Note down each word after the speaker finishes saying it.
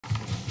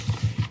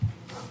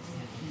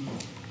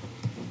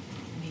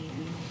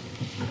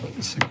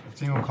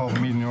6:15, we'll call the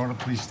meeting to order.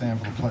 Please stand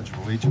for the Pledge of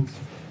Allegiance.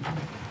 I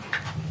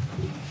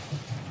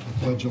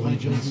pledge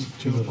allegiance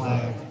to the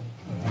flag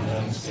of the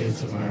United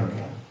States of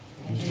America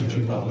and to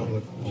the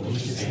republic for which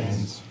it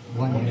stands,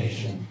 one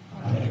nation,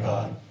 under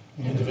God,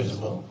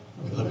 indivisible,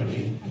 with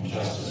liberty and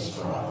justice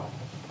for all.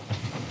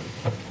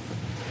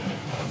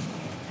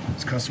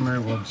 As customary,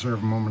 we'll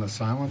observe a moment of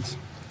silence.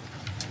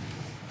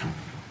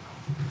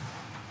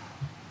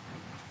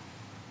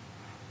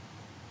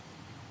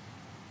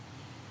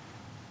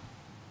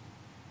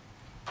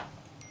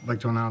 I'd like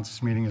to announce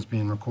this meeting is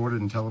being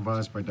recorded and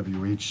televised by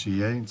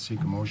WHCA and seek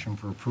a motion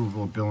for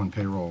approval of bill and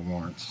payroll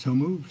warrants. So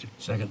moved.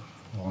 Second.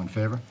 All in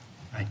favor?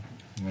 Aye.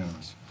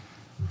 Unanimous.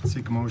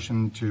 Seek a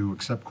motion to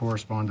accept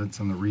correspondence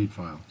in the read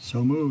file.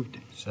 So moved.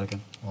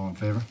 Second. All in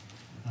favor?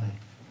 Aye.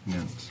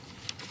 Unanimous.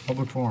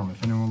 Public forum,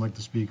 if anyone would like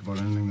to speak about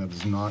anything that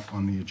is not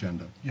on the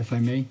agenda. If I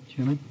may,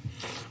 Chairman.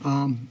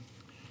 I'm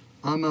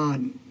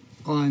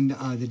on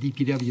the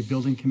DPW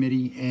Building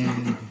Committee,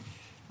 and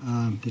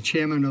the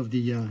chairman of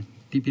the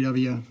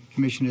DPW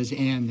Commissioners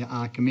and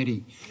our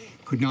committee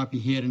could not be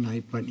here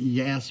tonight, but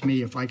he asked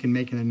me if I can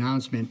make an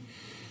announcement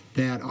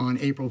that on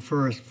April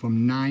 1st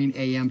from 9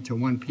 a.m. to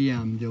 1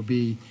 p.m. there'll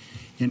be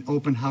an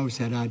open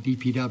house at our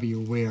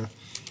DPW where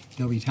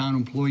there'll be town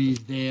employees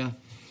there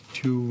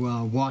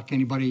to walk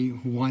anybody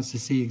who wants to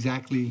see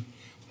exactly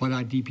what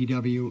our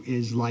DPW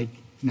is like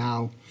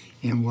now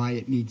and why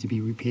it needs to be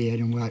repaired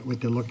and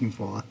what they're looking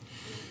for.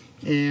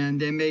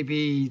 And then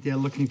maybe they're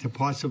looking to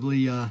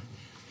possibly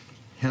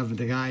have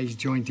the guys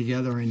join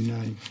together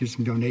and give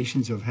some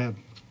donations of have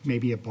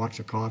maybe a box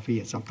of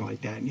coffee or something like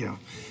that, you know,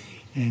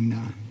 and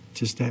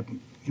just to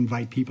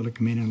invite people to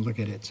come in and look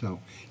at it. So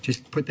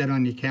just put that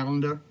on your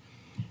calendar.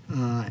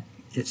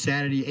 It's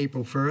Saturday,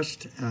 April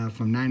 1st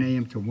from 9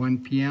 a.m. to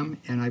 1 p.m.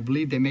 And I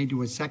believe they may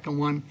do a second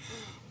one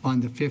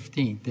on the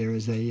 15th. There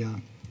is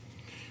an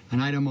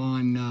item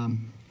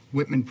on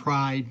Whitman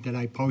Pride that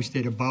I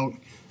posted about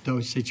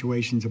those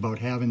situations about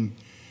having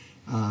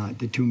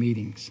the two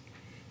meetings.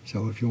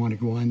 So if you want to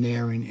go on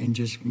there and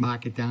just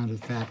mark it down to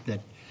the fact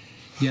that,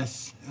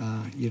 yes,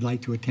 you'd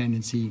like to attend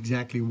and see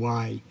exactly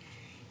why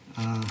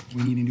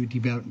we need a new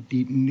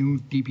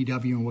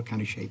DPW and what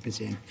kind of shape it's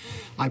in.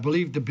 I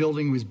believe the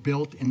building was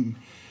built in,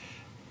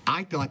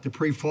 I thought, the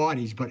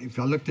pre-40s, but if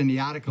I looked in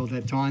the article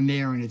that's on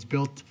there and it's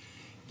built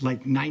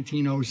like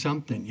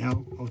 1900-something, you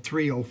know,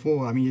 03,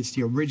 04. I mean, it's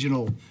the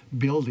original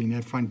building,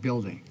 that front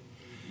building.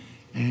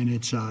 And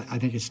it's, I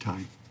think it's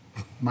time,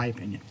 my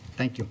opinion.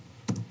 Thank you.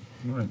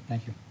 All right.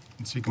 Thank you.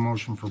 And seek a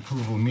motion for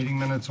approval of meeting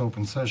minutes,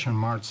 open session,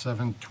 March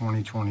 7th,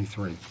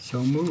 2023.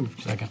 So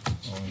moved. Second.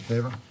 All in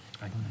favor?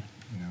 Aye.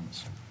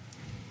 Unanimous.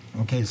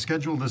 Okay,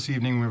 scheduled this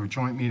evening, we have a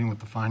joint meeting with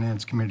the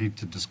Finance Committee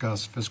to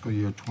discuss fiscal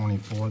year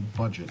 24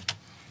 budget.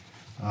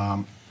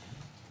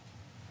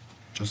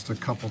 Just a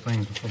couple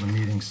things before the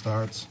meeting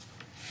starts.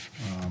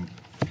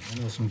 I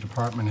know some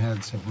department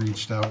heads have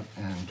reached out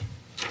and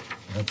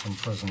had some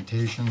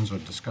presentations or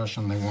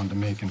discussion they wanted to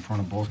make in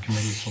front of both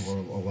committees, so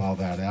we'll allow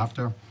that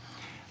after.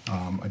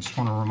 I just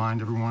want to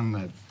remind everyone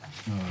that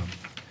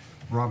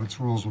Robert's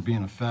rules will be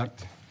in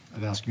effect.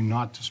 I'd ask you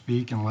not to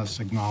speak unless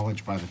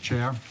acknowledged by the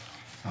chair.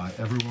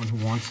 Everyone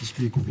who wants to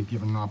speak will be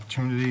given an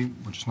opportunity.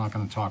 We're just not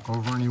going to talk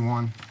over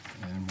anyone,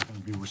 and we're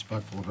going to be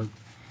respectful of it.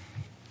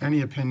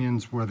 Any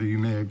opinions, whether you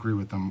may agree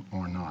with them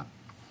or not.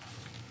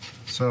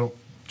 So,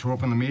 to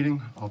open the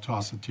meeting, I'll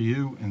toss it to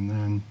you, and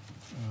then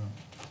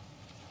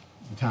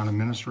the town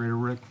administrator,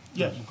 Rick.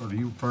 Yes. We'll go to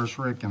you first,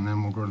 Rick, and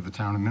then we'll go to the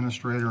town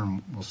administrator,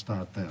 and we'll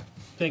start there.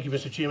 Thank you,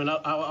 Mr. Chairman.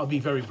 I'll be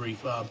very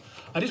brief.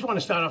 I just want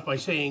to start off by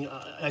saying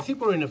I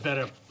think we're in a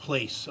better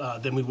place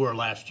than we were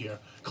last year,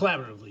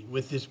 collaboratively,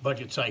 with this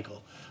budget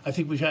cycle. I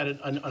think we've had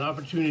an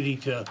opportunity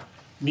to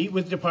meet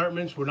with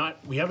departments.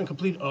 We haven't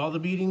completed all the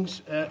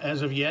meetings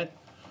as of yet,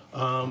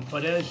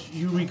 but as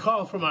you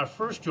recall from our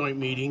first joint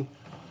meeting,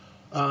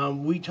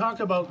 we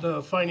talked about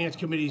the Finance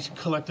Committee's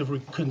collective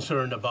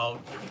concern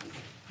about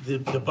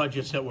the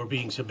budgets that were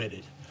being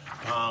submitted,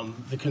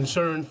 the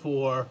concern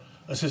for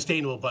a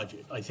sustainable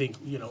budget. I think,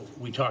 you know,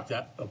 we talked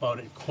about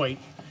it quite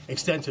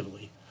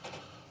extensively.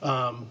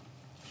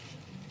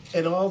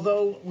 And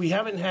although we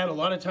haven't had a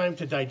lot of time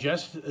to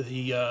digest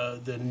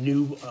the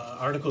new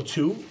Article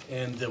 2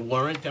 and the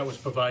warrant that was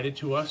provided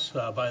to us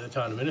by the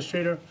town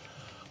administrator,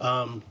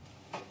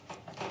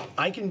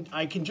 I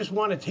can just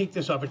want to take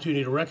this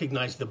opportunity to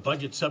recognize the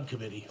budget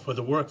subcommittee for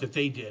the work that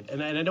they did.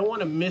 And I don't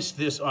want to miss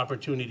this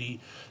opportunity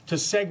to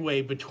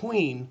segue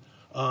between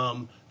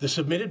the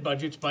submitted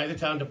budgets by the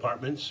town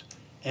departments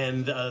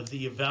and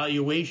the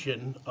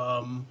evaluation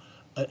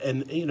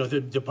and, you know, the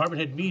department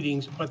head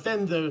meetings, but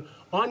then the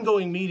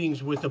ongoing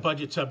meetings with the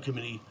budget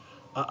subcommittee.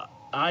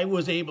 I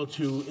was able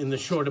to, in the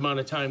short amount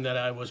of time that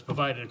I was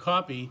provided a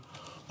copy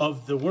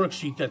of the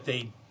worksheet that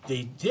they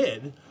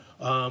did,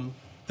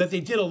 that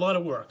they did a lot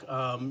of work.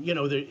 You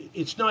know,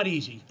 it's not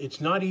easy. It's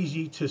not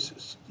easy to,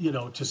 you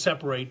know, to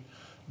separate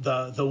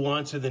the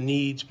wants and the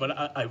needs, but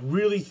I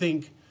really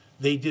think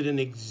they did an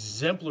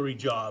exemplary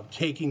job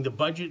taking the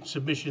budget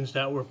submissions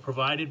that were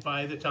provided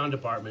by the town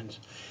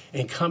departments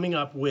and coming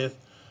up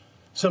with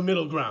some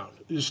middle ground.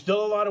 There's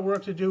still a lot of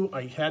work to do.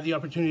 I had the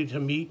opportunity to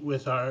meet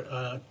with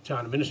our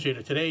town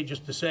administrator today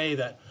just to say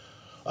that,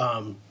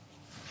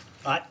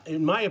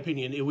 in my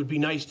opinion, it would be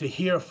nice to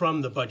hear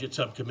from the budget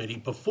subcommittee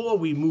before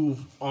we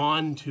move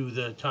on to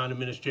the town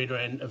administrator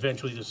and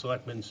eventually the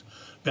selectmen's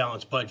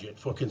balanced budget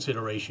for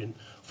consideration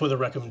for the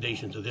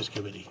recommendations of this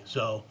committee.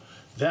 So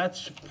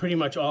that's pretty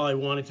much all I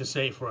wanted to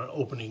say for an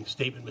opening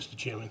statement, Mr.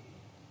 Chairman.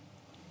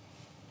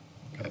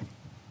 Okay.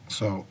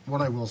 So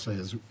what I will say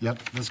is, yep,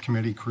 this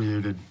committee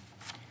created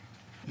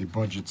a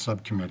budget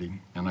subcommittee,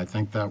 and I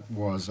think that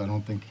was, I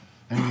don't think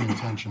any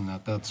intention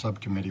that that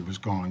subcommittee was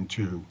going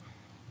to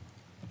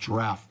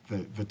draft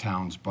the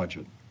town's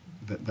budget.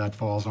 That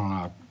falls on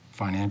our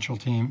financial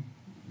team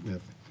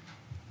with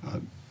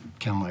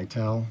Ken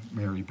Lytell,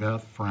 Mary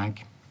Beth,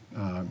 Frank.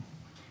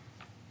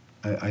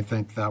 I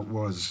think that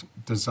was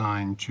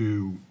designed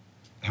to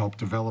help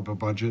develop a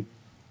budget,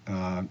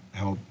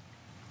 help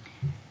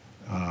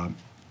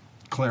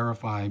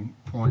clarify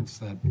points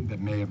that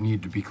may have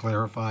needed to be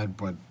clarified,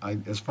 but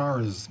as far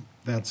as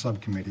that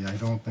subcommittee, I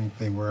don't think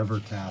they were ever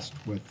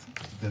tasked with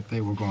that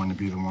they were going to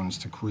be the ones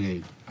to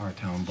create our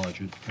town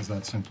budget, because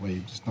that's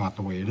simply just not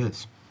the way it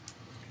is.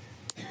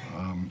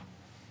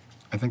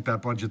 I think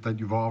that budget that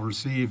you've all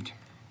received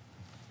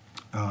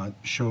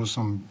shows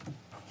some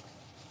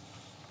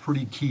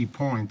pretty key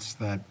points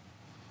that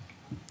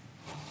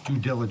due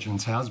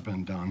diligence has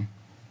been done,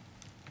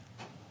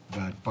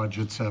 that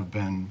budgets have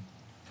been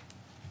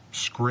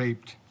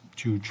scraped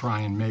to try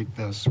and make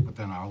this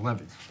within our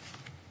levies.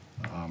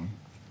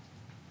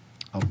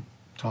 I'll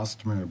toss it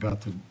to Mary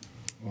Beth.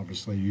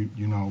 Obviously,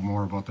 you know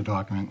more about the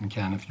document, and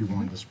Ken, if you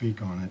wanted to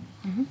speak on it.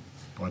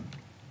 But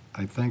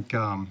I think,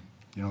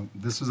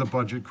 this is a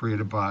budget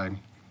created by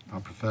a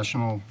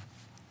professional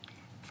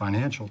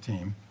financial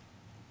team,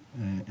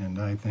 and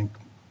I think,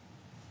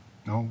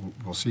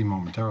 we'll see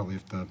momentarily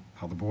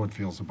how the board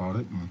feels about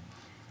it.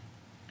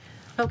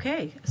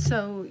 Okay,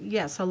 so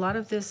yes, a lot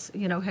of this,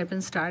 had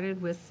been started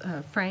with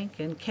Frank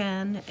and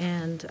Ken,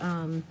 and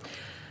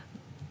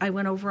I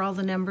went over all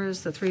the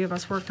numbers. The three of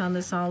us worked on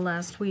this all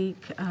last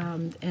week,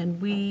 and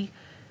we,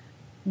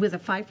 with a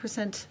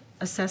 5%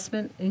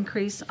 assessment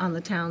increase on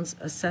the town's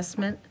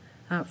assessment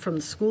from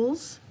the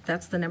schools,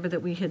 that's the number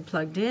that we had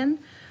plugged in,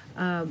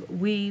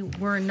 we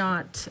were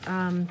not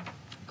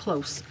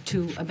close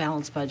to a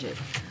balanced budget.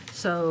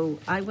 So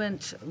I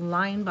went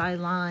line by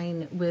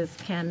line with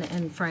Ken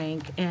and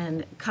Frank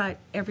and cut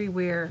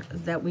everywhere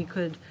that we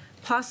could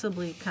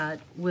possibly cut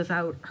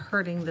without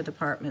hurting the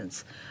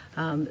departments.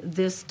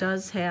 This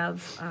does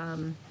have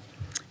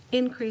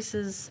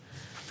increases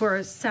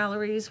for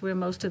salaries where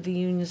most of the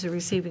unions are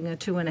receiving a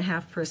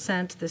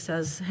 2.5%. This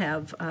does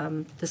have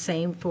the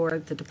same for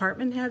the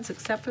department heads,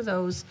 except for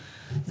those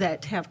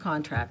that have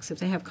contracts. If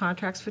they have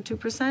contracts for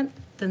 2%,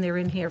 then they're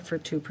in here for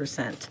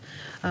 2%.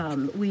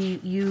 We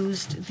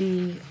used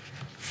the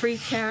free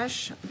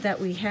cash that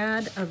we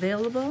had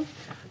available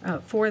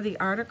for the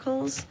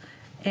articles,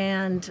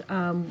 and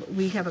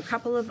we have a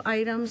couple of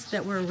items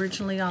that were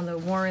originally on the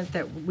warrant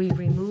that we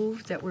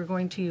removed that we're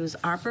going to use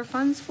ARPA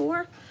funds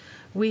for.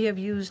 We have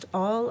used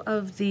all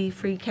of the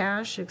free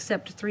cash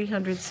except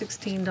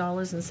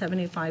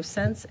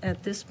 $316.75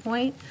 at this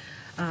point.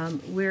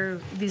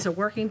 These are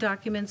working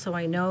documents, so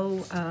I know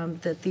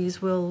that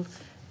these will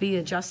be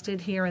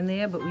adjusted here and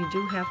there, but we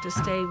do have to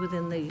stay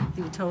within the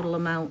total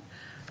amount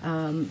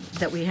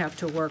that we have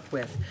to work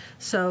with.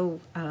 So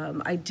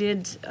I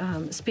did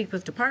speak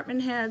with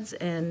department heads,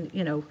 and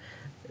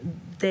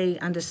they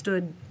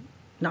understood,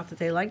 not that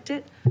they liked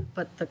it,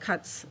 but the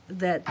cuts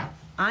that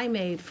I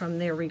made from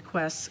their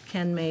requests,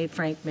 Ken made,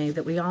 Frank made,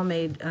 that we all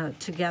made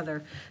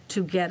together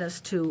to get us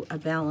to a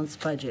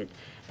balanced budget.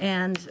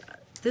 And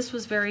this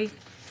was very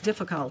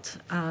difficult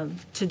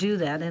to do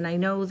that, and I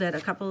know that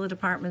a couple of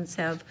departments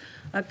have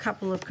a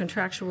couple of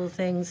contractual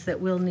things that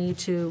we'll need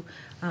to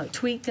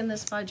tweak in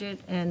this budget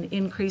and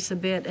increase a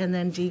bit and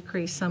then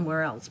decrease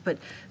somewhere else. But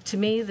to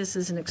me, this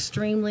is an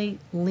extremely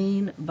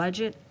lean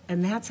budget,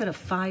 and that's at a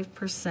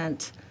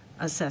 5%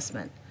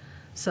 assessment.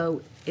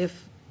 So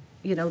if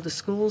the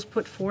schools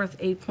put forth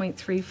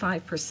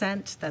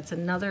 8.35%, that's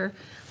another,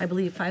 I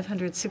believe,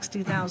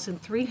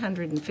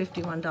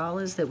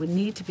 $560,351 that would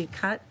need to be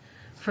cut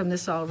from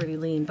this already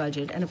lean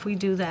budget. And if we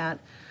do that,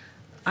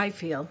 I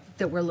feel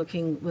that we're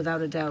looking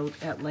without a doubt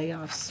at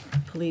layoffs,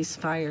 police,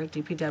 fire,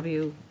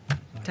 DPW,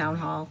 town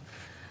hall.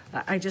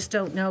 I just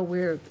don't know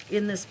where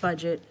in this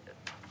budget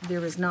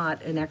there is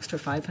not an extra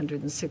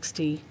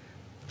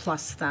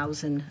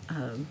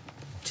 560,000+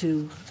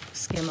 to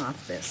skim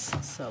off this.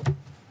 So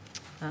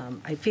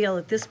I feel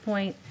at this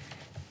point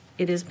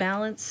it is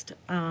balanced.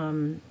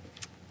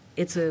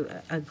 It's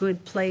a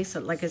good place.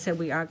 Like I said,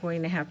 we are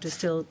going to have to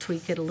still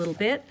tweak it a little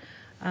bit.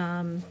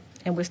 And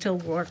we're still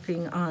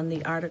working on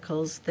the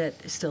articles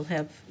that still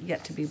have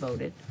yet to be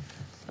voted.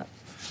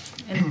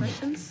 Any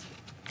questions?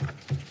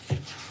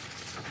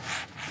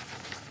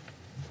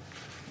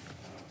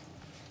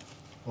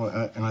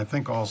 Well, and I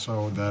think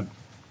also that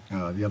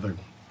the other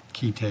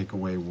key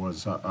takeaway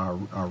was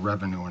our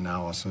revenue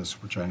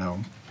analysis, which I know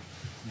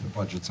the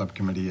Budget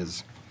Subcommittee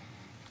has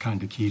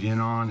kind of keyed in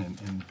on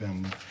and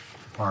been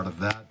part of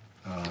that,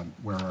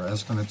 where our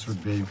estimates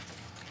would be.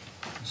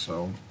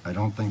 So I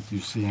don't think you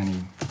see any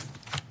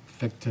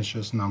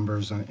fictitious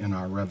numbers in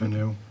our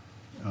revenue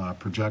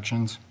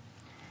projections.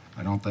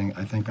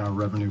 I think our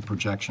revenue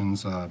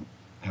projections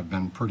have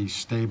been pretty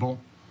stable,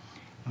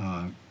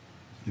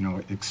 you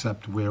know,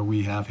 except where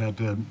we have had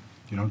to,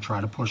 you know, try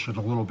to push it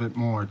a little bit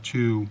more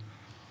to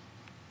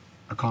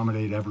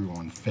accommodate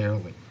everyone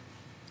fairly.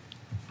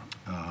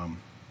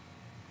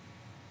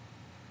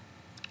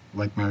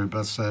 Like Mary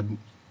Beth said,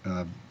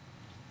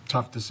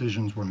 tough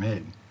decisions were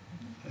made,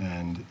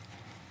 and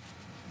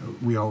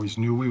we always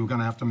knew we were going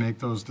to have to make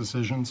those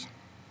decisions.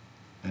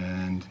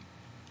 And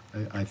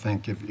I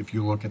think if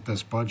you look at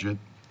this budget,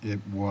 it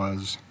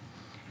was,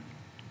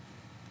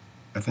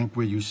 I think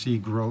where you see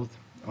growth,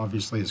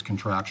 obviously, is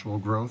contractual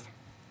growth.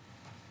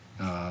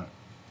 But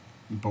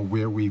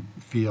where we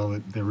feel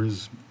that there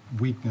is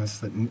weakness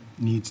that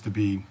needs to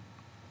be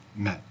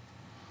met.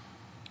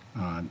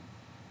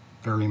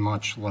 Very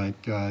much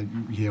like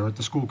here at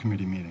the school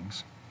committee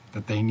meetings,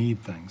 that they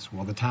need things.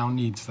 Well, the town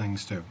needs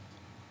things too.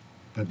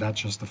 That's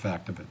just the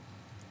fact of it.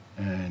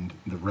 And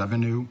the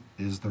revenue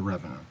is the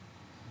revenue.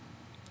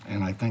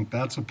 And I think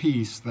that's a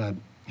piece that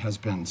has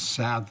been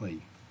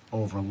sadly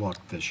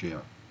overlooked this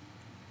year.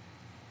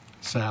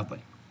 Sadly.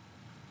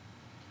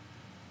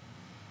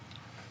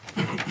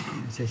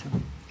 Say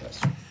something?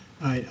 Yes. All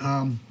right.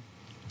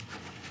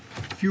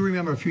 If you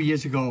remember a few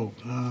years ago,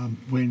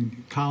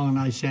 when Colin and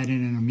I sat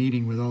in a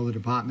meeting with all the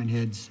department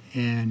heads,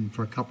 and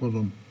for a couple of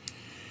them,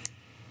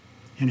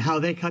 and how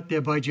they cut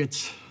their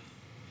budgets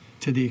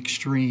to the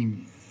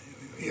extreme,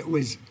 it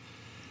was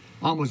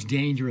almost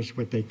dangerous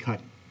what they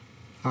cut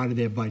out of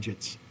their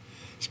budgets,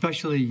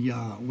 especially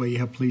where you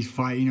have police,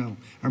 fire, you know,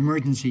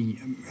 emergency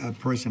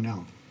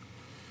personnel.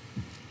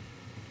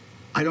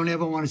 I don't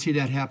ever want to see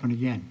that happen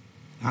again.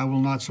 I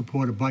will not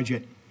support a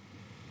budget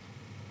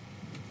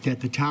that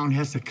the town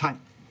has to cut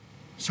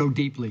so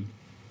deeply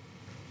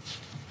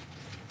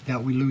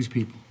that we lose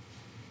people.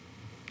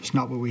 It's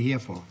not what we're here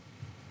for.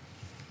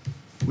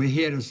 We're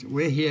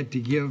here to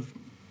give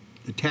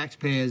the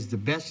taxpayers the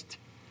best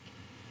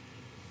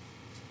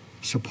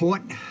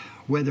support,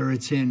 whether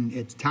it's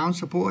town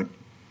support,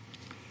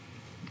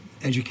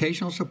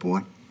 educational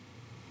support,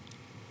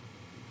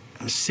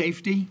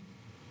 safety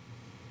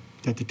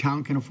that the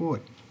town can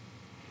afford.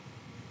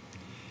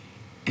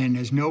 And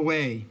there's no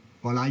way,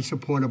 while I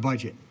support a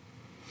budget,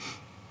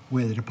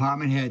 where the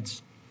department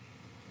heads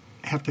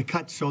have to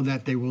cut so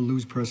that they will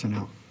lose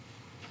personnel.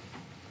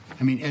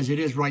 I mean, as it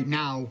is right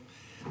now,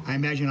 I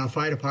imagine our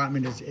fire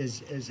department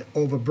is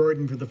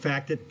overburdened for the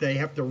fact that they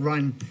have to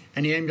run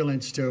an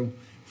ambulance to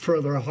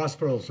further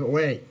hospitals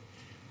away.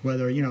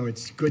 Whether, you know,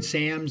 it's Good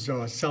Sam's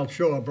or South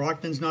Shore,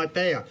 Brockton's not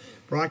there.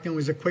 Brockton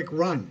was a quick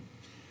run.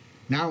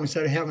 Now,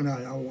 instead of having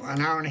an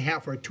hour and a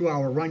half or a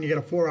 2-hour run, you get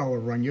a 4-hour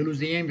run. You lose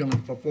the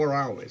ambulance for 4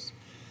 hours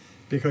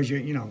because,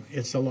 you know,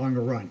 it's a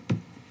longer run.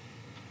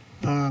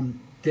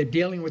 They're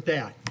dealing with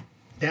that.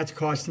 That's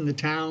costing the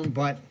town,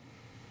 but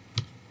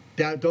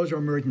those are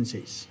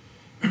emergencies.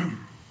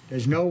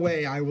 There's no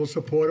way I will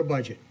support a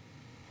budget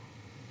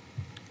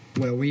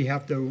where we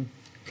have to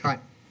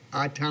cut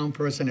our town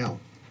personnel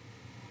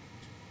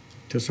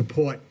to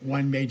support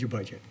one major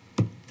budget.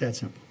 That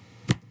simple.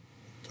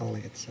 That's all I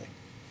have to say.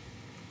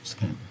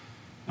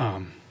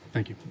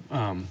 Thank you.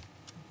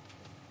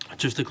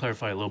 Just to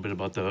clarify a little bit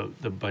about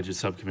the budget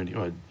subcommittee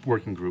or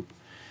working group,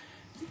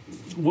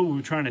 what we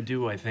were trying to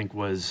do, I think,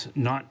 was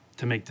not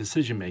to make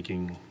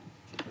decision-making.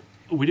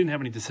 We didn't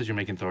have any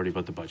decision-making authority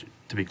about the budget,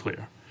 to be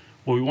clear.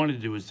 What we wanted to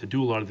do is to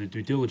do a lot of the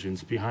due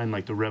diligence behind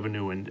like the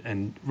revenue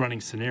and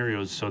running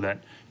scenarios so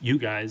that you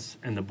guys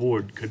and the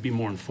board could be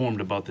more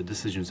informed about the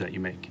decisions that you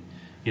make.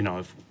 You know,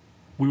 if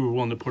we were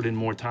willing to put in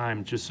more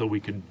time just so we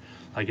could,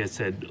 like I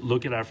said,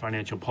 look at our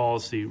financial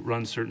policy,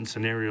 run certain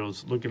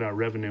scenarios, look at our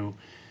revenue,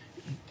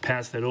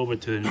 pass that over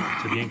to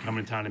the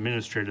incoming town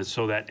administrator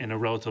so that in a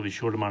relatively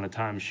short amount of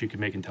time she could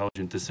make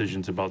intelligent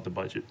decisions about the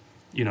budget.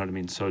 You know what I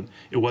mean? So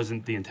it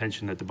wasn't the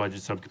intention that the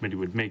budget subcommittee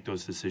would make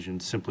those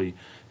decisions, simply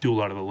do a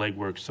lot of the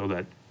legwork so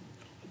that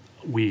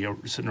we are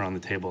sitting around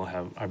the table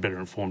are better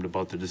informed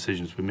about the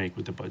decisions we make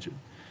with the budget.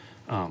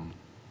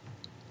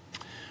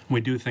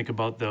 We do think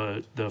about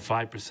the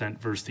 5%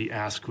 versus the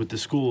ask with the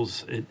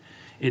schools. It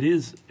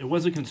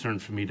was a concern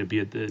for me to be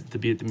at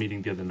the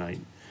meeting the other night.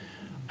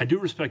 I do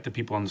respect the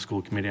people on the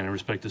school committee, and I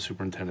respect the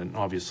superintendent,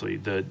 obviously.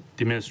 The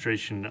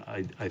administration,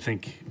 I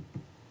think,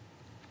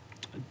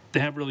 they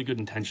have really good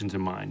intentions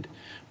in mind.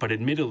 But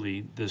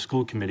admittedly, the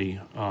school committee,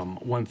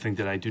 one thing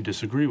that I do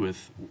disagree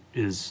with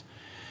is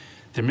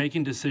they're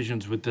making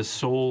decisions with this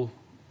solely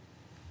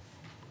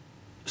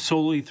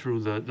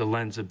through the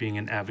lens of being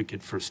an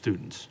advocate for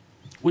students,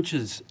 which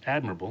is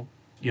admirable,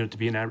 you know, to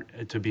be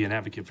an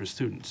advocate for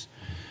students.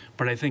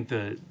 But I think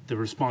the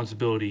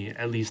responsibility,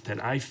 at least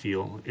that I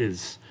feel,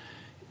 is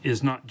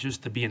is not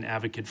just to be an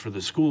advocate for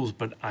the schools,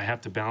 but I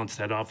have to balance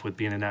that off with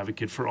being an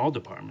advocate for all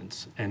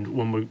departments. And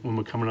when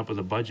we're coming up with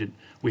a budget,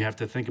 we have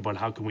to think about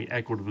how can we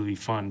equitably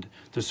fund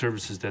the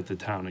services that the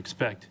town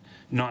expect,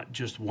 not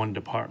just one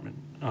department.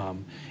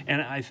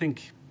 And I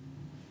think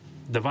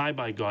the vibe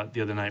I got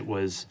the other night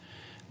was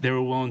they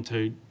were willing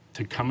to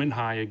come in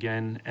high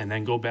again and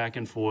then go back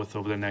and forth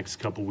over the next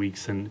couple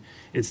weeks. And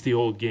it's the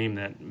old game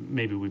that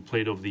maybe we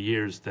played over the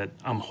years that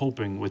I'm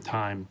hoping with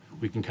time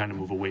we can kind of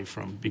move away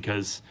from,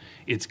 because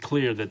it's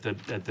clear that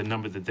the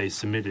number that they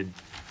submitted,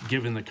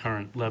 given the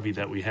current levy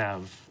that we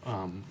have,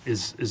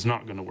 is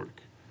not going to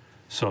work.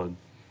 So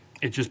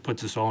it just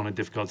puts us all in a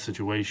difficult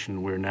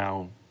situation where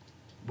now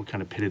we're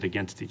kind of pitted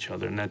against each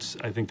other, and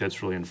I think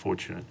that's really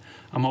unfortunate.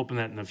 I'm hoping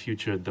that in the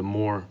future, the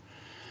more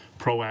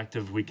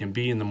proactive we can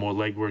be and the more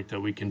legwork that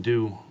we can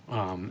do,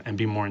 and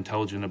be more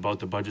intelligent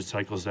about the budget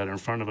cycles that are in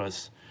front of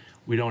us,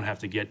 we don't have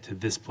to get to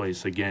this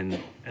place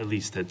again, at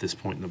least at this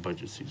point in the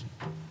budget season.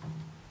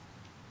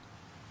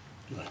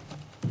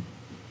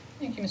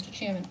 Thank you, Mr.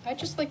 Chairman. I'd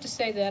just like to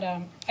say that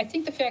I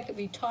think the fact that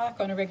we talk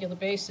on a regular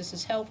basis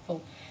is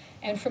helpful.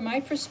 And from my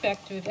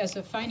perspective as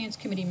a Finance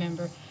Committee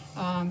member,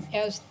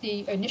 as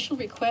the initial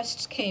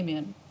requests came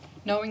in,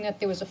 knowing that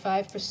there was a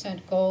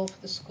 5% goal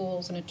for the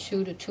schools and a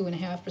 2 to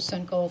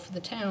 2.5% goal for the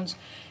towns,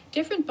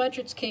 different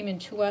budgets came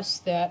into us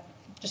that,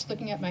 just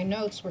looking at my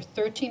notes, were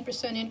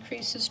 13%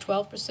 increases,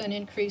 12%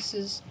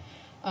 increases,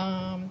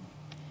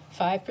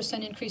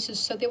 5% increases.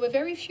 So there were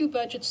very few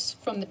budgets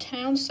from the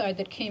town side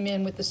that came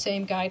in with the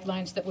same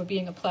guidelines that were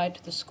being applied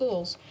to the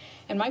schools.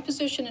 And my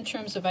position in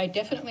terms of I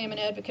definitely am an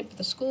advocate for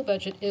the school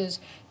budget is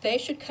they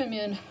should come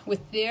in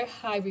with their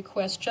high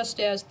requests, just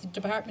as the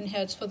department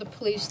heads for the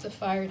police, the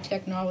fire,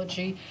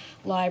 technology,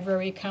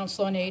 library,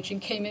 council on aging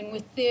came in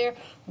with their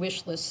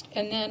wish list.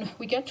 And then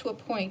we get to a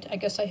point, I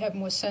guess I have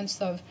more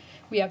sense of,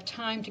 we have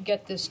time to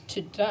get this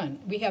done.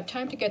 We have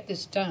time to get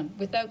this done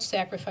without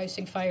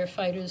sacrificing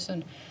firefighters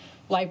and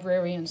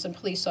librarians and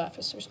police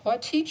officers, or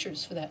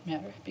teachers for that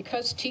matter,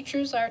 because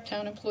teachers are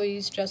town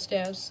employees just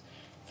as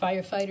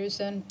firefighters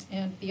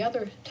and the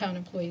other town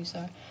employees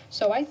are.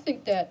 So I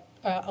think that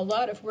a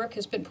lot of work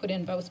has been put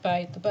in both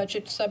by the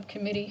budget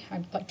subcommittee.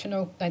 I'd like to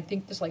know, I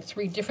think there's like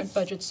 3 different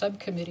budget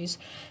subcommittees,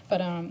 but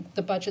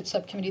the budget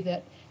subcommittee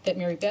that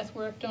Mary Beth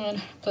worked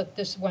on, but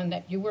this one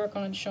that you work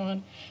on,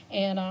 Sean,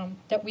 and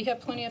that we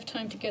have plenty of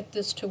time to get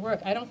this to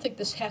work. I don't think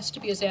this has to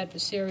be as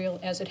adversarial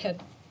as it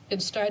had been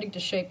starting to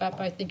shape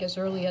up, I think, as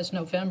early as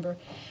November,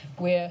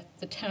 where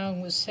the town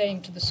was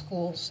saying to the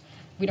schools,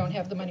 we don't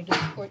have the money to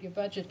support your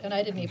budget, and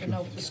I didn't even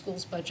know what the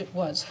school's budget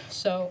was.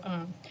 So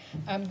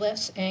I'm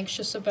less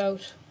anxious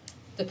about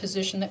the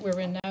position that we're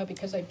in now,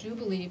 because I do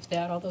believe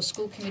that although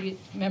school committee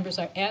members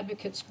are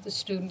advocates for the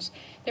students,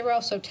 they're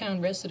also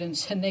town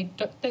residents, and they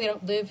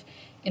don't live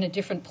in a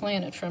different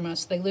planet from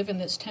us. They live in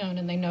this town,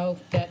 and they know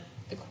that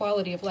the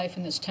quality of life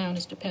in this town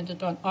is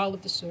dependent on all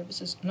of the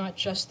services, not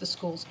just the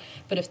schools.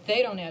 But if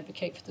they don't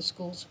advocate for the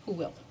schools, who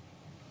will?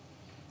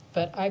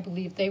 But I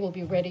believe they will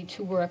be ready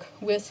to work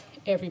with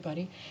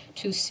everybody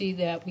to see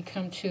that we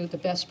come to the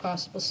best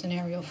possible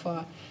scenario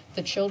for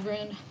the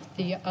children,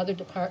 the other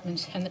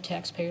departments, and the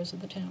taxpayers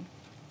of the town.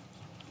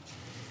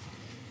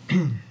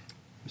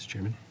 Mr.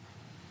 Chairman?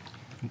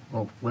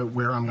 Well,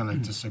 where I'm going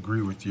to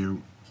disagree with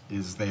you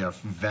is they are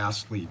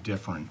vastly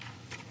different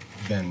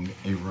than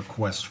a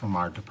request from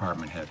our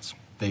department heads.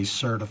 They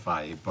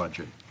certify a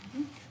budget.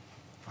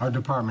 Our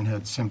department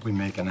heads simply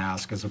make an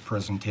ask as a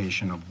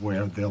presentation of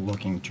where they're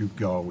looking to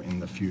go in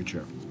the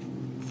future.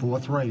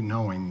 Forthright,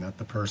 knowing that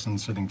the person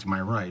sitting to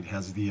my right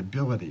has the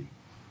ability,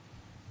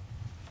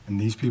 and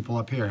these people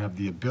up here have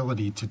the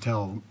ability to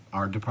tell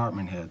our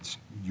department heads,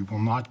 you will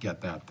not get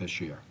that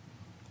this year.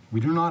 We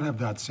do not have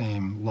that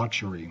same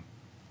luxury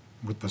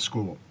with the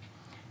school.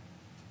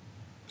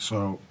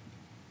 So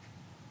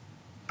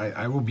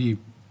I will be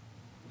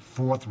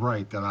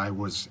forthright that I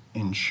was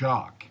in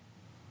shock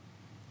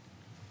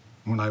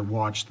when I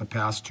watched the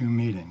past 2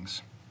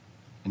 meetings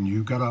and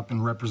you got up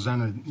and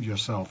represented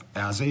yourself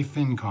as a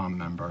FinCom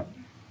member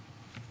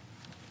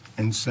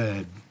and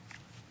said,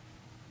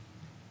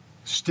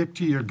 stick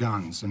to your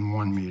guns in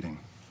one meeting,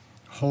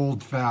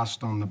 hold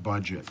fast on the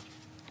budget,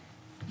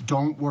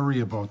 don't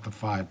worry about the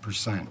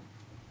 5%.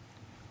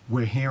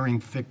 We're hearing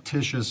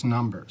fictitious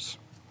numbers.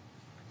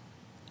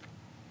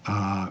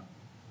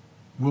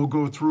 We'll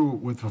go through it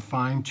with a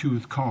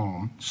fine-tooth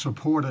comb,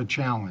 support a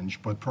challenge,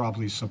 but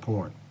probably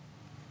support.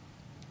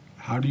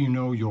 How do you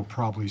know you'll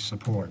probably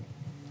support?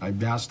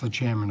 I've asked the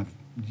chairman of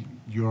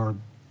your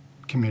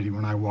committee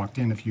when I walked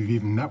in if you've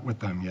even met with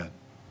them yet.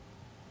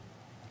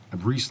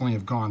 I've recently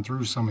have gone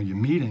through some of your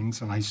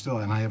meetings, and I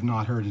have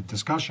not heard a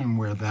discussion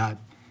where that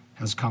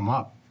has come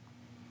up.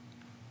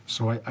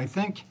 So I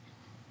think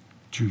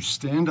to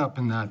stand up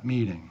in that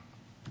meeting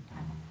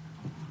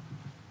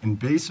and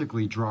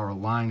basically draw a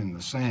line in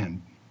the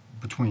sand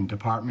between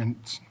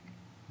departments,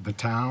 the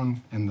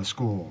town, and the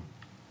school.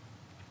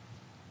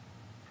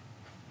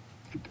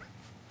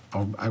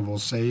 I will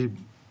say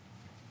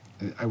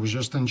I was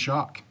just in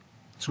shock.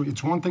 So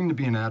it's one thing to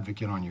be an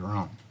advocate on your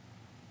own,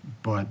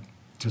 but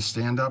to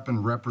stand up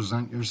and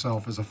represent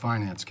yourself as a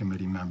finance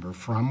committee member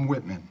from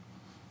Whitman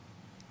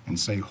and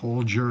say,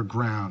 hold your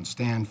ground,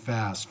 stand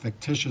fast,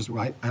 fictitious.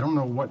 I don't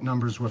know what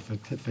numbers were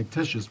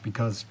fictitious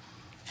because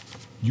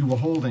you were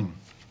holding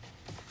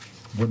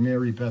what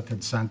Mary Beth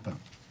had sent them,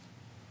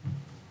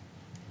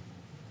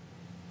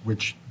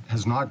 which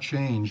has not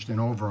changed in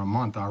over a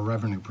month, our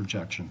revenue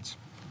projections.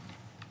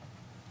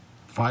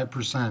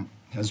 5%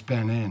 has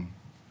been in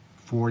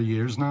 4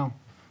 years now.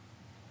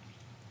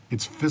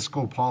 It's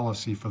fiscal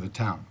policy for the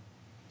town.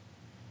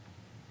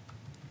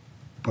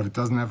 But it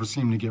doesn't ever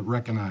seem to get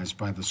recognized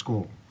by the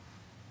school.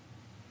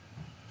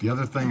 The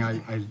other thing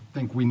I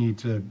think we need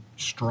to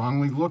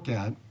strongly look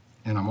at,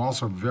 and I'm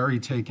also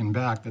very taken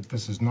back that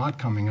this is not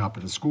coming up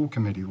at a school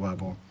committee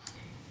level,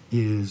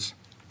 is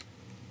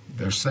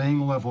they're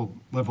saying level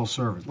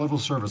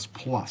service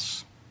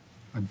plus.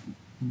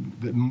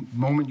 The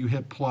moment you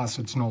hit plus,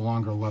 it's no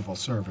longer level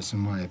service, in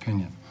my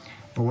opinion.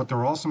 But what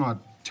they're also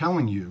not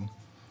telling you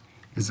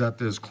is that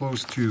there's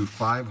close to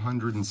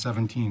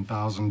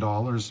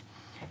 $517,000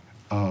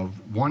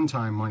 of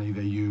one-time money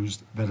they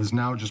used that has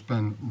now just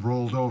been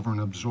rolled over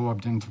and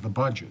absorbed into the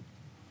budget.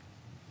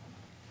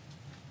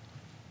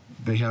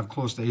 They have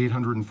close to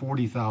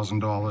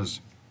 $840,000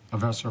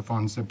 of ESSER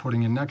funds they're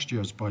putting in next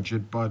year's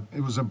budget, but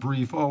it was a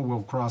brief, oh,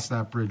 we'll cross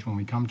that bridge when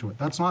we come to it.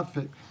 That's not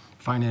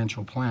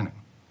financial planning.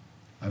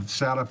 I've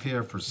sat up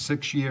here for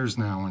 6 years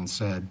now and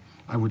said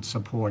I would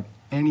support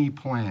any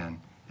plan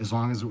as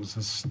long as it was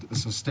a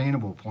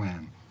sustainable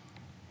plan.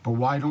 But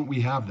why don't we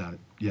have that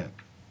yet?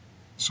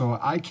 So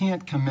I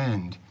can't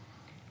commend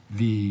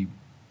the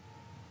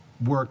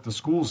work the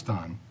school's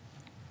done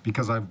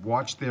because I've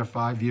watched their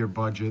 5-year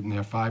budget and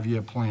their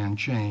 5-year plan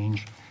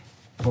change.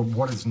 But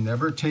what is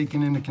never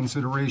taken into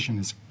consideration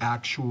is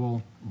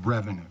actual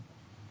revenue.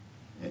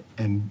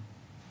 And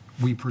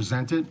we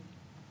present it,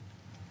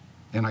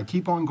 and I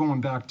keep on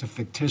going back to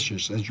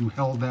fictitious as you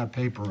held that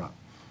paper up.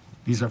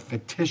 These are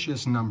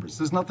fictitious numbers.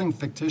 There's nothing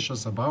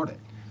fictitious about it.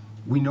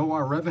 We know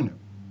our revenue.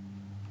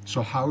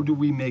 So how do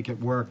we make it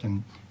work?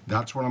 And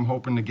that's what I'm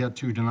hoping to get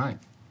to tonight.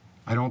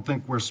 I don't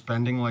think we're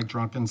spending like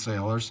drunken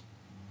sailors.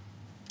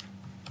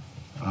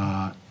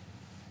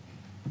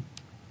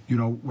 You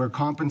know, we're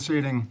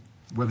compensating,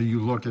 whether you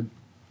look at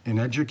an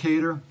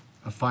educator,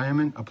 a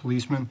fireman, a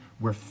policeman,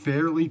 we're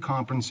fairly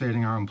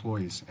compensating our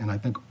employees. And I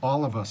think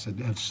all of us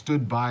have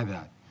stood by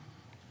that.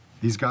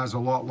 These guys are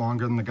a lot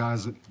longer than the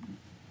guys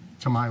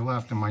to my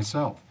left and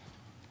myself.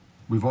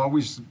 We've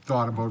always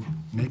thought about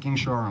making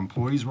sure our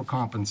employees were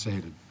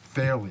compensated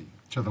fairly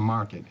to the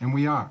market, and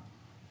we are.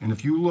 And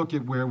if you look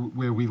at where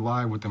we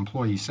lie with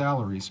employee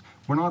salaries,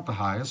 we're not the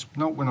highest,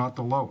 no, we're not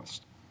the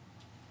lowest.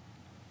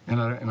 And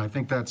I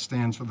think that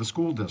stands for the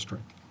school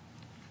district.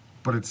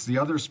 But it's the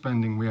other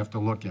spending we have to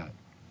look at.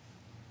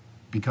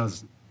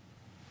 Because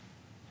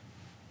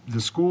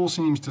the school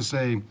seems to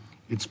say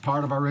it's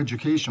part of our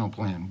educational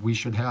plan, we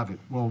should have it.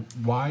 Well,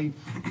 why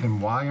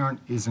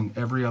isn't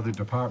every other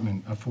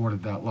department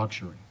afforded that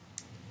luxury?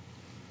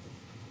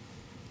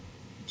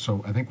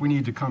 So I think we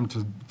need to come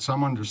to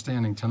some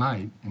understanding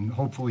tonight and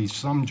hopefully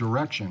some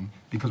direction,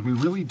 because we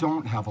really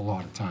don't have a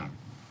lot of time.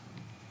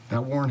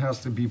 That warrant has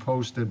to be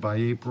posted by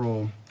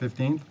April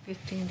 15th?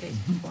 15 days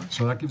before.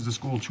 So that gives the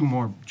school two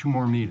more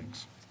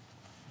meetings.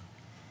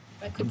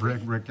 I could-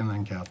 Rick and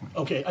then Kathleen.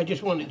 Okay, I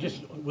just want to,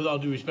 with all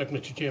due respect,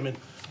 Mr. Chairman,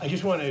 I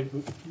just want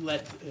to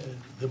let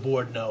the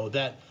board know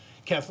that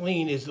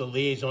Kathleen is the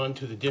liaison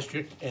to the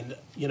district, and,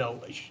 you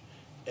know,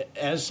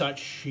 as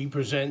such, she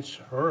presents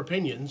her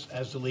opinions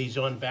as the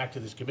liaison back to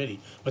this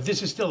committee. But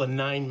this is still a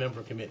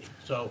 9-member committee.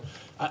 So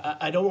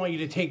I don't want you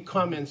to take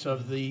comments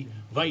of the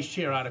vice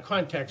chair out of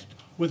context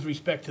with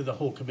respect to the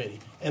whole committee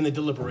and the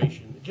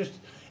deliberation.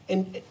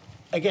 And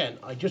again,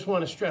 I just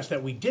want to stress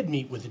that we did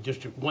meet with the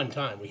district one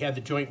time. We had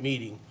the joint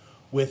meeting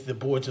with the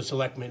boards of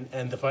selectmen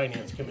and the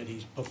finance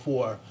committees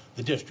before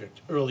the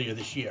district earlier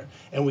this year.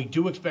 And we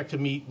do expect to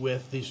meet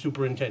with the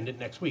superintendent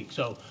next week.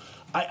 So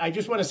I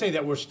just want to say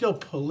that we're still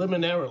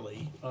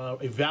preliminarily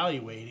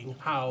evaluating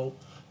how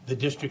the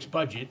district's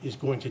budget is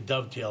going to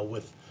dovetail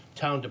with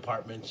town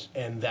departments,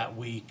 and that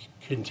we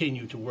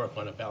continue to work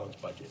on a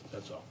balanced budget.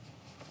 That's all.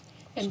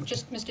 And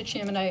just, Mr.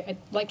 Chairman, I'd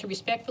like to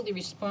respectfully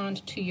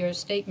respond to your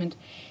statement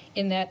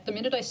in that the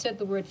minute I said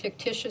the word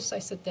fictitious, I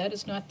said that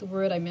is not the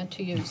word I meant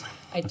to use.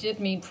 I did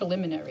mean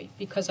preliminary,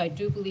 because I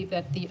do believe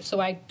that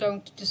so I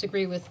don't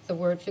disagree with the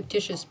word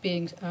fictitious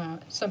being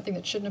something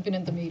that shouldn't have been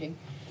in the meeting.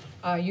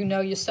 You know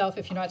yourself,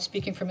 if you're not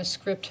speaking from a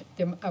script,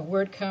 a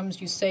word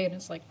comes, you say it, and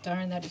it's like,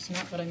 darn, that is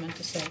not what I meant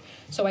to say.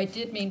 So I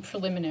did mean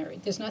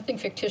preliminary. There's nothing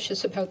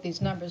fictitious about these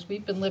numbers.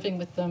 We've been living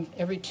with them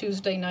every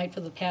Tuesday night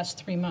for the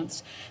past 3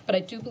 months. But I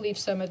do believe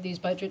some of these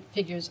budget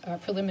figures are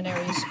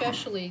preliminary,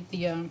 especially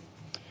the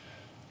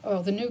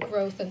new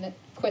growth and the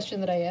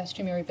question that I asked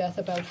you, Mary Beth,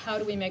 about how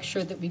do we make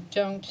sure that we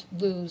don't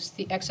lose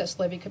the excess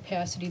levy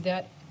capacity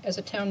that, as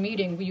a town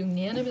meeting, we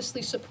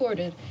unanimously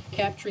supported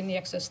capturing the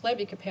excess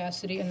levy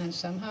capacity, and then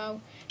somehow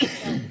it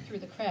fell through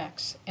the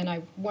cracks. And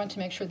I want to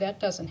make sure that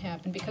doesn't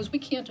happen, because we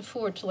can't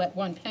afford to let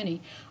 1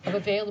 penny of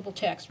available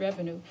tax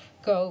revenue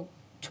go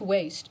to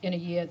waste in a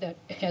year that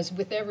has,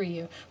 with every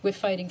year, we're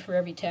fighting for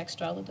every tax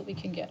dollar that we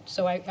can get.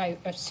 So I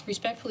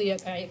respectfully,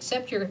 I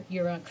accept your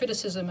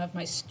criticism of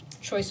my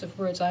choice of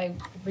words. I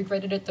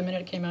regretted it the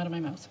minute it came out of my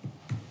mouth.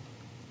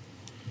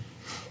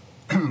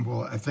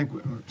 Well, I think,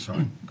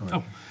 sorry, go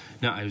ahead. Oh,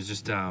 no, I was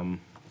just going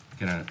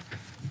to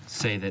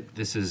say that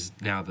this is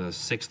now the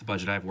 6th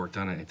budget I've worked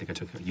on. I think I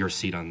took your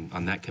seat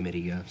on that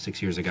committee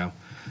 6 years ago.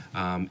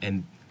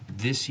 And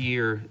this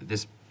year,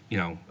 this,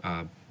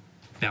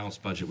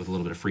 balanced budget with a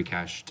little bit of free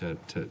cash to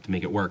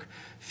make it work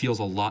feels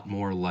a lot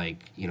more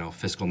like,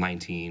 fiscal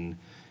 19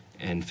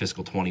 and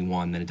fiscal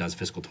 21 than it does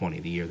fiscal 20,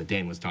 the year that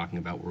Dan was talking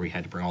about, where we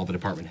had to bring all the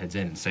department heads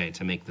in and say,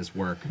 to make this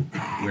work,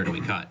 where do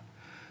we cut?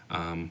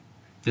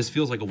 This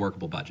feels like a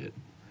workable budget.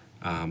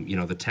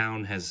 The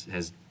town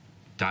has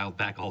dialed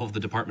back all of the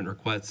department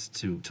requests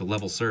to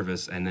level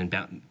service, and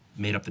then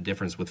made up the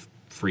difference with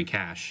free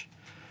cash.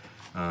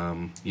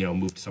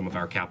 Moved some of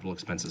our capital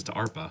expenses to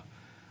ARPA.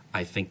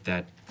 I think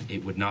that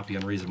it would not be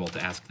unreasonable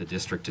to ask the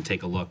district to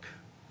take a look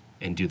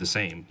and do the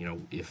same.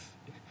 If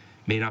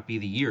may not be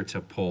the year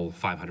to pull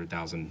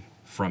 $500,000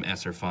 from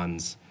ESSER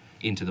funds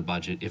into the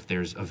budget if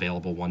there's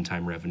available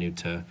one-time revenue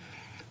to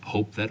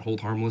hope that Hold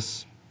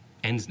Harmless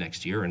ends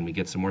next year and we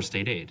get some more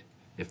state aid.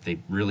 If they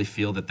really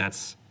feel that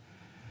that's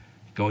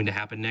going to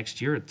happen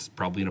next year, it's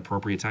probably an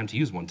appropriate time to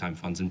use one-time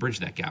funds and bridge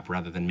that gap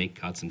rather than make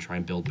cuts and try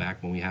and build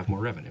back when we have more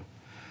revenue.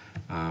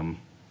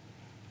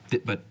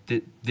 But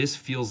this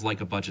feels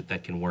like a budget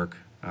that can work,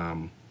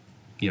 when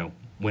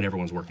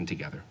everyone's working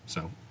together.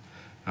 So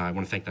I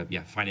want to thank the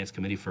Finance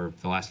Committee for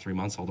the last 3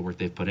 months, all the work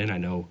they've put in.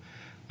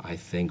 I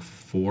think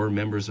 4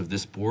 members of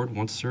this board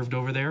once served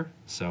over there,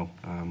 so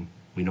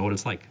we know what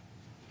it's like.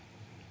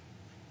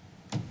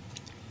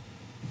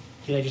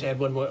 Can I just add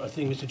one more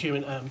thing, Mr.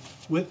 Chairman?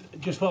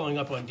 With just following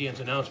up on Dan's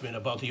announcement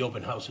about the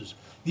open houses,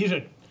 these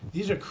are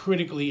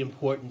critically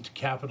important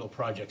capital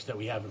projects that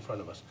we have in front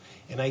of us.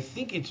 And I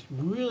think it's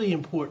really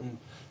important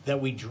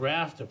that we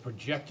draft a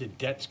projected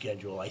debt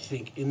schedule, I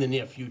think, in the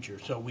near future,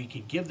 so we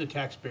could give the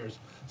taxpayers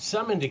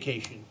some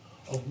indication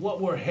of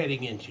what we're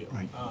heading into.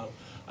 Right.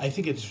 I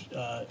think it's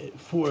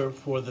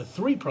for the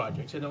 3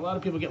 projects, and a lot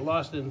of people get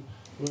lost in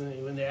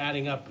when they're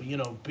adding up,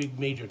 big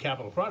major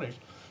capital projects,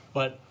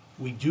 but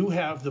we do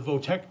have the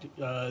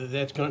VOTEC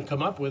that's going to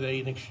come up with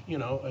a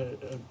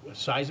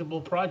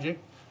sizable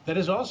project that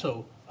is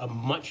also a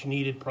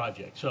much-needed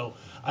project. So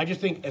I just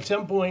think at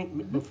some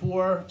point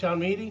before town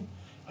meeting,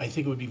 I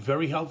think it would be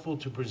very helpful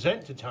to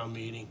present to town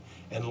meeting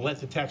and let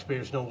the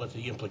taxpayers know what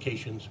the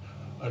implications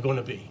are going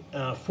to be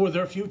for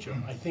their future.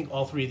 I think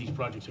all 3 of these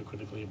projects are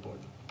critically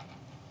important.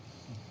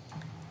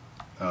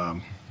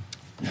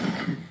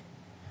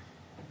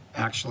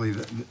 Actually,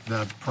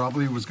 that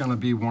probably was going to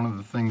be one of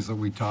the things that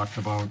we talked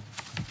about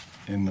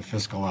in the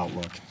fiscal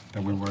outlook,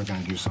 that we were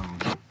going to do some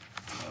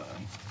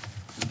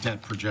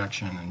debt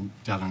projection and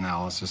debt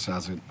analysis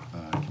as it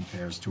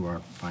compares to our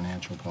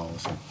financial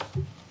policy.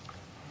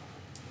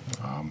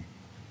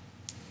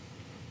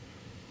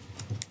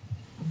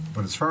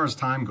 But as far as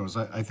time goes,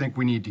 I think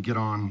we need to get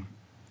on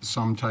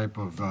some type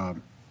of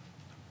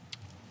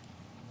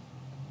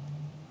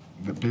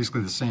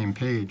basically the same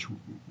page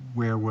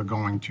where we're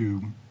going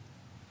to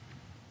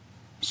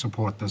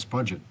support this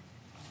budget.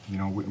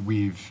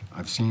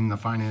 I've seen the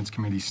Finance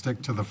Committee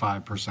stick to the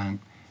 5%,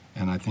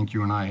 and I think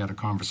you and I had a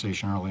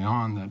conversation early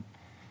on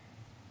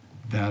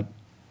that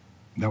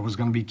was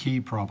going to be key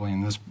probably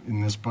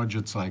in this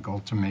budget cycle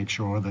to make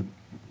sure that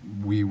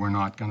we were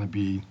not going to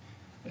be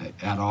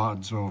at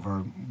odds over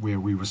where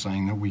we were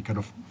saying that we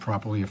could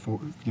properly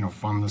afford,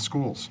 fund the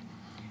schools.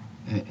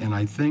 And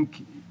I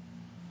think,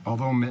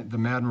 although the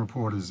Madden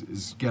report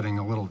is getting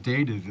a little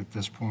dated at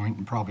this point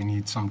and probably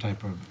needs some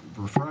type of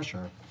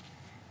refresher,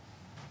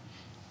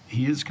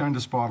 he is kind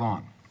of spot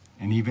on.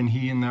 And even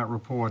he in that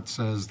report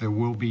says there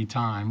will be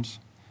times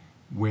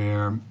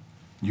where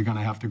you're going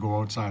to have to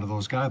go outside of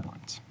those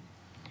guidelines.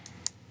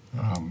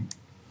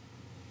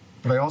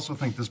 But I also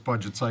think this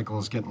budget cycle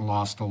is getting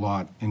lost a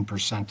lot in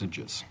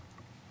percentages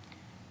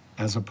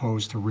as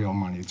opposed to real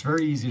money. It's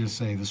very easy to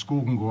say the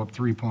school can go up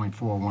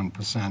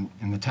 3.41%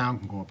 and the town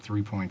can go up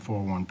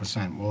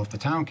 3.41%. Well, if the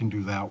town can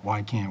do that,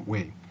 why can't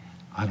we?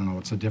 I don't know,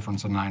 it's a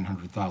difference of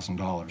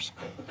 $900,000.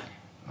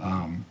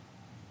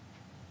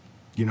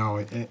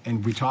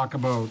 And we talk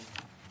about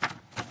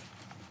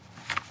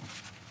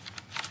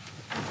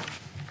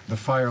the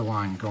fire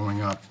line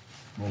going up,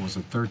 what was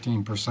it,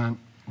 13%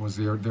 was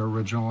their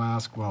original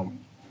ask? Well,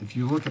 if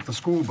you look at the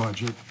school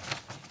budget,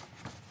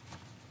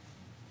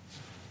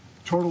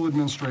 total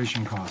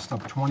administration cost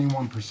up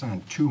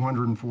 21%,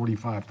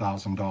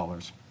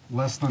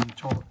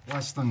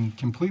 $245,000,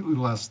 completely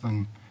less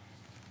than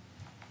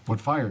what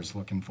fire's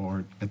looking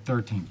for at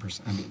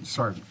 13%. I mean,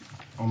 sorry,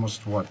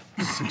 almost what,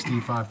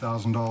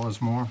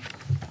 $65,000 more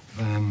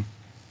than,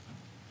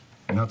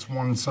 and that's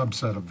one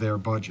subset of their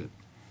budget.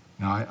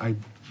 Now,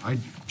 I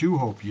do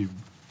hope you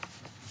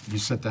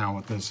sit down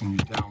with this and you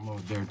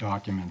download their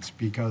documents,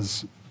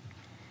 because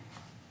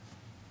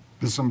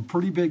there's some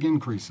pretty big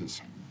increases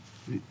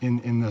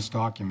in this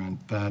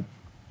document that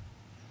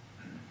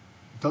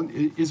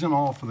it isn't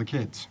all for the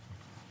kids.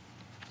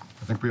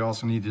 I think we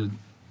also need to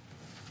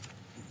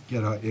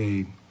get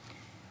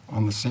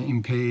on the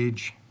same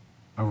page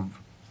of,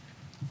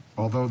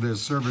 although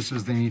there's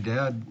services they need to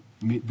add,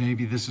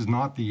 maybe this is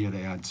not the year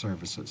to add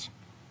services.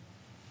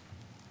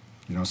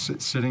 You know,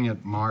 sitting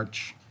at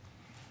March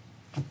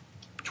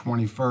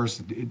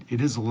 21st,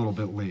 it is a little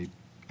bit late.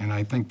 And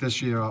I think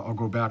this year, I'll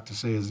go back to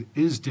say,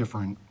 is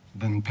different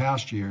than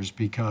past years,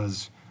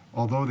 because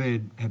although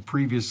they had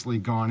previously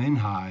gone in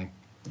high,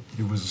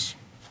 it was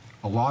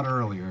a lot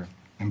earlier,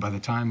 and by the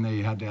time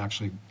they had to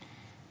actually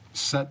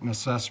set an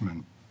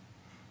assessment,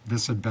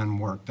 this had been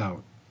worked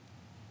out.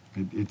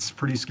 It's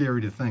pretty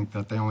scary to think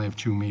that they only have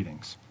 2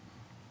 meetings.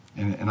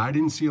 And I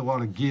didn't see a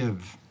lot of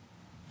give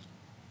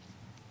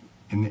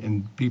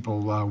in people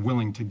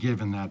willing to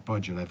give in that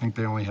budget. I think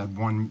they only had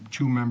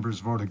 2 members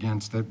vote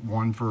against it,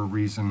 one for a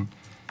reason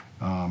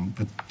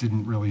that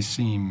didn't really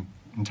seem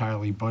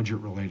entirely budget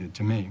related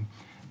to me.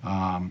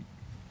 And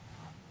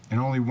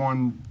only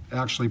one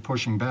actually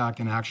pushing back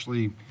and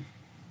actually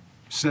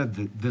said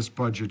that this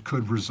budget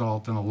could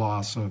result in a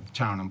loss of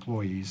town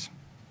employees.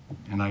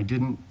 And I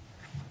didn't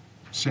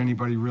see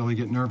anybody really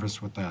get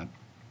nervous with that.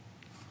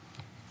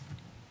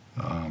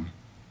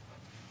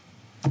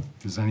 If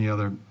there's any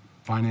other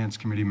Finance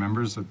Committee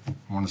members that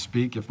want to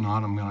speak, if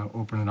not, I'm going to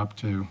open it up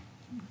to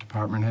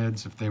department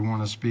heads if they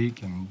want to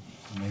speak, and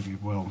maybe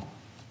we'll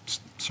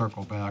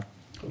circle back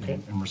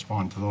and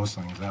respond to those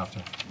things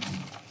after.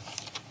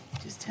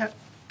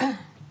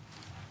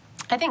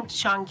 I think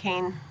Sean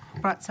Kane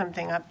brought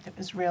something up that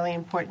was really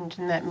important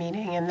in that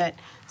meeting, and that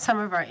some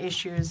of our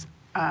issues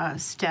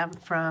stem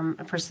from,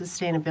 for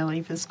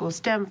sustainability for the school,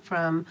 stem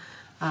from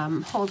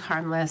hold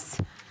harmless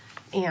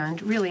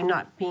and really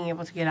not being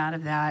able to get out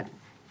of that.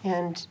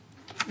 And,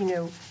 you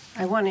know,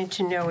 I wanted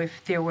to know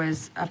if there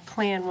was a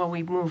plan while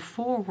we move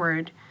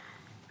forward.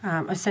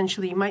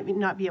 Essentially, you might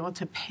not be able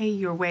to pay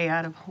your way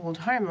out of hold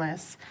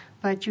harmless,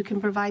 but you can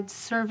provide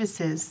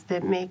services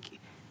that make,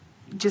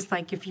 just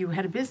like if you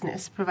had a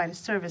business, provide a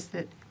service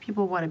that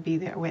people want to be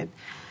there with.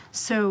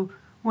 So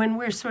when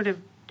we're sort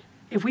of,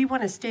 if we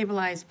want to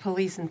stabilize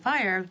police and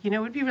fire, you know,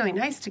 it would be really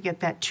nice to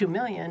get that $2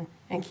 million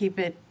and keep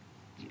it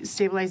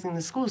stabilizing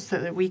the schools so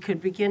that we could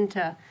begin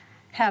to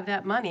have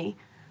that money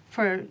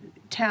for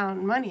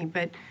town money.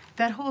 But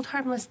that hold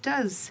harmless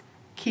does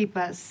keep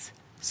us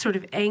sort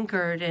of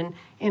anchored and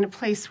in a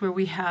place where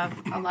we have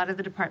a lot of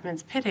the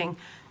departments pitting.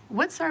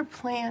 What's our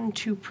plan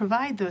to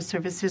provide those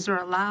services or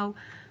allow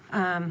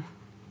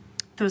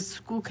those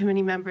school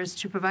committee members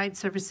to provide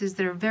services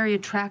that are very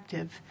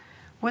attractive?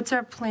 What's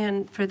our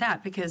plan for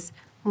that? Because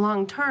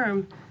long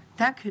term,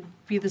 that could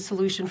be the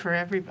solution for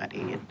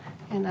everybody.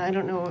 And I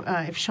don't know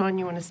if, Sean,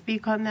 you want to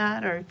speak on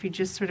that, or if you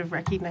just sort of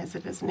recognize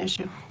it as an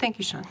issue. Thank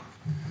you, Sean.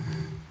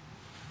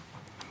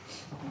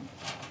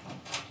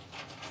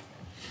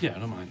 Yeah, I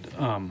don't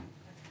mind.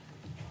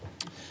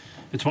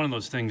 It's one of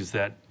those things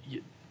that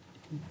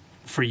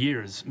for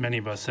years, many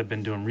of us have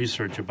been doing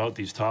research about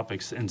these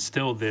topics, and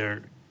still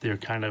they're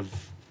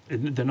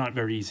not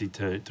very easy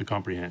to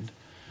comprehend.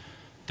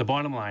 The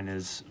bottom line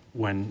is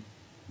when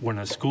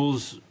a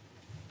school's,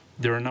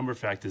 there are a number of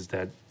factors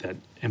that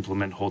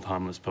implement hold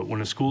harmless, but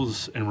when a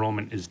school's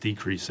enrollment is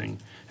decreasing,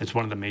 it's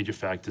one of the major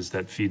factors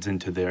that feeds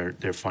into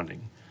their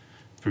funding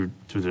through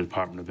the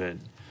Department of Ed.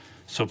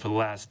 So for the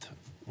last,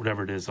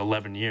 whatever it is,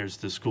 11 years,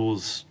 the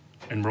school's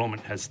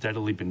enrollment has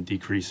steadily been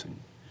decreasing.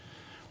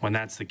 When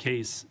that's the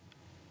case,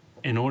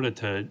 in order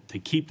to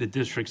keep the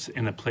districts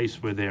in a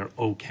place where they're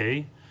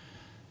okay,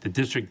 the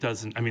district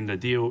doesn't, I mean, the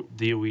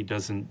DOE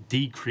doesn't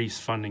decrease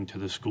funding to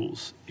the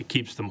schools. It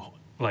keeps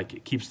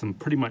them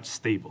pretty much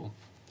stable.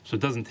 So it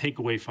doesn't take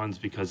away funds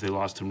because they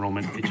lost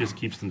enrollment. It just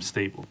keeps them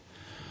stable.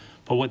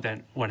 But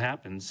what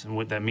happens and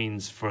what that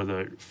means for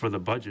the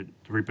budget,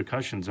 the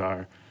repercussions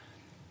are,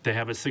 they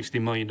have a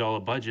 $60 million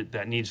budget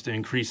that needs to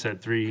increase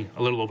at a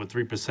little over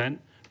 3%,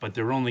 but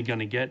they're only going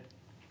to get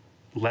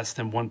less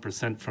than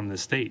 1% from the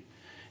state,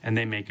 and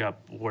they make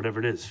up whatever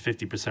it is,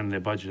 50% of their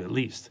budget at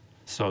least.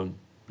 So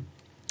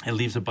it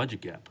leaves a budget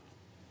gap.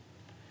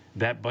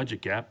 That budget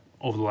gap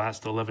over the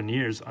last 11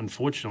 years,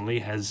 unfortunately,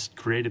 has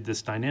created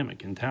this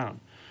dynamic in town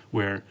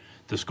where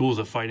the schools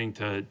are fighting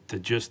to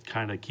just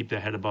kind of keep their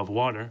head above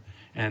water,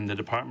 and the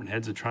department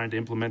heads are trying to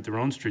implement their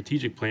own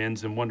strategic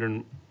plans and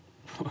wondering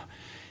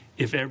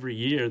if every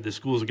year the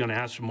schools are going to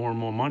ask for more and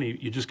more money,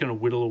 you're just going to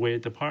whittle away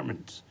at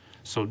departments.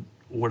 So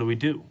what do we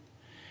do?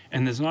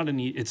 And there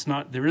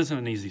isn't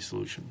an easy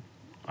solution.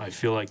 I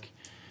feel like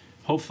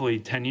hopefully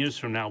 10 years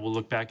from now, we'll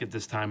look back at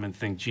this time and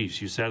think,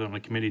 geez, you sat on a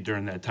committee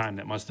during that time.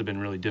 That must have been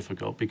really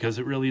difficult, because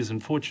it really is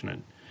unfortunate,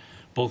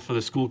 both for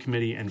the school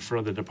committee and for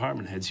other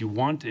department heads. You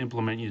want to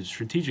implement your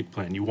strategic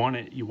plan. You want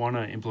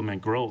to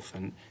implement growth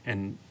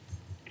and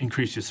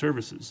increase your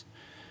services.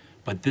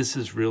 But this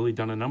has really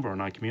done a number on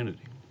our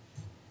community.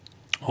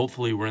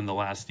 Hopefully we're in the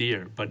last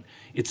year, but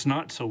it's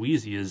not so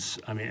easy as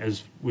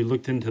we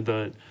looked into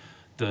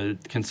the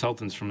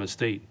consultants from the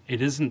state.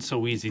 It isn't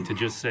so easy to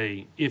just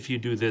say, if you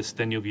do this,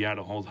 then you'll be out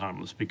of hold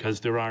harmless, because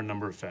there are a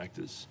number of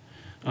factors.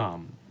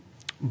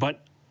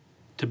 But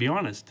to be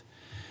honest,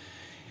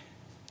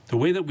 the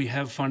way that we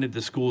have funded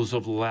the schools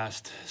over the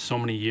last so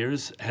many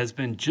years has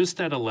been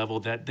just at a level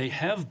that they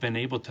have been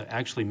able to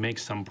actually make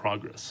some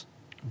progress.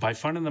 By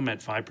funding them at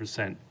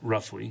 5%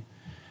 roughly,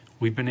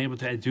 we've been able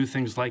to do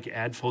things like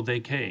add full day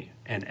K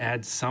and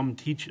add some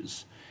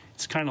teachers.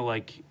 It's kind of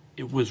like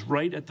it was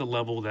right at the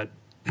level that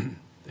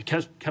it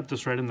kept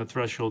us right in the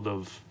threshold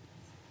of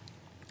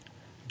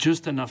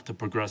just enough to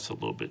progress a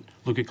little bit.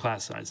 Look at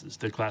class sizes.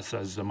 Their class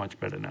sizes are much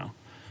better now.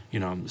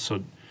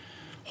 So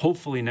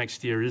hopefully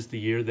next year is the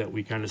year that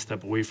we kind of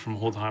step away from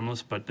hold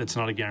harmless, but it's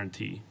not a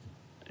guarantee.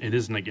 It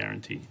isn't a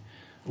guarantee.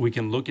 We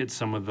can look at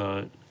some of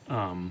the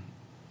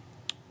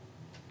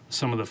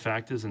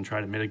factors and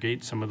try to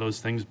mitigate some of those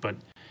things, but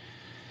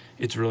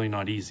it's really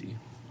not easy.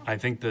 I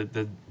think that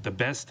the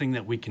best thing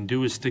that we can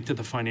do is stick to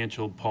the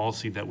financial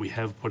policy that we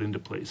have put into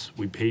place.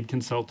 We paid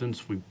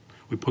consultants, we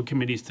put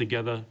committees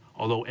together.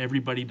 Although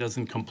everybody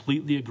doesn't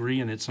completely agree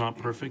and it's not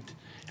perfect,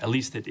 at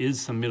least it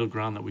is some middle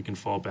ground that we can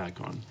fall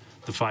back on.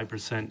 The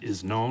 5%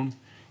 is known.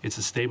 It's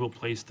a stable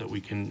place that we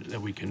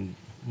can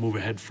move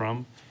ahead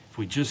from. If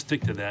we just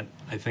stick to that,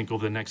 I think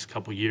over the next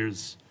couple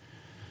years,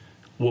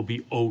 we'll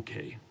be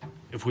okay.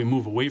 If we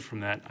move away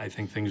from that, I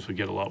think things would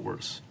get a lot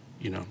worse,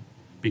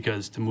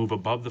 because to move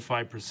above the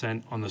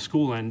 5% on the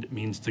school end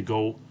means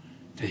to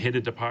hit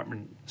a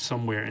department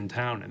somewhere in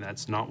town, and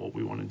that's not what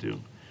we want to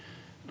do.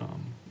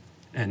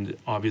 And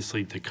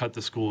obviously, to cut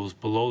the schools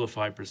below the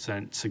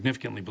 5%,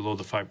 significantly below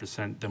the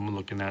 5%, then we're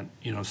looking at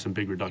some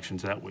big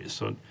reductions that way.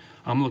 So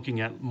I'm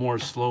looking at more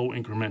slow,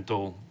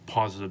 incremental,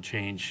 positive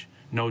change,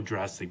 no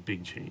drastic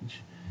big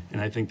change. And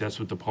I think that's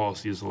what the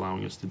policy is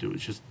allowing us to do.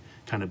 Is just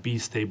kind of be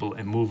stable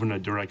and move in a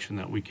direction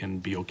that we can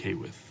be okay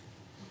with.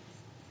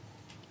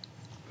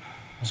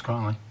 Ms.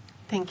 Conley?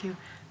 Thank you.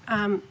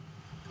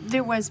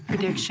 There was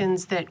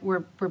predictions that were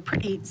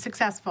pretty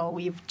successful.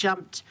 We've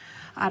jumped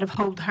out of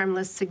hold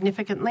harmless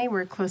significantly.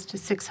 We're close to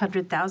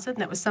 600,000.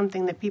 That was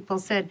something that people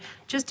said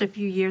just a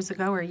few years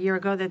ago or a year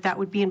ago that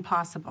would be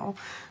impossible.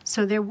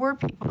 So there were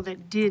people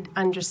that did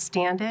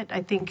understand it,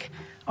 I think,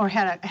 or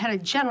had a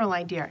general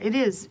idea. It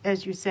is,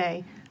 as you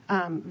say,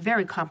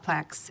 very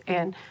complex,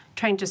 and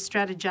trying to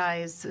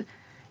strategize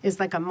is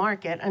like a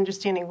market,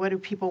 understanding what do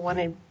people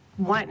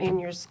want in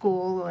your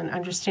school and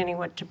understanding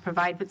what to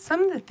provide. But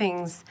some of the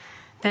things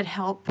that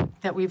help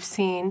that we've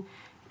seen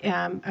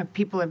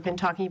people have been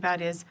talking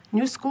about is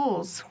new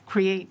schools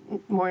create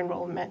more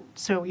enrollment.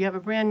 So you have a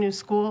brand new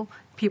school,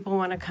 people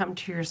want to come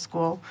to your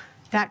school.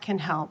 That can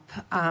help.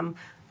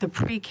 The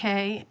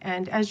pre-K,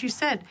 and as you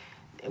said,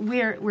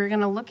 we're going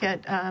to look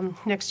at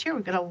next year,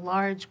 we've got a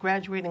large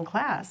graduating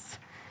class.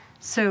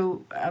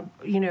 So,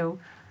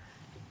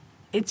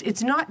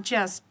 it's not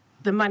just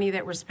the money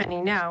that we're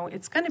spending now,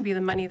 it's going to be the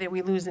money that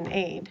we lose in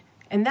aid.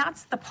 And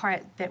that's the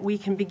part that we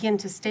can begin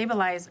to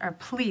stabilize our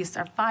police,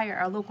 our fire,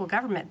 our local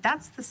government.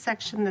 That's the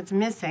section that's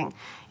missing.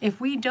 If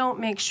we don't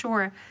make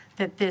sure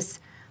that this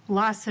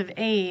loss of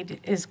aid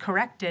is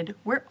corrected,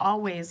 we're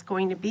always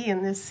going to be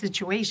in this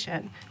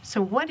situation.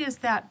 So what is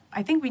that?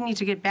 I think we need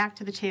to get back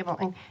to the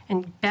table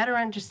and better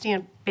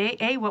understand,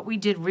 A, what we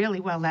did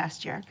really well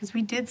last year, because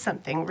we did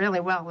something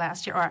really well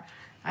last year, or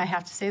I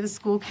have to say the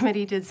school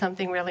committee did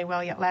something really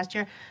well last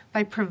year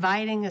by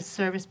providing a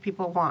service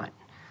people want.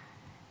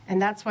 And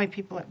that's why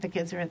the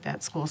kids are at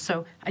that school.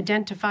 So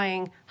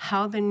identifying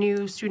how the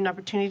new Student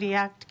Opportunity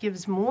Act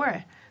gives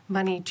more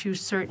money to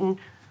certain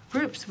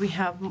groups. We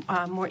have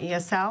more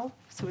ESL,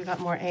 so we got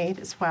more aid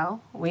as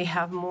well. We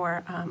have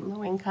more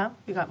low income,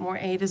 we got more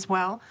aid as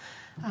well.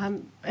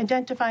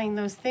 Identifying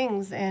those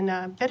things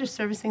and better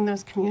servicing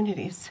those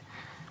communities.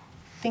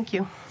 Thank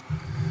you.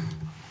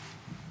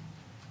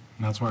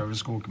 And that's why it was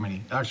school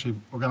committee. Actually,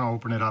 we're going to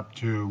open it up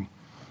to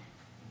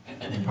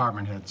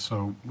department heads,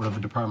 so whatever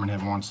department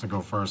head wants to go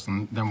first,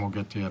 and then we'll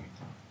get to you.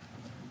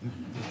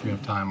 If we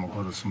have time, we'll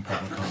go to some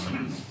public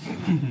comment.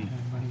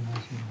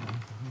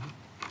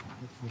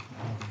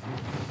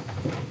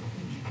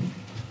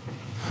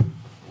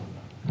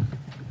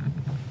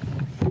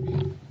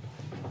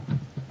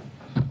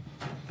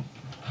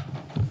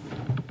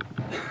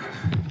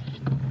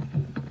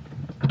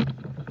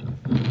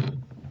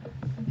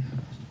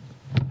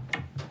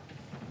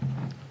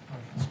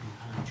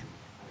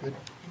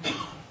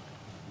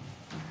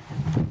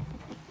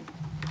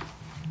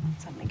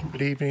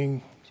 Good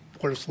evening,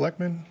 Board of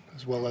Selectmen,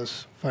 as well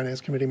as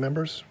Finance Committee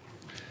members.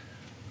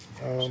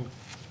 I'm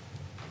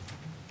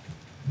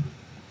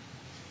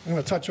going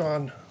to touch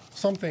on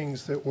some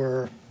things that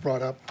were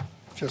brought up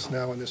just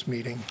now in this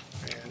meeting.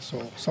 And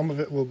so some of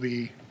it will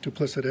be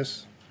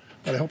duplicitous,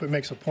 but I hope it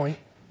makes a point,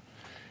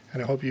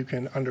 and I hope you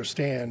can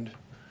understand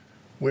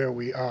where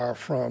we are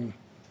from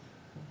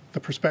the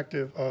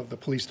perspective of the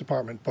police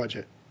department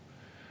budget.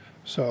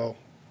 So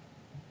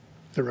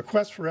the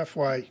request for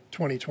FY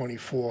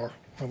 2024,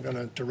 I'm going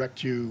to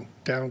direct you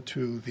down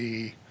to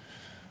the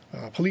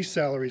police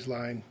salaries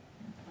line,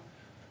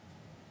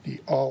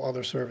 the all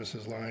other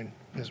services line,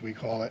 as we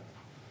call it,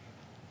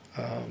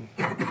 and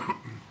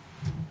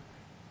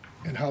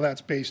how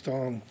that's based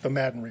on the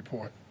Madden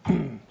report.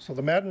 So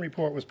the Madden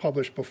report was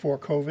published before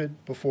COVID,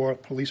 before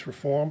police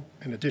reform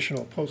and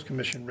additional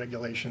post-commission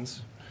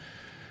regulations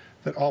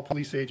that all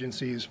police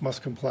agencies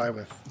must comply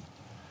with.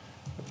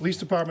 The police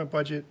department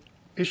budget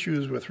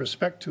issues with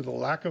respect to the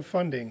lack of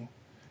funding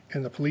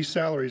in the police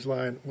salaries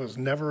line was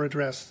never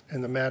addressed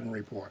in the Madden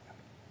report.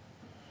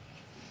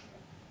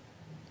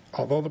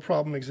 Although the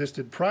problem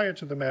existed prior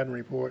to the Madden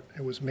report,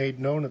 it was made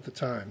known at the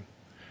time.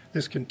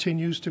 This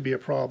continues to be a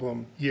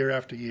problem year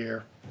after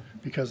year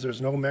because there's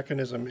no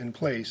mechanism in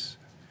place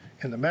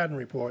in the Madden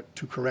report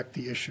to correct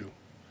the issue.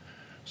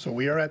 So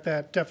we are at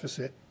that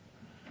deficit.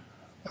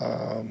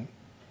 Can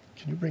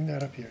you bring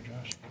that up here,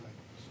 Josh?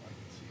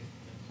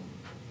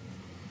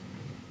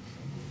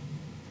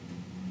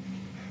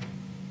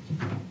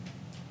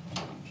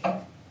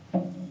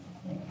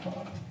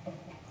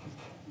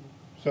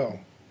 So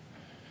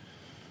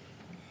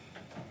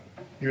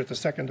you're at the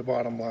second to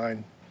bottom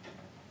line.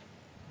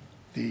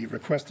 The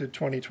requested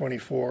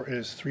 2024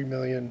 is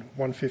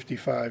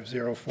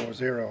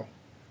 $3,155,040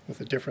 with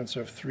a difference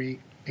of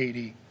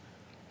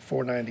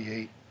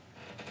 $380,498,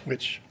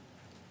 which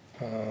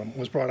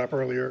was brought up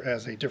earlier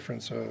as a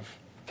difference of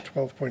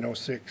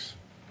 12.06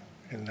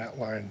 in that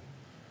line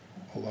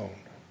alone.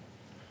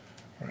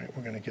 All right,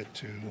 we're going to get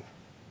to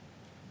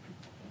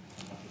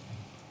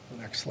the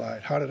next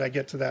slide. How did I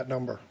get to that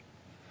number?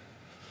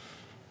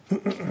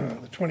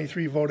 The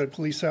 23 voted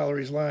police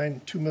salaries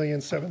line,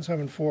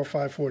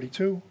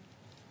 $2,774,542.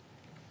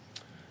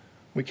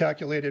 We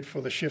calculated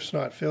for the shifts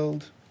not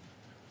filled.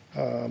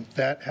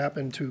 That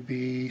happened to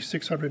be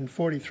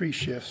 643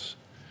 shifts,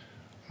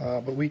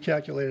 but we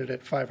calculated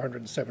at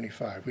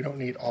 575. We don't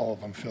need all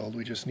of them filled.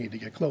 We just need to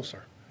get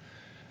closer.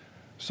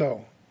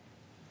 So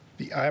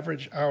the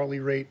average hourly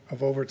rate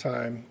of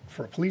overtime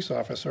for a police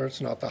officer,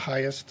 it's not the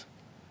highest,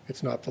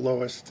 it's not the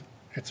lowest,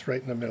 it's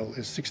right in the middle,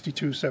 is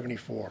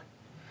 $62.74.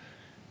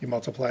 You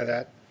multiply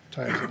that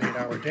times an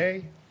 8-hour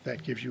day,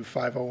 that gives you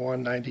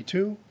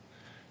 $501.92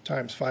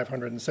 times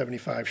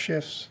 575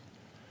 shifts,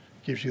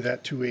 gives you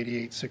that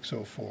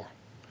 $288,604.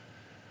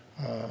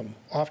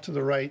 Off to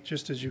the right,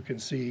 just as you can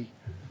see,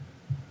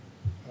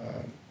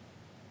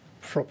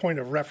 for a point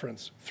of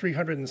reference,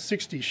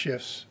 360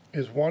 shifts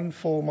is 1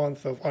 full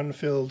month of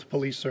unfilled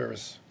police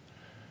service.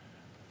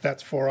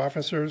 That's 4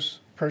 officers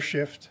per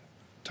shift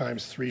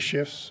times 3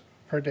 shifts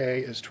per day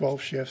is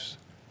 12 shifts.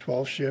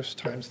 12 shifts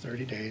times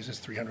 30 days is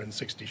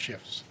 360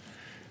 shifts.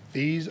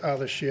 These are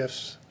the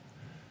shifts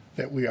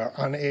that we are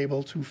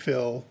unable to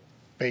fill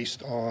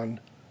based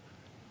on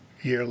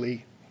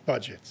yearly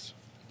budgets.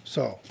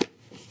 So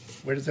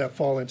where does that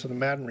fall into the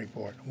Madden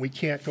report? We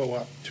can't go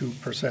up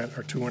 2%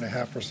 or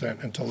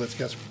 2.5% until this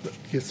gets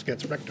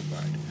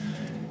rectified.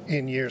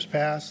 In years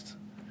past,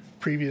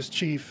 previous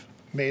chief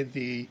made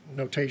the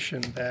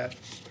notation that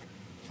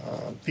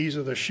these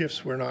are the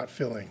shifts we're not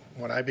filling.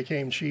 When I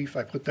became chief,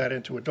 I put that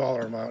into a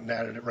dollar amount and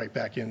added it right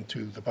back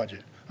into the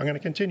budget. I'm going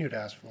to continue to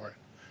ask for it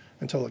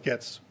until it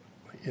gets,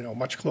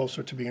 much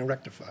closer to being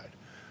rectified.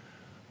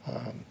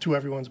 To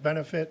everyone's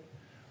benefit,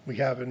 we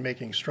have been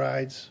making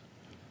strides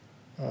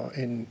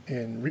in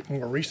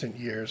more recent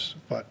years,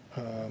 but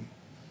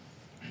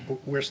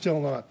we're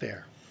still not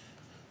there.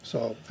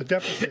 So the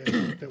deficit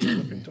that we're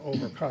looking to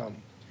overcome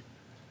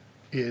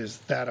is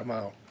that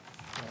amount.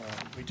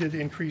 We did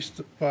increase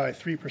by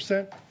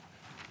 3%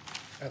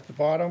 at the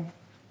bottom,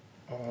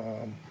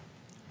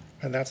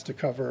 and that's to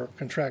cover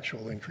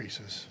contractual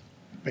increases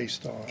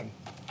based on,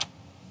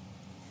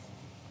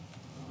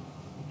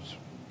 oops,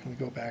 can we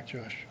go back,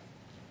 Josh?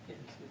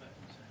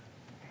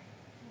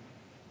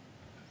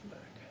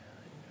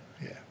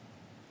 Yeah.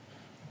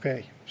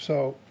 Okay,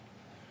 so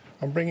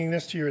I'm bringing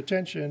this to your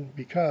attention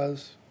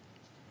because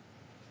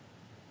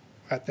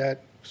at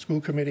that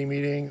school committee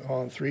meeting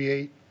on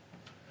 3/8,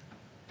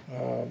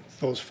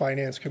 those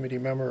finance committee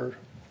member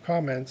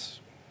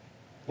comments,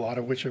 a lot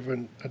of which have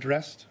been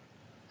addressed,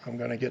 I'm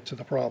going to get to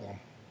the problem.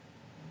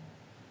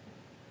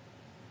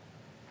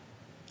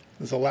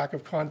 There's a lack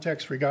of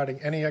context regarding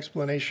any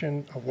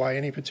explanation of why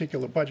any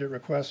particular budget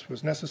request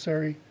was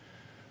necessary.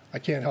 I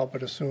can't help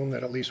but assume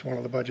that at least one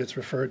of the budgets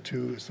referred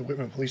to is the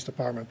Whitman Police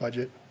Department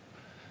budget.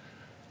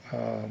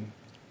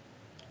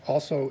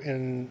 Also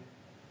in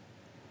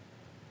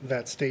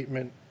that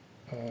statement,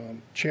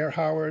 Chair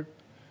Howard,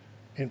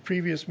 in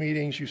previous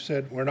meetings, you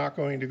said we're not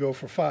going to go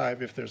for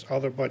 5 if there's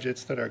other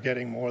budgets that are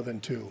getting more than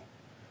 2.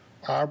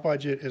 Our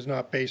budget is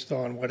not based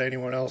on what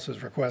anyone else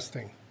is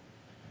requesting,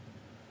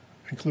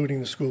 including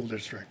the school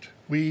district.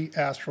 We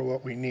ask for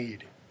what we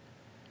need.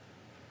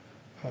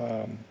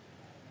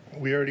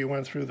 We already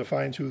went through the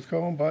fine-tooth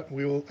comb, but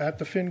we will, at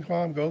the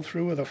FinCom, go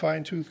through with a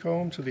fine-tooth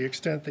comb to the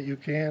extent that you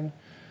can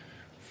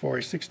for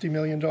a $60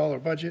 million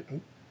budget.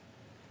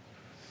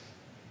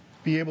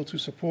 Be able to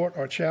support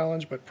or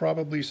challenge, but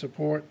probably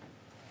support.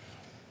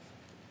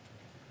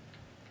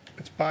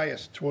 It's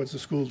biased towards the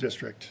school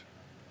district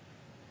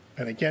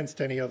and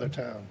against any other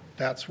town.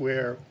 That's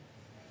where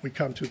we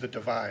come to the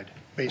divide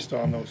based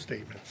on those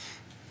statements.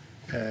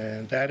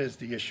 And that is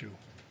the issue.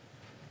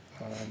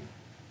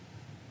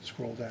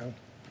 Scroll down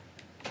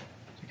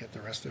to get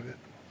the rest of it.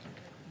 I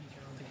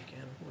don't think you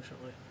can.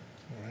 unfortunately.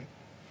 All right.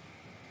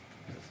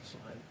 That's the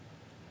slide.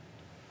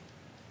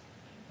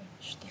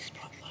 It's the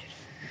spotlight.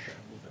 Try to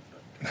move it,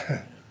 but.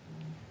 Yeah.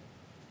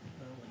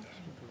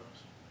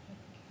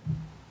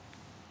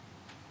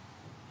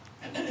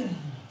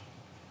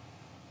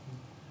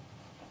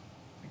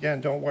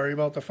 Again, don't worry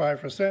about the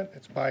 5%.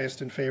 It's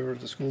biased in favor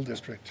of the school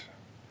district.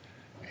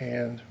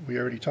 And we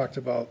already talked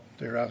about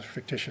there are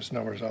fictitious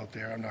numbers out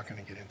there. I'm not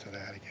going to get into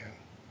that again.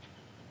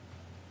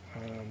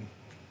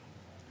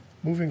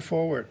 Moving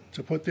forward,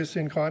 to put this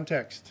in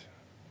context.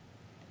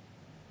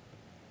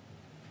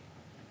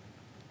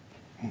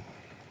 Back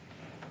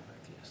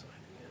to your slide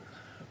again.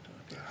 Up top,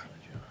 yeah,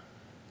 slideshow.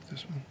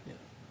 This one? Yeah,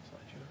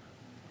 slideshow.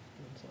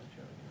 One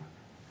slideshow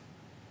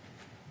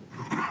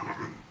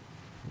again.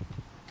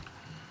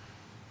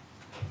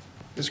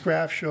 This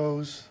graph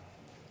shows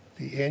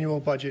the annual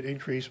budget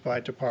increase by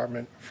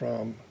department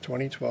from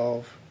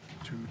 2012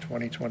 to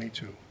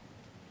 2022.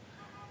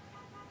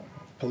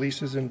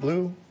 Police is in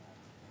blue,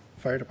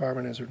 fire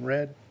department is in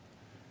red,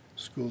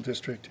 school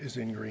district is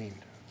in green.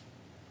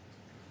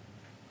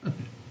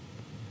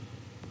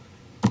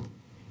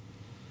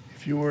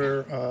 If you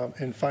were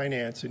in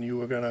finance and you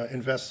were going to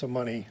invest some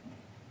money,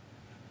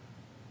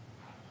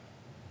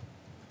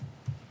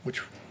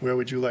 where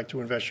would you like to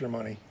invest your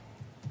money?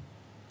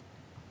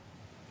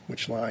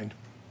 Which line?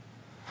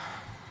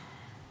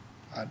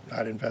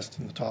 I'd invest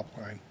in the top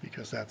line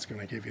because that's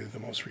going to give you the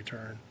most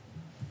return.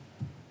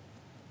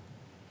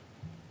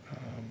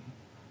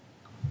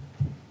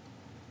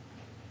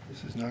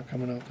 This is not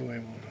coming out the way I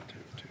want it to.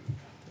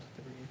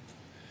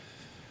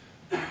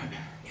 That's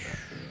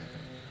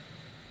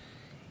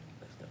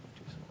definitely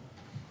too small.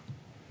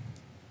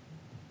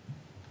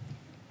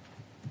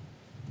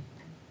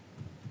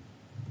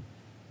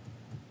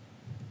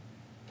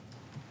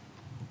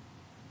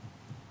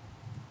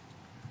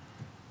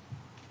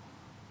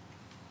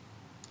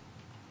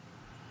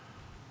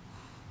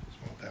 Just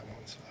want that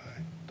one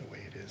slide the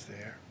way it is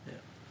there. Yeah.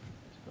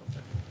 Just go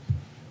back.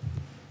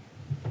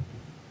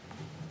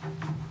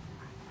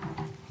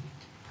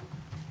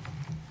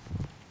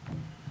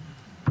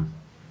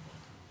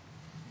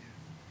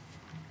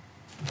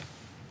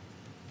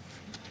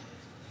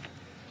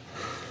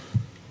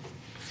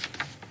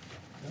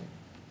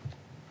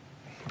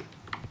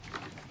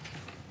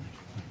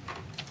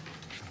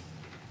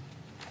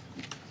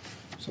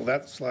 So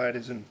that slide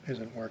isn't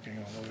working,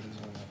 although it is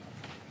on the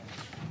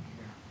screen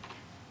here.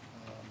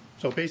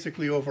 So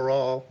basically,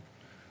 overall,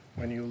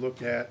 when you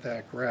look at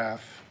that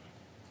graph,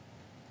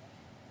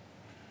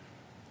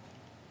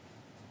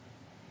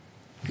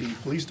 the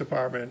police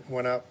department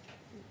went up.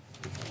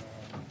 What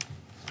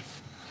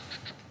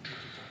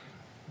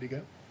do you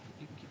got?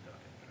 You can keep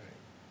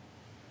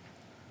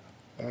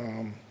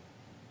talking.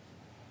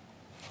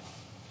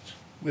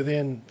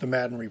 Within the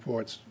Madden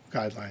report's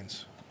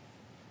guidelines,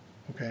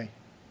 okay?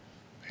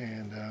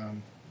 And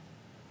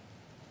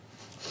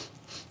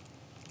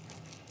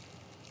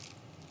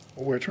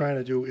what we're trying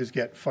to do is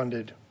get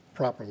funded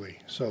properly.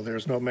 So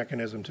there's no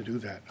mechanism to do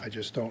that. I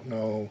just don't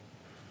know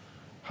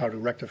how to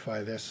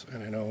rectify this.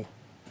 And I know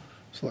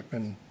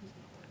Selectman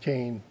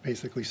Kane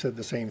basically said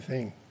the same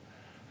thing.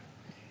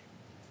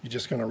 You're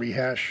just going to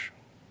rehash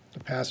the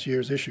past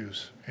year's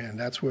issues, and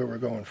that's where we're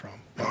going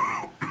from. But,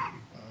 I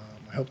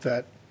hope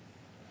that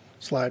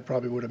slide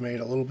probably would have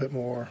made a little bit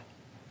more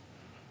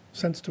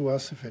sense to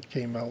us if it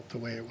came out the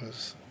way it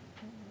was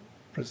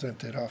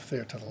presented off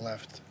there to the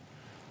left.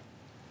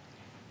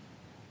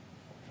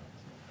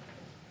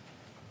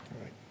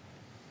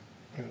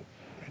 Right.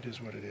 It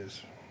is what it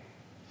is.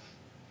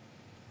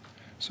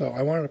 So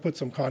I wanted to put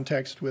some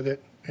context with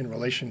it in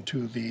relation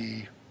to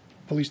the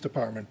police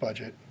department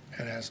budget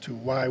and as to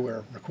why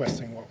we're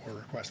requesting what we're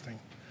requesting.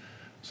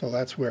 So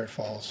that's where it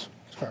falls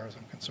as far as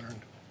I'm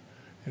concerned.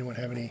 Anyone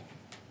have any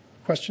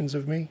questions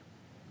of me?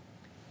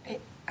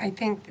 I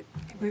think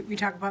we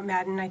talked about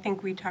Madden. I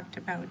think we talked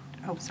about,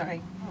 oh,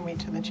 sorry, I'll wait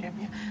till the chair.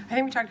 Yeah. I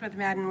think we talked about the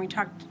Madden. We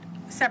talked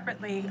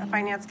separately, a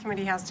finance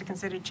committee has to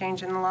consider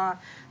change in the law.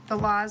 The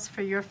laws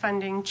for your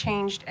funding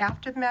changed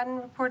after the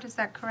Madden report, is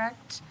that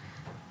correct?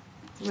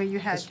 Where you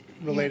had... It's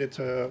related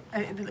to...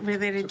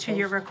 related to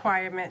your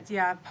requirements,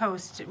 yeah,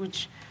 post,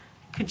 which,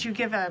 could you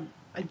give a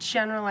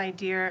general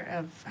idea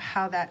of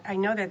how that, I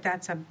know that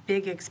that's a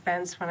big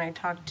expense when I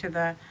talked to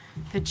the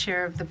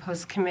chair of the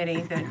post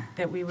committee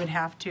that we would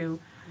have to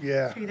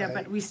do that,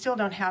 but we still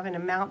don't have an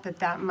amount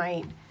that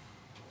might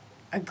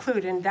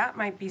include, and that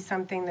might be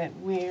something that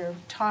we're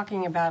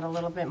talking about a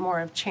little bit more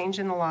of change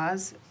in the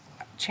laws,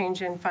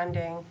 change in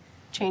funding,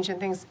 change in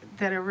things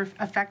that are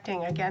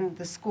affecting, again,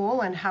 the school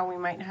and how we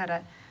might have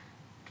to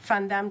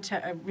fund them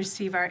to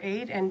receive our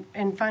aid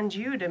and fund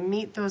you to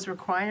meet those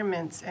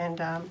requirements and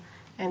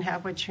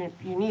have what you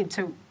need.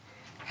 So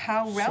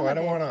how relevant... So I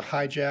don't want to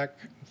hijack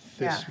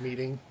this Yeah.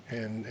 meeting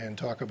and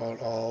talk about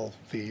all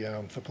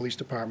the police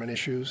department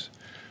issues.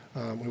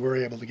 We were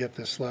able to get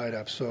this slide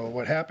up. So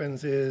what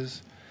happens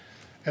is,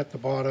 at the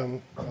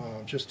bottom,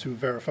 just to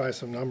verify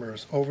some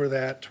numbers, over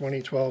that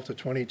 2012 to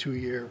 22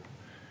 year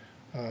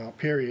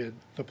period,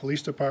 the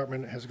police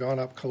department has gone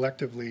up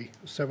collectively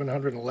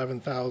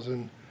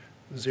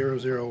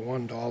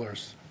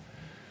 $711,001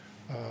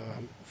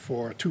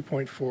 for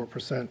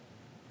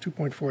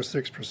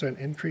 2.46%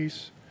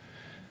 increase.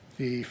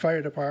 The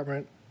fire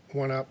department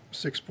went up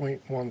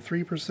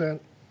 6.13%,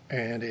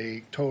 and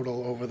a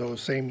total over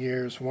those same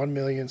years,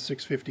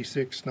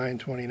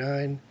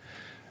 $1,656,929.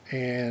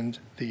 And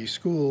the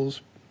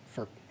schools,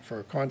 for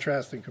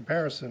contrast and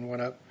comparison,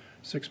 went up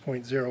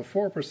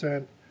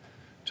 6.04%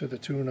 to the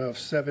tune of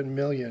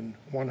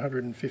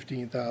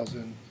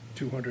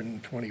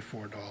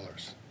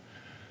 $7,115,224.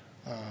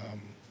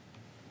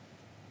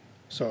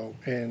 So,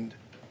 and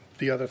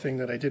the other thing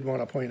that I did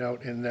want to point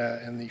out in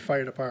the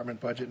fire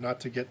department budget, not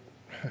to get,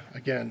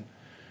 again,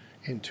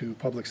 into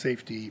public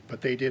safety,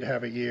 but they did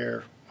have a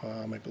year,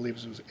 I believe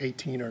it was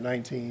 18 or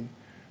 19,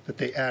 that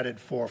they added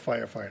 4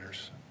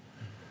 firefighters.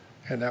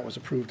 And that was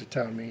approved at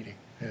town meeting.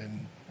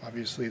 And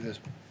obviously the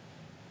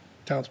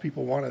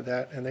townspeople wanted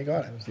that, and they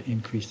got it. The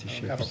increase the I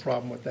don't have a shifts.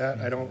 problem with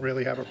that. I don't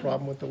really have a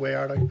problem with the way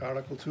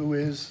Article 2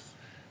 is.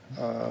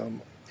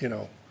 You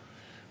know,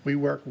 we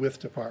work with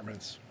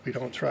departments. We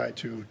don't try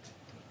to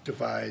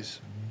devise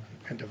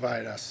and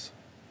divide us.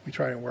 We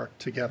try and work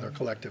together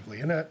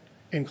collectively, and that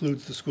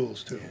includes the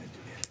schools too.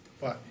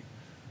 But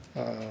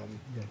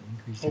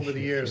over the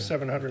years,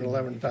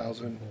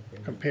 711,000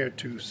 compared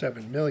to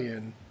 7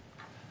 million,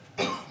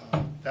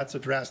 that's a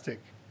drastic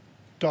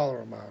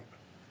dollar amount.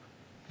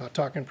 Not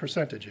talking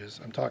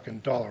percentages, I'm talking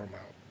dollar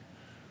amount.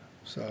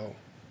 So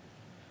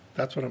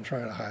that's what I'm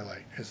trying to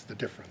highlight, is the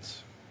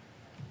difference.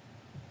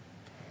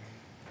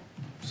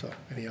 So,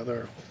 any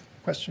other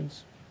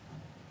questions?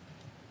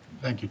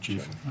 Thank you,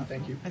 Chief.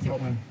 Thank you.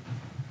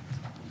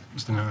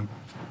 Mr. Nunn?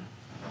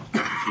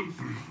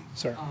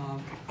 Sir.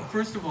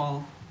 First of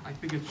all, I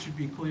think it should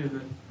be clear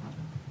that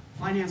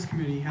Finance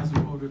Committee hasn't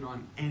voted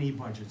on any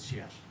budgets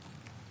yet.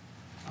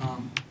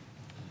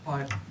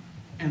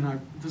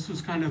 This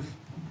was kind of,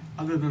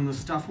 other than the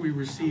stuff we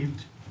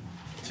received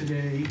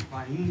today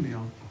by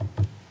email,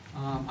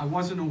 I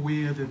wasn't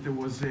aware that there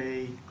was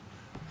a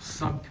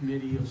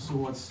subcommittee of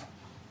sorts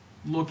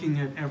looking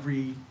at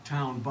every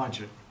town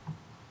budget.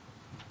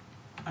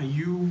 Are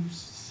you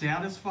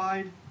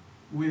satisfied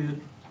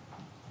with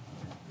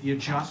the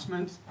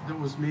adjustment that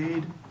was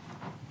made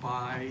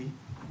by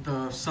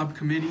the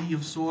subcommittee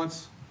of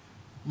sorts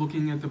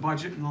looking at the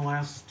budget in the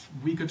last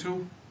week or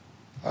two?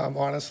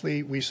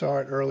 Honestly, we saw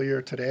it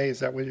earlier today. Is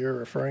that what you're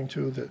referring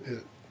to?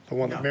 The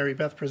one that Yeah. Mary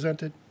Beth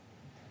presented?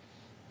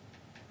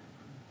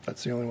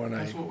 That's the only one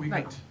That's what we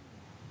Right. got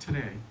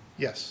today.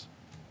 yes.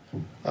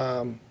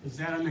 Is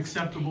that an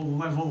acceptable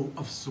level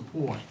of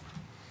support?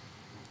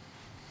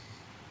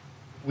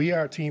 We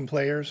are team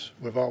players.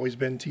 We've always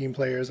been team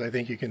players. I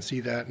think you can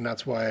see that, and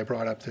that's why I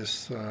brought up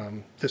this,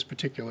 this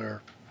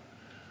particular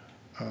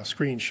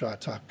screenshot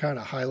to kind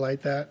of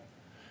highlight that.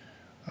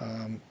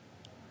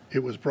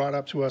 It was brought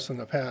up to us in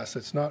the past.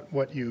 It's not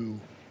what you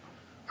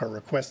are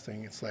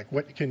requesting. It's like,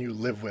 what can you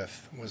live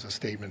with, was a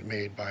statement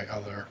made by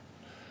other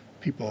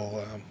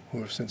people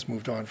who have since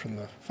moved on from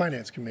the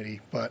Finance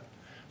Committee. But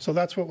so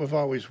that's what we've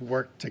always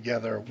worked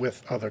together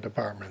with other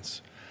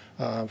departments.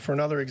 For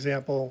another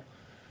example,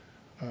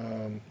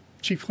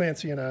 Chief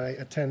Clancy and I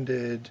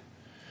attended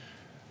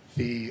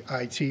the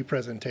IT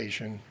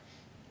presentation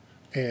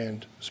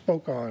and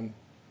spoke on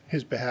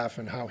his behalf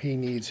and how he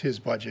needs his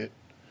budget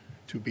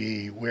to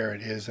be where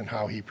it is and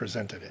how he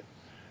presented it.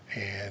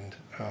 And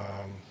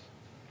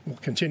we'll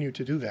continue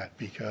to do that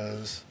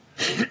because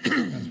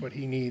that's what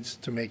he needs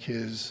to make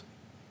his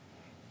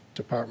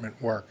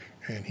department work.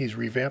 And he's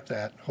revamped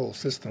that whole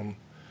system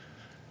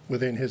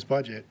within his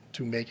budget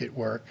to make it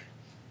work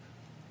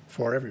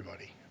for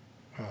everybody.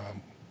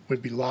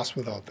 Would be lost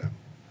without them.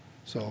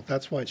 So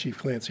that's why Chief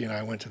Clancy and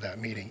I went to that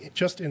meeting,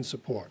 just in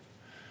support.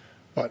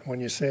 But when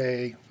you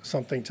say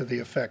something to the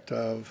effect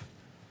of,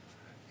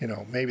 you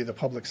know, maybe the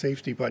public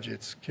safety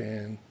budgets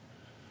can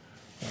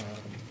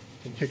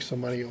kick some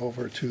money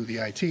over to the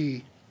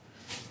IT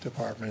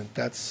department,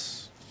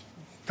 that's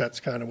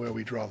kind of where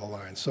we draw the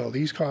line. So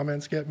these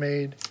comments get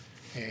made,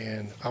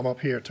 and I'm up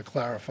here to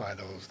clarify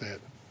those, that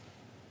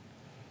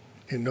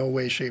in no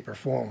way, shape, or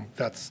form,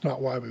 that's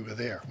not why we were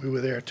there. We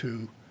were there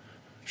to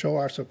show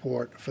our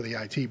support for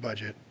the IT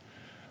budget.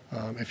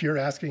 If you're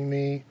asking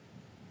me,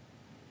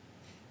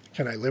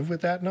 can I live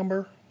with that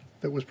number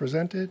that was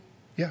presented?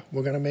 Yeah,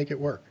 we're going to make it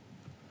work.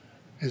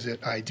 Is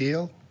it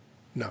ideal?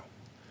 No.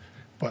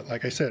 But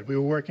like I said, we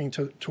were working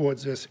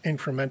towards this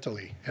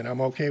incrementally, and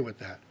I'm okay with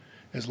that.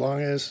 As long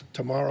as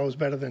tomorrow is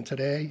better than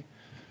today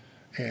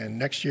and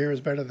next year is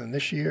better than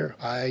this year,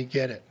 I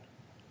get it.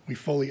 We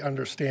fully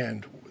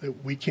understand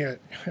that we can't,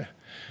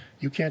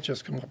 you can't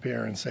just come up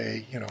here and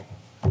say, you know,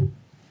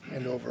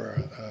 hand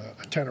over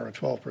a 10 or a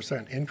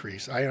 12%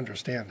 increase. I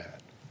understand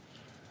that.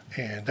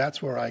 And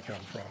that's where I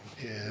come from,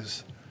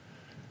 is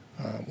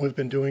we've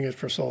been doing it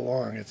for so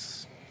long,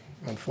 it's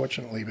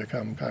unfortunately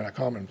become kind of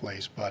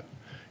commonplace. But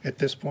at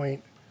this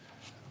point,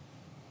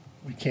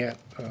 we can't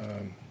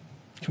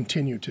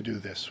continue to do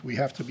this. We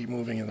have to be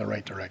moving in the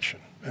right direction.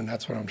 And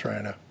that's what I'm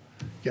trying to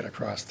get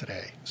across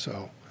today.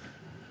 So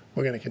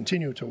we're going to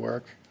continue to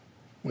work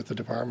with the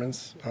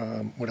departments.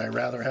 Would I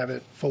rather have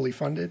it fully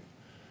funded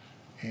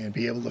and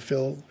be able to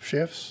fill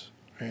shifts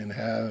and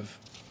have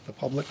the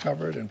public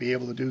covered and be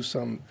able to do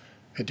some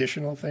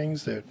additional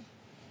things that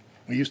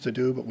we used to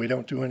do but we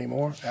don't do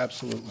anymore?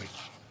 Absolutely.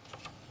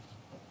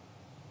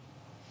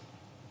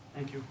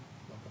 Thank you.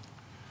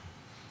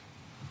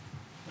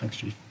 Thanks,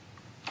 Chief.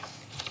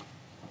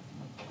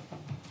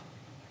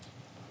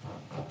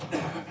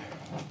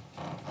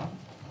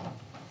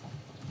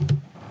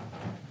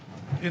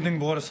 Evening,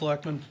 Board of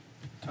Selectmen,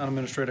 Town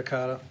Administrator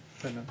Carter,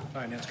 and the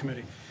Finance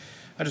Committee.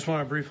 I just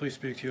want to briefly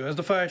speak to you. As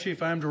the Fire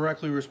Chief, I am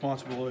directly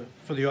responsible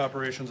for the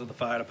operations of the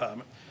Fire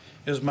Department.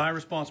 It is my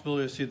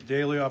responsibility to see the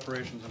daily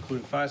operations,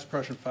 including fire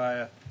suppression,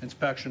 fire,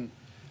 inspection,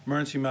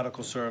 emergency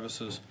medical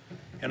services,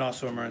 and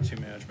also emergency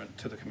management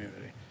to the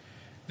community.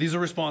 These are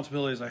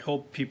responsibilities I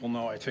hope people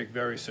know I take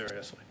very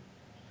seriously.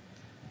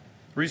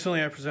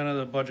 Recently, I presented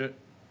a budget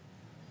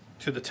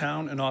to the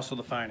town and also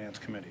the Finance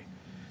Committee.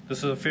 This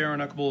is a fair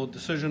and equitable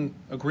decision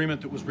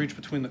agreement that was reached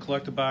between the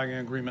collective bargaining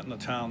agreement and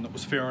the town that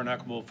was fair and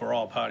equitable for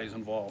all parties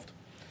involved.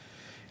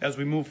 As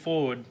we move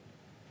forward,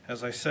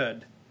 as I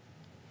said,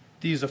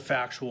 these are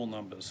factual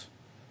numbers.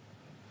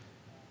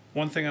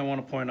 One thing I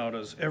want to point out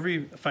is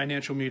every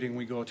financial meeting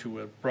we go to,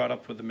 we're brought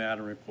up with the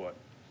Madden report,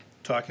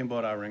 talking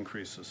about our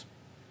increases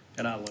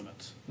and our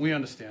limits. We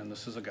understand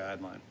this is a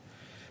guideline.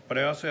 But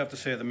I also have to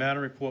say the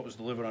Madden report was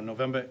delivered on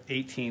November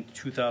 18th,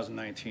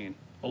 2019.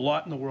 A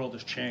lot in the world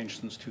has changed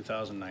since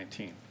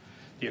 2019.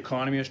 The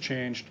economy has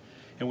changed,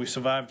 and we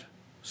survived,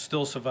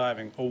 still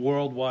surviving, a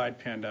worldwide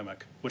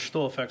pandemic, which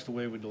still affects the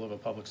way we deliver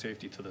public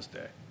safety to this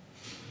day.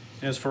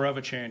 And has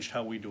forever changed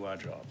how we do our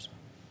jobs.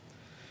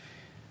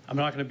 I'm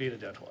not going to beat a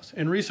dead horse.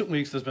 In recent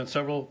weeks, there's been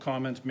several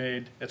comments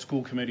made at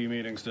school committee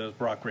meetings that have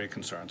brought great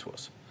concern to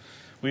us.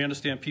 We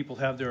understand people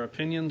have their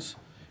opinions,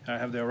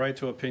 have their right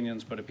to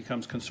opinions, but it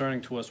becomes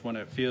concerning to us when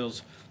it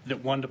feels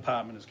that one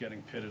department is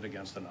getting pitted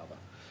against another.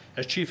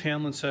 As Chief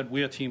Hanlon said,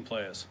 we are team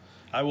players.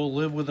 I will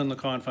live within the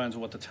confines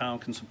of what the town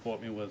can support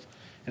me with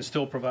and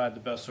still provide the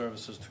best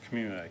services to the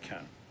community I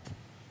can.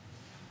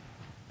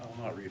 I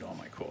will not read all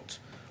my quotes.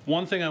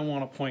 One thing I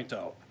want to point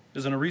out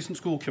is in a recent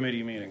school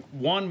committee meeting,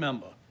 one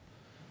member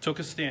took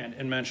a stand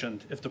and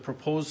mentioned if the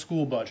proposed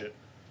school budget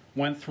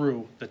went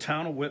through, the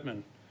town of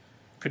Whitman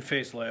could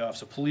face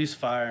layoffs of police,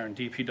 fire, and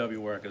DPW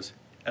workers,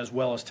 as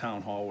well as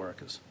town hall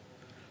workers.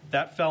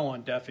 That fell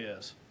on deaf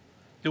ears.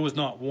 There was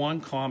not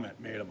one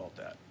comment made about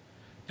that.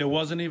 There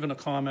wasn't even a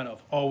comment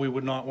of, oh, we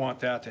would not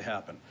want that to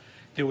happen.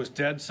 There was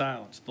dead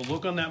silence. The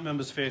look on that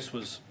member's face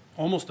was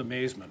almost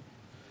amazement.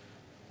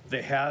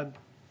 They had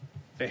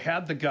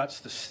the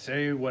guts to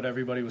say what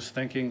everybody was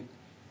thinking,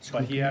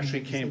 but he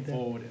actually came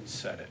forward and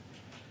said it.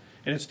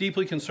 And it's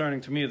deeply concerning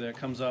to me that it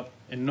comes up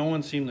and no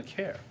one seemed to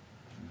care.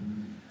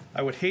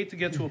 I would hate to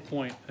get to a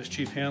point, as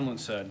Chief Hanlon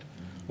said,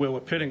 where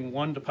we're pitting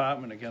one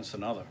department against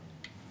another,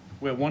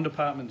 where one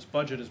department's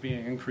budget is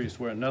being increased,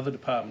 where another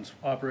department's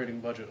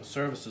operating budget or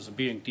services are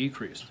being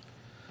decreased.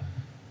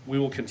 We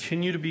will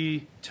continue to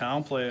be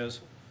town players,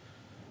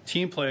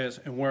 team players,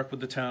 and work with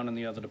the town and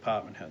the other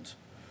department heads.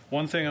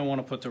 One thing I want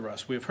to put to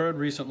rest, we have heard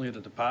recently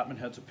that department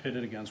heads are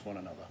pitted against one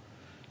another.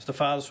 It's the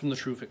farthest from the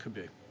truth it could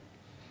be.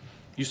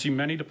 You see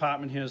many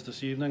department heads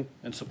this evening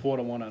in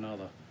support of one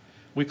another.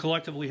 We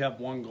collectively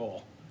have one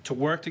goal, to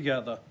work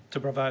together to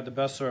provide the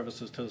best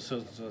services to the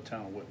citizens of the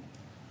town of Whitman.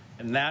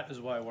 And that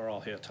is why we're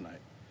all here tonight.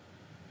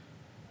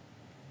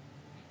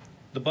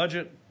 The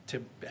budget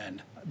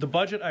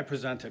I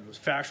presented was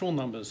factual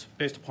numbers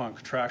based upon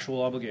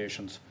contractual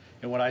obligations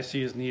and what I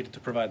see is needed to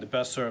provide the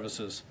best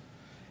services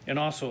and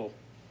also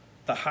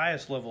the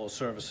highest level of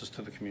services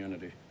to the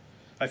community.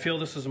 I feel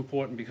this is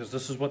important because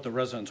this is what the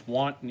residents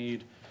want,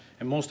 need,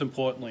 and most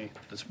importantly,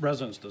 the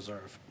residents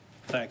deserve.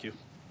 Thank you.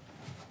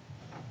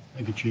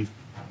 Thank you, Chief.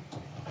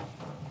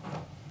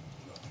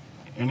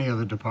 Any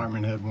other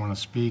department head want to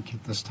speak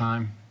at this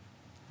time?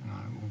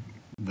 We'll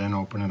then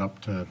open it up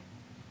to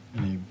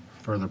any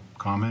further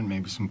comment,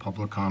 maybe some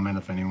public comment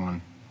if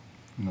anyone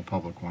from the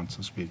public wants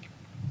to speak.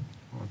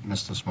 Or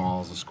Mr.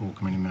 Small is a school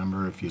committee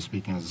member, if you're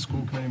speaking as a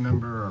school committee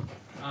member, or...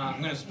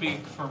 I'm going to speak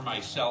for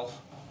myself.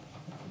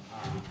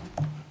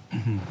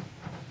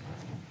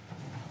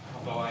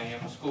 Although I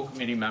am a school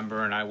committee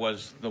member and I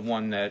was the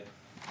one that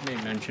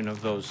made mention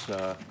of those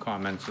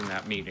comments in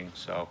that meeting,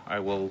 so I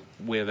will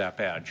wear that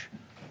badge.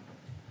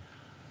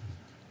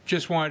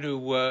 Just wanted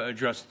to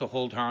address the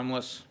hold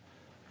harmless,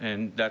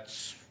 and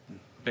that's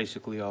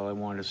basically all I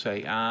wanted to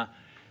say.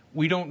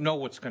 We don't know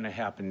what's going to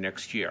happen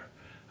next year.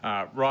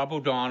 Rob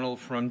O'Donnell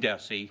from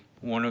DESE,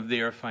 one of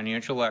their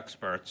financial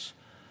experts,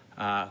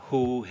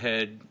 who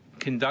had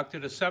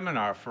conducted a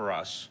seminar for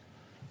us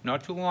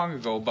not too long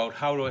ago about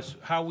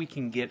how we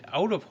can get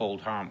out of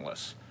hold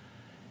harmless.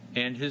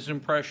 And his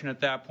impression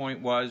at that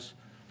point was,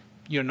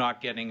 you're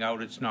not getting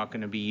out, it's not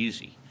going to be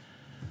easy.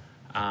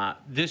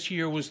 This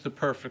year was the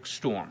perfect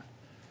storm.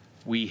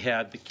 We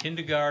had the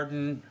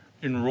kindergarten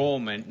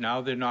enrollment.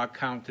 Now they're not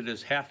counted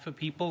as half the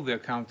people, they're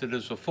counted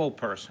as a full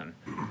person.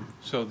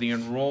 So the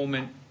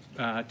enrollment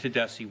to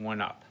DESE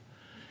went up.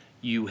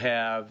 You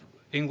have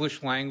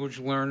English language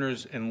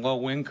learners and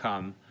low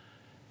income.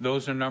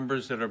 Those are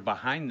numbers that are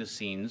behind the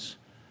scenes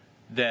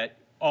that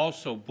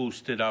also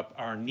boosted up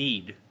our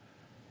need.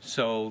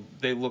 So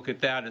they look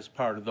at that as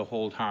part of the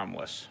hold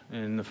harmless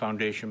in the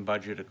foundation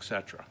budget, et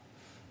cetera.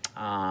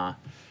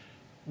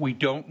 We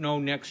don't know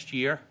next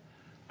year.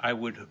 I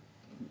would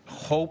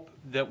hope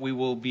that we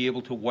will be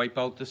able to wipe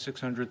out the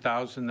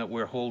 600,000 that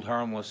we're hold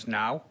harmless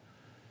now,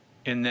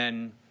 and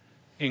then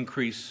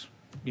increase,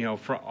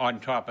 on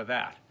top of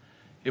that.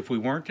 If we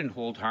weren't in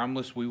hold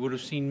harmless, we would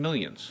have seen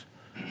millions.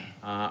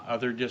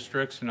 Other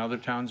districts and other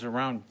towns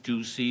around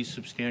do see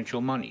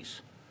substantial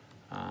monies.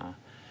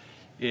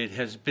 It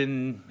has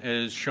been,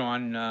 as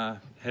Sean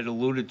had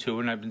alluded to,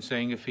 and I've been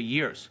saying it for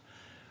years,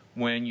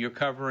 when you're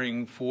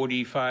covering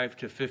 45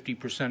 to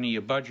 50% of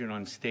your budget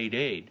on state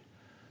aid,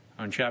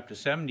 on Chapter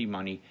 70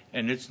 money,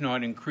 and it's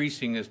not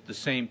increasing as the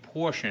same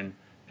portion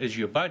as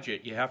your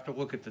budget, you have to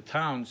look at the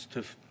towns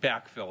to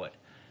backfill it.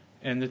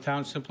 And the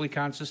towns simply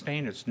can't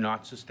sustain it. It's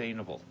not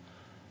sustainable.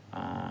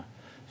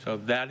 So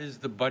that is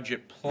the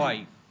budget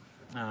plight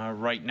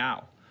right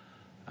now.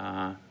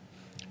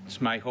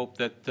 It's my hope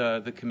that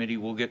the committee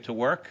will get to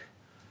work.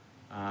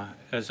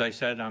 As I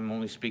said, I'm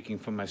only speaking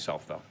for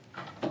myself, though.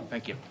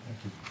 Thank you.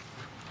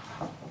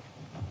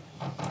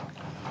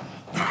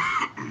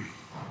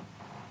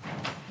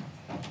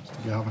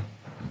 Mr. Galvin.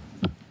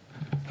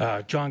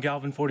 John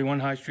Galvin, 41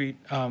 High Street.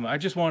 I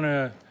just want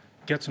to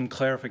get some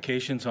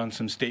clarifications on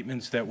some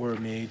statements that were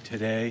made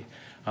today.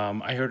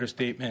 I heard a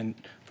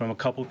statement from a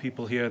couple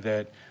people here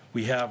that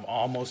we have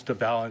almost a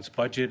balanced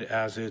budget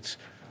as it's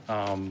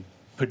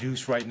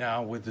produced right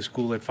now with the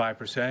school at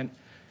 5%.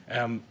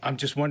 I'm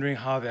just wondering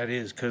how that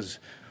is, because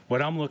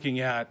what I'm looking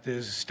at,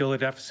 there's still a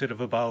deficit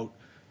of about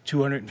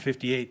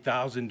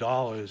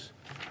 $258,000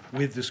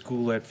 with the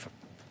school at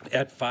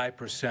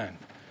 5%.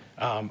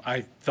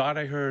 I thought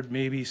I heard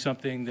maybe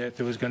something that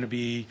there was going to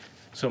be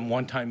some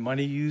one-time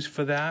money used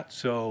for that,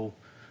 so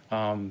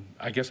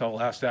I guess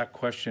I'll ask that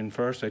question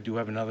first. I do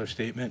have another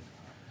statement.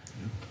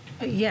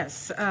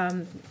 Yes.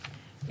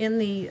 In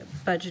the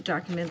budget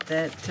document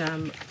that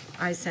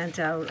I sent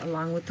out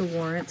along with the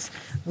warrants,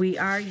 we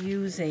are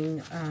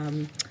using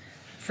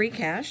free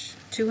cash,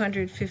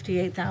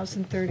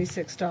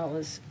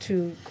 $258,036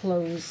 to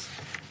close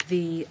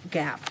the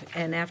gap.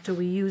 And after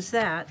we use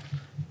that,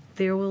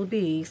 there will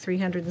be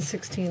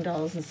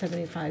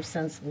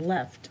 $316.75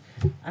 left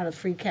out of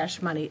free cash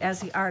money,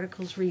 as the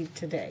articles read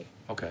today.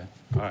 Okay,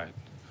 all right.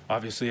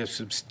 Obviously, a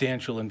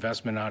substantial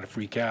investment out of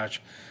free cash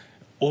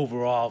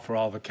overall for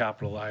all the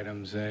capital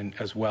items, and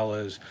as well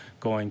as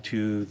going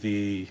to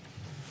the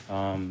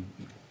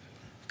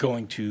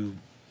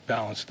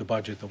balance the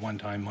budget, the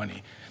one-time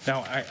money.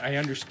 Now, I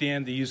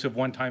understand the use of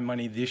one-time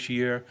money this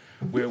year,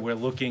 where we're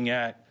looking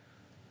at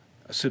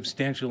a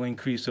substantial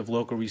increase of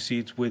local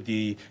receipts with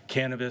the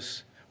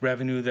cannabis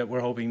revenue that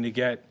we're hoping to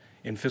get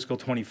in fiscal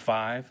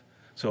 '25,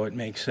 so it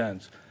makes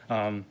sense.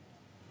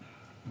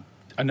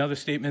 Another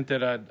statement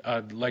that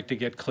I'd like to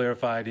get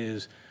clarified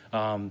is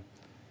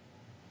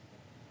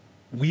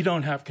we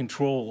don't have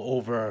control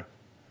over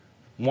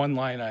one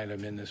line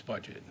item in this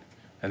budget,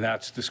 and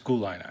that's the school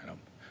line item.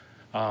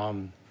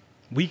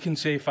 We can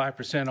say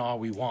 5% all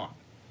we want,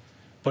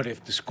 but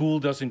if the school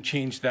doesn't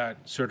change that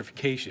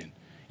certification,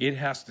 it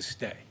has to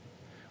stay.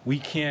 We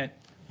can't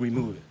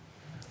remove it.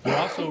 We're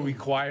also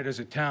required as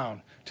a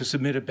town to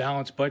submit a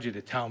balanced budget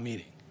at town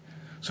meeting.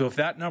 So if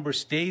that number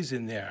stays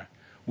in there,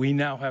 we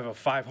now have a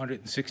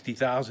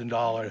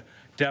 $560,000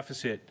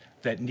 deficit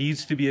that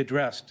needs to be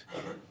addressed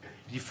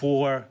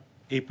before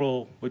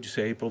April, what'd you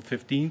say, April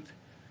 15th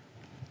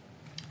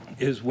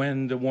is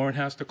when the warrant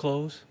has to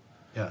close?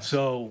 Yes.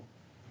 So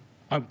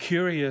I'm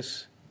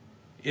curious,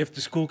 if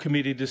the school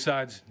committee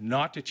decides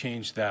not to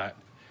change that,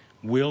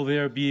 will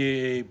there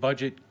be a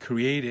budget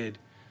created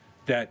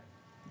that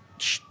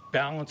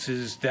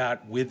balances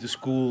that with the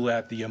school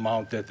at the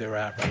amount that they're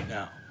at right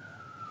now?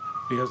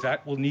 Because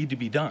that will need to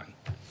be done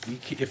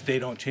if they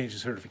don't change the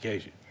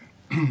certification.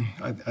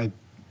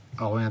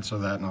 I'll answer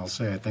that, and I'll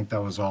say I think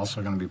that was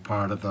also going to be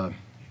part of the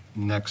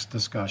next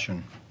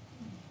discussion.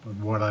 But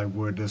what I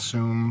would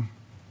assume,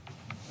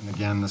 and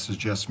again, this is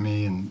just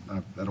me, and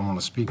I don't want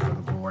to speak for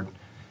the board,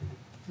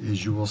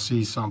 is you will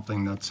see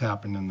something that's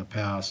happened in the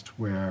past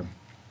where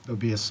there'll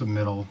be a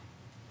submittal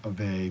of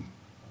a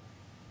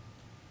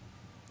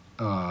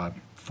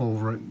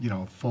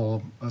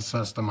full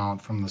assessed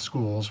amount from the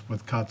schools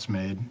with cuts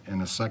made,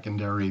 and a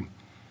secondary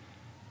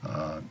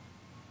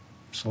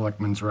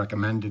selectmen's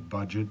recommended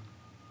budget,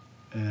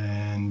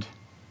 and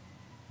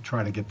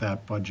try to get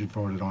that budget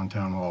voted on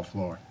town hall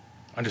floor.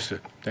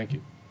 Understood. Thank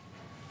you.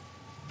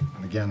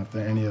 And again, if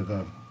any of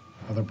the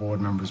other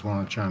board members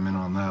want to chime in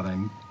on that,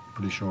 I'm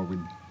pretty sure we'd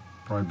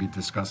probably be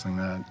discussing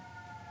that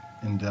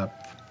in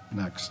depth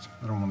next.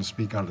 I don't want to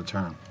speak out of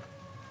turn.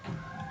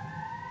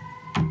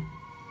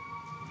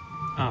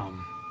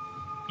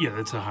 Yeah,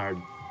 that's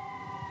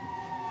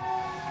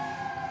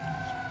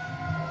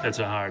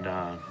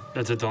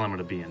a dilemma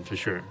to be in, for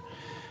sure.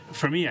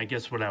 For me, I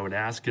guess what I would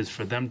ask is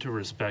for them to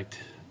respect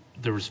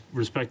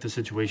respect the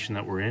situation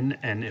that we're in,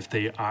 and if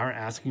they are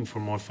asking for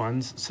more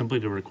funds, simply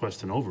to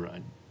request an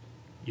override.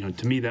 You know,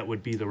 to me, that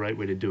would be the right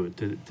way to do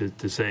it,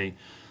 to say,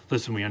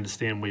 listen, we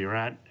understand where you're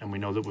at, and we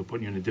know that we're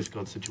putting you in a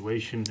difficult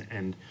situation,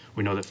 and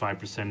we know that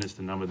 5% is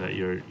the number that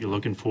you're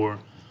looking for.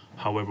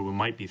 However, we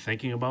might be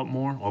thinking about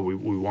more, or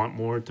we want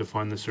more to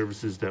fund the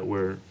services that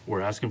we're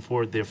asking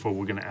for. Therefore,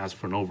 we're going to ask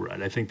for an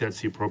override. I think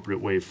that's the appropriate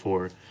way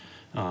for,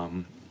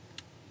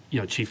 you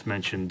know, Chief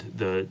mentioned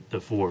the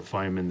 4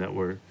 firemen that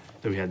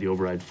we had the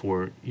override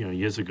for, you know,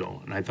 years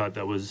ago, and I thought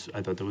that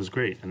was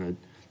great, and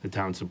the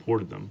town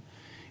supported them.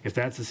 If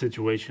that's the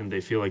situation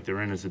they feel like they're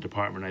in as a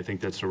department, I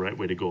think that's the right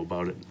way to go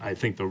about it. I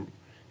think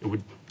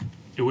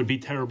it would be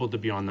terrible to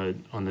be on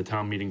the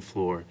town meeting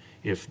floor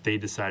if they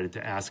decided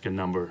to ask a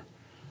number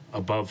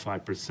above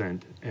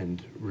 5%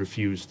 and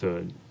refuse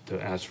to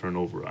ask for an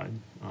override.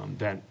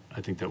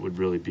 I think that would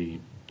really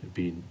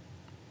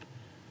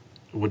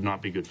would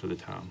not be good for the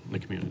town, the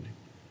community.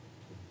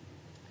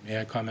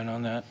 May I comment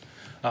on that?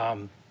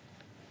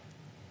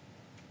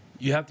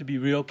 You have to be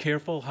real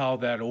careful how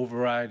that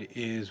override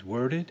is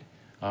worded.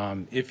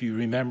 If you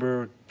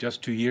remember,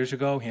 just 2 years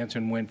ago,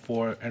 Hanson went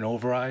for an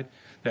override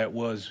that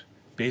was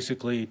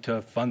basically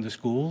to fund the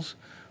schools.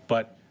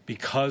 But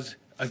because,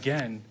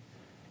 again,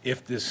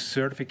 if this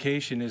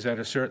certification is at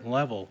a certain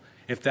level,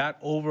 if that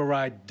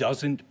override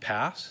doesn't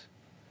pass,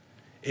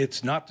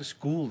 it's not the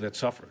school that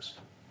suffers.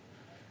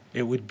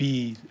 It would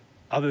be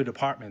other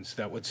departments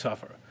that would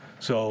suffer.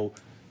 So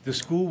the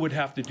school would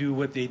have to do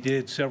what they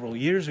did several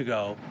years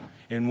ago,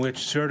 in which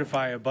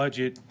certify a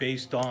budget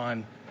based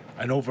on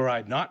an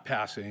override not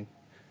passing,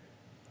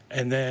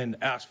 and then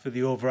ask for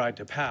the override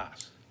to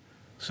pass.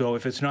 So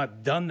if it's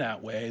not done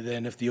that way,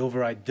 then if the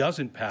override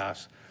doesn't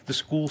pass, the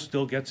school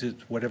still gets it,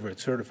 whatever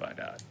it's certified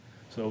at.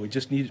 So we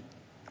just need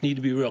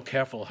to be real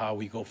careful how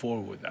we go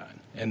forward with that,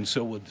 and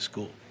so would the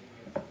school.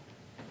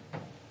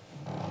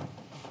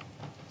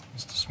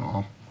 Mr.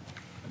 Small.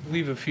 I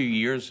believe a few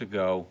years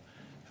ago,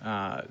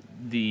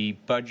 the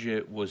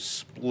budget was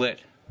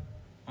split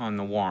on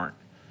the warrant.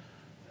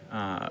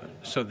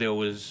 So there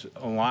was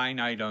a line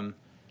item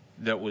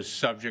that was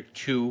subject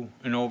to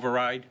an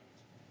override,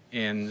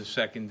 and the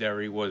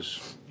secondary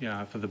was, you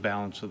know, for the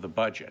balance of the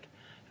budget.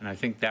 And I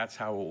think that's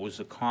how it was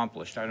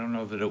accomplished. I don't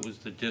know that it was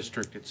the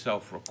district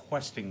itself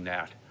requesting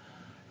that.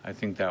 I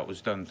think that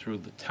was done through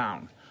the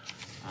town.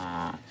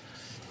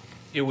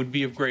 It would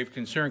be of grave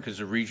concern because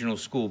the regional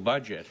school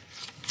budget,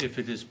 if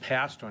it is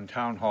passed on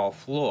town hall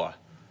floor,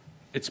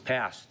 it's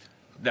passed.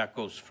 That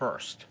goes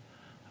first.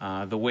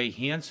 The way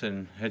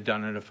Hanson had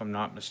done it, if I'm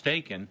not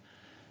mistaken,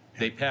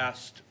 they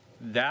passed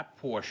that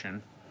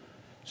portion,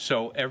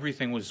 so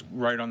everything was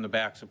right on the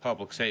backs of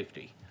public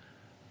safety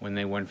when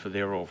they went for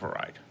their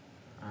override.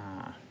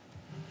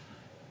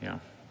 You know,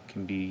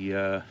 can be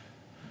a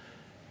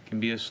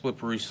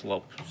slippery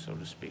slope, so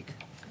to speak.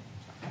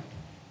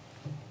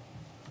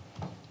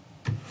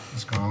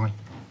 Ms. Conley?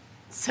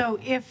 So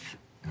if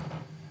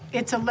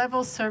it's a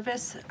level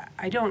service,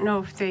 I don't know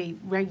if they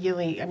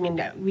regularly, I mean,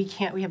 we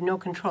have no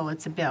control,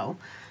 it's a bill.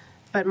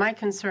 But my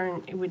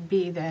concern would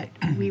be that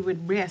we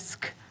would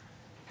risk,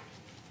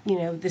 you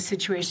know, the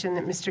situation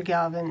that Mr.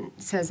 Galvin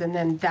says, and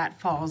then that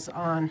falls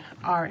on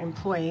our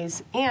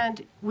employees.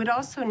 And would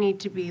also need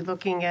to be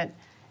looking at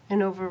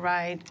an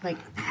override, like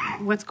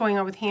what's going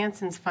on with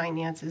Hanson's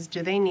finances?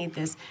 Do they need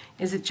this?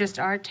 Is it just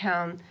our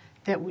town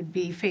that would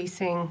be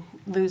facing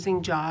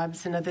losing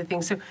jobs and other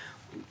things? So,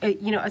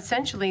 you know,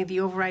 essentially the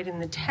override in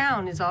the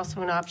town is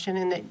also an option,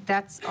 and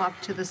that's up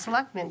to the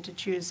selectmen to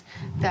choose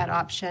that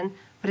option.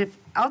 But if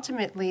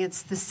ultimately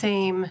it's the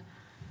same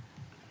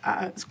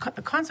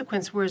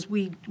consequence, whereas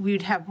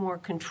we'd have more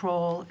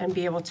control and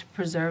be able to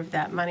preserve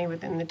that money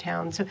within the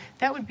town. So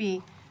that would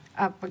be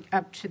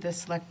up to the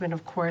selectmen,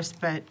 of course,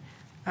 but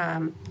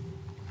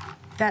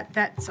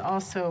that's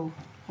also,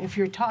 if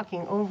you're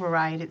talking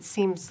override, it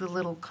seems a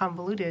little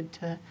convoluted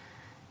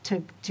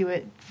to do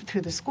it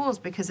through the schools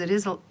because it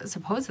is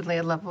supposedly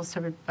a level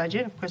service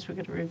budget. Of course, we're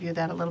going to review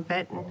that a little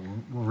bit. We're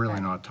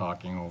really not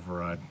talking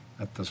override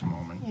at this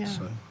moment. Yeah.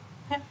 So,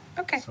 yeah.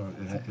 Okay. So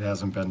it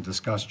hasn't been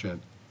discussed yet.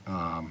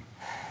 You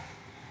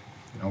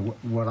know,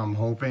 what I'm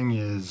hoping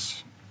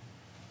is,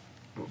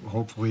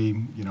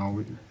 hopefully, you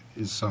know,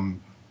 is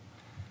some.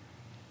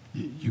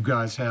 You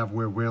guys have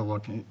where we're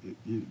looking.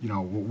 You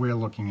know what we're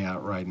looking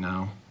at right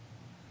now.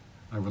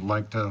 I would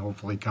like to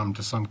hopefully come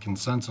to some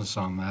consensus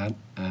on that,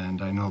 and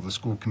I know the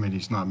school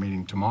committee's not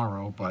meeting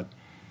tomorrow, but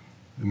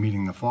the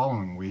meeting the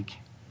following week,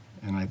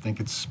 and I think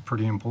it's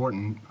pretty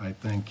important. I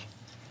think,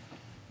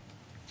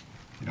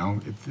 you know,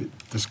 if the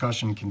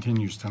discussion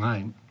continues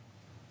tonight,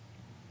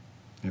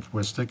 if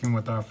we're sticking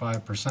with our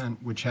 5%,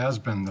 which has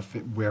been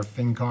where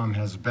FinCom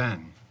has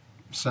been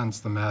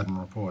since the Madden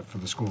report for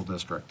the school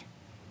district,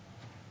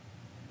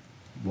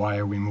 why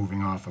are we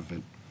moving off of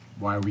it?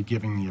 Why are we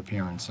giving the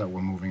appearance that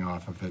we're moving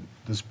off of it?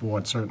 This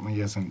board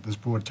certainly isn't. This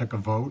board took a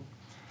vote,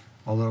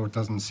 although it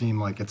doesn't seem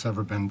like it's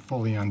ever been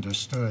fully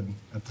understood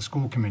at the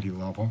school committee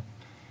level,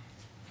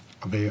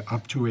 of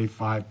up to a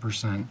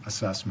 5%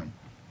 assessment.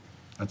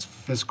 That's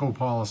fiscal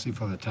policy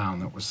for the town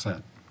that was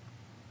set.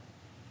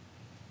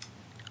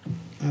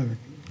 Can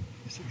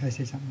I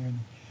say something?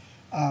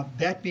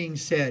 That being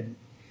said,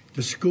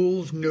 the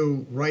schools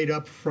knew right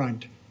up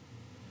front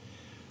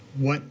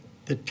what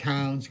the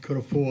towns could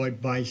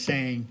afford by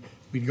saying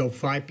we'd go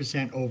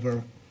 5%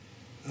 over,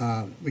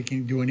 we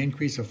can do an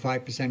increase of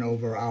 5%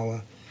 over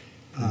our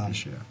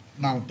Previous year.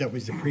 amount that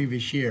was the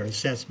previous year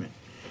assessment.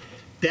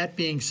 That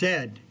being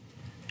said,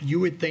 you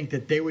would think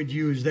that they would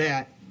use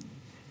that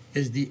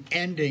as the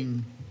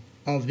ending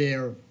of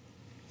their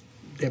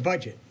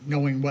budget,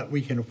 knowing what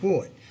we can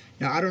afford.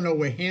 Now, I don't know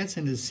where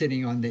Hanson is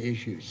sitting on the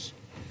issues.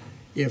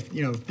 If,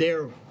 you know,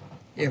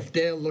 if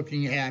they're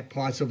looking at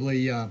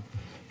possibly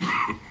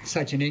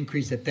such an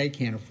increase that they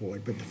can't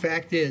afford. But the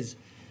fact is,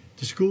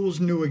 the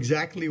schools knew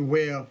exactly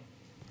where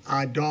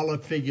our dollar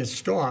figure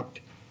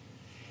stopped,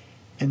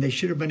 and they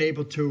should have been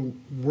able to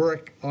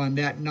work on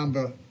that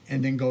number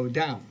and then go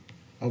down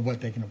of what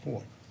they can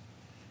afford.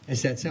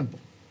 It's that simple.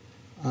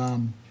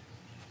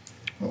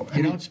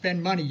 You don't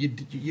spend money.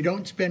 You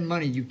don't spend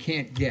money you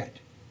can't get.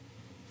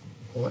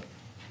 Well,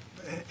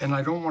 and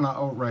I don't want to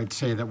outright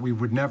say that we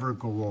would never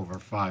go over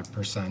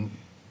 5%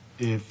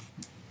 if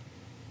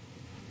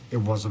it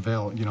was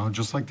available, you know,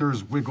 just like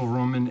there's wiggle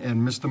room, and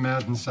Mr.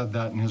 Madden said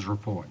that in his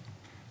report.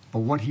 But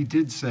what he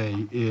did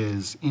say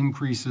is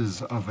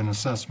increases of an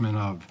assessment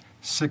of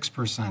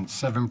 6%,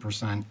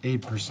 7%,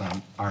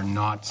 8% are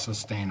not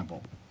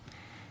sustainable.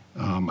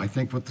 I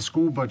think with the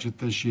school budget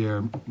this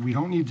year, we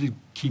don't need to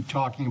keep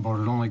talking about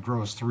it only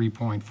grows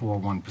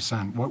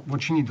 3.41%.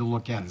 What you need to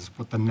look at is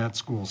what the net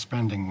school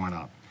spending went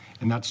up.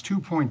 And that's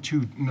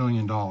 $2.2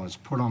 million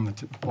put on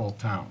the both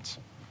towns.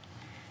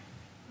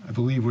 I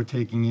believe we're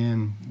taking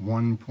in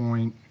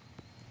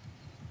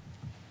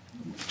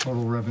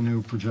total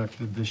revenue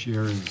projected this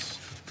year is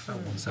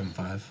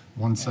 175.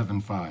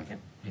 175.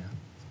 Yeah.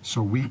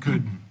 So we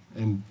could,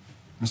 and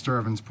Mr.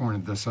 Evans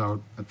pointed this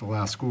out at the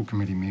last school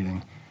committee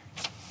meeting,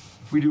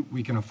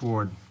 we can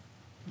afford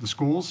the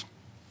schools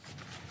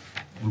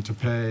and to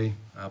pay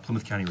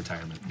Plymouth County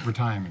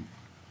retirement.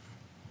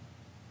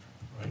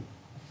 Right.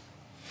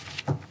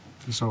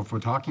 So if we're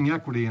talking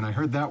equity, and I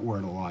heard that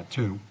word a lot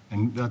too,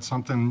 and that's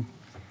something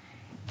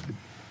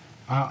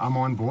I'm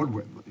on board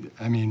with.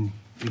 I mean,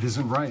 it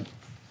isn't right,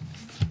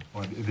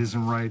 but it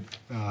isn't right.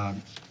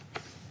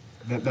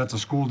 That's a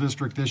school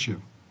district issue.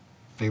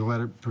 They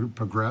let it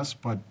progress,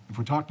 but if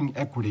we're talking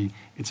equity,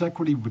 it's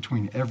equity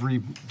between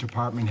every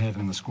department head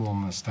in the school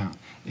in this town,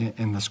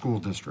 in the school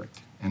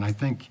district. And I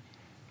think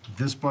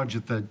this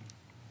budget that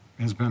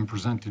has been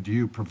presented to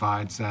you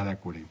provides that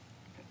equity.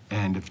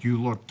 And if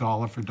you look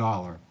dollar for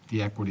dollar,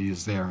 the equity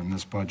is there in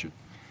this budget.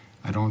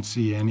 I don't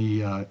see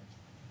any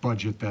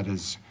budget that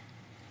is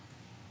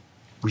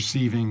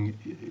receiving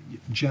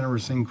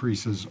generous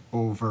increases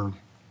over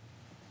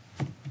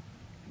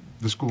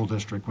the school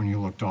district when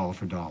you look dollar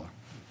for dollar.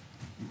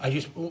 I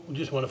just want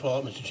to follow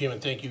up, Mr. Chairman,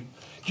 thank you.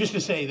 Just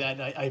to say that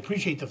I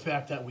appreciate the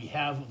fact that we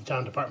have the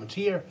town departments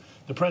here,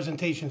 the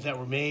presentations that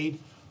were made.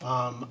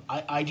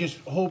 I just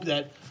hope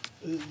that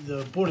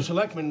the Board of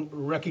Selectmen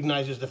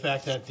recognizes the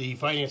fact that the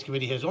Finance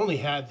Committee has only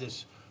had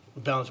this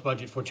balanced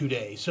budget for 2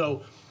 days.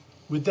 So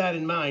with that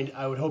in mind,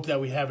 I would hope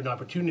that we have an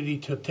opportunity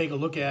to take a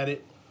look at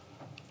it.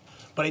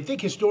 But I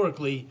think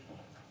historically,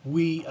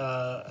 we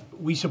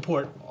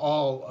support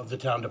all of the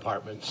town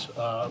departments.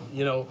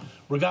 You know,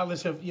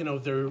 regardless of, you know,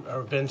 there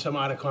have been some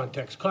out of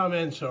context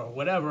comments or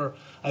whatever,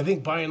 I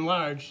think by and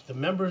large, the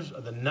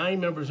 9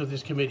 members of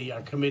this committee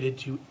are committed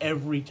to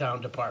every town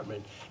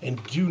department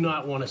and do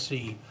not want to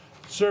see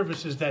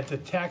services that the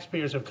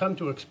taxpayers have come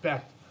to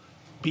expect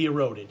be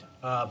eroded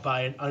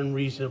by an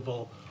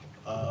unreasonable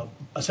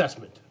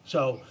assessment.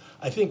 So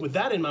I think with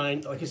that in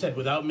mind, like I said,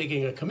 without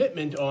making a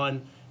commitment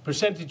on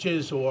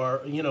percentages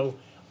or, you know,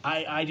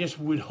 I just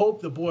would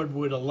hope the board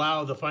would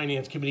allow the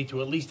Finance Committee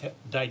to at least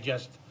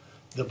digest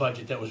the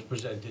budget that was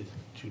presented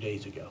 2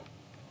 days ago.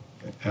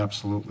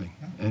 Absolutely.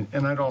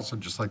 And I'd also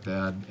just like to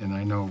add, and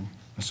I know,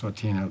 Ms.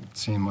 Ortina, it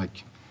seemed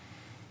like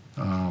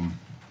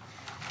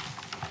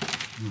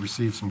you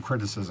received some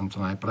criticism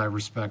tonight, but I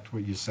respect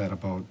what you said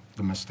about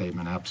the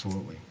misstatement,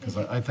 absolutely. Because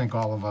I think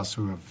all of us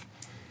who have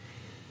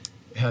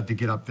had to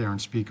get up there and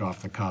speak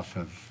off the cuff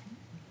have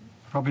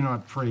probably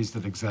not phrased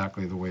it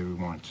exactly the way we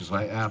want to. So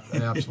I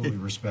absolutely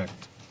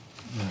respect.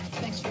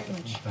 Thanks very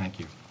much. Thank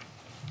you.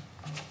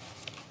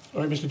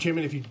 All right, Mr.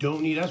 Chairman, if you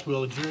don't need us,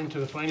 we'll adjourn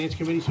to the Finance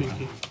Committee so you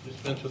can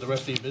dispense with the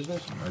rest of your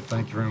business. All right,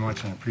 thank you very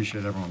much, and I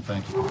appreciate everyone.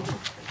 Thank you.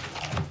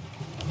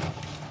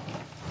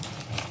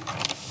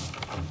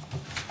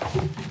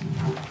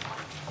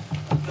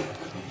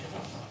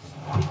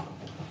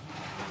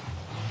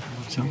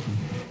 Something.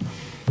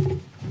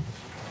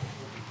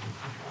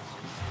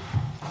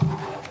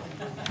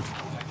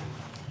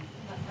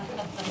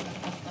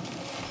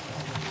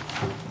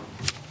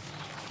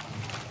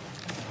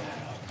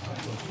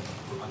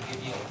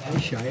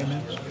 Shy of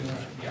that?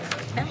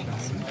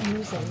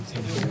 Using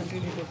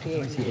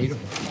 $358. I see 8 of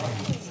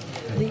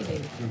them.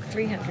 Leaving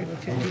 $351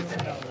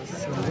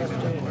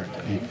 left over.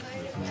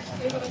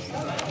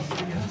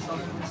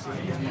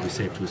 It'd be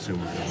safe to assume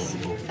we're going to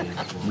vote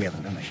both. We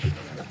haven't done it.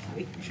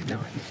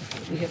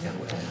 We have not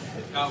done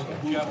it.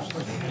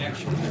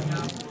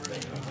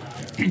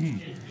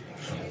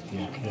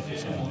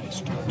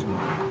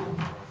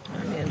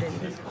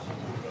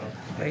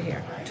 Right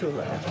here,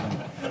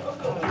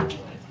 211.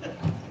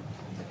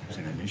 It's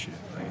an initiative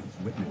by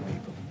Whitman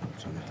people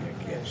so that their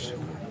kids who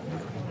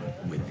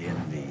are within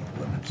the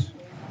limits,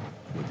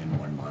 within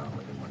 1 mile,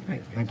 within 1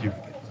 Right. Thank you.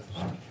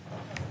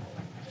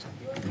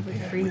 If we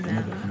free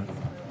that up,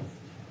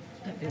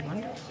 that'd be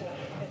wonderful.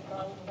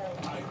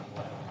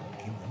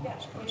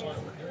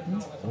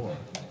 Or,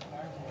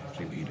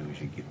 see, what you do is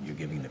you're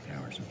giving the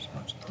parents a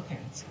responsibility.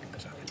 Parents.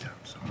 Because other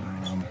towns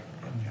sometimes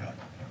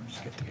parents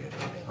get together.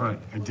 All right,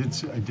 I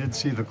did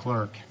see the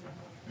clerk.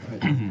 I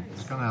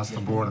was going to ask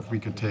the board if we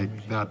could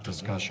take that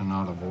discussion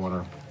out of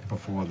order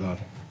before the,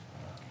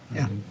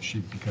 Yeah,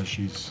 because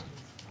she's,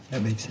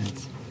 that makes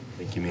sense. I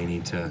think you may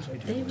need to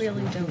They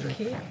really don't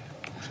care.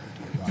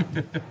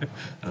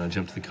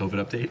 jump to the COVID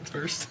update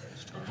first.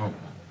 oh, I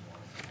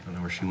don't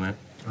know where she went.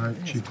 all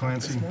right, Chief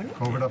Clancy,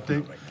 COVID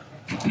update?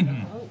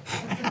 Oh.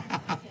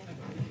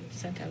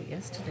 Sent out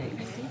yesterday,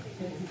 I think.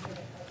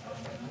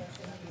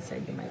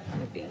 Said you might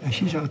want to be.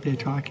 She's out there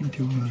talking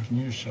to Can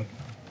you shut?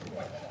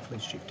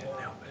 Police chief didn't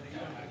help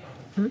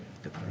any.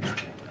 The police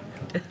chief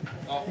didn't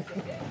help.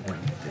 When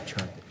the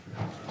chart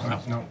All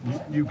right, no,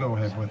 you go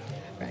ahead with.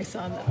 I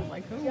saw that, I'm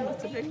like, oh,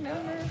 that's a big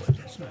number.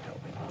 that's not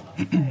helping.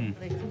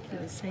 But I think he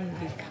was saying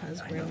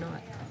because we're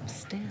not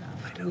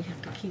staffed, we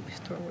have to keep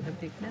throwing a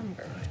big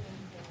number.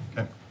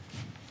 Okay.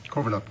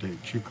 COVID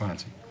update, Chief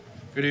Clancy.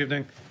 Good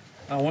evening.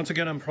 Once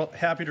again, I'm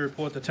happy to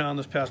report the town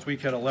this past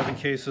week had 11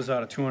 cases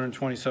out of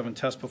 227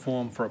 tests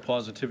performed for a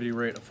positivity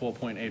rate of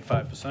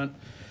 4.85%.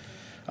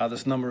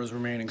 This number is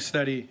remaining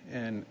steady,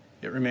 and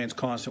it remains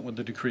constant with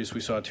the decrease we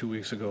saw 2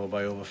 weeks ago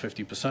by over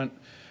 50%.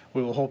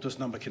 We will hope this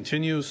number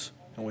continues,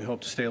 and we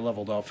hope to stay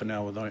leveled off for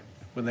now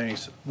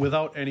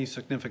without any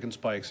significant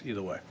spikes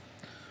either way,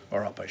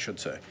 or up, I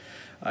should say.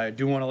 I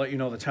do want to let you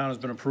know the town has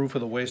been approved for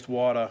the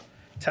wastewater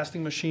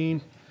testing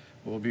machine.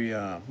 We'll be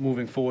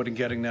moving forward and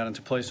getting that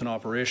into place and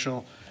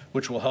operational,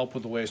 which will help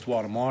with the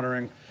wastewater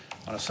monitoring.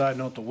 On a side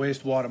note, the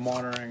wastewater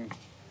monitoring,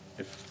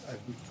 if I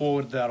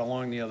forwarded that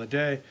along the other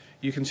day,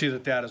 you can see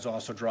that that has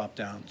also dropped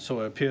down.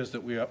 So it appears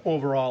that we are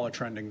overall are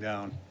trending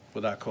down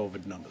with our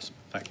COVID numbers.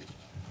 Thank you.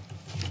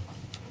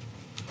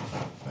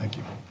 Thank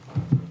you.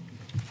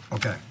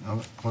 Okay, now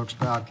the clerk's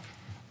back.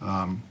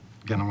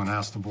 Again, I'm going to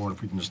ask the board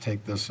if we can just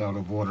take this out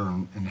of order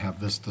and have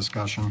this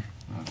discussion.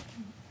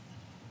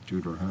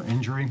 Due to her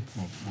injury,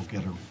 we'll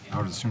get her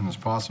out as soon as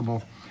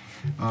possible.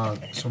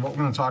 So what we're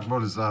going to talk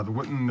about is the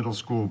Whitman Middle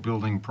School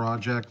building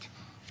project.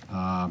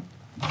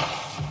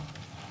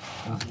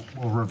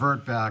 We'll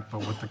revert back, but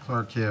with the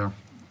clerk here,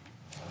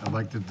 I'd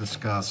like to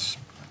discuss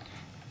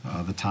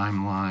the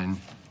timeline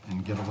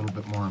and get a little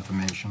bit more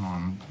information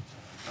on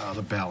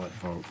the ballot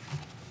vote.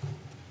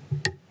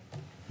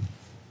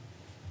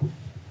 All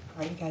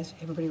right, you guys,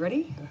 everybody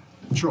ready?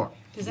 Sure.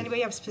 Does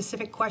anybody have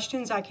specific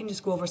questions? I can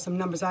just go over some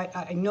numbers.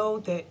 I know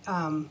that,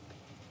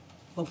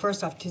 well,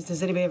 first off,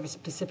 does anybody have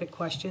specific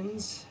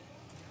questions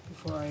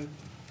before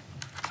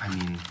I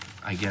mean,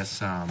 I guess,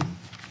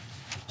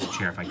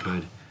 Chair, if I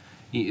could,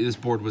 this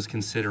board was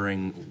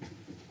considering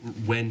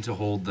when to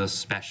hold the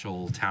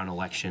special town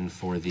election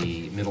for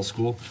the middle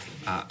school.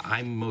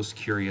 I'm most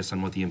curious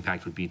on what the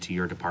impact would be to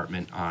your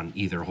department on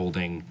either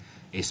holding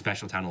a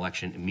special town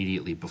election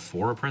immediately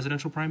before a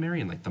presidential primary,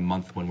 in like the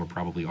month when we're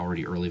probably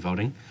already early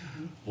voting,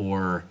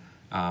 or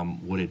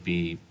would it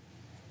be,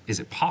 is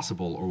it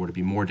possible, or would it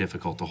be more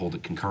difficult to hold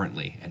it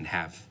concurrently and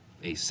have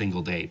a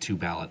single day,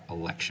 2-ballot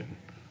election?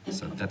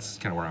 So that's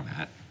kind of where I'm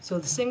at. So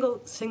the single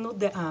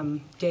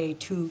day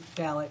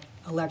 2-ballot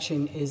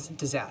election is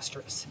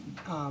disastrous,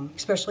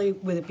 especially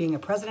with it being a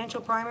presidential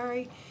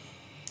primary.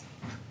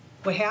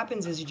 What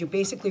happens is you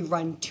basically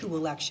run 2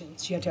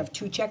 elections. You have to have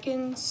 2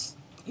 check-ins.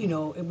 You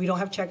know, we don't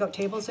have checkout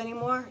tables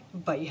anymore,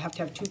 but you have to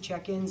have 2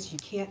 check-ins. You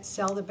can't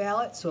sell the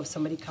ballot, so if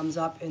somebody comes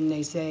up and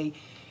they say,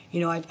 you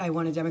know, I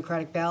want a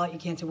Democratic ballot, you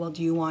can't say, well,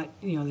 do you want,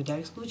 you know, the debt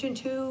exclusion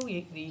too?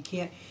 You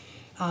can't.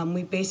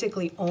 We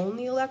basically own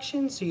the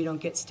election, so you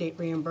don't get state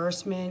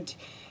reimbursement.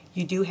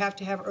 You do have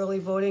to have early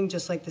voting,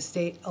 just like the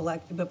state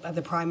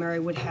the primary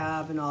would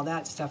have and all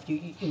that stuff.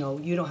 You know,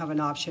 you don't have an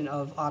option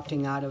of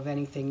opting out of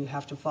anything. You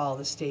have to follow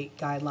the state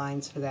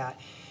guidelines for that.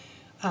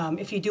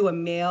 If you do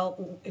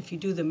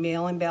the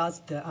mail-in ballots,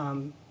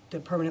 the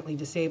permanently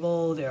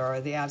disabled or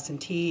the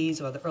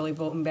absentees or the early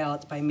voting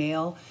ballots by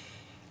mail,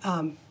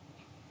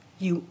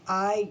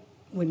 I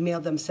would mail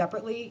them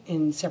separately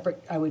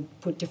I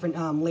would put different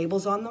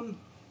labels on them.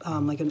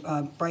 Like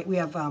a bright,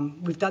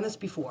 we've done this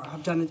before.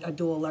 I've done a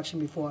dual election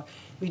before.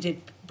 We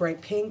did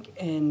bright pink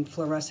and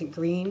fluorescent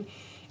green,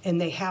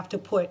 and they have to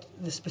put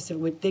the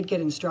specific, they'd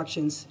get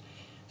instructions.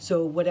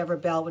 So whatever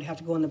ballot would have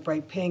to go in the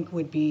bright pink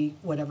would be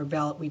whatever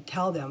ballot we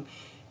tell them.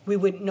 we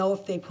wouldn't know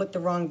if they put the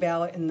wrong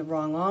ballot in the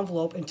wrong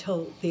envelope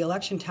until the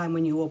election time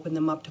when you open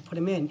them up to put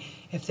them in.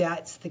 If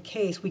that's the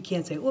case, we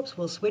can't say, oops,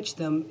 we'll switch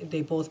them.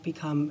 They both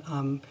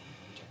become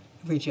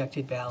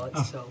rejected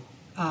ballots. So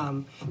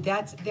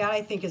that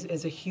I think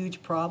is a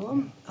huge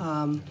problem.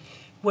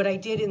 What I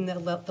did in the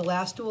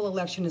last dual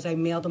election is I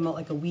mailed them out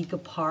like a week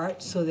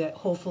apart so that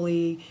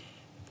hopefully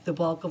the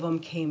bulk of them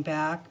came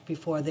back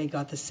before they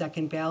got the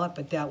second ballot,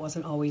 but that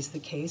wasn't always the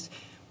case.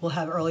 We'll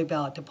have early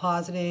ballot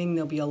depositing.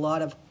 There'll be a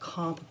lot of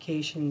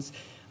complications.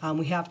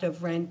 We have to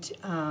rent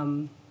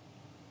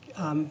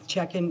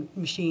check-in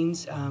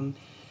machines,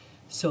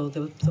 so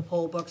the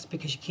poll books,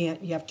 because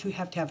you have to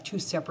have two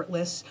separate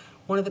lists.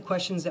 One of the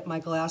questions that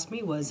Michael asked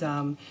me was,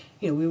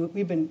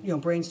 we've been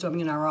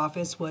brainstorming in our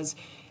office, was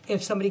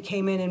if somebody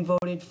came in and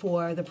voted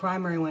for the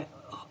primary and went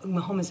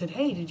home and said,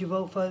 hey, did you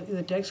vote for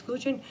the debt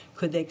exclusion?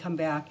 Could they come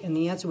back? And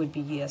the answer would be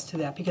yes to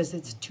that, because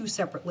it's two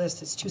separate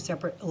lists, it's two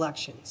separate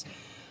elections.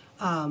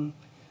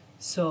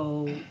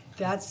 So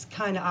that's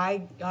kind of,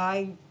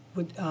 I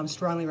would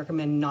strongly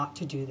recommend not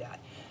to do that.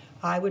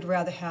 I would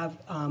rather have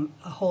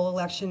a whole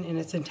election in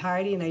its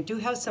entirety, and I do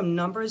have some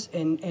numbers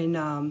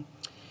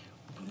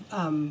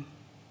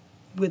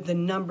with the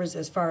numbers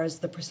as far as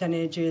the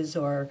percentages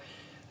or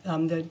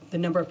the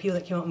number of people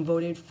that came out and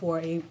voted for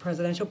a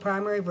presidential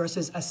primary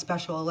versus a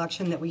special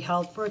election that we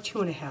held for a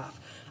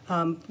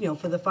 2.5.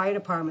 For the fire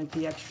department,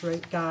 the extra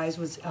guys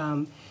was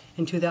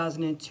in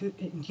 2002.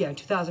 Yeah, in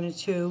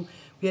 2002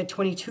 we had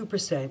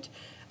 22%.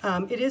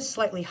 It is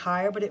slightly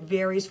higher, but it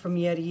varies from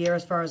year to year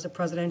as far as the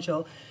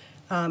presidential.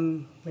 We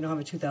don't have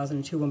a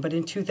 2002 one, but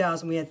in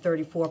 2000 we had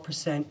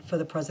 34% for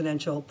the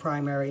presidential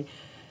primary.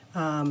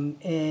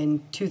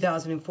 In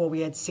 2004, we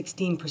had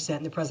 16%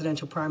 in the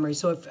presidential primary.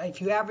 So if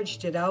you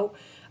averaged it out,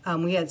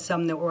 we had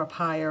some that were up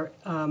higher.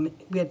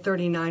 We had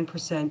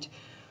 39%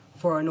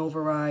 for an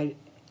override.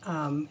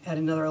 At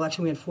another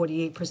election, we had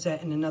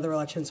 48% in another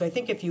election. So I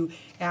think if you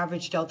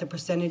averaged out the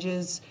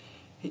percentages,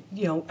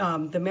 the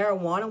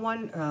marijuana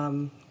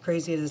one,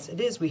 crazy as it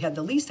is, we had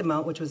the least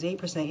amount, which was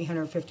 8%,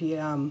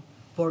 850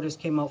 voters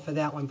came out for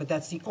that one. But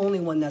that's the only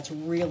one that's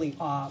really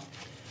off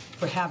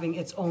for having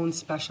its own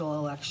special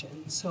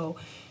election. So,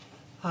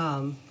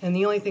 and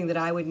the only thing that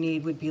I would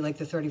need would be like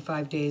the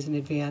 35 days in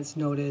advance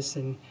notice,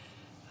 and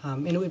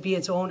it would be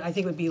its own, I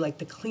think it would be like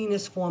the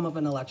cleanest form of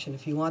an election.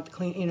 If you want the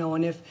clean,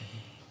 and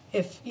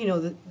if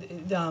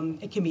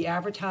it can be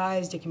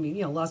advertised, it can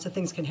be, lots of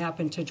things can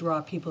happen to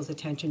draw people's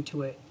attention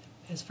to it.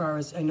 As far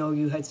as I know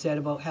you had said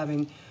about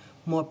having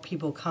more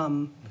people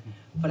come,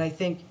 but I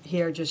think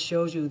here just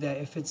shows you that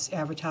if it's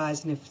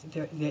advertised and if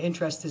the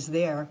interest is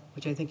there,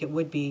 which I think it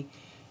would be,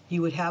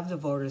 you would have the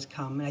voters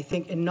come. And I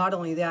think, and not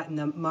only that, in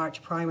the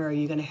March primary,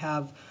 you're going to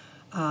have,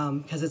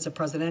 because it's a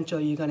presidential,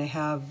 you're going to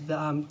have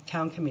the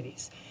town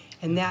committees.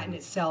 And that in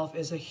itself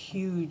is a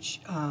huge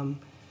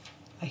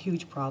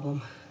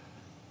problem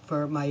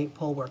for my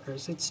poll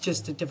workers. It's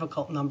just a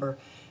difficult number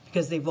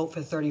because they vote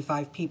for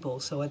 35 people.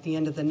 So at the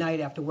end of the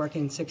night, after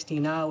working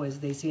 16 hours,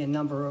 they see a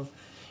number of,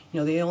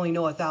 they only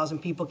know 1,000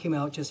 people came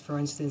out, just for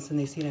instance, and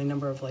they see a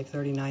number of like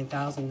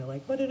 39,000. They're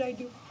like, what did I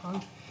do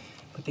wrong?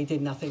 But they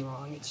did nothing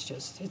wrong.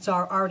 It's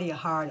already a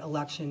hard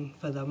election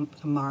for the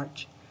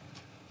March.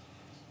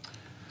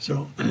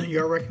 So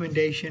your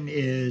recommendation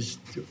is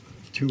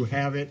to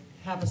have it?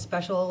 Have a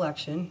special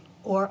election,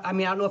 or, I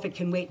don't know if it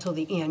can wait till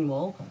the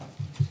annual,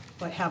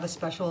 but have a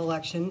special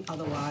election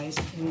otherwise,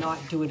 and not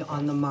do it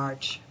on the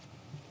March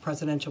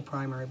presidential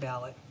primary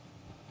ballot.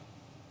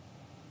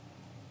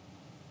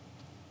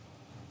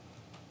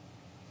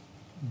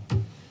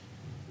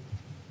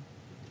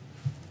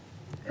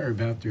 Mary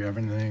Beth, do you have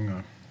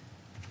anything?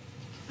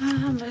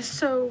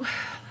 So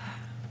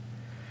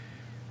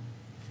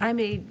I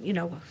made,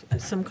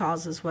 some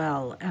calls as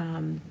well,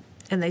 and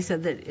they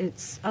said that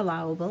it's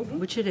allowable,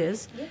 which it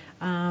is,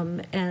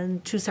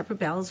 and two separate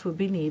ballots would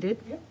be needed,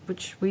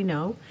 which we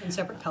know. And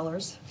separate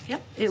colors.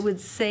 Yep. It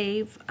would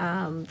save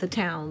the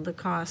town the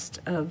cost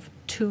of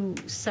two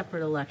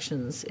separate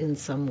elections in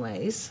some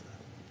ways.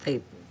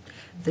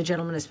 The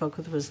gentleman I spoke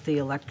with was the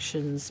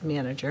elections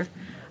manager.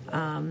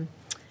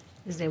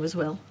 His name was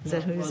Will. Is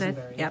that who you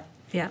said?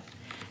 Yep.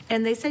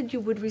 And they said you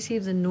would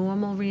receive the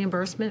normal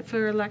reimbursement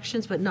for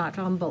elections, but not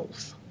on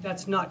both.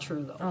 That's not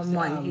true, though. On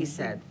one, he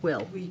said,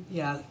 Will.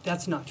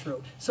 That's not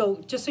true.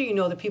 So just so you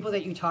know, the people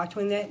that you talk to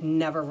in there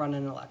never run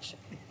an election.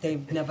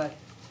 They've never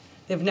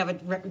ran. Yeah, they've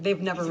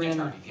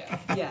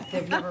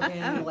never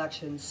ran an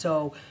election.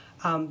 So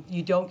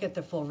you don't get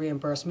the full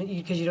reimbursement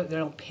because they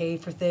don't pay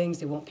for things.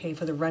 They won't pay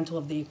for the rental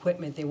of the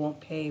equipment. They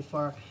won't pay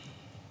for.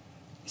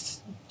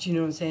 Do you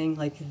know what I'm saying?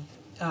 Like.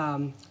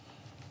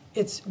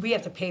 We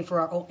have to pay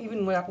for our own,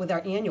 even with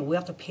our annual, we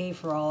have to pay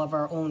for all of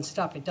our own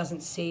stuff. It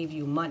doesn't save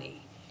you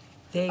money.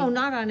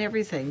 Not on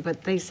everything,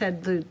 but they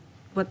said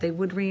what they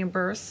would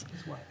reimburse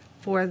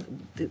for.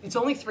 It's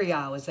only 3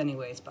 hours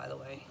anyways, by the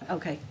way.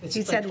 Okay. It's He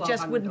like said it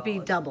just wouldn't be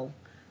 $1,200. double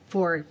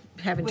for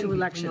having two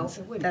Wouldn't be, no, elections.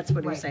 it wouldn't. That's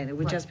what he was Right, saying. It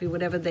would right. just be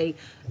whatever they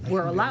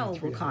were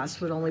allowable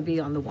costs would only be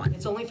on the one.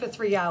 It's only for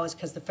 3 hours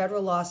because the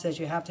federal law says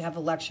you have to have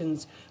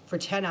elections for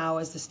 10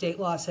 hours. The state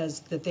law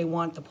says that they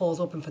want the polls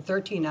open for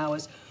 13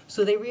 hours.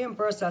 So they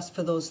reimburse us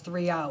for those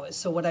 3 hours.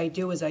 So what I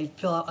do is I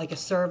fill out like a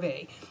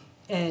survey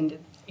and,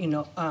 you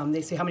know,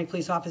 they say how many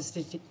police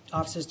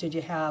officers did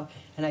you have?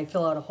 And I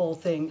fill out a whole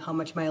thing, how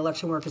much my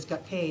election workers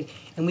got paid,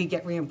 and we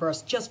get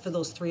reimbursed just for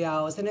those 3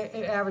 hours. And it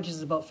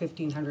averages about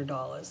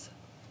 $1,500,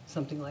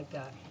 something like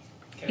that.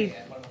 Can I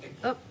add one more thing?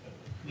 Oh.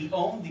 We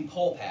own the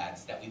poll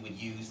pads that we would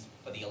use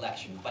for the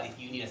election, but if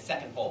you need a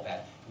second poll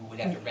pad, we would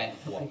have to rent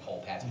 4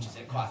 poll pads, which is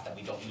a cost that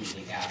we don't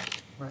usually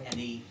have. Right. And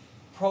the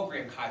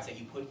program cards that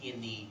you put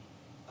in the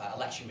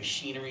election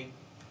machinery,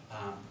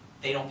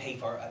 they don't pay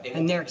for. They won't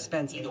And they're pay for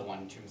expensive. Either one,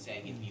 in terms of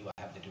saying if you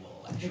have the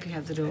dual election. If you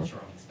have the dual. That's your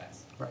own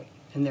expense. Right,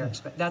 and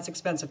that's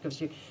expensive because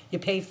you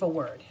pay for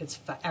word. It's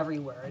for every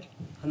word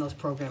on those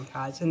program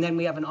cards. And then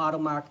we have an auto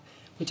mark,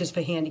 which is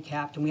for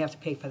handicapped, and we have to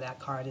pay for that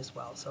card as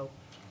well, so.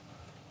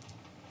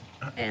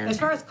 And As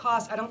far as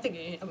cost, I don't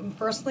think,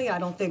 personally, I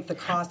don't think the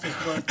cost is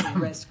worth the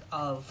risk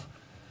of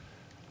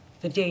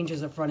the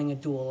dangers of running a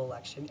dual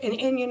election.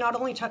 And you're not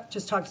only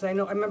just talking, because I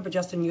remember,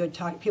 Justin, you had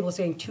talked, people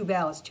saying 2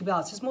 ballots, 2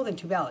 ballots. There's more than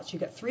 2 ballots. You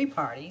got 3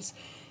 parties.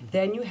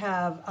 Then you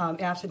have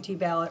absentee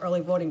ballot, early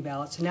voting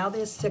ballots. So now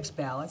there's 6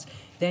 ballots.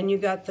 Then you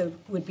got the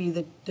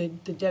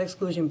debt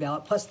exclusion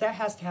ballot. Plus that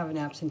has to have an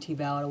absentee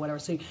ballot or whatever.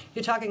 So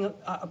you're talking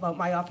about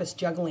my office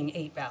juggling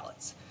 8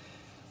 ballots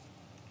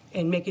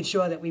and making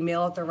sure that we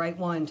mail out the right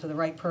one to the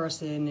right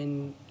person.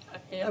 And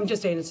I'm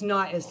just saying it's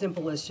not as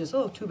simple as just,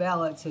 2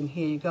 ballots and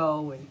here you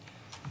go. And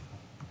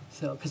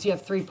so, because you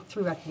have three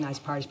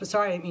recognized parties. But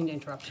sorry, I didn't mean to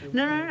interrupt you.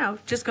 No.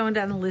 Just going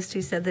down the list,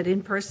 he said that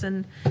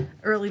in-person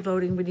early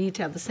voting would need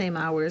to have the same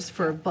hours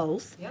for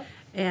both. Yep.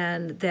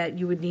 And that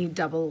you would need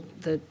double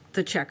the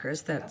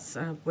checkers, that's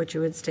what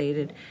you had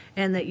stated.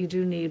 And that you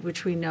do need,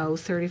 which we know,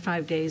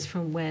 35 days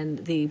from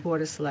when the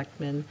Board of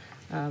Selectmen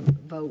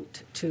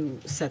vote to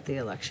set the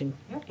election.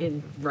 Yep.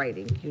 In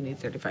writing, you need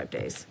 35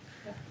 days.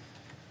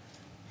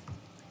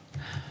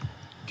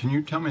 Can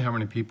you tell me how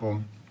many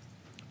people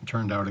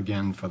turned out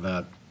again for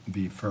the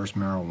first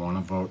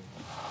marijuana vote?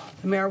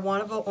 The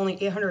marijuana vote, only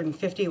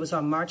 850. It was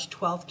on March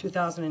 12th,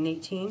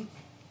 2018.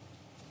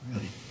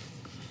 Really?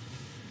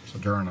 So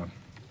during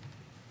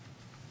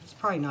It's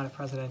probably not a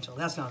presidential.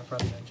 That's not a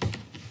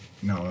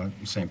presidential.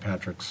 St.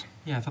 Patrick's.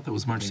 Yeah, I thought that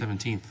was March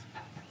 17th.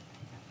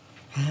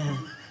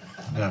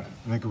 Yeah,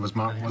 I think it was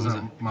March. It was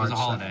a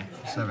holiday.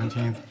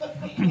 17th.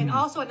 And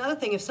also another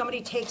thing, if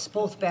somebody takes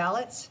both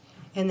ballots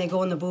and they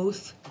go in the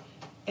booth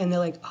and they're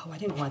like, I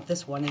didn't want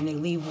this one, and they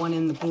leave one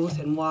in the booth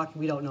and walk,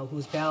 we don't know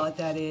whose ballot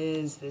that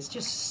is. There's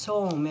just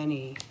so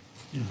many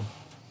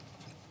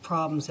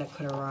problems that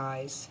could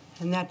arise,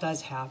 and that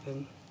does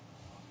happen.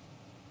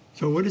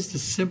 So what is the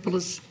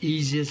simplest,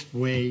 easiest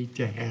way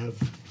to have?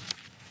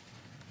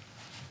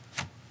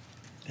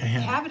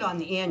 Have it on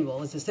the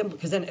annual is a simple,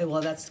 because then,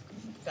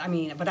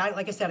 but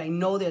like I said, I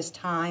know there's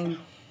time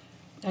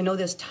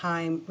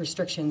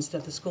restrictions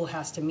that the school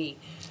has to meet.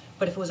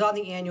 But if it was on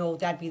the annual,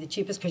 that'd be the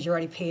cheapest because you're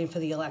already paying for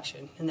the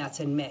election, and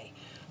that's in May.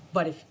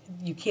 But if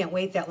you can't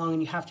wait that long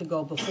and you have to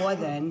go before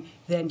then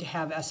to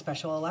have a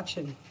special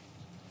election.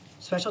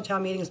 Special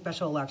town meeting,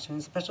 special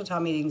election. Special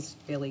town meeting's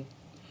fairly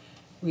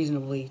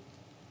reasonably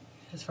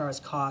as far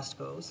as cost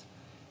goes.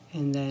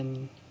 And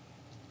then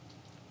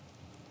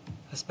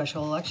a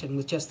special election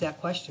with just that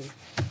question.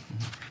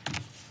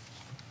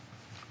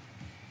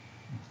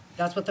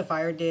 That's what the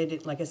fire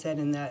did, like I said,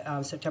 in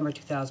that September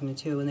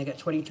 2002, and they got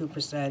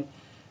 22%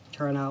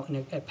 turnout, and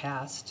it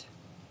passed.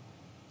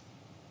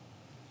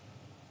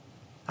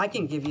 I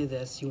can give you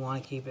this. You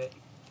want to keep it?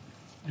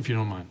 If you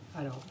don't mind.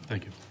 I don't.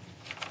 Thank you.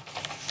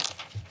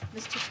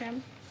 Mr.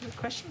 Chairman, a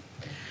question?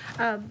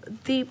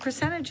 The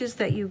percentages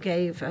that you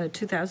gave,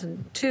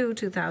 2002,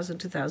 2000,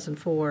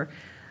 2004,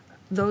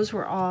 those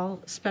were all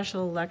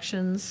special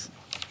elections?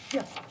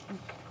 Yeah.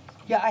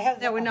 Yeah, I have.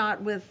 That were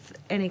not with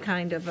any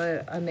kind of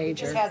a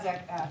major? This has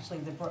actually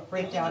the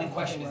breakdown. The only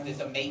question is,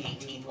 there's a May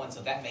 18th one,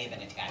 so that may have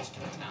been attached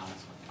to the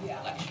town's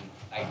election.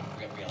 I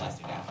realized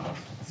it afterwards.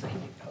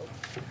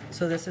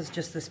 So this is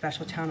just the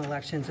special town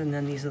elections, and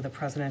then these are the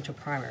presidential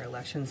primary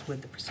elections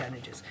with the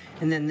percentages.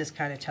 And then this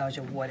kind of tells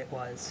you what it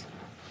was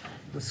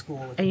with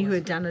school. And you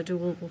had done a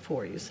dual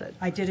before, you said?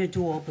 I did a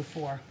dual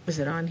before. Was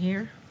it on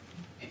here?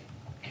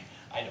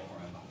 I don't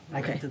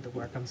remember. I did the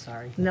work, I'm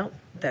sorry. No,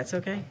 that's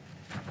okay.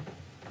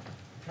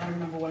 I don't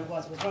remember what it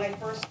was. It was when I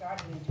first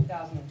started in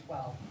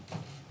 2012.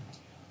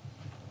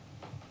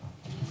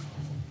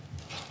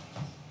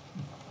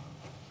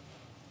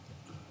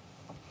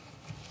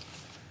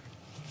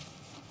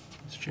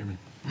 Mr. Chairman,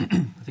 I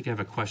think I have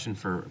a question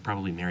for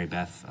probably Mary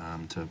Beth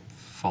to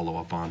follow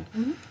up on.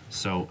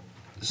 So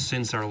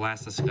since our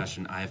last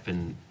discussion, I have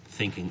been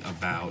thinking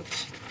about,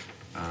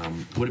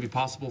 would it be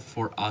possible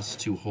for us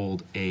to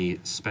hold a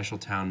special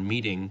town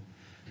meeting,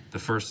 the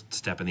first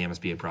step in the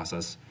MSBA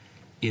process,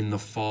 in the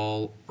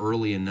fall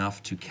early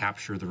enough to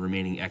capture the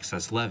remaining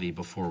excess levy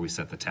before we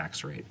set the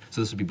tax rate.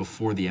 So this would be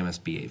before the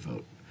MSBA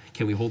vote.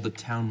 Can we hold the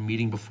town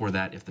meeting before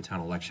that if the town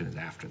election is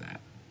after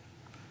that?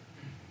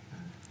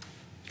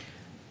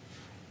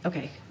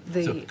 Okay.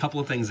 So a couple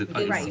of things that...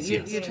 Right,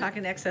 yes. you're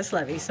talking excess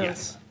levy, so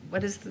Yes.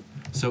 what is the...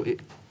 So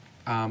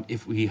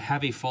if we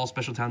have a fall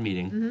special town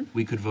meeting,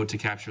 we could vote to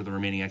capture the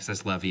remaining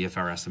excess levy if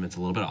our estimate's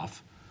a little bit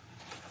off.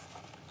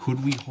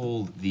 Could we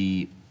hold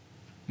the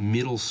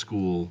middle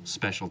school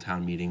special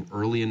town meeting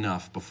early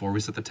enough before we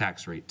set the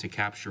tax rate to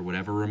capture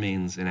whatever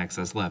remains in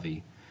excess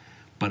levy,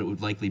 but it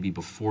would likely be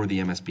before the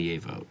MSBA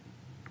vote?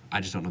 I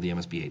just don't know the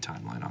MSBA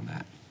timeline on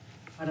that.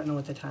 I don't know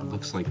what the timeline is.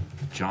 Looks like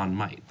John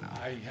might, though.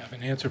 I have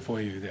an answer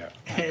for you there.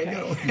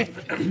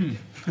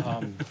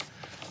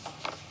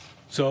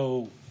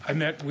 So I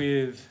met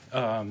with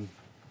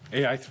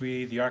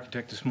AI3, the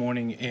architect, this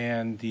morning,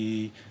 and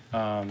the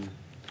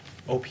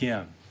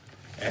OPM.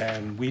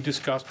 And we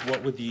discussed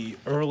what would the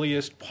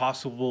earliest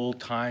possible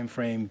time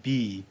frame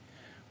be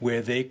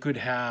where they could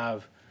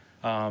have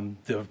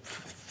the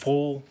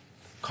full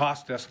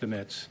cost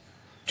estimates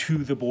to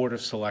the Board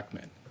of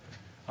Selectmen.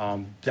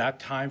 That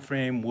time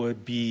frame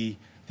would be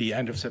the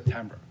end of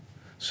September.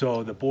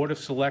 So the Board of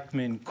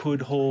Selectmen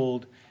could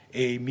hold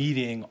a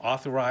meeting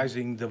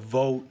authorizing the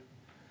vote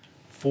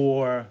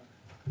for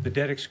the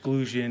debt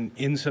exclusion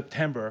in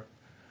September.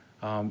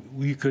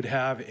 We could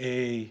have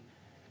a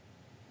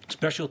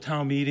special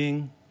town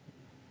meeting.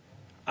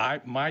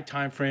 My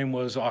time frame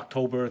was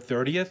October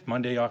 30th,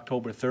 Monday,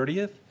 October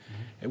 30th,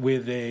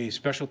 with a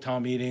special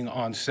town meeting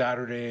on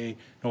Saturday,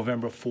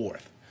 November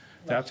 4th.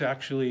 That's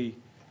actually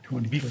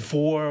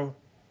before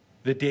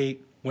the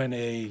date when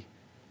a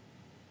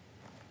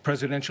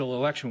presidential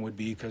election would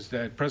be, because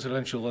that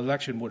presidential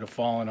election would have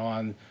fallen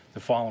on the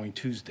following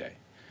Tuesday.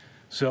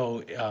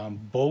 So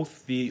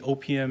both the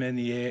OPM and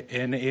the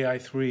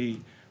AI3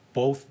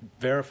 both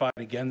verified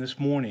again this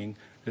morning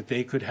that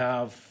they could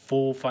have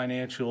full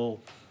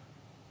financial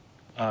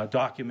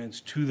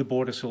documents to the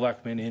Board of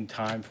Selectmen in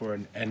time for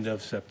an end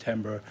of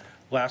September,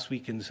 last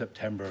week in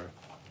September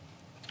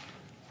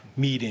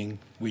meeting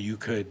where you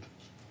could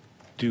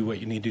do what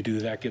you need to do.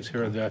 That gives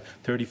her the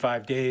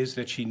 35 days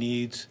that she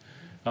needs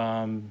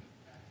for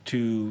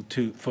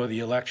the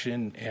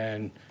election,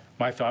 and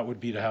my thought would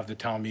be to have the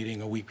town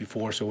meeting a week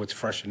before so it's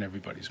fresh in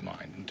everybody's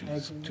mind and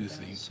do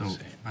things. So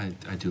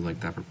I do like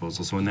that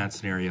proposal. So in that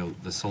scenario,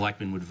 the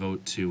selectmen would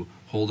vote to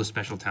hold a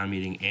special town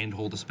meeting and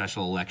hold a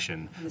special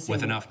election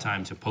with enough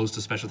time to post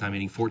a special town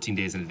meeting 14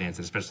 days in advance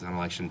and a special town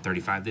election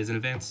 35 days in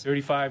advance?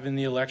 35 in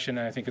the election,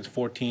 and I think it's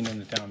 14 in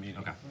the town meeting.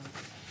 Okay.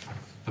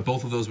 But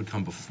both of those would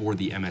come before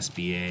the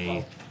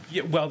MSBA.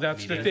 Yeah, well,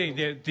 that's the thing.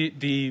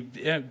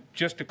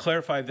 Just to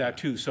clarify that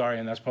too, sorry,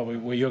 and that's probably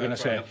what you're going to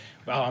say.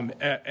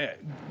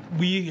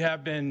 We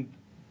have been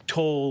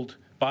told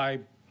by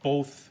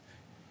both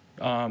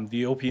the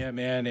OPM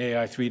and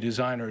AI3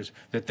 designers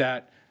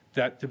that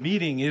the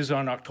meeting is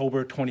on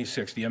October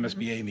 26th, the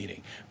MSBA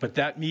meeting. But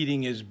that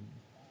meeting is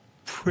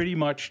pretty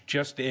much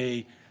just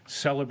a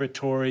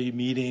celebratory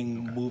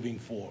meeting moving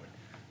forward.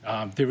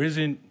 There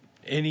isn't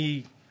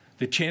any...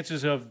 The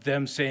chances of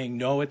them saying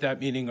no at that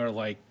meeting are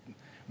like,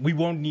 we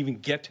won't even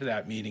get to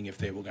that meeting if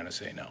they were going to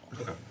say no.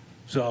 Okay.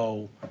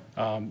 So,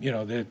 you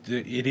know,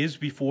 it is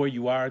before,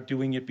 you are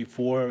doing it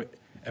before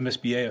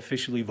MSBA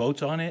officially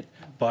votes on it,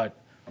 but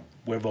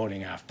we're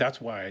voting after. That's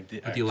why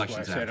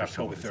I said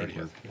October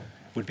 30th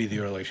would be the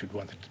earliest you'd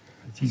want it.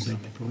 Seems like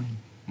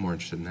more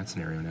interested in that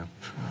scenario now.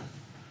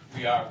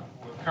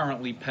 We're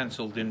currently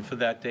penciled in for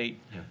that date.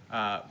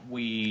 Yeah.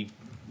 We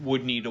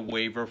would need a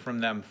waiver from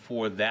them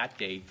for that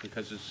date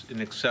because it's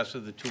in excess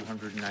of the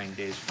 209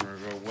 days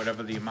or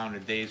whatever the amount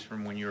of days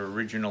from when you're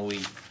originally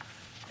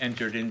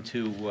entered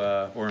into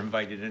or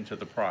invited into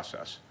the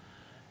process.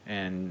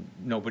 And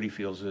nobody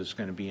feels there's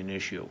going to be an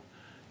issue.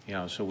 You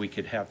know, so we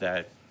could have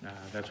that.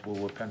 That's what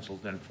we're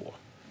penciled in for.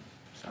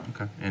 So.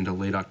 Okay. And a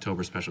late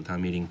October special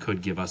town meeting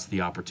could give us the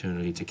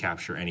opportunity to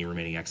capture any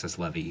remaining excess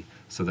levy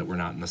so that we're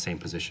not in the same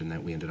position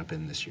that we ended up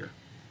in this year.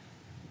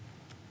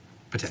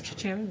 Potentially.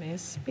 Mr. Chairman, may I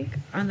speak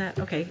on that?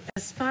 Okay.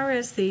 As far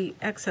as the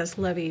excess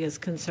levy is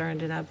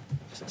concerned, and I've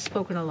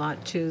spoken a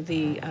lot to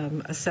the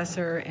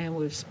assessor, and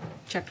we've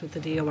checked with the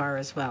DOR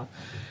as well,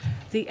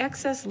 the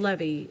excess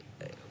levy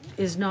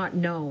is not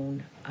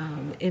known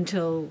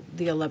until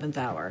the 11th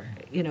hour,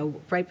 you know,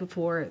 right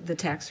before the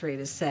tax rate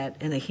is set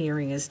and the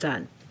hearing is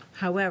done.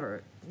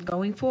 However,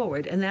 going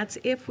forward, and that's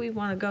if we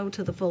want to go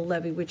to the full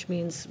levy, which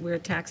means we're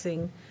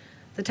taxing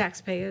the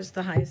taxpayers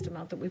the highest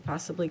amount that we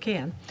possibly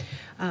can,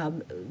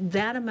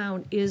 that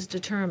amount is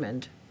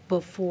determined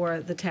before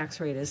the tax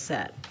rate is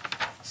set.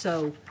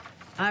 So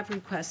I've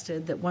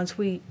requested that once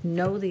we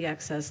know the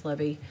excess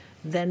levy,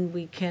 then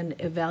we can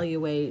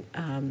evaluate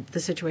the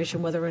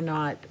situation, whether or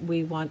not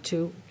we want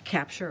to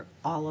capture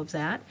all of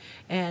that.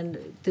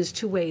 And there's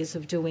two ways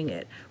of doing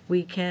it.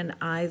 We can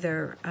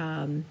either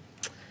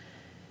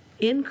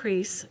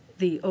increase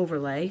the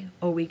overlay,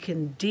 or we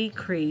can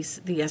decrease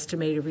the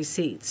estimated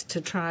receipts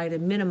to try to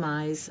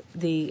minimize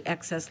the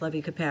excess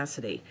levy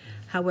capacity.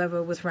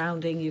 However, with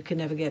rounding, you can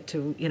never get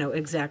to,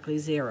 exactly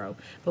zero.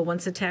 But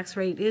once the tax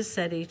rate is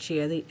set each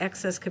year, the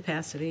excess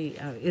capacity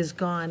is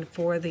gone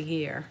for the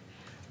year,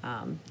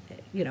 and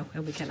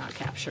we cannot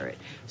capture it.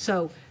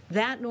 So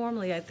that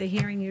normally, the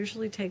hearing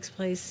usually takes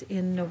place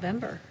in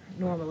November,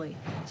 normally.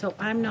 So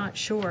I'm not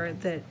sure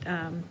that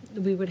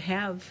we would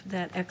have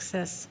that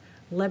excess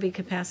levy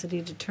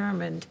capacity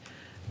determined,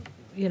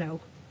 in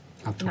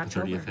October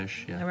October.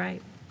 30th-ish, yeah. All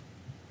right.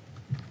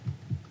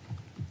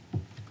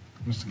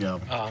 Mr.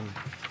 Galvin.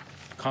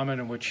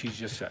 Comment on what she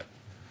just said.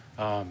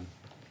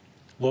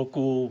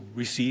 Local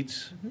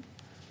receipts,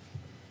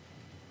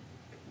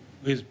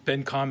 has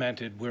been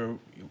commented, we're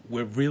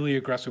really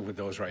aggressive with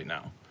those right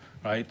now,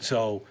 right?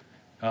 So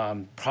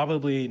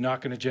probably not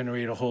going to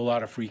generate a whole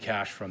lot of free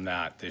cash from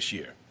that this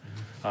year.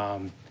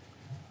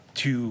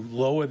 To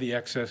lower the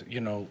excess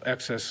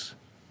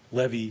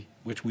levy,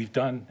 which we've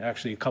done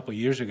actually a couple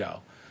years ago,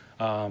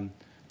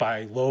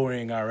 by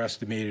lowering our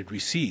estimated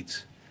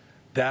receipts,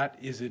 that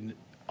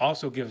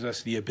also gives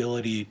us the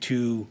ability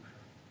to,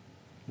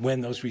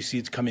 when those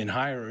receipts come in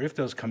higher, or if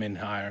those come in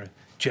higher,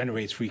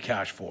 generates free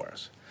cash for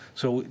us.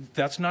 So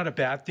that's not a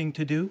bad thing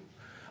to do.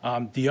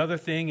 The other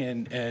thing,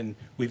 and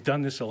we've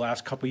done this the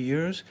last couple of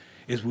years,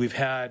 is we've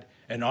had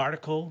an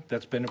article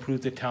that's been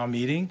approved at town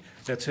meeting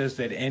that says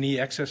that any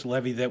excess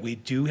levy that we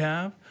do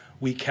have,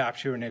 we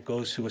capture and it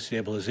goes to a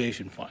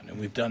stabilization fund. And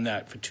we've done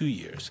that for 2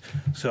 years.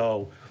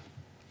 So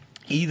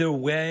either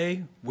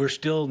way, we're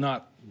still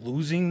not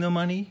losing the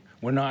money.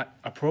 We're not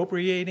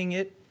appropriating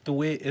it the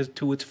way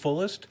to its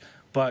fullest,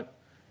 but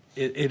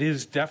it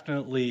is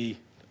definitely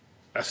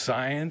a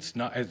science.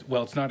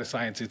 It's not a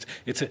science.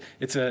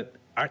 It's a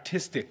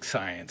artistic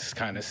science,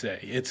 kind of say.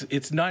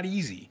 It's not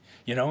easy,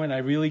 And I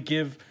really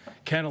give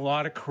Ken a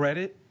lot of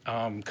credit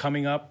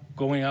going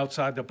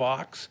outside the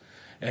box.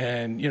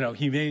 And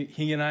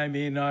he and I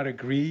may not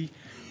agree.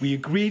 We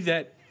agree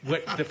that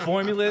what the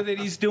formula that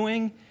he's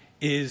doing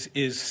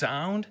is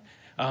sound.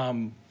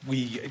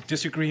 We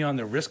disagree on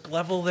the risk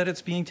level that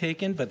it's being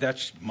taken, but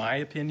that's my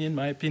opinion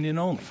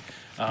only.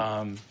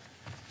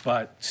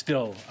 But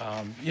still,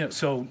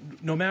 so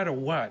no matter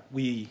what,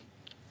 we're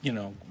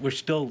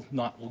still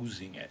not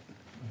losing it.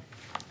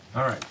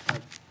 All right.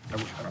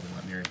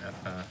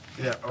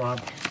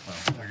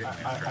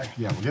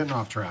 Yeah, we're getting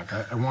off track.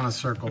 I want to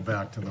circle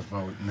back to the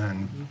vote, and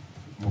then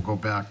we'll go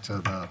back to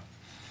a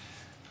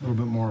little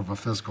bit more of a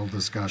fiscal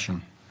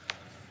discussion.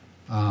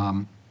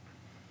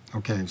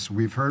 Okay, so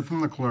we've heard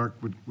from the clerk,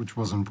 which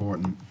was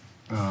important.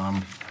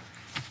 My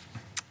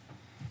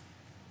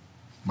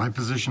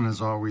position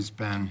has always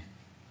been,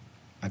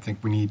 I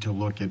think we need to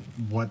look at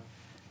what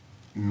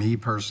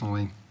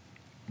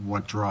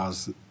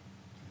draws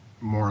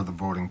more of the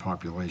voting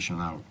population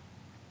out.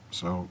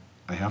 So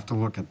I have to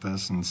look at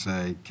this and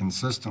say,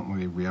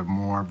 consistently, we have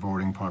more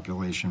voting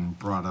population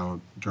brought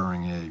out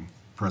during a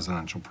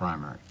presidential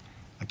primary.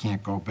 I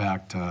can't go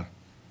back to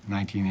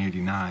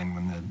 1989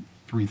 when the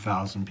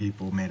 3,000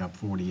 people made up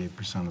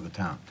 48% of the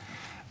town.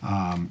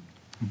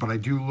 But I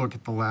do look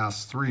at the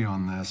last three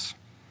on this,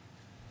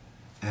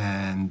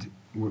 and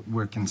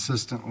we're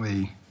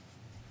consistently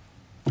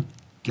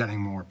getting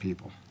more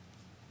people.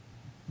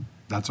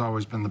 That's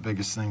always been the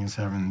biggest thing, is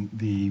having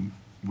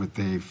with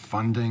a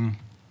funding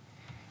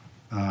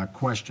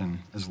question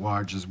as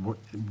large as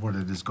what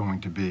it is going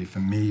to be. For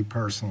me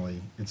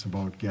personally, it's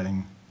about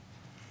getting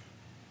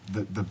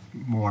the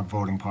more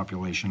voting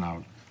population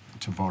out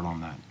to vote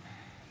on that.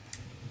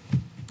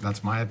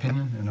 That's my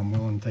opinion, and I'm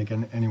willing to take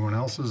anyone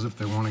else's if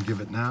they want to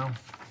give it now.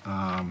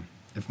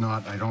 If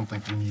not, I don't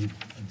think we need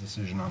a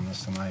decision on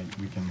this tonight.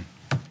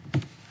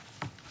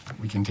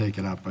 We can take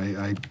it up.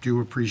 I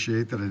do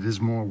appreciate that it is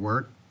more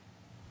work,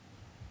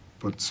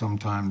 but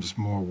sometimes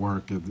more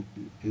work,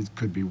 it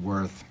could be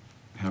worth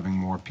having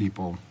more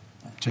people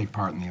take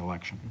part in the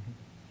election.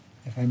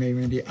 If I may,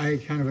 Randy, I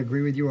kind of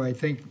agree with you. I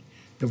think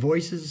the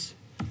voices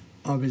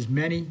of as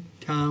many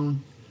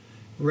town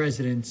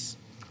residents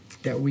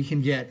that we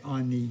can get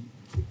on the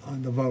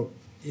vote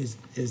is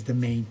the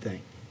main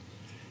thing.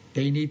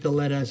 They need to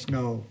let us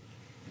know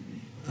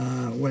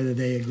whether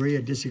they agree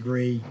or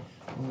disagree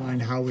on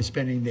how we're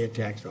spending their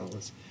tax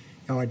dollars,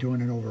 or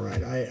doing an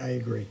override. I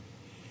agree.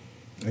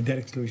 A debt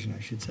exclusion,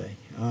 I should say.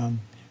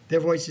 Their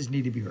voices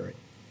need to be heard.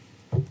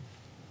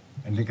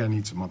 I think I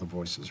need some other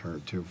voices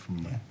heard, too,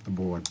 from the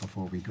board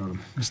before we go to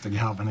Mr.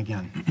 Galvin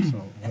again. So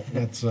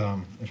that's,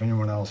 if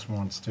anyone else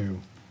wants to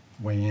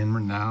weigh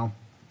in now.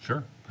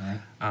 Sure. All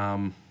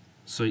right.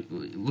 So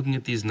looking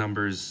at these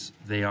numbers,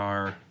 they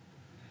are,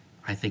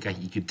 I think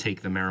you could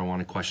take the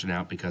marijuana question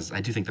out, because I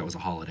do think that was a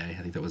holiday.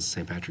 I think that was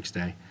St. Patrick's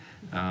Day,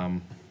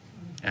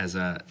 as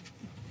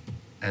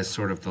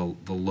sort of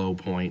the low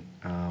point.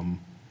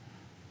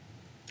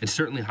 It's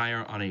certainly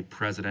higher on a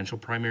presidential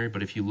primary,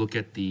 but if you look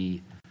at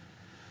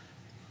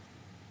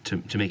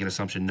to make an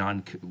assumption,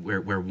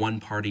 where one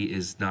party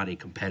is not a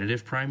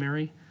competitive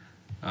primary,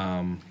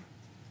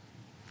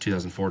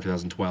 2004,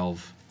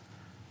 2012,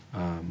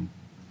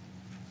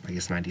 think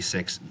it's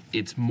 96.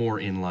 It's more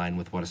in line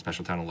with what a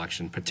special town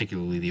election,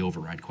 particularly the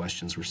override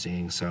questions we're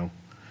seeing. So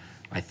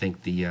I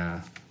think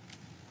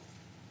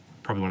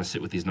probably want to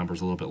sit with these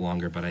numbers a little bit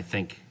longer, but I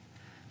think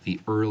the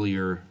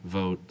earlier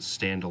vote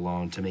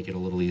standalone to make it a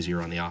little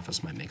easier on the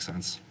office might make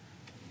sense.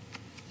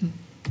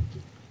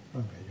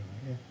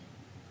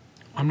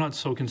 I'm not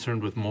so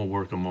concerned with more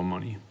work or more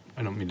money.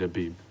 I don't mean to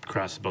be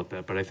crass about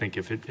that, but I think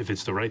if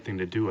it's the right thing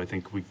to do, I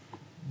think we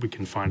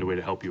can find a way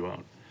to help you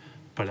out.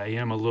 But I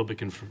am a little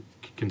bit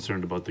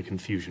concerned about the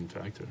confusion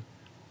factor.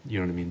 You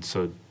know what I mean?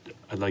 So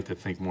I'd like to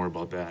think more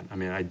about that. I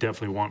mean, I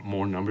definitely want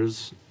more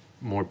numbers,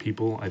 more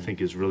people, I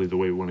think is really the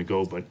way we want to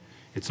go, but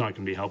it's not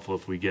going to be helpful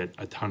if we get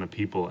a ton of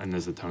people and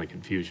there's a ton of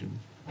confusion.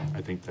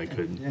 I think that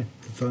could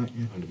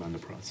undermine the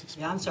process.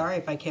 Yeah, I'm sorry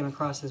if I came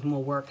across as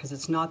more work, because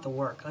it's not the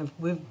work.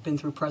 We've been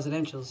through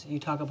presidentials. You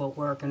talk about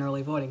work and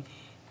early voting.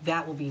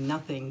 That will be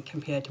nothing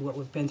compared to what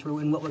we've been through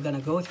and what we're going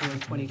to go through in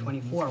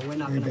 2024. We're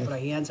not going to put our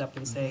hands up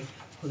and say,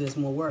 well, there's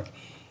more work.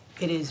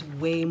 It is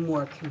way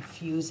more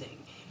confusing.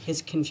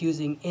 It's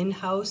confusing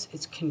in-house.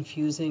 It's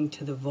confusing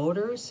to the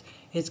voters.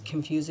 It's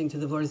confusing to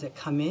the voters that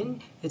come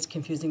in. It's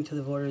confusing to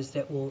the voters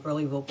that will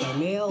early vote by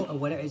mail or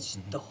whatever. It's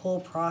just, the whole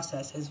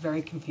process is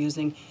very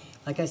confusing.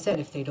 Like I said,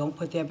 if they don't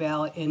put their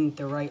ballot in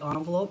the right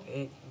envelope,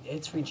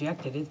 it's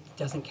rejected. It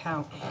doesn't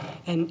count.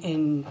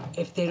 And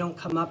if they don't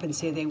come up and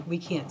say we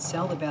can't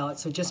sell the ballot,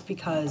 so just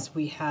because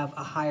we have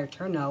a higher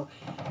turnout,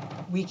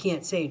 we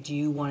can't say, do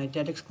you want a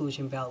debt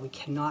exclusion ballot? We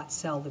cannot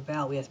sell the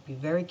ballot. We have to be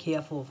very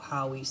careful of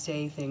how we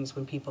say things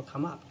when people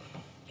come up.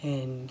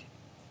 And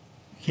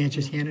You can't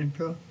just hand it in,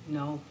 Joe?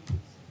 no.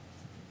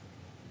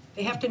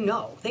 They have to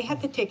know. They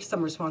have to take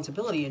some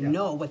responsibility and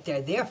know what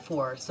they're there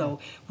for. So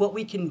what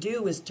we can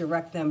do is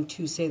direct them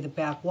to, say, the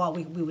back wall.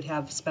 We would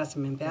have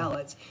specimen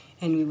ballots,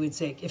 and we would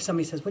say, if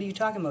somebody says, what are you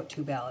talking about,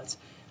 2 ballots?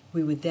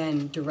 We would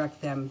then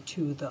direct them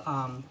to the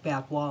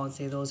back wall and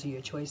say, those are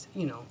your choice,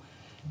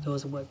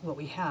 those are what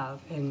we have.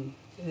 And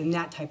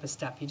that type of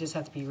stuff, you just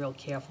have to be real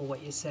careful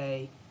what you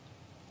say.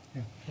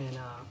 Yeah. And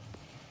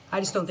I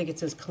just don't think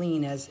it's as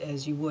clean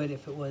as you would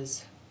if it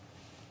was.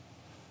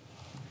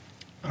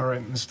 All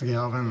right, Mr.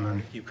 Galvin,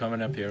 then. Keep coming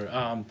up here.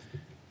 I'm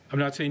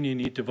not saying you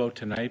need to vote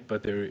tonight,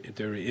 but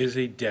there is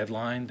a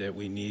deadline that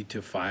we need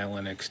to file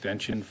an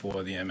extension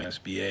for the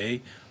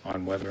MSBA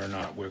on whether or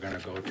not we're going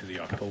to go to the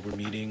October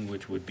meeting,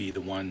 which would be the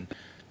one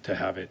to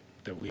have it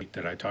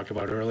that I talked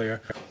about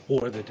earlier,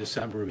 or the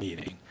December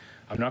meeting.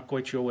 I'm not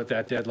quite sure what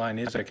that deadline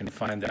is. I can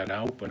find that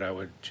out, but I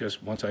would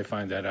just, once I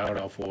find that out,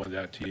 I'll forward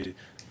that to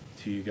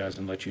you guys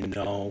and let you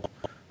know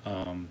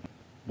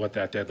what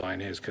that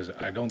deadline is, because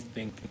I don't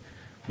think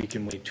we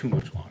can wait too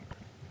much longer.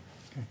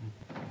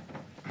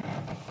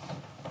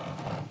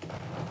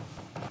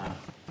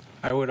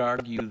 I would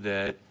argue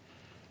that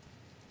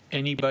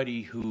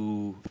anybody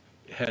who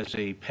has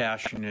a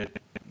passionate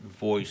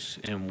voice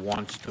and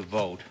wants to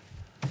vote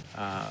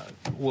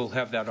will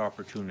have that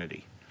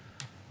opportunity.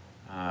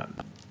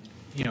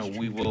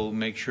 We will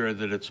make sure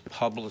that it's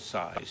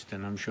publicized,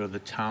 and I'm sure the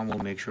town will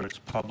make sure it's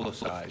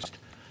publicized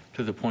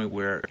to the point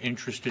where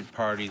interested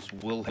parties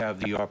will have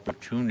the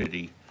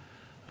opportunity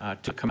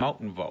to come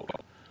out and vote.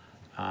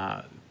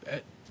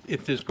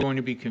 If there's going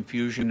to be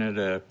confusion at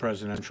a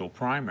presidential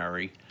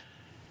primary,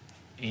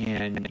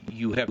 and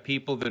you have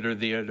people that are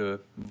there to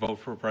vote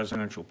for a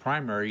presidential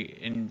primary,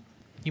 and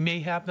you may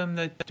have them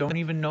that don't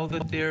even know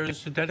that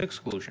there's a debt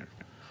exclusion.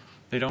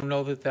 They don't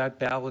know that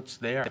ballot's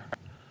there.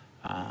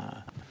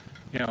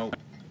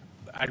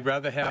 I'd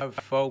rather have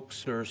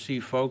folks or see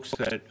folks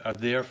that are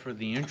there for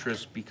the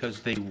interest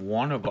because they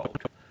want to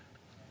vote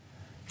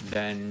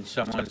than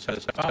someone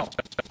says, oh,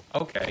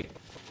 okay,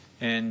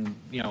 and,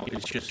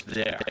 it's just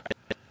there,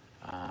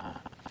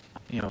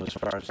 as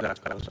far as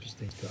that goes.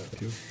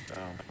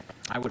 So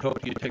I would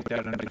hope you take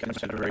that into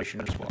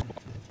consideration as well.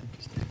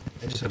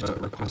 I just have a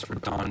request for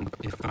Don.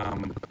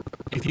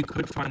 If you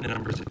could find the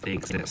numbers, if they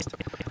exist,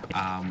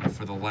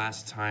 for the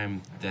last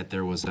time that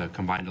there was a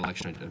combined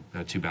election, a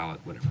 2-ballot,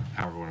 whatever,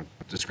 however you want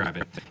to describe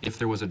it, if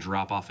there was a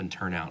drop-off in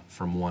turnout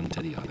from one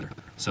to the other.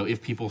 So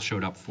if people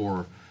showed up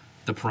for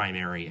the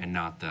primary and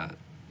not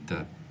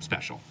the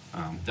special,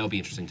 that'll be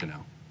interesting to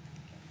know.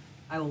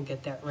 I will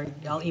get that right.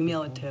 I'll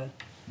email it to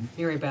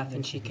Mary Beth,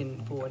 and she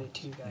can forward it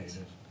to you guys.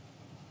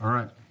 All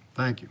right,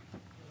 thank you.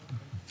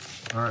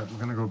 All right, we're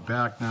going to go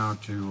back now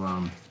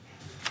to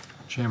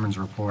Chairman's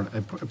report. I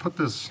put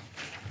this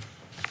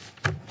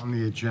on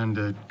the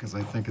agenda because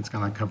I think it's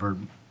going to cover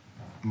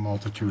a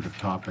multitude of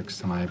topics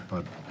tonight,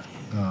 but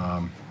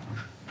I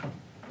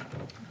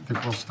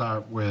think we'll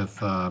start with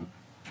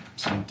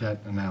some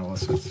debt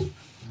analysis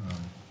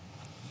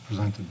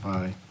presented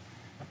by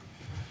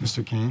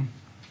Mr. Kane.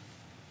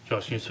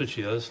 Josh, can you switch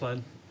to the other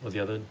slide or the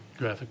other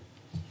graphic?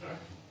 Sorry.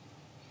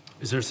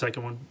 Is there a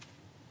second one?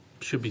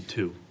 Should be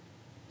 2.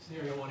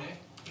 Scenario 1A.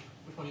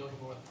 Which one are you looking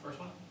for? The first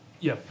one?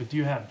 Yeah, but do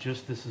you have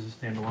just this as a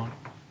standalone?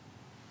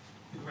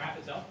 The graph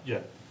itself? Yeah. I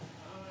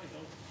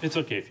don't. It's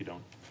okay if you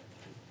don't.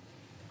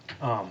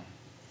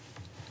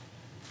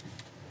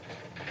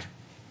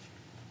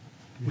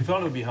 We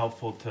thought it would be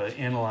helpful to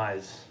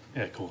analyze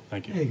Yeah, cool,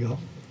 thank you. There you go.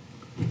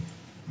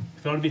 I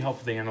thought it'd be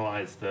helpful to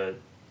analyze the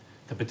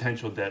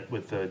potential debt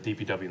with the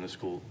DPW in the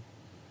school.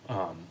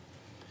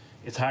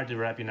 It's hard to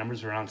wrap your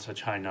numbers around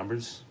such high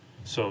numbers,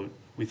 so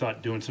we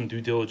thought doing some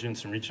due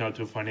diligence and reaching out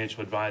to a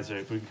financial advisor,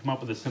 if we could come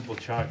up with a simple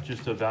chart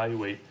just to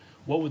evaluate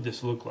what would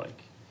this look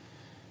like.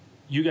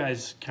 You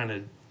guys kind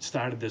of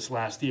started this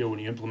last year when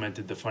you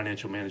implemented the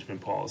financial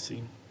management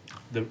policy.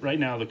 Right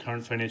now, the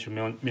current financial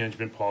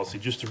management policy,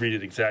 just to read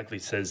it exactly,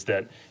 says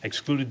that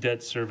excluded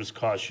debt service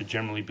costs should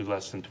generally be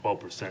less than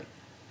 12%.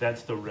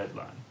 That's the red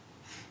line.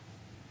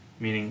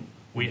 Meaning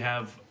we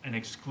have an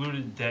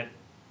excluded debt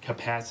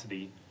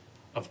capacity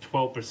of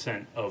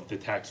 12% of the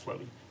tax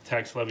levy.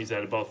 Tax levy's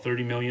at about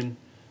 30 million,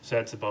 so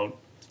that's about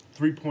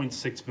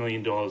 $3.6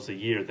 million a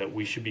year that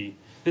we should be.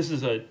 This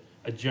is a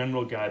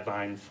general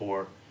guideline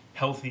for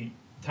healthy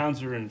towns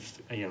that are in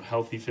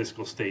healthy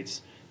fiscal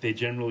states. They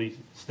generally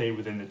stay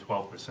within the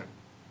 12%.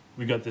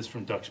 We got this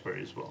from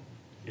Duxbury as well.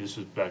 This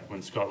was back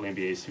when Scott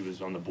Lambiase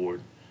was on the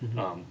board.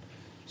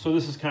 So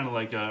this is kind of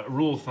like a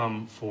rule of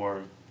thumb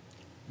for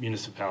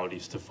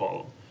municipalities to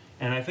follow.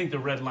 And I think the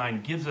red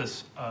line gives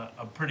us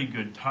a pretty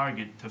good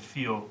target to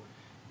feel.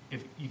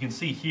 If you can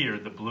see here,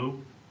 the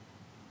blue,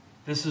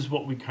 this is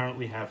what we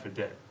currently have for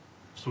debt.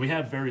 So we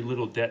have very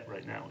little debt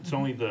right now. It's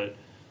only the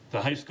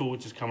high school,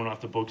 which is coming off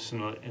the books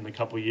in a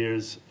couple of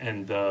years,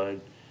 and the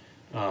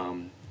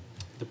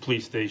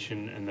police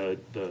station and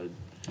the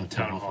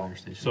town hall.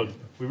 So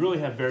we really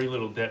have very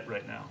little debt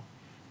right now,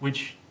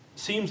 which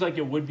seems like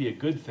it would be a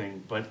good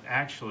thing, but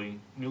actually,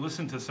 when you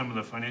listen to some of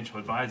the financial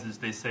advisors,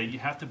 they say you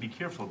have to be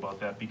careful about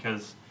that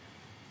because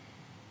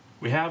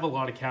we have a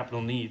lot of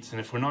capital needs, and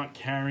if we're not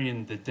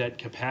carrying the debt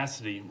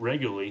capacity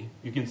regularly,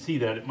 you can see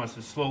that it must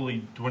have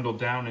slowly dwindled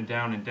down and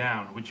down and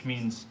down, which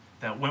means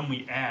that when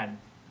we add,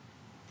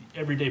 the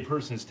everyday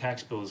person's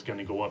tax bill is going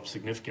to go up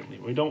significantly.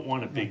 We don't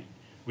want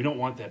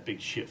that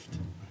big shift.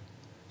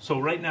 So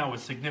right now, we're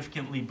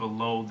significantly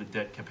below the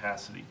debt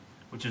capacity,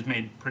 which is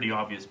made pretty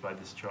obvious by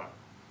this chart.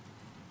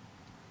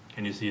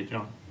 Can you see it,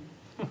 John?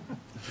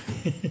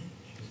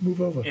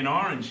 Move over. In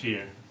orange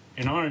here,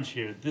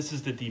 this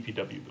is the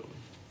DPW building.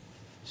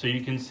 So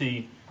you can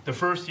see the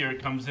first year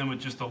it comes in with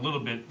just a little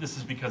bit. This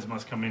is because it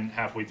must come in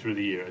halfway through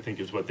the year, I think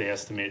is what they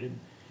estimated.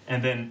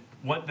 And then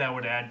what that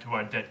would add to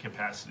our debt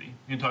capacity.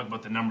 We can talk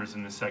about the numbers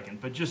in a second,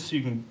 but just so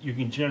you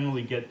can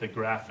generally get the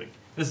graphic.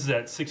 This is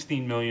at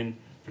 16 million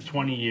for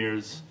 20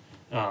 years.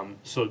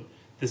 So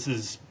this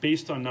is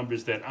based on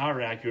numbers that are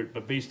accurate,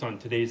 but based on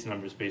today's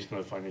numbers, based on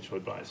a financial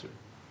advisor.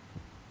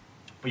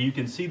 But you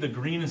can see the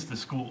green is the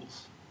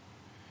schools.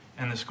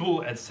 And the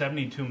school at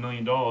 $72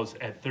 million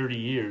at 30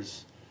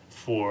 years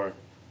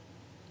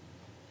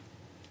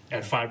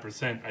at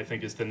 5%, I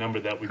think is the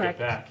number that we get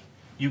back.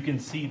 You can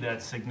see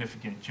that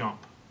significant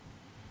jump.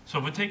 So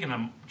if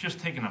we're just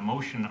taking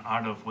emotion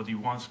out of whether you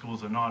want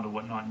schools or not or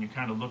whatnot, and you're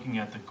kind of looking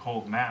at the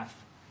cold math,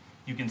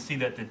 you can see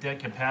that the debt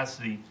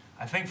capacity,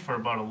 I think for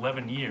about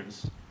 11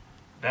 years,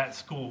 that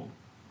school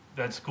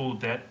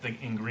debt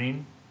in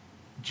green,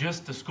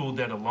 just the school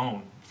debt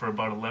alone for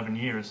about 11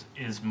 years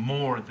is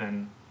more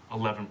than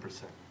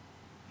 11%.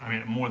 I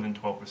mean, more than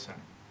 12%.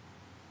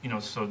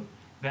 So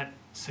that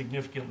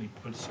significantly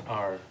puts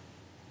our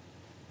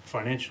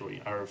financial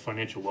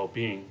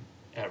well-being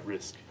at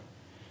risk.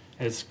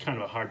 And it's kind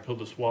of a hard pill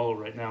to swallow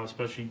right now,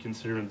 especially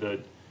considering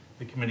that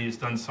the committee has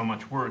done so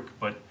much work.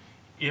 But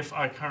if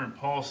our current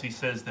policy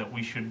says that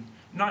we should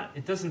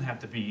it doesn't have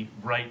to be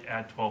right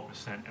at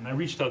 12%. And I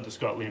reached out to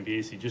Scott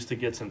Lambiase just to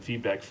get some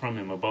feedback from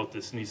him about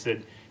this. And he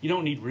said, you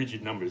don't need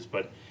rigid numbers,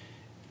 but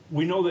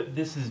we know that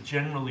this is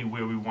generally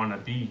where we want to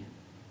be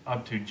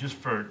up to just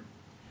for,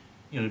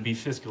 to be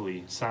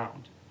fiscally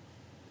sound.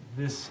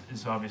 This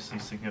is obviously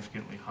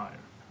significantly higher.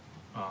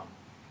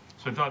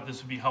 So I thought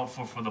this would be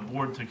helpful for the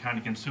board to kind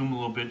of consume a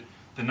little bit.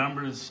 The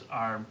numbers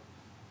are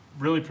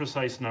really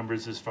precise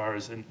numbers as far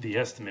as the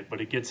estimate, but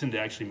it gets into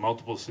actually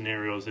multiple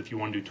scenarios. If you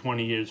want to do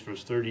 20 years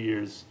versus 30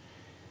 years,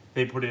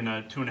 they put in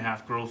a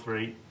 2.5 growth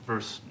rate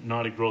versus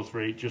not a growth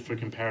rate just for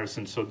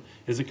comparison. So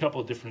there's a couple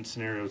of different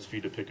scenarios for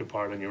you to pick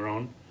apart on your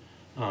own.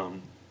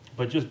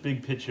 But just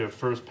big picture,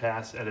 first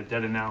pass at a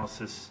debt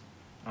analysis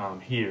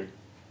here,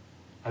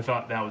 I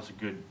thought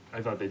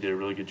they did a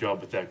really good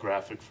job with that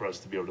graphic for us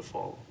to be able to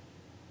follow.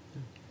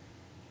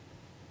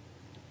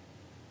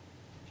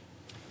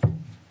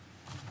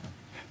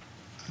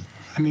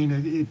 I mean,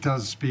 it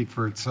does speak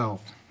for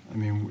itself. I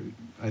mean,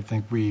 I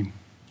think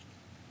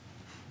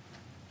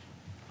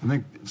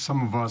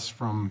some of us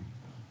from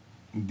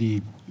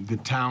the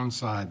town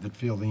side that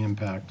feel the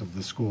impact of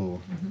the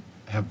school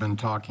have been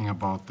talking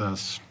about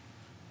this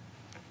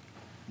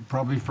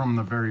probably from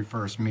the very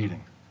first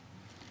meeting.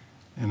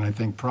 And I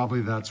think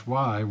probably that's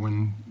why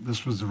when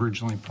this was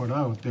originally put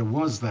out, there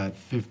was that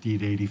 $50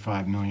 to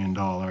 $85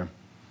 million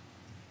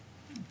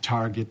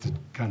target to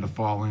kind of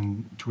fall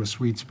into a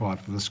sweet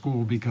spot for the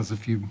school, because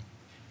if you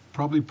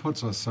probably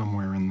puts us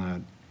somewhere in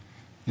that,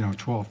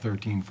 12,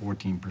 13,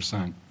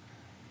 14%.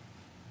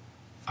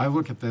 I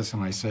look at this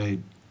and I say,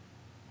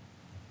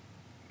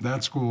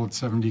 that school at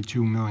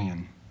 72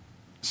 million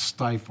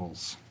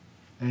stifles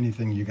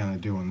anything you're gonna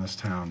do in this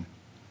town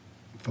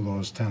for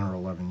those 10 or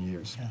 11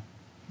 years.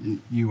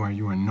 You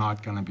are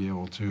not gonna be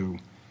able to,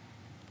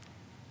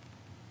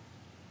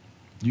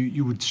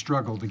 you would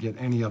struggle to get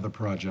any other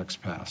projects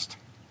passed,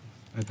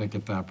 I think,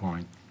 at that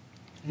point.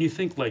 And you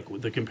think, like,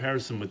 with the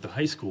comparison with the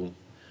high school,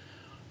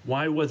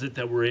 why was it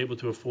that we're able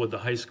to afford the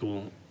high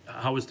school?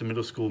 How is the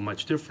middle school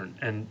much different?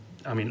 And,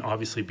 I mean,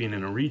 obviously, being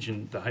in a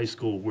region, the high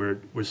school,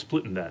 we're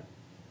splitting that,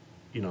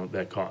 you know,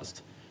 that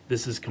cost.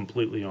 This is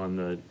completely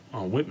on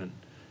Whitman,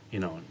 you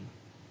know. And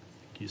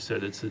you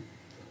said it's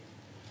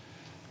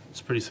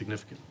pretty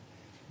significant.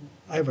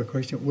 I have a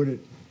question. Would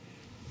it,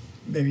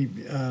 maybe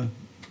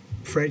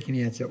Fred can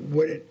answer,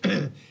 would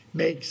it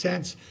make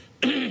sense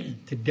to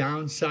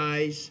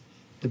downsize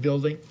the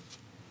building?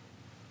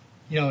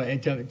 You know,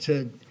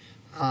 and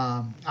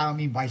I don't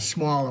mean by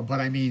smaller, but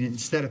I mean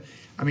instead of,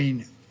 I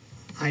mean,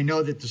 I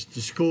know that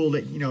the school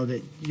that, you know,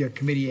 that your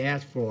committee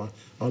asked for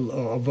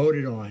or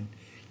voted on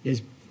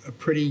is a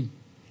pretty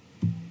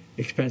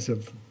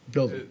expensive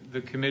building.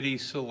 The committee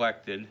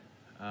selected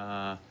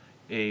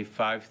a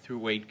 5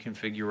 through 8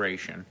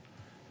 configuration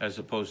as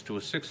opposed to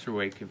a 6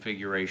 through 8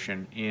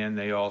 configuration, and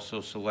they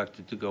also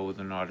selected to go with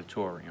an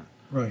auditorium.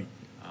 Right.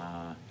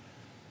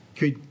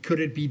 Could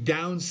it be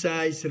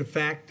downsized to the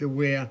fact that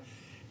where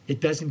it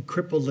doesn't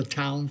cripple the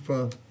town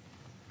for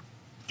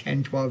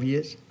 10, 12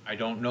 years? I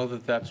don't know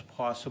that that's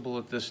possible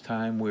at this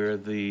time, where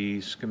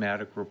the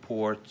schematic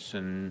reports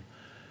and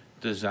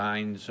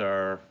designs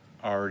are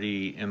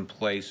already in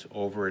place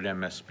over at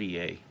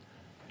MSBA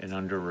and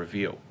under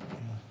review.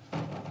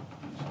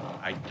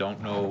 I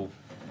don't know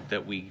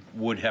that we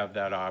would have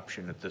that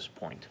option at this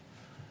point.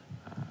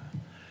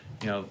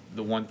 You know,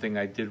 the one thing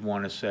I did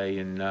want to say,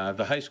 in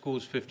the high school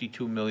is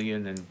 52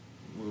 million, and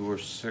we were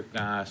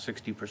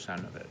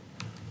 60% of it.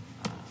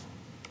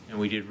 And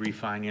we did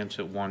refinance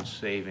it once,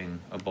 saving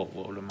a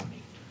boatload of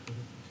money.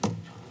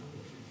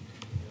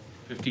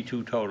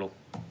 52 total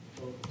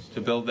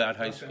to build that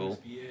high school.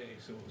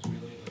 So it was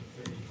really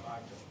like 35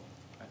 total.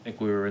 I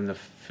think we were in the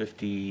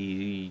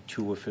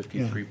 52 or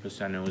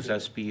 53%. It was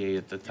SBA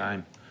at the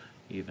time,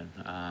 even,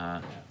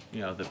 you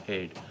know, that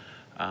paid.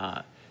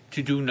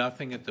 To do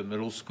nothing at the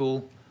middle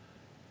school,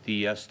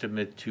 the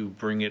estimate to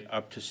bring it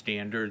up to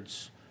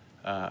standards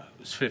was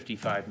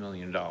 $55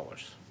 million.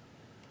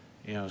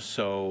 You know,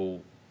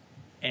 so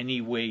any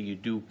way you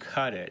do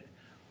cut it,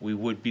 we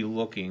would be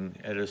looking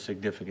at a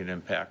significant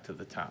impact to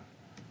the town.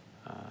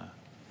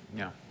 You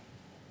know,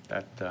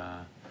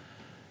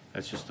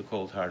 that's just the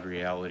cold hard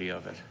reality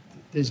of it.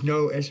 There's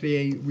no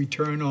SBA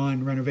return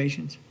on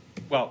renovations?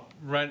 Well,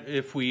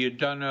 if we had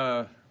done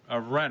a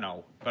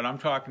reno, but I'm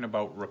talking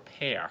about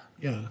repair.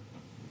 Yeah.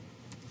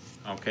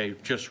 Okay,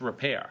 just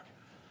repair.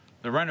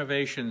 The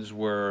renovations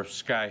were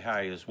sky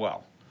high as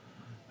well,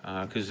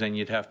 because then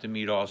you'd have to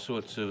meet all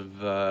sorts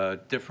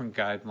of different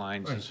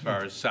guidelines as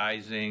far as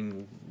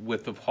sizing,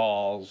 width of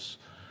halls.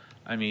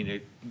 I mean,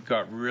 it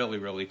got really,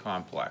 really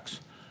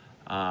complex.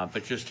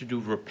 But just to do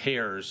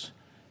repairs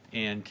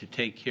and to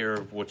take care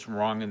of what's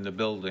wrong in the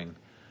building,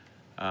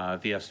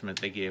 the estimate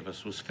they gave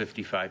us was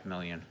 $55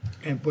 million.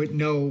 And with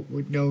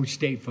no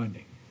state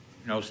funding?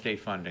 No state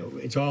funding.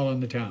 It's all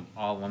in the town?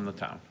 All in the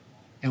town.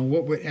 And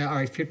what would, all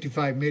right,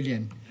 55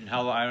 million? And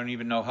I don't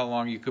even know how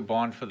long you could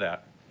bond for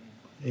that.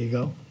 There you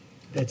go.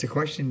 That's a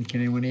question. Can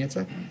anyone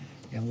answer?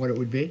 And what it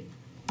would be?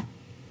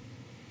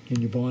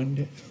 Can you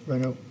bond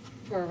reno?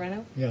 For a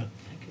reno? Yeah.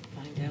 I could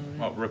find out.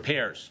 Well,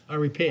 repairs.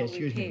 Repairs, Oh,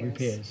 excuse me,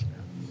 repairs. repairs.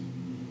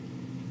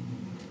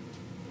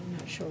 I'm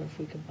not sure if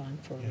we could bond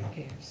for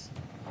repairs.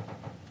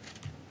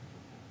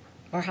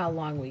 Or how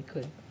long we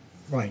could.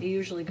 Right. It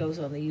usually goes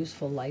on the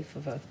useful life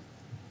of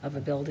a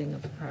building,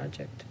 of a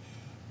project.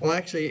 Well,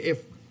 actually,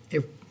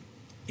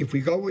 if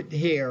we go with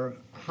here,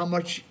 how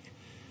much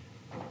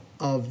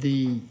of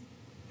the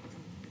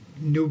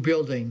new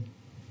building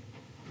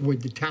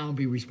would the town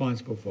be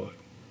responsible for?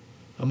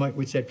 How much,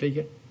 what's that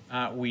figure?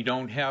 We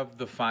don't have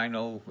the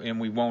final, and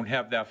we won't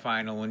have that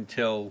final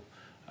until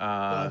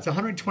It's a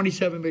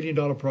 $127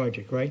 million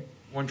project, right?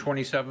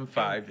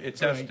 127.5.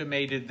 It's Right.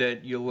 estimated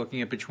that you're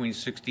looking at between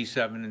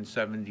 67 and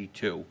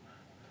 72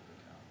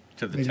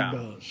 to the $1 town.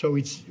 million. So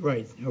it's,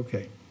 right,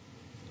 okay.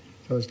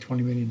 So it's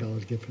 $20 million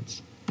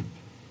difference.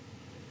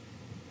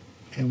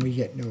 And we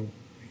get no,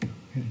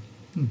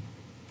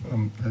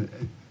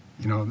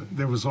 You know,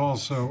 there was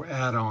also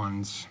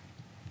add-ons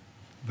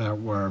that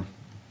were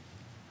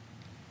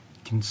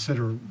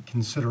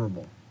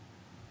considerable.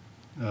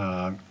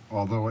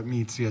 Although it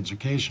meets the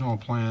educational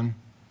plan,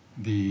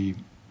 the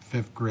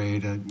 5th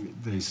grade,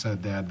 they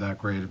said they had that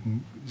grade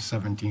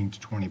 17 to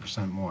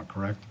 20% more,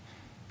 correct?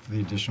 For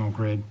the additional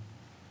grade?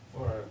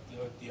 For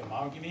the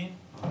amount, you mean?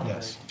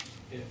 Yes.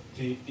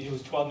 It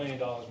was $12 million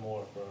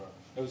more for,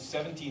 it was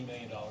 $17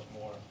 million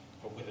more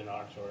for with an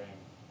auditorium,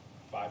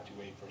 5 to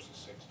 8 versus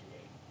 6 to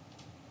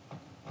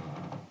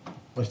 8.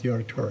 plus the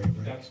auditorium,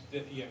 right? That's,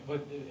 yeah,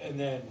 but, and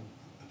then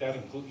that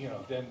include, you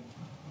know, then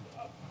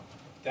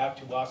that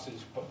to us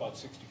is about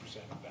 60%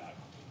 of that.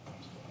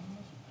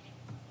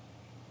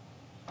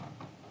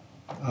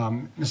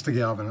 Mr.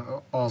 Galvin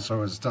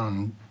also has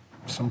done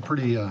some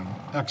pretty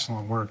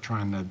excellent work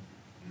trying to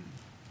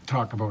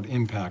talk about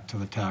impact to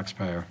the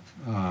taxpayer.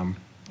 And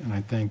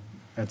I think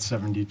at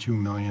 72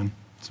 million,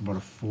 it's about a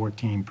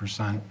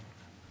 14%.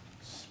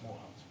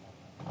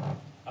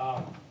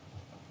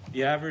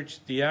 The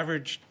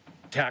average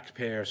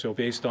taxpayer, so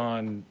based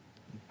on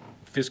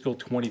fiscal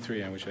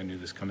 23, I wish I knew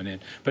this coming in,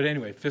 but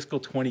anyway, fiscal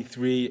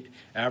 23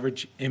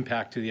 average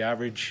impact to the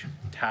average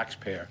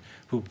taxpayer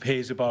who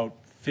pays about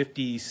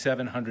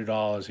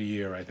 $5,700 a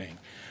year, I think.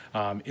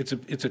 It's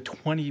a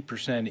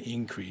 20%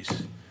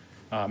 increase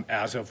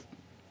as of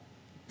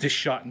this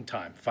shot in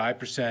time,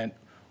 5%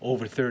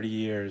 over 30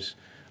 years.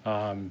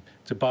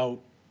 It's about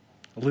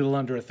a little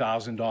under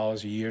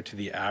 $1,000 a year to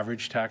the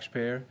average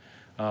taxpayer.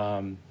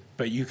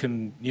 But you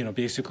can,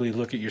 basically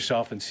look at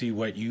yourself and see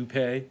what you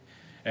pay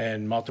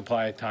and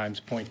multiply it times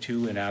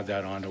 0.2 and add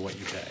that on to what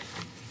you pay.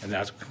 And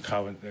that's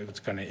how it's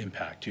going to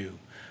impact you.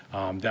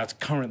 That's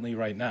currently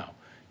right now.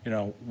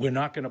 We're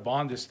not going to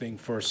bond this thing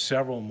for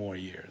several more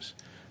years.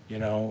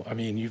 I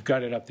mean, you've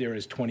got it up there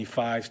as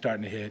 25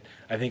 starting to hit.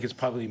 I think it's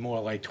probably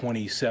more like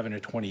 27 or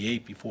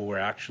 28 before we're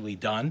actually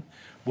done.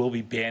 We'll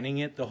be banning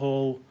it the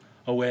whole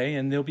away,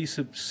 and there'll be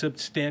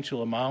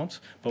substantial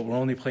amounts, but we're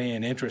only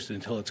paying interest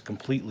until it's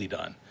completely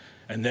done.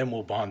 And then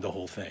we'll bond the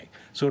whole thing.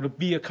 So it'll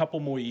be a couple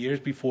more years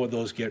before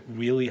those get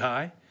really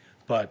high,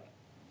 but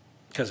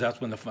because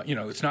that's when it's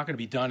not going to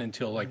be done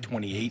until like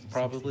 28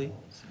 probably.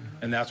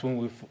 And that's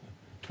when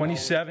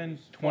 27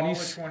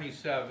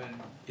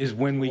 is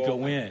when we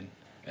go in,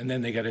 and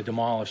then they got to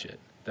demolish it.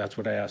 That's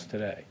what I asked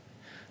today.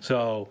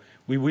 So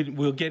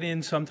we'll get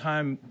in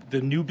sometime. The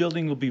new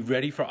building will be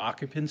ready for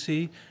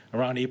occupancy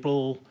around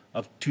April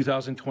of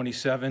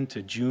 2027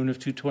 to June of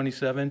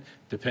 2027,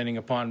 depending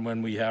upon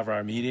when we have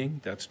our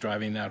meeting. That's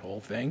driving that whole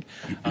thing.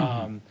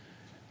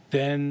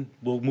 Then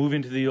we'll move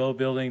into the old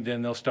building.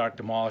 Then they'll start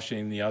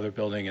demolishing the other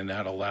building, and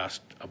that'll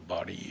last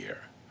about a year.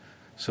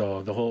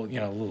 So the whole, a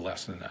little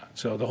less than that.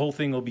 So the whole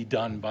thing will be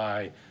done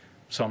by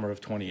summer of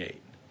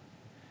 28,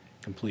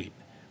 complete.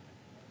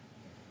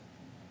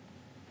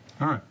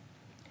 All right.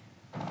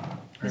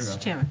 Mr.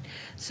 Chairman,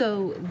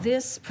 so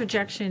this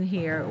projection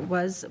here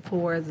was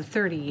for the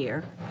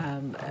 30-year.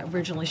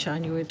 Originally,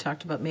 Sean, you had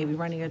talked about maybe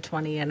running a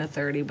 20 and a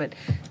 30, but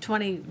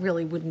 20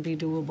 really wouldn't be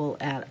doable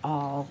at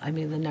all. I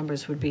mean, the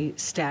numbers would be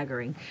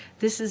staggering.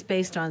 This is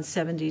based on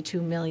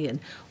 72 million.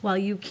 While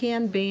you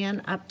can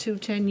ban up to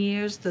 10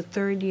 years, the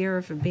third year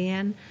of a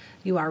ban,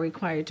 you are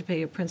required to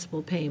pay a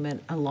principal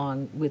payment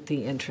along with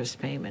the interest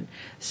payment.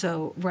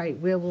 So, right,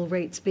 where will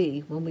rates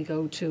be when we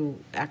go to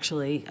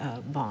actually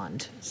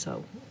bond?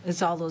 So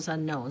it's all those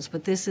unknowns,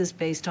 but this is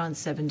based on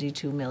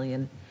 72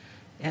 million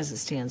as it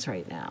stands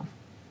right now.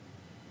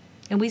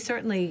 And we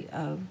certainly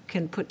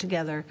can put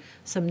together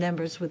some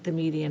numbers with the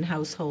median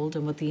household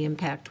and what the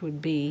impact would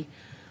be.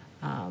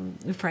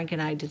 Frank and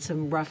I did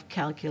some rough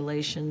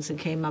calculations and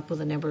came up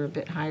with a number a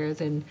bit higher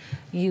than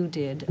you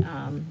did,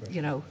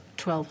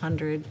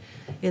 $1,200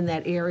 in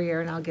that area,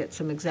 and I'll get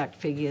some exact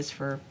figures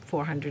for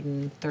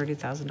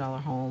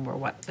 $430,000 home or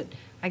what, but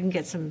I can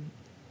get some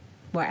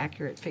more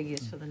accurate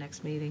figures for the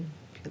next meeting,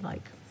 if you'd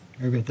like.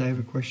 Mary Beth, I have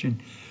a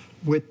question.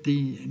 With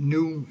the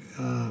new,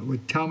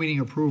 with town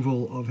meeting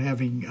approval of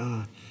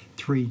having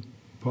 3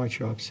 pot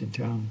shops in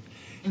town,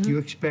 do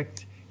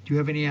you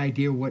have any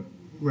idea what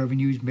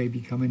revenues may be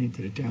coming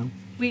into the town?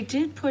 We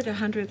did put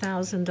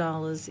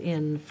 $100,000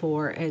 in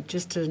for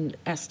just an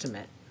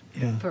estimate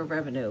for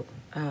revenue.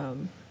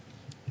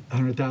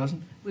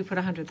 100,000? We put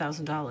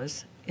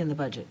 $100,000 in the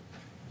budget.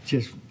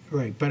 Just,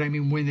 right, but I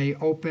mean, when they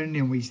open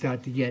and we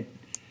start to get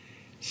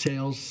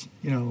sales,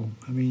 I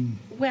mean...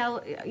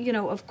 Well,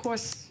 of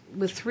course,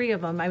 with 3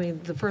 of them, I mean,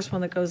 the first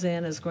one that goes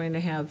in is going to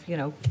have,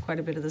 quite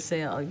a bit of the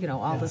sale,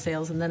 all the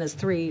sales, and then as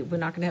 3, we're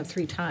not going to have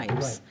 3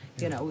 times.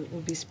 Right. It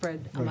will be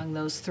spread among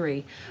those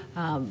 3.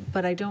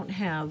 But I don't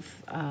have,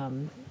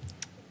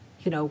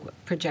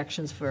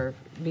 projections for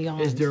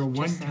beyond. Is there a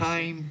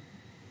one-time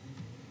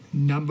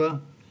number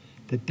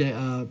that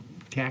the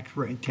tax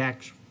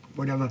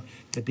whatever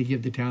that they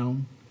give the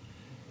town?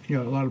 A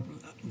lot of...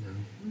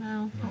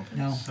 No,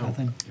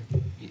 nothing.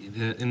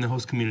 In the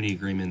host community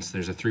agreements,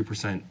 there's a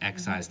 3%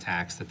 excise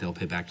tax that they'll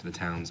pay back to the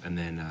towns, and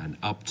then an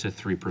up to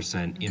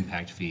 3%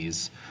 impact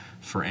fees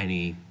for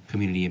any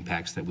community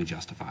impacts that we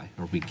justify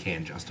or we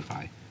can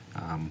justify.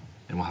 And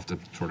we'll have to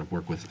sort of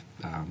work with,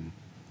 I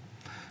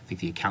think,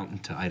 the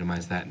accountant to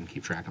itemize that and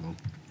keep track of them.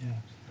 Yeah.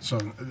 So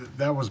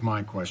that was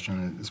my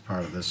question as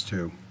part of this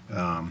too.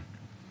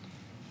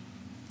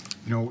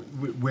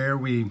 Where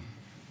we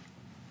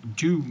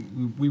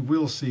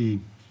will see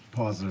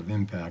positive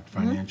impact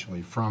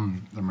financially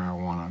from the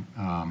marijuana.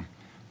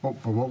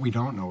 But what we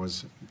don't know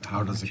is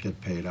how does it get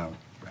paid out?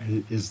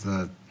 Right. Is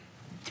the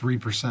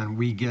 3%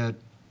 we get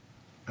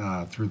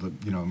through the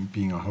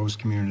being a host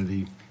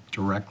community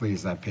directly,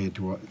 is that paid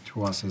to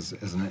us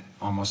as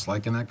almost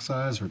like an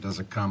excise, or does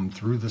it come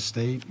through the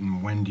state?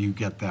 And when do you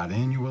get that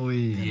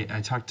annually? Yeah,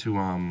 I talked to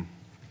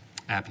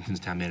Appington's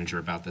town manager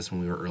about this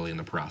when we were early in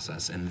the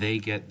process, and they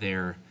get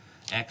their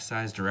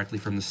excise directly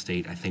from the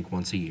state, I think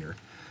once a year.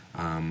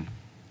 I'm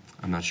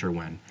not sure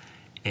when.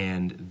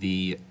 and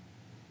the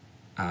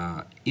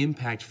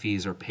impact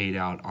fees are paid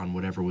out on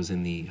whatever was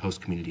in the host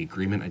community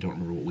agreement. I don't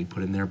remember what we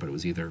put in there, but it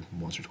was either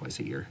once or twice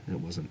a year. It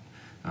wasn't,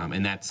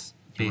 and that's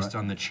based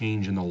on the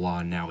change in the law.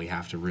 And now we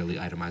have to really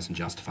itemize and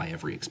justify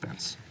every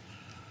expense.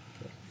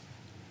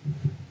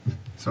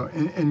 So,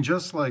 and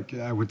just like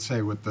I would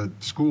say with the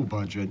school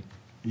budget,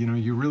 you know,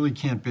 you really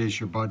can't base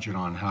your budget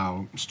on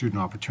how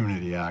Student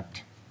Opportunity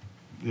Act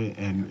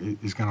and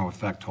is going to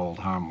affect hold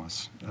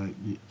harmless,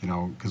 you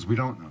know, because we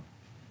don't know.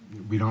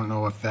 We don't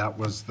know if that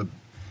was the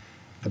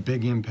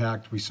big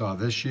impact we saw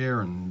this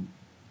year, and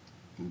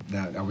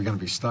that are we going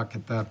to be stuck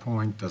at that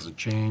point? Does it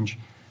change?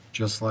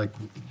 Just like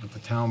with the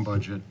town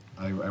budget,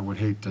 I would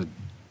hate to,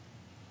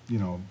 you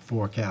know,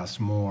 forecast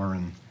more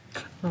and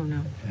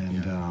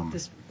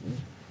This,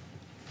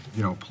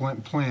 you know,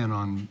 plan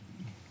on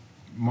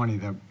money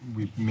that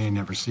we may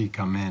never see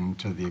come in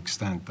to the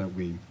extent that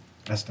we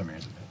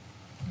estimated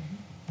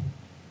it.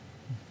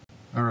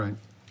 All right.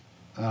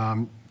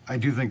 I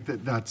do think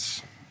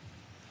that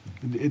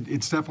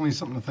it's definitely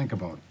something to think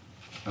about.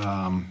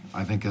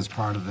 I think as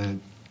part of the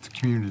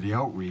community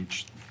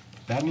outreach,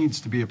 that needs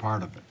to be a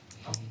part of it.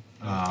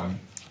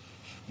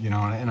 You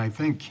know, and I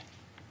think,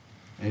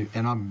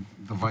 and I'm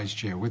the vice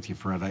chair with you,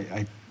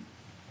 Fred,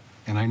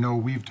 and I know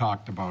we've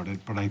talked about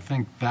it, but I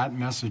think that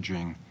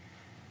messaging,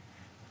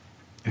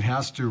 it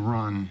has to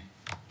run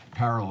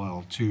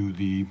parallel to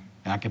the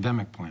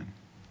academic plan.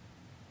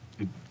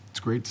 It's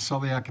great to sell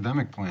the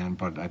academic plan,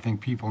 but I think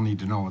people need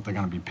to know what they're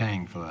going to be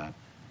paying for that.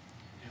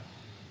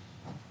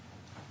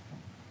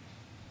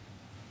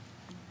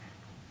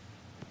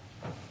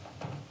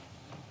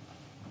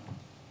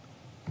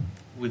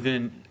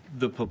 Within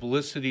the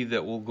publicity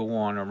that will go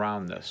on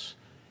around this,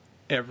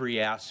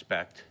 every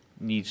aspect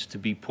needs to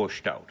be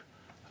pushed out.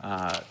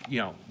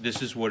 You know,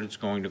 this is what it's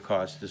going to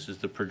cost. This is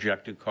the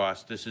projected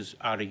cost. This is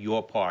out of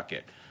your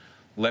pocket.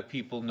 Let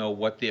people know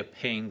what they're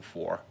paying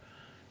for.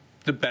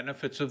 The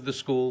benefits of the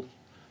school,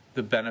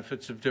 the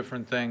benefits of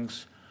different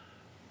things,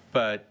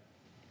 but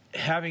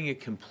having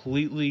it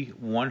completely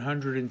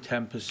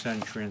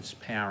 110%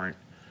 transparent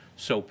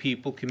so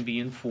people can be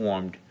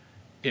informed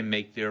and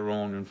make their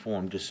own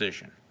informed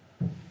decision.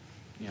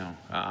 You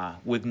know,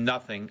 with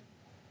nothing,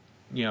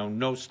 you know,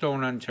 no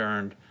stone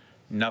unturned,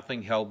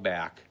 nothing held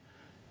back,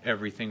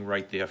 everything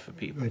right there for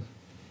people. Good.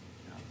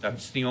 You know,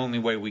 that's the only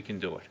way we can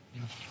do it.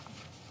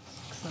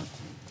 excellent.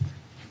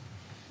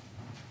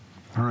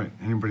 All right,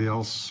 anybody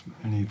else,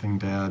 anything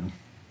to add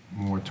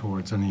more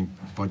towards any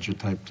budget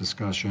type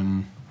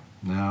discussion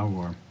now,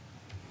 or?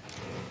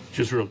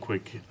 Just real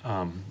quick,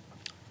 I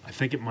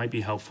think it might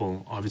be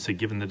helpful, obviously,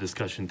 given the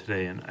discussion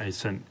today, and I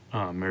sent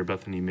Mary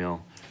Beth an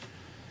email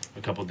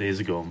a couple days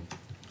ago.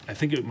 I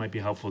think it might be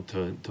helpful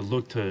to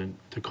look to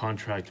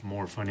contract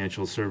more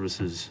financial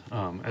services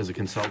as a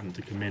consultant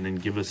to come in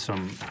and give us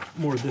some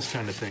more of this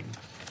kind of thing.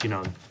 You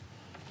know,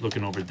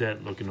 looking over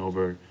debt, looking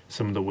over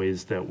some of the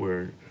ways that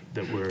we're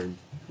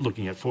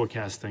looking at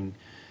forecasting.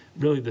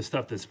 Really the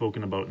stuff that's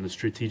spoken about in the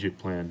strategic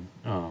plan,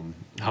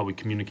 how we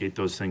communicate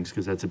those things,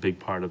 because that's a big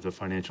part of the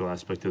financial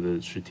aspect of the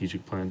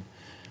strategic plan.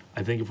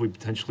 I think if we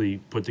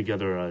potentially put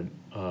together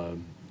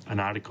an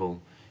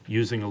article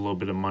using a little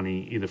bit of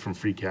money, either from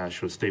free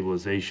cash or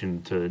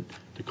stabilization, to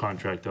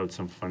contract out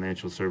some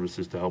financial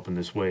services to help in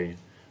this way,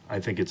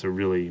 I think it's a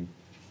really,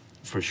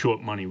 for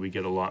short money, we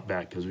get a lot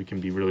back because we can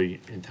be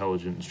really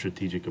intelligent and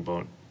strategic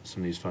about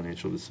some of these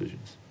financial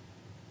decisions.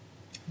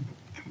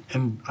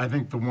 And I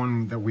think the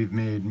one that we've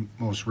made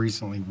most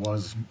recently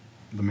was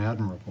the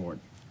Madden report.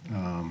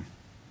 And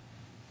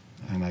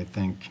I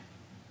think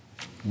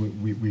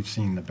we've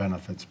seen the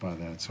benefits by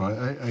that. So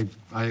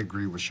I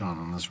agree with Sean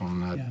on this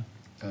one. That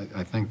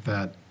I think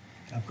that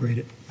Upgrade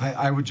it.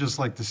 I would just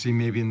like to see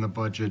maybe in the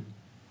budget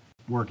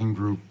working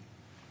group,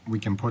 we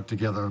can put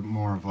together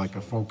more of like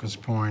a focus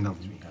point of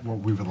what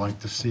we would like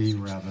to see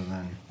rather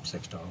than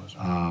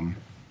 $6.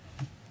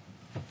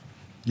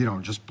 you know,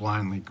 just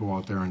blindly go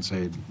out there and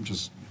say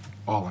just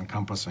all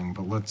encompassing,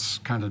 but let's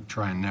kind of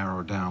try and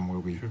narrow down where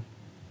we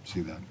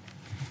see that.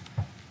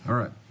 All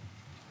right.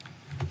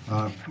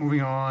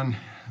 Moving on.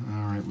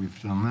 All right,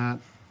 we've done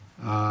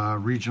that.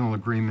 Regional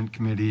Agreement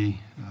Committee,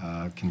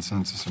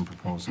 consensus and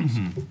proposals.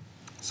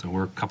 So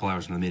we're a couple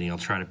hours in the meeting. I'll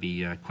try to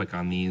be quick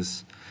on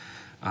these.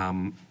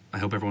 I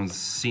hope everyone's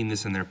seen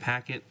this in their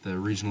packet. The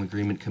Regional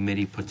Agreement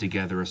Committee put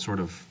together a sort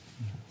of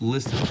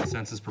list of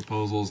consensus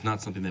proposals,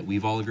 not something that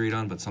we've all agreed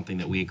on, but something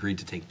that we agreed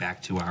to take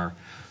back to our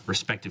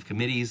respective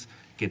committees,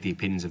 get the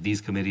opinions of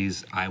these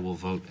committees. I will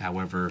vote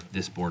however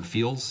this board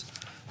feels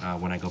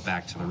when I go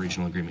back to the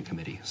Regional Agreement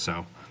Committee.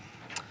 So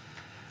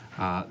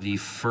the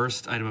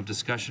first item of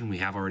discussion we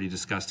have already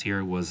discussed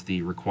here was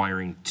the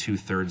requiring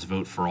 2/3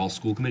 vote for all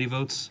school committee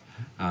votes.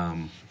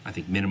 I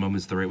think minimum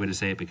is the right way to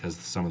say it because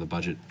some of the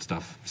budget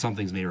stuff, some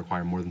things may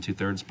require more than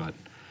 2/3, but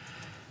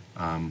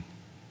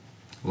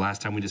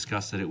last time we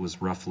discussed it, it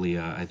was roughly,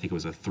 I think it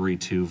was a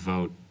 3-2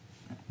 vote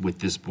with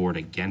this board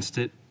against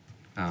it.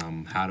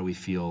 How do we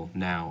feel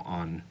now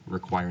on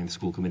requiring the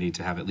school committee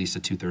to have at least a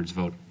 2/3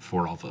 vote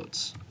for all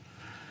votes?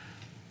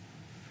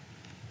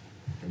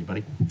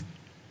 Anybody?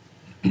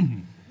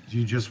 Do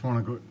you just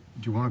want to go,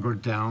 do you want to go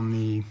down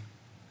the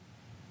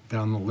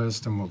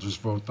list and we'll just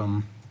vote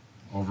them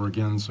over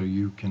again so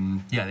you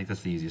can? Yeah, I think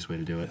that's the easiest way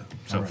to do it.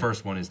 So All right.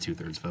 first one is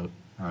 2/3 vote.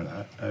 All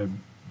right,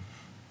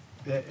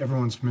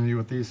 everyone's familiar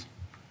with these?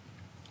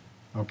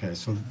 Okay,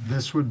 so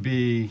this would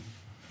be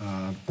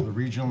the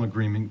Regional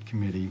Agreement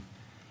Committee.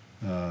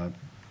 I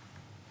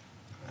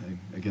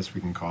guess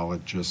we can call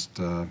it just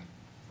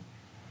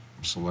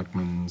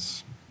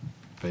Selectmen's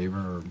favor,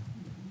 or?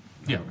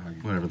 Yeah,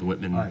 whatever the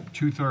Whitman. All right,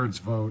 2/3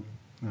 vote.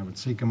 I would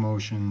seek a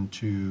motion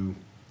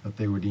that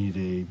they would need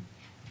a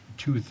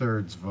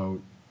 2/3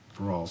 vote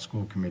for all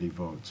school committee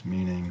votes,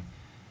 meaning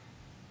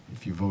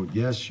if you vote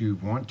yes, you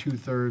want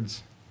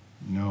 2/3,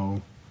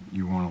 no,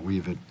 you want to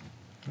leave it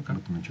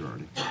with the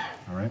majority.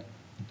 All right?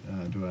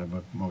 Do I have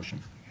a motion?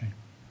 Okay.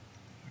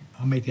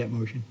 I'll make that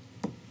motion.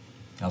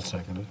 I'll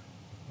second it.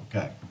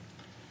 Okay.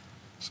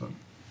 So,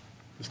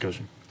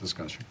 Discussion.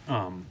 discussion.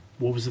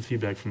 What was the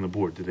feedback from the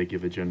board? Did they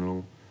give a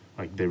general,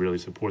 like, they really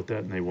support that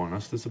and they want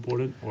us to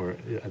support it, or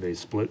are they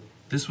split?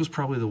 This was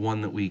probably the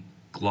one that we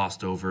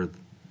glossed over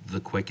the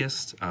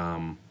quickest.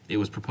 It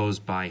was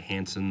proposed by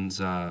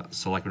Hanson's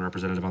selectman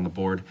representative on the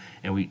board,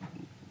 and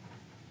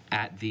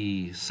at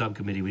the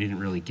subcommittee, we didn't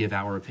really give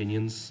our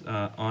opinions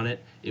on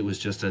it. It was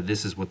just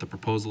this is what the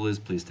proposal is,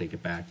 please take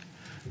it back,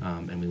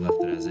 and we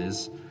left it as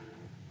is.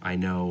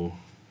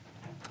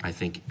 I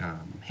think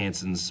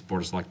Hanson's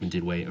Board of Selectmen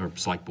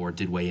Select Board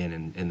did weigh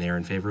in, and they're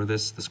in favor of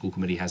this. The school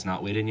committee has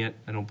not weighed in yet,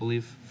 I don't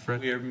believe, Fred?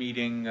 We are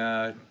meeting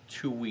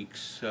 2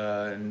 weeks,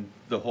 and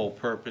the whole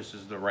purpose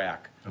is the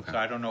RAC. Okay. So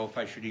I don't know if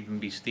I should even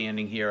be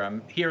standing here.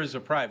 I'm here as a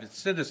private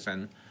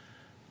citizen,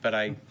 but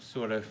I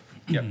sort of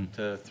get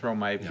to throw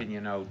my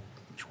opinion out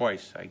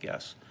twice, I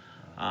guess.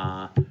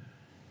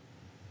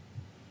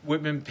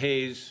 Whitman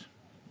has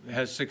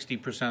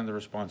 60% of the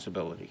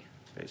responsibility,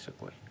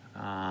 basically.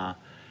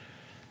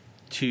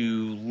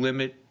 To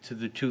limit to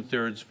the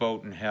 2/3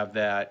 vote and have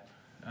that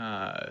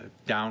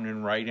down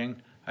in writing,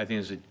 I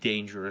think is a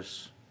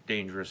dangerous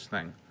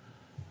thing.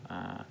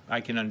 I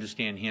can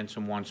understand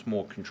Hanson wants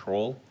more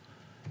control,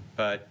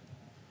 but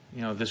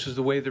this is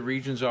the way the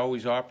region's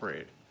always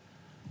operated.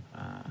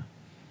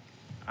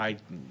 I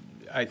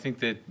think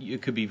that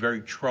it could be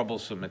very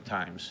troublesome at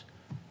times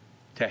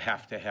to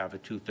have a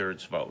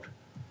 2/3 vote.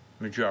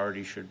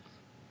 Majority should,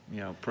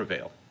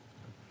 prevail.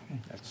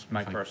 That's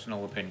my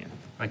personal opinion.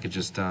 I could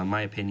just,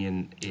 my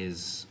opinion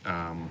is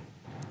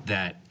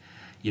that,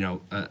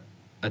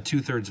 a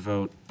 2/3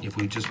 vote, if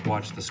we just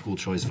watch the school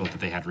choice vote that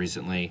they had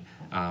recently,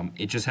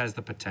 it just has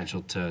the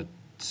potential to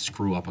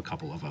screw up a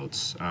couple of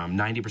votes.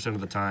 90%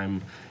 of the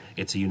time,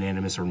 it's a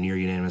unanimous or near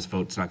unanimous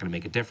vote. It's not going to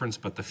make a difference,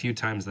 but the few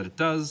times that it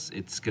does,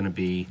 it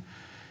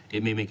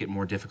may make it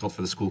more difficult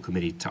for the school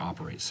committee to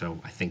operate. So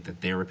I think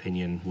that their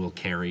opinion will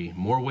carry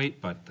more weight,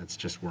 but that's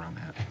just where I'm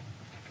at.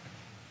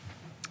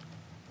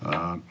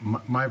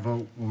 My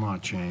vote will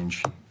not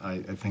change. I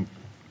think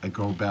I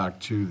go back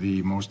to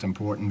the most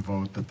important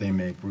vote that they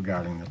make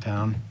regarding the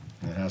town.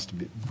 It has to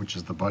be, which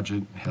is the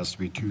budget, it has to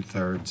be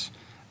 2/3.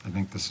 I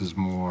think this is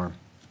more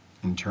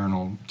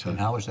internal to. And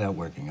how is that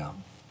working out?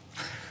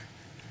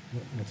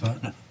 What's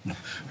that?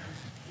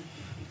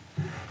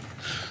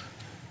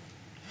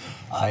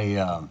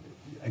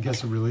 I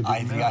guess it really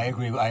doesn't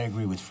matter. I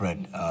agree with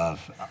Fred.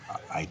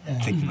 I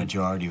think the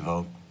majority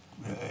vote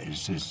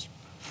is just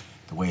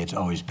the way it's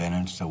always been,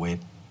 and it's the way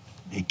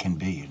it can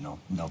be.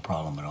 No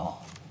problem at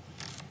all.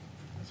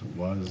 As it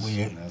was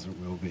and as it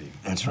will be.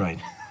 That's right.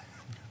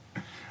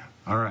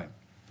 All right.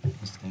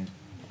 Mr. Kane.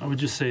 I would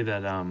just say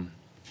that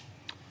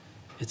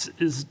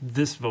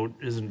this vote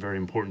isn't very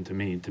important to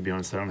me, to be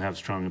honest. I don't have a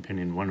strong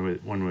opinion one way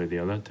or the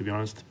other, to be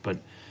honest. But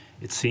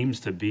it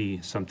seems to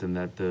be something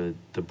that the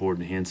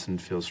board in Hanson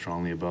feels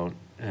strongly about,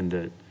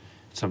 and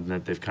something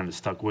that they've kind of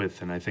stuck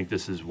with. And I think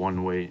this is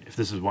one way. If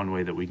this is one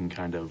way that we can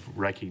kind of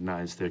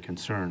recognize their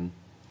concern,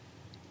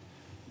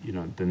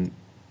 then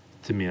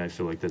to me, I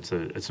feel like it's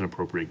an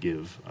appropriate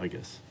give, I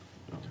guess.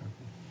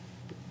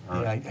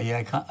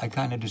 Yeah, I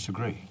kind of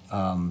disagree.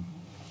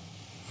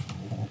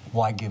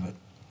 Why give it?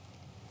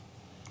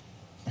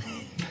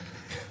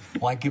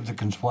 Why give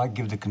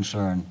the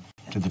concern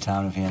to the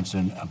town of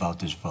Hanson about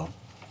this vote?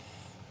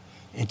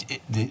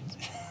 It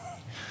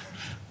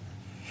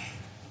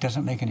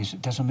doesn't make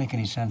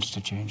any sense to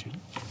change it.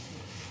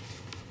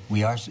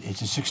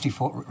 It's a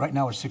 64 right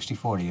now. It's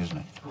 60-40, isn't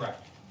it?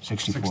 Correct.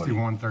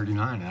 60-40.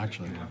 61-39,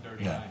 actually.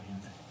 Yeah.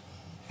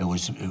 It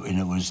was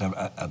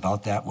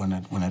about that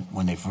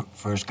when they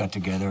first got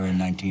together in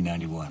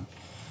 1991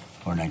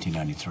 or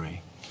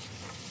 1993.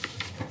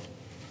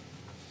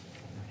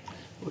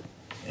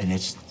 And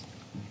it's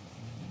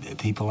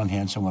people in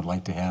Hanson would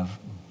like to have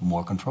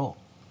more control.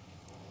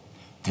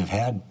 They've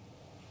had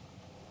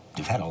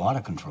a lot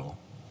of control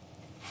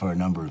for a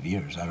number of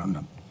years. I don't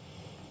know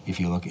if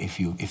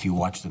you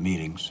watch the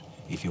meetings,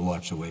 if you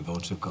watch the way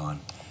votes have gone,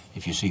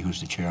 if you see who's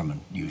the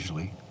chairman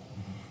usually.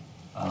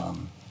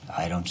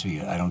 I don't see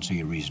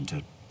a reason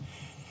to.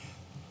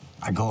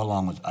 I go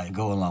along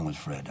with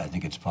Fred. I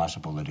think it's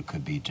possible that it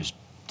could be just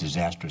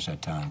disastrous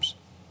at times.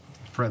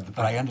 Fred the.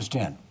 But I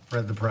understand.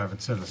 Fred the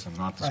private citizen,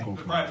 not the school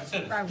committee. Private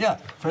citizen. Yeah,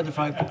 Fred the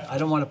private, I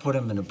don't want to put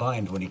him in a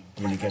bind when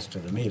he gets to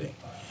the meeting.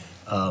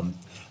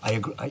 I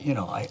agree,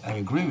 I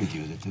agree with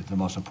you that the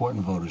most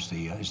important vote is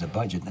the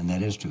budget, and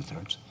that is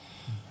 2/3.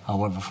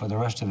 However, for the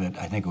rest of it,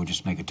 I think it would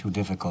just make it too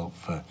difficult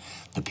for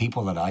the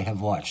people that I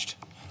have watched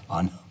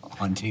on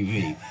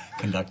TV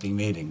conducting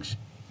meetings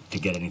to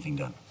get anything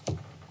done.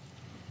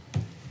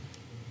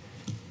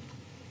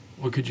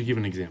 Well, could you give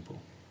an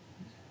example?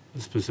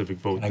 A specific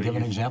vote? Can I give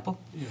an example?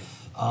 Yeah.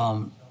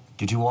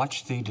 Did you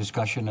watch the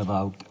discussion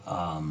about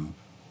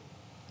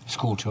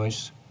school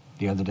choice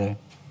the other day?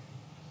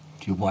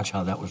 Did you watch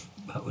how that was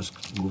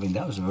moving?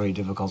 That was a very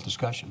difficult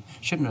discussion.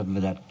 Shouldn't have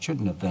been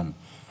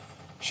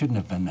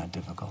that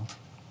difficult.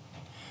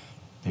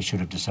 They should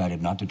have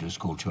decided not to do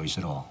school choice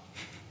at all.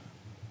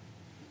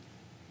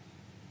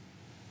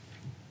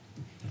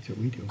 That's what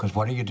we do. Because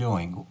what are you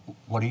doing?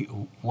 What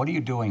are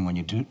you doing when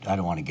you do? I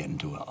don't want to get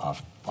into an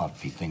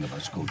offbeat thing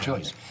about school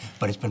choice,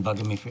 but it's been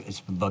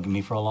bugging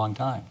me for a long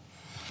time.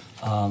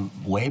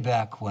 Way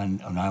back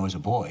when I was a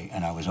boy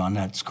and I was on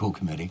that school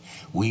committee,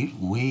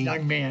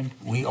 Young man.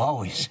 we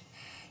always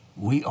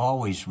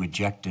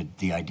rejected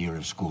the idea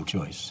of school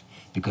choice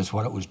because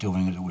what it was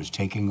doing is it was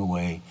taking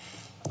away,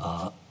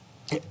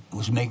 it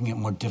was making it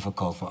more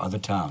difficult for other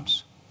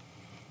towns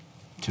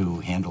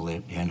to handle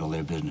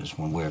their business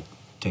when we're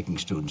taking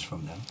students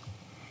from them.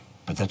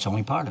 But that's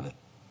only part of it.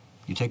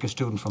 You take a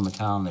student from a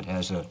town that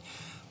has a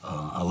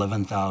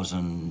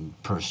 $11,000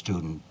 per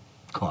student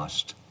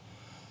cost,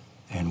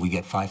 and we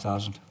get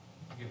 5,000,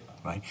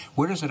 right?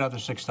 Where does that other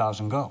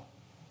 6,000 go?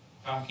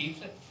 Town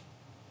keeps it?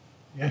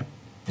 Yeah.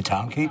 The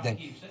town keeps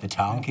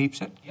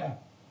it? Yeah. Are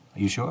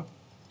you sure?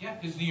 Yeah,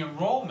 because the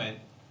enrollment,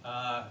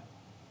 and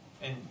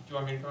do you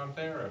want me to come up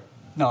there, or?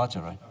 No, that's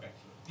all right. Okay.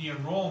 The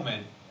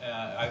enrollment,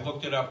 I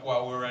looked it up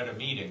while we were at a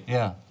meeting.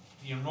 Yeah.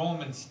 The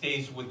enrollment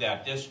stays with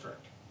that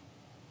district.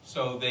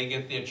 So they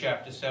get their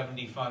Chapter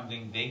 70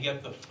 funding, they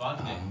get the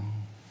funding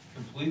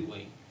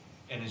completely,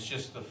 and it's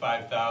just the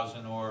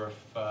 5,000, or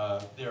if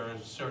there are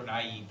certain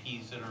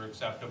IEPs that are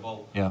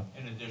acceptable, Yeah.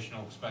 and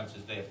additional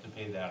expenses, they have to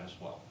pay that as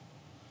well.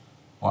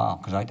 Wow,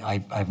 because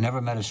I've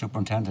never met a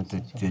superintendent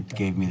that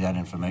gave me that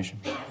information.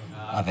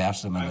 I've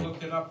asked them, and I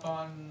looked it up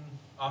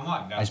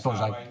online. That's suppose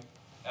how I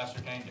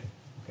ascertained it.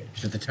 Okay,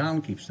 so the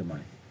town keeps the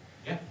money.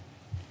 Yeah.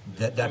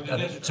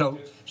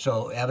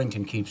 So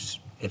Abington keeps,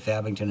 if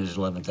Abington is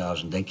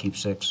 11,000, they keep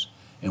 6,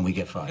 and we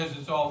get 5. Because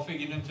it's all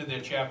figured into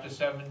their Chapter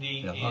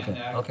 70 Yeah, and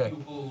okay.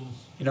 pupils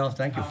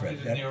Thank you, Fred.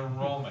 counted in their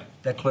enrollment.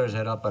 That clears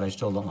that up, but I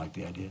still don't like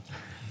the idea.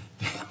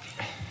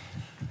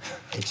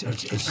 It's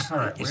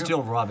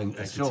still robbing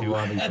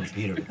from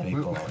Peter to pay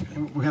Paul.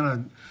 We're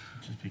gonna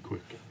just be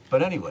quick.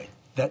 But anyway,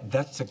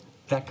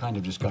 that kind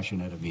of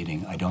discussion at a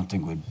meeting, I don't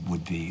think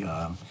would be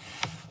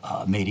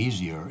made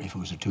easier if it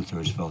was a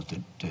 2/3 vote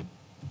that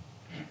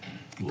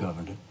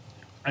governed it.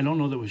 I don't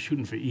know that we're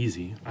shooting for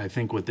easy. I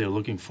think what they're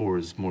looking for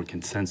is more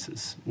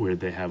consensus, where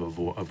they have a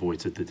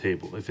voice at the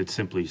table. If it's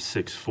simply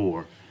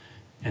 6-4,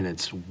 and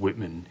it's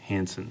Whitman,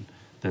 Hanson,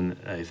 then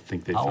I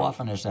think they. How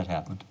often has that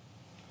happened?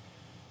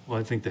 Well,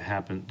 I think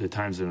the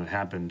times that it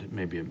happened,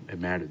 maybe it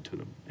mattered to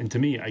them. And to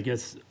me, I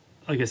guess,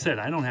 like I said,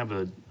 I don't have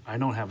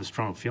a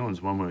strong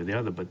feelings one way or the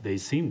other, but they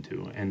seem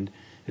to. And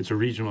it's a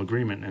regional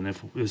agreement, and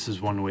if this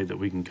is one way that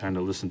we can kind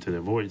of listen to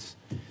their voice,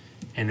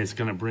 and it's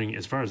going to bring,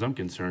 as far as I'm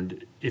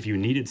concerned, if you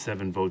needed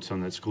 7 votes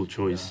on that school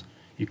choice,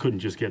 you couldn't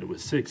just get it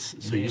with 6.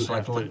 So you it's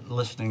have like to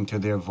listening to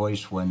their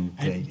voice when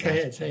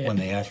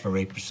they ask for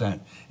 8%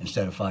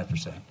 instead of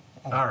 5%.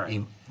 All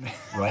right.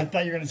 I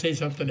thought you were going to say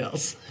something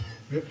else.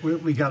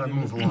 We got to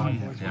move along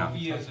here. 12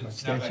 years,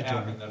 it's never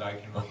happened that I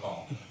can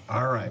recall.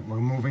 All right, we're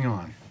moving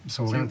on.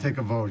 So we're going to take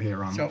a vote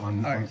here on. So, all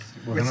right,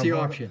 we're what's gonna the vote-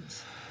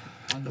 options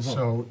on the vote?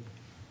 So,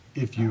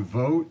 if you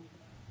vote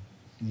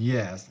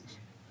yes,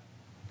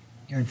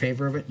 You're in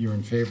favor of it? you're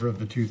in favor of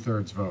the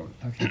 2/3 vote.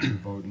 Okay. If you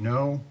vote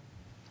no,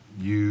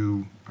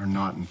 you are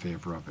not in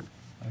favor of it.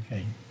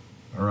 Okay.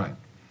 All right.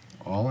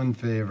 All in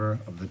favor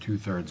of the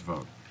 2/3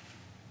 vote?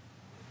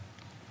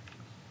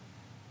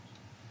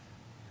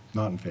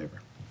 Not in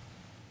favor.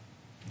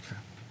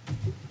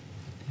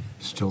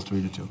 Still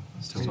 3-2.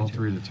 Still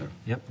 3-2.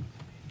 Yep.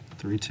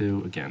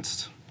 3-2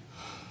 against.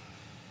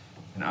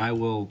 And I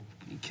will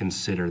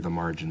consider the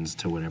margins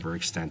to whatever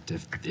extent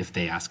if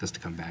they ask us to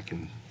come back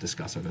and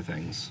discuss other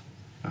things.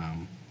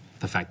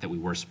 The fact that we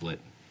were split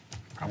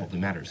probably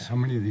matters. How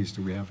many of these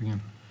do we have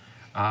again?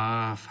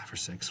 5 or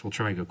 6. We'll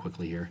try and go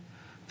quickly here.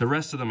 The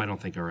rest of them I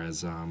don't think are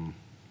as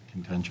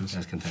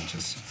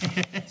contentious.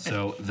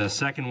 So the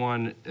second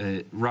one,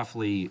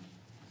 roughly,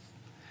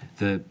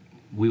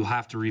 we will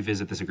have to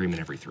revisit this agreement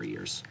every 3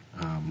 years.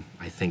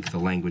 I think the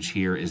language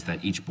here is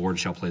that each board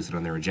shall place it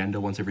on their agenda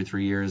once every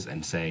 3 years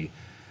and say,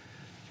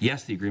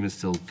 yes, the agreement's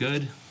still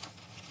good,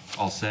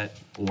 all set,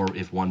 or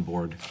if one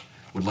board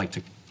would like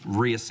to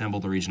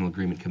reassemble the regional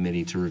agreement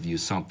committee to review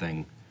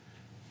something,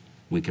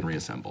 we can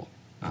reassemble.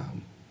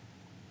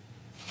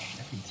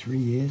 Every 3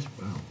 years?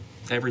 Wow.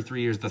 Every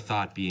 3 years, the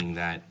thought being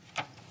that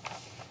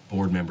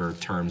board member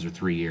terms are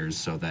 3 years,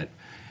 so that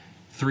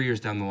 3 years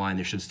down the line,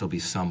 there should still be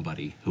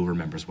somebody who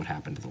remembers what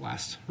happened to the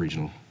last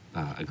regional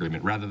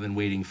agreement, rather than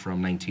waiting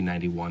from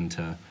 1991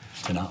 to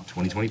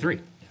 2023.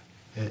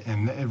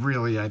 And it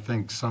really, I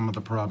think some of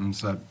the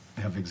problems that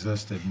have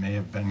existed may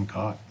have been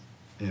caught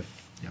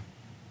if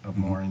a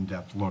more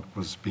in-depth look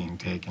was being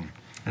taken.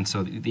 And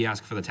so the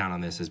ask for the town on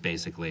this is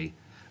basically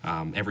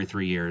every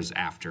 3 years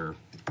after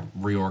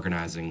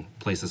reorganizing,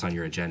 place this on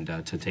your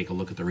agenda to take a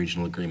look at the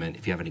regional agreement.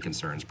 If you have any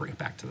concerns, bring it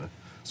back to the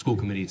school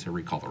committee to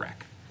recall the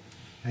RAC.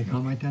 Can I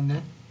comment on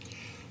that?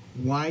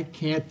 Why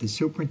can't the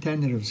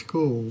superintendent of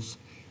schools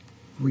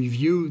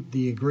review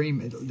the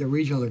agreement, the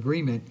regional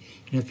agreement,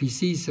 and if he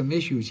sees some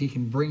issues, he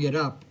can bring it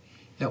up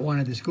at one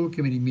of the school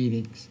committee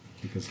meetings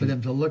for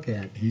them to look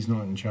at? He's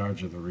not in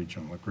charge of the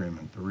regional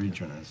agreement. The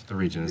region is. The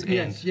region is.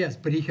 Yes, yes,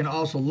 but he can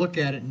also look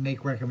at it and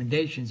make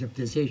recommendations if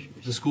there's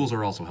issues. The schools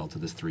are also held to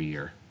this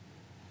 3-year.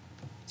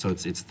 So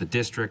it's the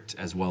district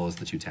as well as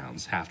the two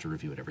towns have to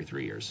review it every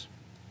 3 years.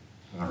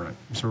 All right.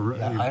 So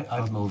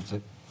I'd move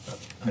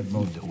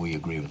that we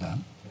agree with that.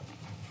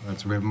 All right,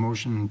 so we have a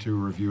motion to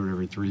review it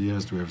every 3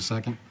 years. Do we have a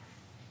second?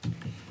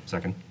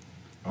 Second.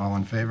 All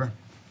in favor?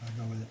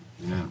 I'll go with it.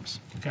 Unanimous.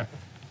 Okay.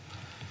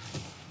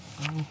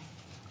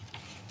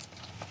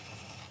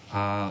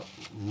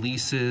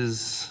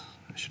 Leases,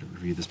 I should have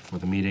reviewed this before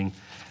the meeting.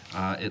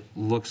 It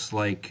looks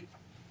like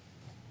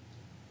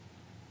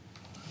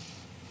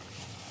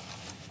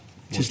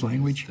Just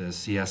language?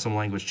 Yeah, some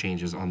language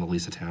changes on the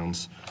lease of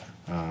towns.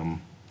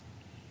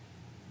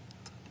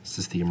 Is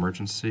this the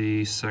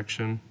emergency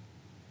section?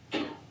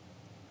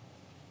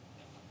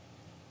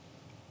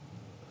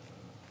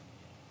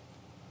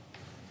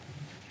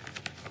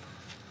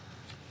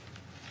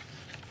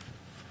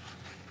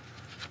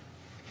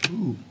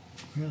 Ooh,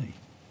 really?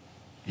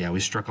 Yeah, we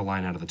struck a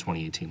line out of the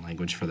 2018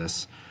 language for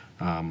this,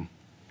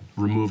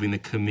 removing the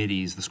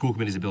school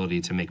committee's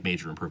ability to make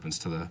major improvements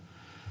to the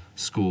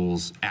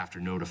schools after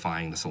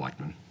notifying the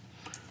selectmen.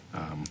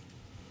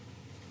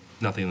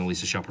 Nothing in the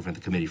leases shall prevent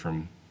the committee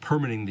from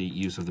permitting the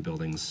use of the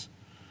buildings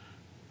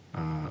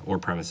or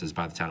premises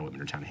by the town of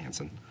Whitman or town of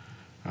Hanson.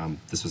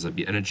 This was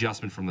an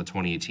adjustment from the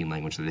 2018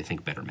 language that I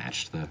think better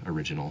matched the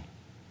original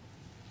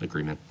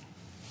agreement.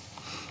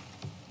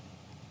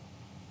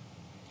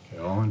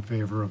 Okay, all in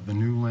favor of the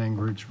new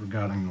language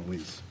regarding the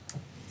lease?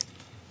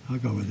 I'll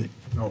go with it.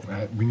 Oh,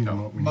 we need a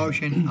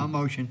Motion, I'll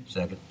motion.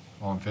 Second.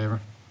 All in favor?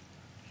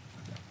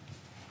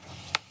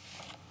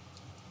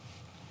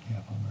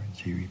 Capital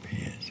emergency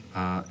repairs.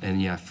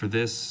 And yeah, for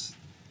this,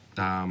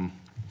 kind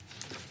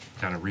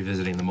of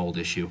revisiting the mold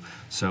issue.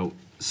 So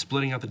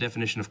splitting out the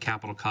definition of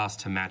capital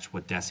cost to match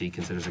what DESE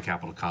considers a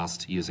capital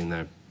cost using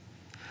the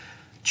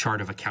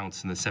chart of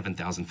accounts in the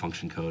 7000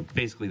 function code,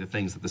 basically the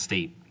things that the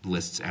state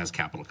lists as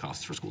capital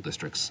costs for school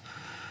districts.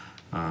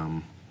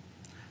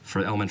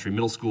 For elementary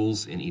middle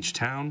schools in each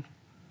town,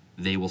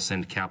 they will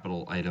send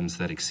capital items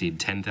that exceed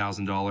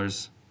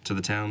 $10,000 to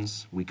the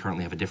towns. We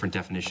currently have a different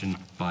definition,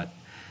 but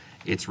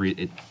it's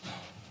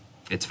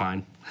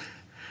fine.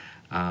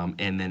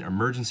 And then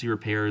emergency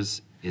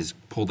repairs is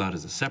pulled out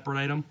as a separate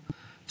item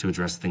to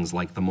address things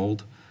like the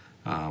mold.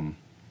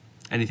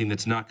 Anything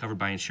that's not covered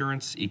by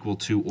insurance equal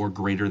to or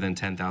greater than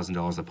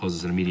 $10,000 that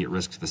poses an immediate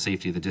risk to the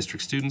safety of the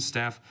district students,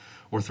 staff,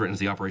 or threatens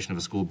the operation of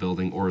a school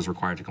building or is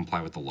required to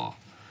comply with the law.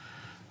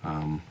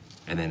 And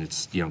then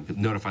it's,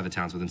 notify the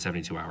towns within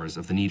 72 hours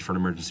of the need for an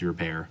emergency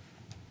repair.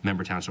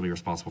 Member towns shall be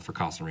responsible for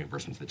costs and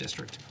reimbursement to the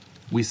district.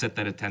 We set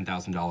that at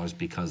 $10,000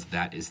 because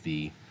that is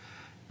the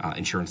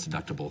insurance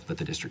deductible that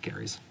the district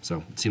carries.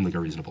 So it seemed like a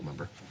reasonable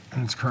number.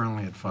 And it's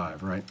currently at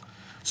 5, right?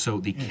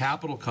 So the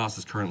capital cost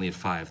is currently at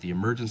 5. The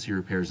emergency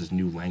repairs is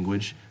new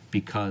language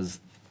because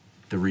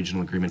the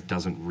regional agreement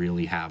doesn't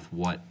really have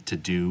what to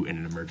do in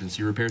an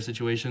emergency repair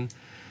situation.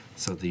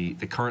 So the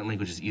current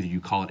language is either you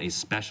call it a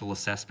special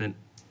assessment,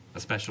 a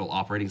special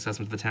operating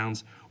assessment to the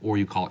towns, or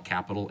you call it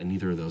capital, and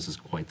neither of those is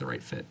quite the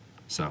right fit.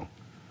 So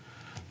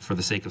for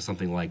the sake of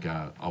something like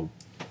a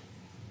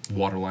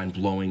water line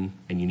blowing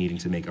and you needing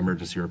to make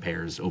emergency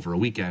repairs over a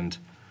weekend,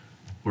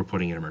 we're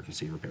putting in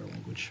emergency repair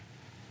language.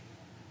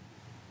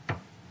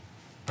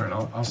 All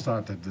right, I'll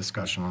start the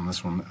discussion on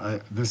this one.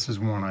 This is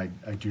one I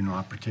do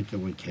not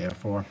particularly care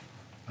for,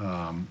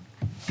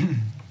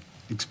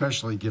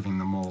 especially given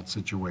the mold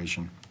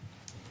situation.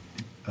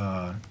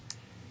 I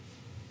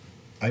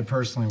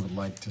personally would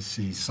like to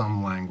see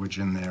some language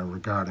in there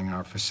regarding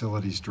our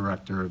facilities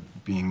director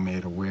being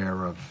made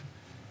aware of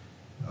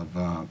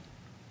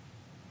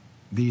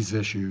these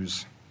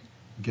issues,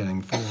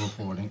 getting full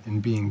reporting,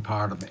 and being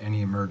part of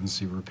any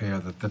emergency repair,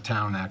 that the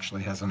town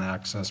actually has an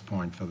access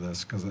point for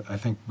this, because I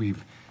think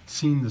we've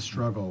seen the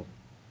struggle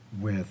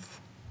with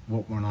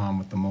what went on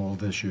with the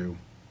mold issue,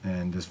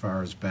 and as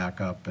far as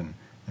backup and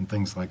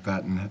things like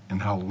that,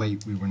 and how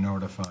late we were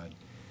notified.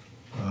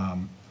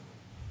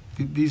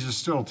 These are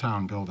still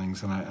town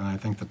buildings, and I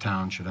think the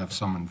town should have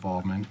some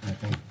involvement. I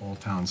think all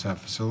towns have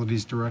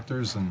facilities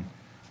directors, and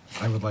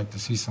I would like to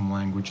see some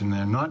language in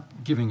there, not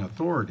giving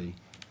authority,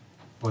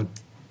 but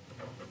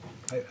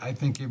I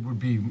think it would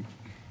be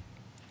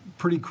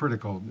pretty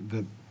critical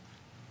that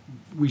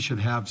we should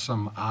have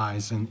some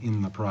eyes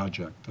in the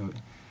project,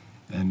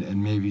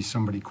 and maybe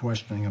somebody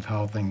questioning of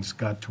how things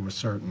got to a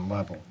certain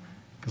level.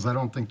 Because I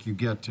don't think you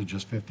get to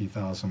just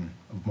 50,000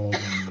 of mold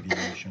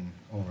remediation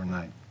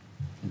overnight.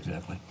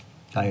 Exactly.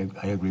 I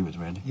agree with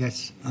Randy.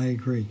 Yes, I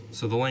agree.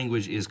 So the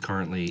language is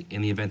currently,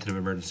 in the event of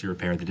emergency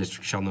repair, the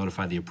district shall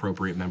notify the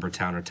appropriate member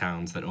town or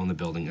towns that own the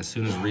building as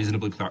soon as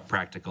reasonably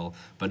practical,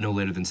 but no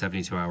later than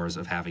 72 hours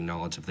of having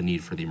knowledge of the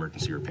need for the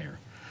emergency repair.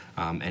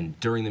 And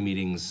during the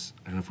meetings,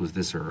 I don't know if it was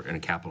this or in a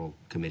capital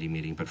committee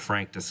meeting, but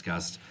Frank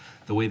discussed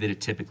the way that it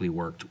typically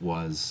worked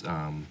was,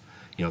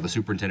 you know, the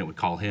superintendent would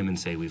call him and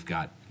say, we've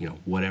got, you know,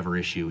 whatever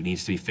issue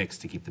needs to be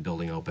fixed to keep the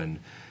building open.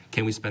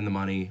 Can we spend the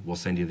money? We'll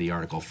send you the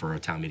article for a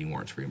town meeting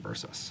warrant to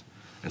reimburse us.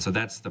 And so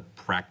that's the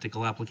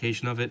practical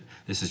application of it.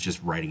 This is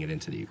just writing it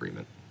into the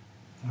agreement.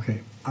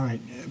 Okay, all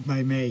right, if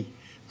I may,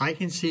 I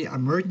can see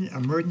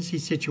emergency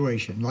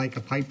situation, like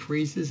a pipe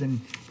freezes and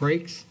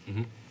breaks,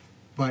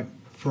 but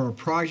for a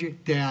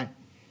project that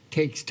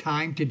takes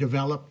time to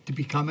develop to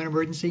become an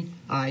emergency,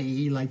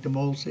 i.e. like the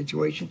mold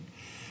situation,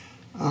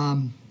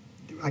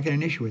 I got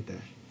an issue with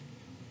that.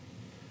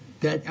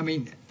 That, I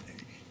mean,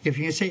 if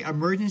you're gonna say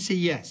emergency,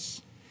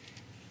 yes,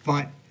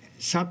 but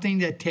something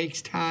that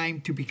takes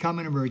time to become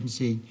an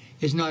emergency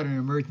is not an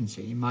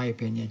emergency, in my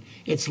opinion.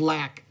 It's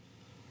lack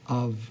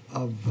of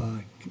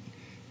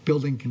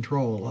building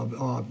control,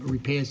 of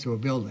repairs to a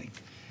building.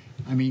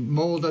 I mean,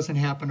 mold doesn't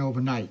happen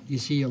overnight. You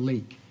see a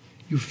leak,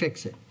 you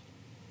fix it.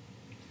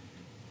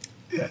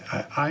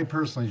 Yeah, I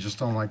personally just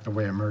don't like the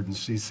way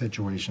emergency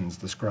situations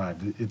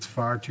described. It's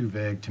far too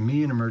vague. To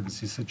me, an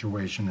emergency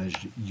situation is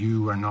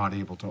you are not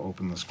able to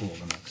open the school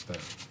the next day.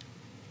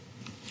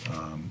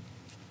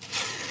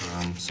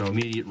 So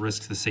immediate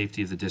risk to the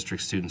safety of the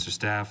district students or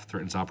staff,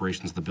 threatens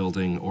operations of the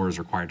building, or is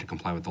required to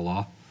comply with the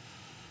law.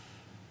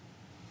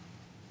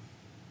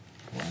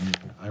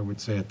 I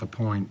would say at the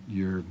point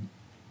you're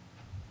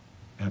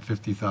at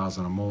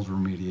 50,000 of mold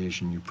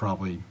remediation, you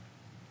probably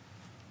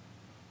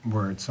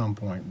were at some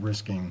point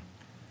risking.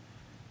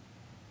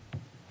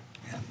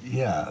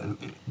 Yeah,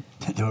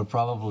 there were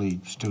probably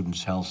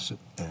students' health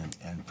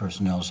and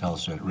personnel's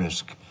health at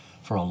risk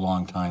for a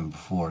long time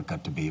before it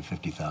got to be a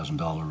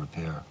 $50,000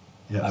 repair,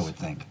 Yes. I would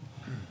think.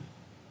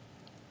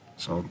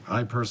 So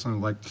I personally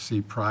like to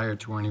see, prior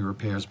to any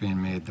repairs being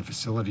made, the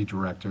facility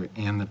director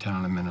and the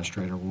town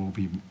administrator will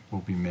be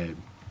made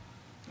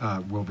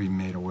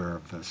aware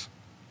of this.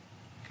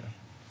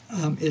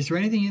 Is there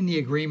anything in the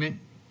agreement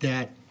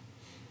that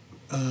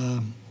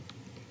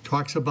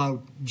talks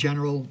about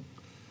general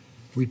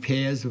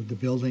repairs of the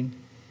building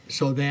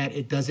so that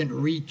it doesn't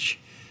reach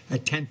a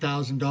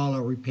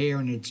 $10,000 repair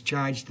and it's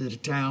charged to the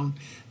town,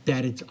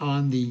 that it's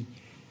on the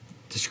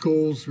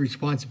school's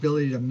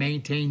responsibility to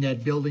maintain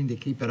that building, to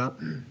keep it up?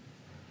 Is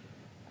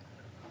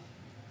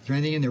there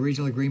anything in the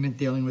regional agreement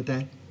dealing with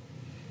that?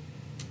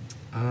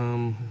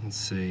 Let's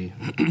see.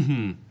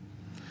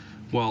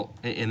 Well,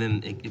 and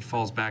then it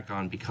falls back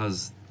on,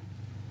 because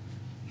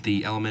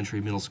the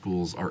elementary, middle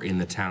schools are in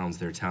the towns,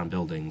 they're town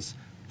buildings,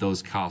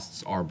 those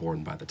costs are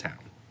borne by the town.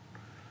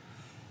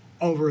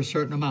 Over a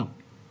certain amount,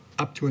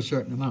 up to a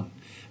certain amount.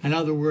 In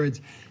other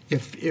words,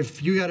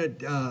 if you got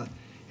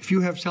if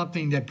you have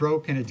something that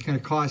broke and it's going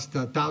to cost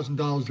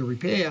 $1,000 to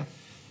repair,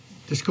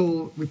 the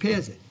school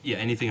repairs it. Yeah,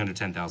 anything under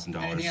 $10,000.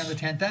 Anything under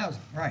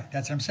 10,000, right?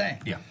 That's what I'm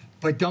saying. Yeah.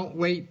 But don't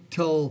wait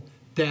till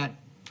that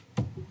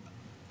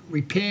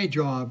repair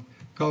job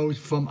goes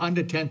from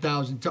under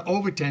 10,000 to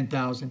over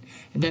 10,000,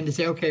 and then to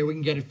say, okay, we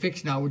can get it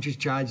fixed now. We'll just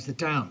charge the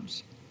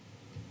towns.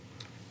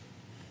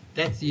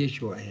 That's the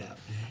issue I have.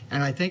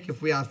 And I think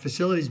if we, our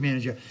facilities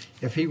manager,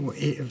 if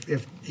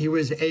he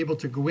was able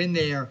to go in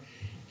there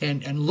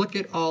and look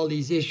at all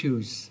these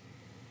issues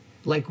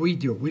like we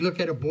do. We look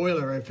at a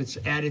boiler, if it's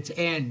at its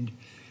end,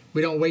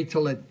 we don't wait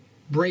till it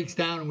breaks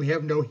down and we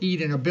have no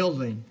heat in a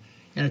building,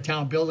 in a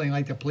town building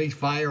like the police,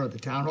 fire, or the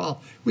town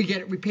hall. We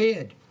get it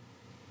repaired.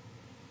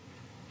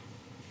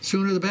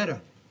 Sooner the better,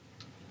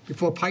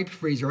 before pipes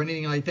freeze or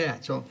anything like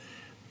that. So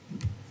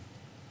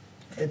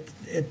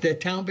they're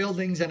town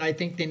buildings, and I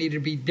think they need to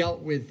be dealt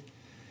with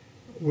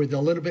a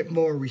little bit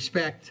more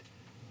respect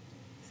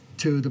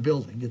to the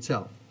building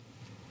itself.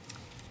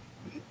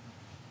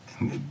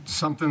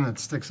 Something that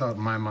sticks out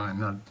in my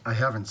mind that I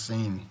haven't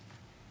seen,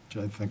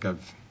 which I think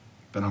I've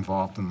been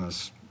involved in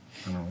this,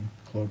 you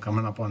know,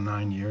 coming up on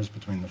 9 years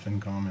between the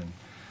FinCom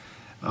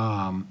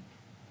and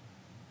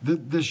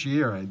this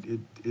year,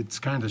 it's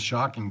kind of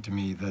shocking to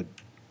me that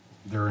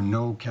there are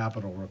no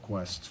capital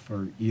requests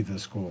for either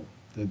school.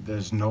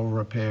 There's no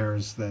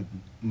repairs that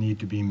need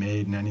to be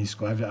made in any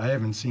school. I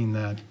haven't seen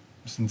that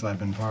since I've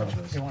been part of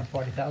this. They want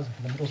 40,000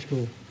 for the middle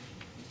school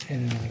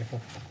in an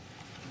article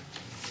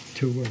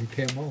to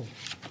repair mold.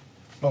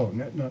 Oh,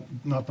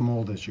 not the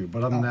mold issue,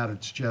 but other than that,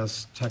 it's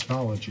just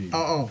technology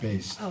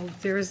based. Oh,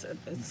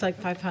 it's like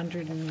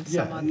 $500 and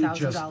some odd it thousand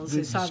just- dollars.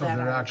 I saw so that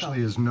there article.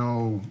 actually is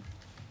no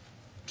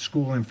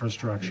school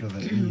infrastructure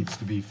that needs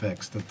to be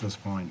fixed at this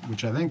point,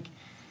 which I think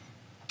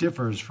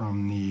differs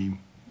from the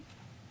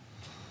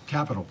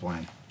capital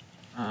plan.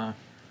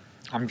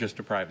 I'm just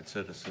a private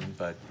citizen,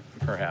 but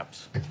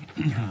perhaps.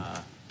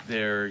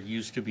 There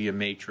used to be a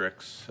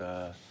matrix,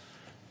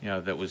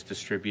 that was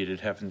distributed.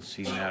 Haven't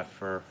seen that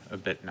for a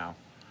bit now.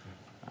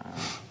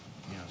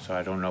 So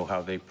I don't know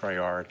how they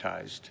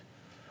prioritized.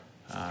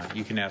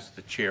 You can ask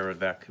the chair of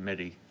that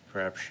committee.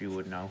 Perhaps she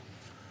would know.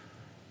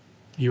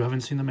 You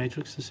haven't seen the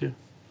Matrix this year?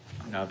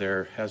 Now,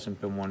 there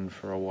hasn't been one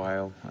for a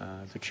while.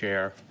 The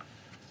chair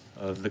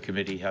of the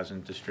committee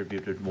hasn't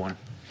distributed one.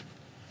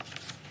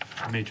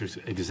 The Matrix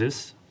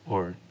exists,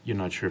 or you're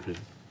not sure if it...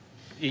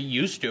 It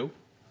used to.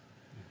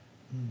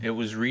 It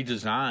was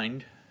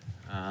redesigned.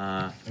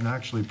 And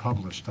actually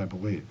published, I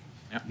believe,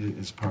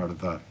 as part of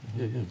the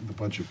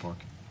budget book.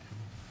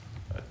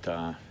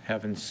 But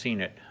haven't seen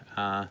it.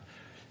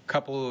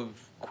 Couple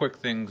of quick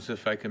things,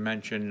 if I can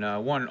mention.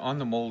 One, on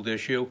the mold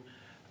issue,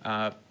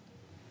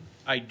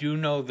 I do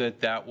know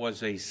that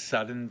was a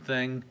sudden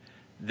thing,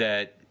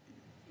 that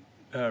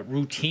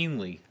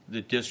routinely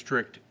the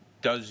district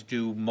does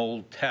do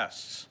mold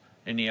tests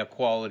and air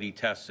quality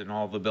tests in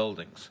all the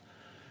buildings.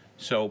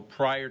 So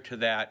prior to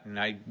that, and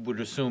I would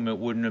assume it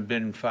wouldn't have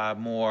been far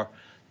more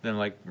than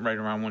like right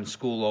around when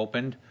school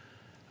opened,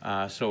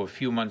 so a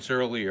few months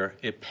earlier,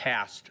 it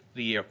passed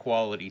the air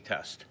quality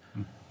test.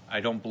 I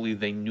don't believe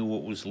they knew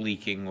it was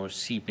leaking or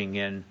seeping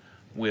in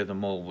where the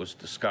mold was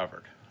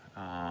discovered.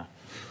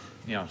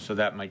 So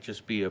that might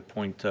just be a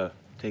point to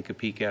take a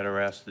peek at or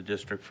ask the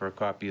district for a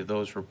copy of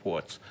those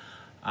reports.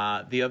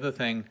 The other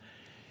thing,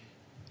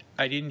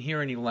 I didn't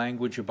hear any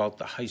language about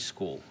the high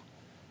school.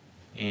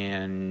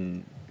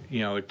 And,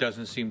 it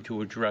doesn't seem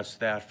to address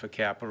that for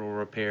capital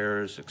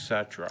repairs, et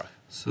cetera.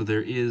 So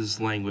there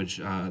is language,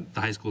 the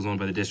high school is owned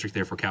by the district,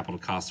 therefore capital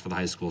costs for the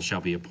high school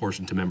shall be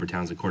apportioned to member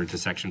towns according to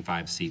section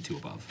 5C2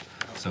 above.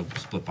 So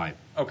split by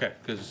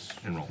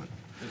enrollment.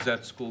 As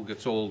that school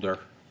gets older.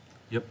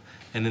 Yep.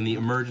 And then the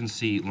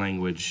emergency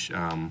language,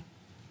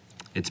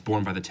 it's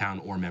borne by the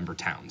town or member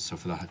towns. So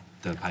for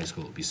the high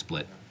school, it would be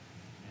split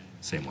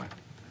same way.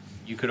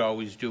 You could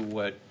always do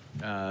what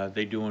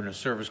they do in a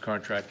service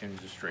contract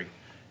industry,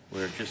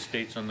 where it just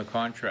states on the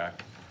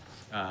contract,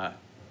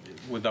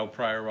 without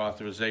prior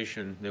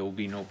authorization, there will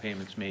be no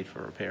payments made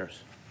for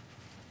repairs.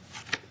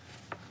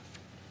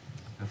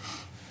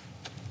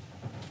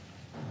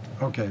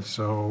 Okay,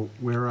 so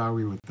where are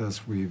we with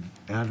this? We've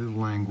added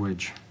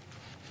language.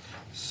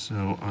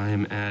 So I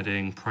am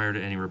adding, prior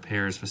to any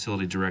repairs,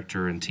 facility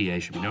director and TA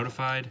should be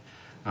notified.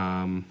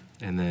 And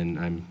then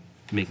I'm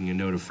making a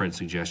note of Fred's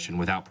suggestion,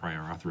 without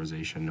prior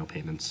authorization, no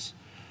payments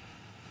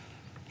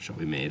shall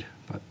be made.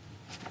 But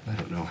I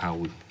don't know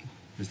how,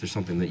 is there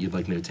something that you'd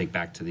like me to take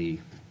back to the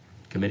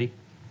committee?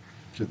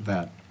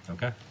 That.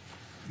 Okay.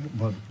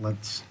 But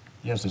let's...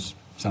 Yes, this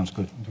sounds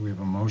good. Do we have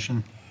a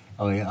motion?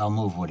 Oh, yeah, I'll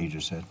move what he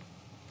just said.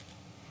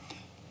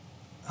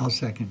 I'll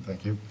second.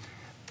 Thank you.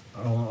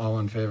 All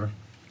in favor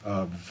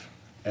of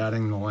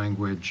adding the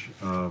language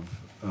of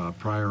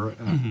prior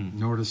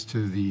notice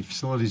to the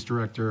facilities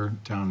director,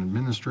 town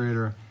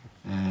administrator,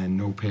 and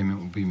no payment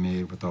will be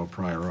made without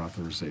prior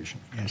authorization?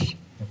 Yes.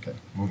 Okay,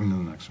 moving to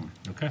the next one.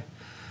 Okay.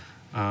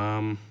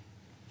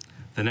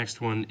 The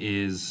next one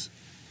is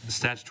the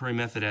statutory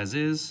method as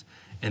is,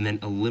 and then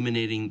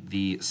eliminating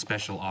the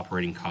special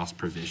operating cost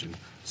provision.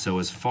 So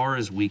as far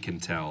as we can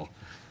tell,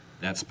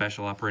 that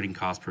special operating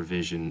cost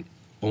provision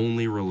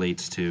only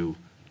relates to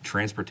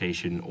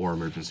transportation or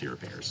emergency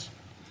repairs,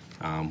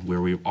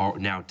 where we are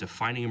now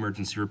defining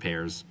emergency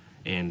repairs,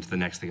 and the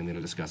next thing I'm going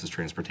to discuss is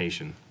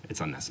transportation. It's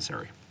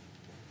unnecessary.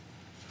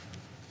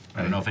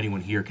 I don't know if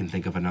anyone here can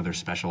think of another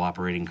special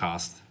operating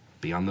cost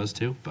beyond those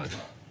two, but...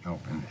 No,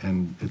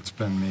 and it's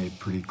been made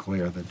pretty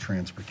clear that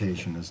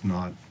transportation is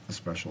not a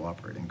special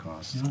operating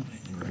cost. No.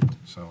 Correct.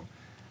 So,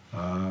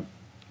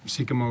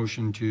 seek a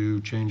motion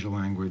to change the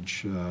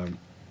language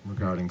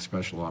regarding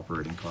special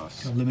operating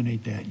costs.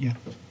 Eliminate that, yeah.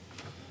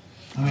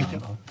 I'll make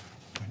that.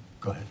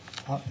 Go ahead.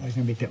 I was going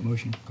to make that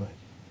motion. Go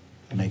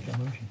ahead. Make that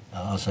motion.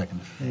 I'll second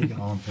it. There you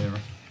go. All in favor?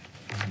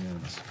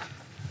 Unanimous.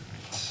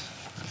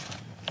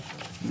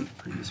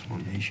 Previous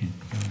one.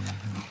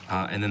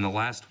 And then the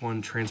last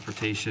one,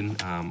 transportation.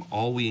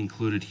 All we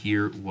included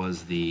here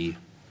was the,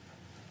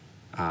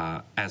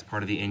 as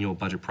part of the annual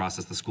budget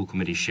process, the school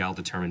committee shall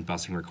determine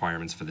busing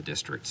requirements for the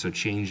district. So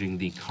changing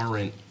the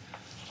current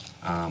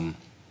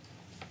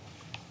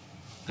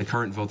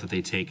vote that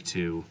they take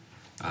to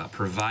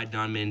provide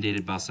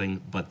non-mandated busing,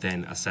 but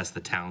then assess the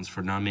towns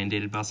for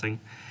non-mandated busing,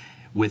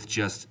 with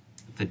just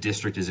the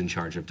district is in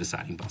charge of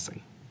deciding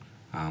busing.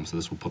 So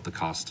this will put the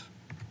cost.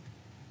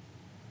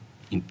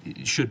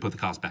 It should put the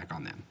cost back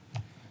on them.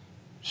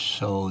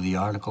 So the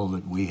article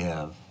that we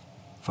have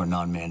for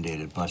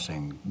non-mandated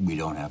busing, we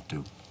don't have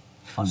to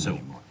fund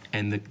anymore.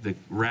 And the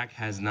RAC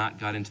has not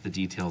got into the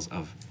details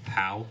of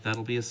how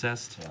that'll be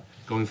assessed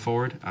going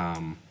forward.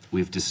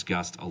 We've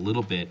discussed a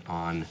little bit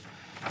on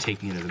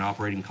taking it as an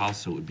operating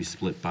cost, so it would be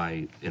split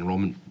by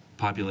enrollment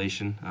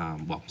population,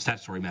 well,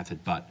 statutory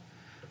method, but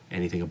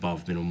anything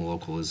above minimum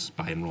local is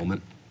by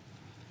enrollment.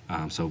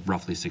 So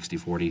roughly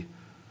 60-40.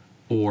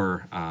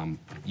 Or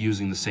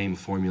using the same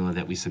formula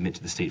that we submit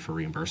to the state for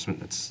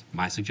reimbursement. That's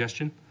my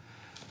suggestion.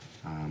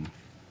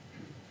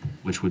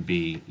 which would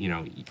be, you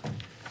know,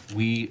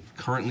 we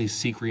currently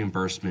seek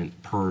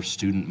reimbursement per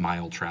student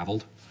mile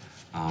traveled,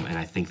 and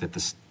I think that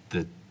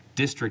the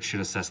district should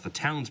assess the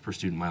towns per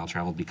student mile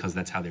traveled because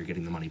that's how they're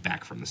getting the money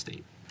back from the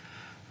state.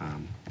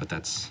 But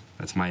that's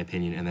my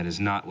opinion, and that is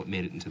not what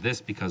made it into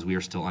this because we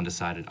are still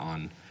undecided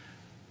on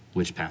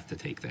which path to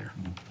take there.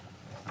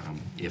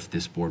 If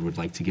this board would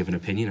like to give an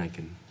opinion, I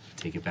can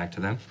take it back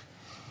to them.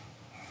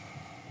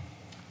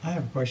 I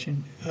have a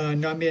question.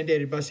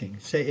 Non-mandated busing,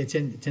 say it's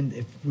in,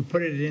 if we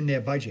put it in their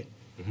budget,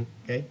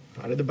 okay,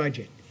 part of the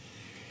budget.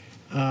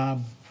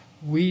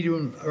 We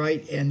do,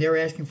 right, and they're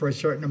asking for a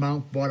certain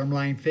amount, bottom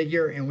line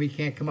figure, and we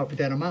can't come up with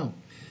that amount.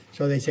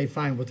 So they say,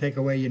 fine, we'll take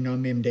away your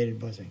non-mandated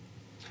busing.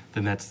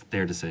 Then that's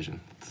their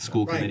decision. The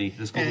school committee,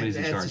 the school committee's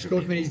in charge of it. That's the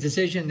school committee's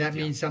decision. That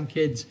means some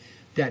kids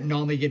that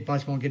normally get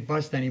bused won't get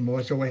bused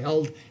anymore, so we're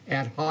held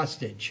at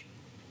hostage.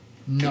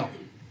 No.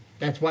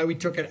 That's why we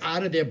took it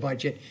out of their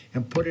budget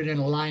and put it in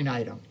a line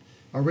item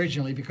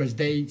originally, because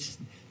they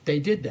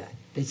did that.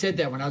 They said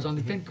that when I was on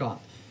the FinCom.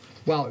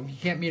 Well, you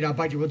can't meet our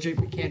budget,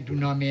 we can't do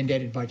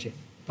non-mandated budget.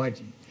 But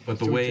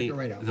So we took it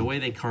right out. the way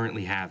they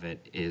currently have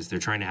it is they're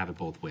trying to have it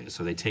both ways.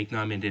 So they take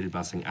non-mandated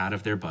busing out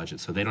of their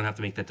budget, so they don't have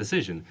to make that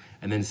decision,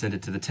 and then send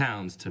it to the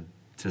towns to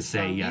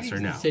say yes or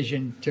no.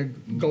 Decision to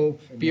go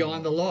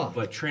beyond the law.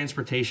 But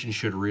transportation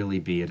should really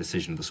be a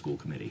decision of the school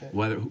committee.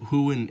 Whether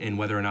who and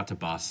whether or not to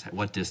bus,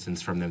 what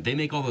distance from them. They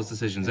make all those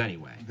decisions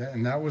anyway.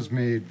 And that was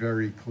made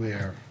very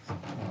clear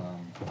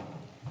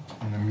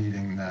in a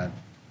meeting that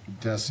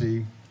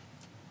DESI,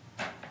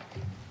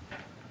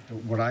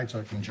 what I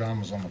took, and John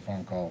was on the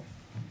phone call,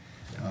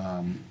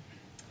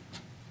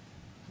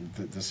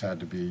 this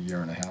had to be a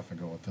year and a half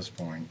ago at this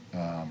point.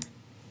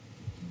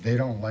 They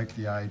don't like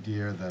the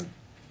idea that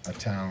a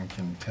town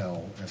can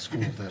tell a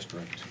school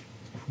district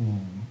who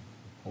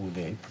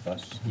they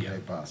bus. they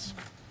bus.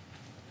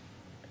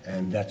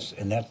 And that's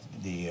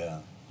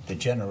the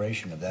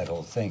generation of that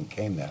whole thing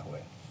came that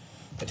way.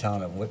 The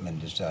town of Whitman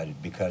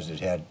decided because it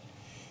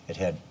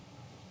had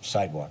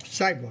sidewalks.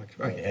 Sidewalks,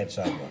 right. It had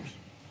sidewalks.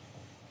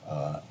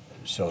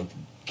 So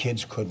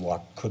kids could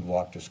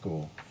walk to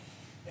school,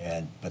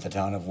 but the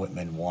town of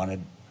Whitman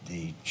wanted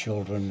the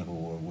children who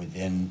were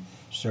within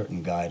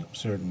certain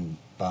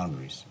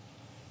boundaries,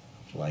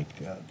 like.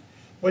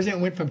 Wasn't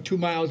it went from 2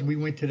 miles and we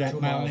went to that 2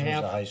 mile and miles a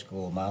half? was a high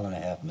school, mile and a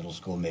half middle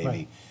school, maybe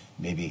Right.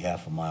 maybe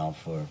half a mile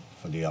for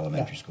the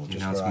elementary school. Just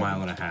Now it's for a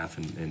mile and argument. a half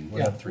and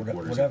Whatever,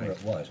 3/4. whatever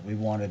it was, we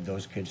wanted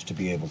those kids to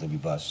be able to be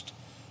bused.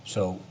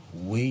 So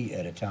we,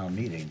 at a town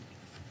meeting,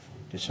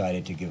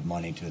 decided to give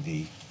money to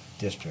the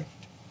district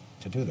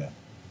to do that.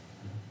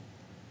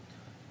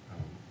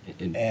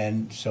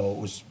 And so it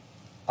was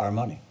our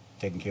money,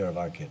 taking care of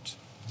our kids.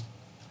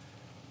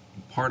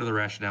 Part of the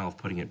rationale of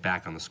putting it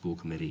back on the school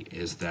committee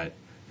is that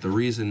the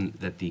reason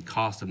that the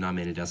cost of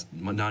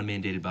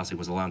non-mandated busing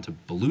was allowed to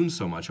balloon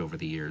so much over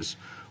the years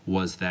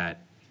was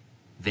that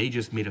they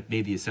just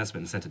made the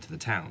assessment and sent it to the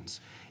towns.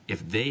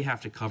 If they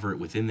have to cover it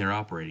within their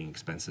operating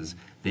expenses,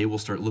 they will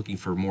start looking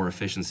for more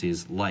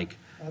efficiencies, like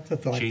That's a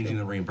thought, changing too.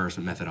 the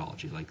reimbursement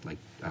methodology, like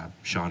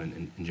Sean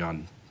and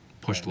John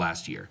pushed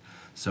last year.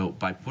 So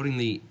by putting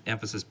the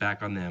emphasis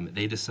back on them,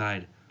 they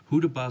decide who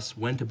to bus,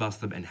 when to bus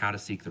them, and how to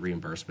seek the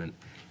reimbursement.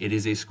 It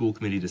is a school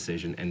committee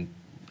decision, and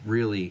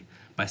really,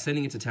 by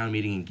sending it to town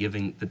meeting and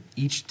giving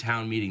each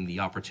town meeting the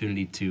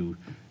opportunity to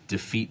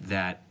defeat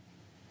that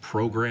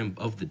program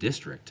of the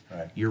district,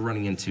 you're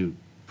running into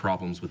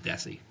problems with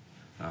DESI.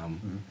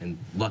 And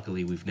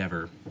luckily,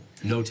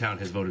 no town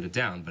has voted it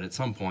down, but at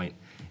some point,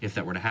 if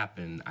that were to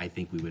happen, I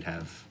think we would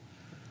have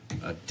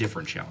a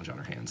different challenge on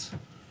our hands.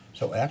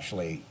 So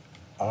actually,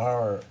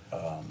 our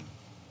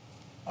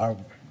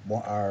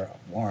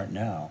warrant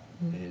now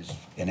is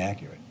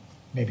inaccurate.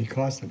 Maybe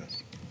costing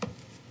us.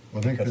 Well,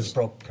 I think because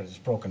it's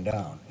broken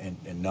down,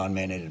 and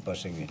non-mandated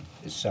busing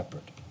is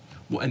separate.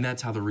 Well, and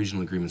that's how the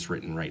regional agreement's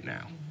written right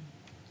now.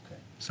 Okay.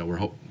 So we're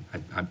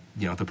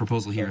the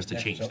proposal here is to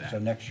change that. So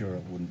next year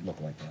it wouldn't look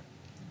like that.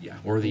 Yeah,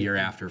 or the year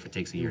after if it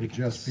takes a year It to would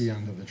get just be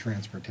under the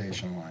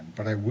transportation line.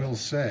 But I will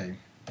say,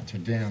 to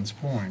Dan's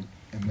point,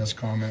 and this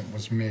comment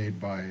was made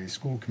by a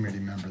school committee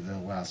member at the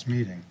last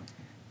meeting,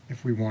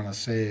 if we want to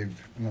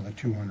save another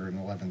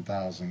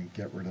 $211,000,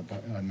 get rid of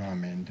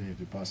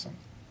non-mandated busing.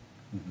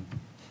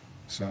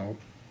 So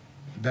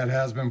that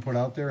has been put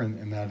out there,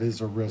 and that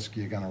is a risk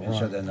you're going to And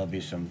so run. then there'll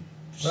be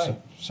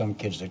some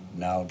kids that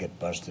now get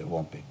bused that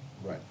won't be.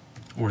 Right.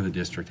 Or the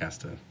district has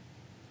to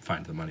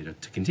find the money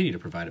to continue to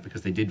provide it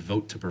because they did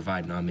vote to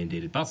provide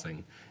non-mandated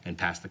busing and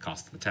pass the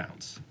cost to the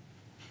towns.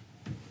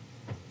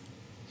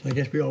 So I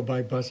guess we all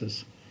buy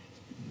buses.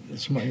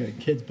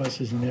 Kids'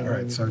 buses and All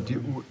everything. right, so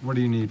what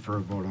do you need for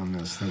a vote on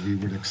this? That we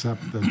would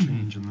accept the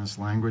change in this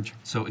language?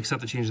 So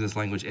accept the change in this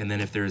language, and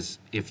then if there's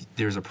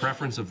a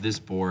preference of this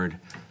board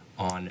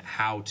on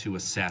how to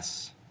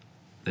assess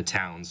the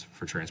towns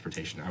for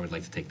transportation, I would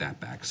like to take that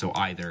back. So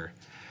either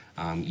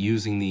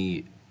using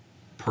the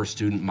per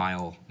student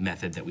mile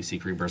method that we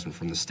seek reimbursement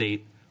from the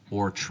state,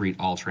 or treat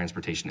all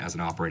transportation as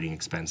an operating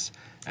expense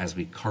as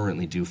we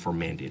currently do for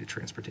mandated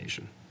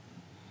transportation.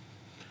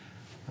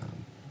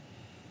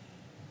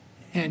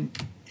 And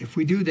if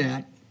we do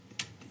that,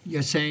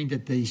 you're saying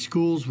that the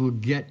schools will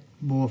get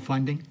more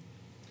funding?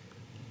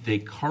 They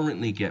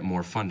currently get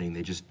more funding,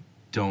 they just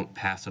don't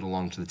pass it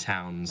along to the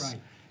towns.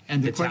 Right.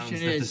 And the question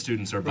towns that the is-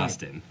 students are right.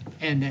 bused in.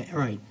 And,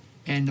 right,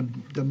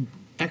 and the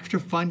extra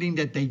funding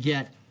that they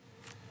get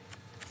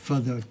for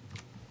the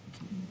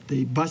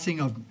busing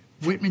of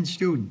Whitman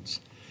students,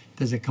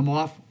 does it come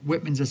off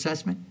Whitman's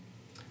assessment?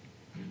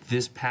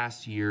 This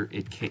past year,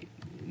 it came,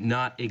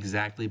 not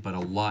exactly, but a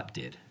lot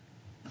did.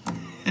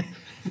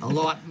 A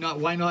lot,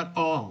 why not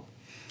all?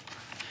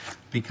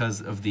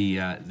 Because of the,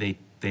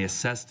 they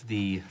assessed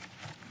the,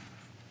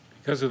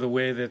 Because of the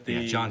way that the.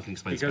 Yeah, John can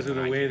explain Because of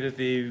the better way than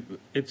that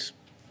it's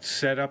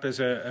set up as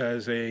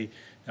a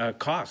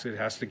cost, it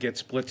has to get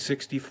split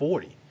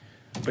 60/40.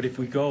 But if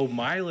we go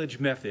mileage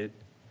method,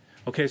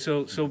 okay,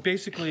 so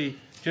basically,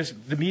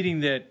 just the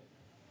meeting that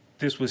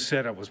this was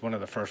set up was one of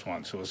the first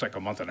ones, so it was like a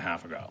month and a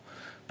half ago.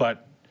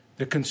 But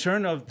the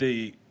concern of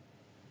the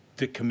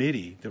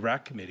committee, the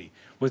RAC committee,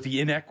 was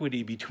the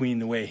inequity between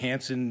the way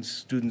Hanson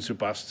students are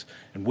bused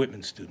and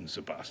Whitman students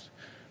are bused,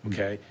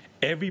 okay?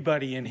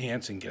 Everybody in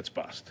Hanson gets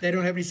bused. They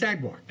don't have any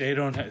sidewalk. They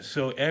don't have,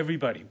 so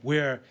everybody,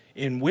 where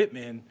in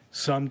Whitman,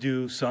 some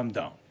do, some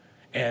don't.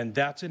 And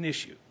that's an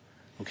issue,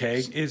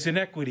 okay? It's an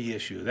equity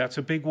issue. That's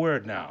a big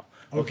word now,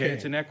 okay? Okay.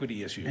 It's an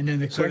equity issue. And then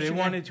the So they question-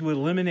 wanted to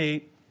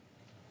eliminate,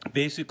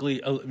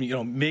 basically,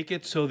 make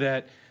it so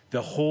that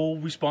the whole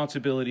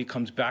responsibility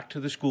comes back to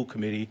the school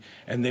committee,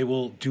 and they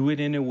will do it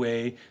in a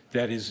way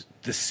that is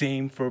the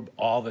same for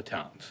all the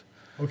towns.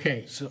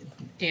 Okay, so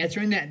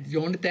answering that,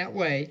 doing it that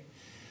way,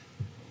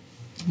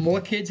 more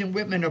kids in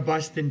Whitman are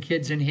bused than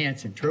kids in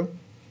Hanson, true?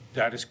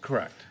 That is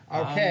correct.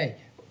 Okay,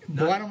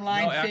 bottom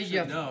line no, actually,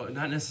 figure. no,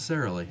 not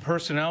necessarily.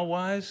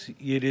 Personnel-wise,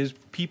 it is.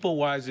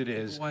 People-wise, it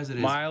is. People-wise, it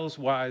is.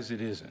 Miles-wise,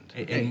 it isn't.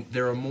 And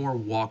there are more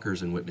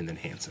walkers in Whitman than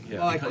Hanson.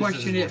 Well, my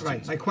question is,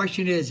 right, my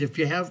question is, if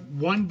you have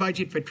one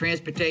budget for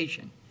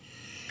transportation,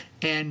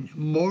 and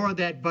more of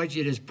that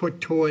budget is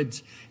put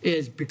towards,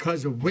 is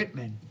because of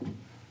Whitman,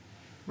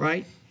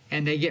 right?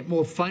 And they get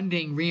more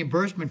funding,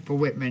 reimbursement for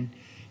Whitman,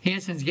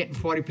 Hanson's getting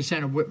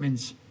 40% of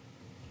Whitman's.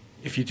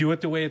 If you do it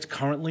the way it's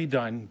currently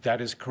done,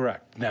 that is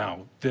correct.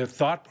 Now, the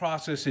thought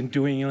process in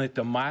doing it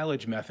the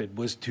mileage method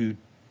was to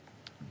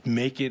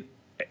make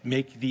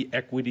the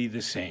equity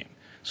the same.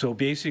 So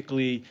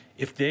basically,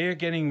 if they are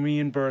getting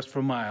reimbursed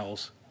for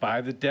miles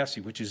by the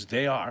DESI, which is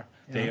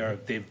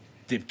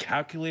they've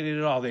calculated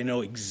it all. They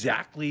know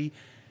exactly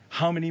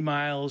how many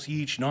miles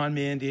each,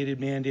 non-mandated,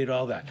 mandated,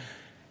 all that.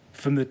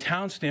 From the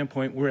town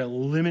standpoint, we're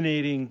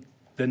eliminating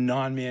the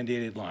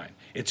non-mandated line.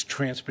 It's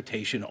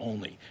transportation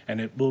only,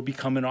 and it will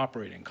become an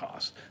operating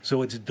cost.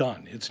 So it's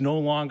done. It's no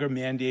longer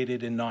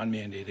mandated and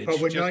non-mandated. But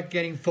we're not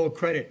getting full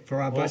credit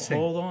for our busing.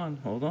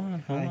 Hold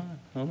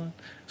on.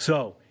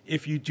 So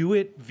if you do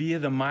it via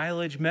the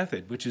mileage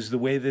method, which is the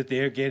way that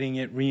they're getting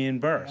it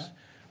reimbursed,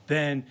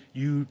 then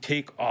you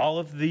take all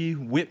of the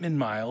Whitman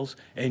miles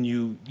and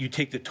you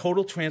take the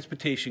total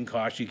transportation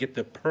cost, you get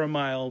the per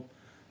mile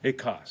it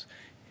costs.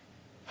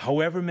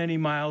 However many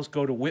miles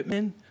go to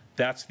Whitman,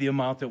 that's the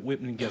amount that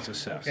Whitman gets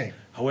assessed. Okay.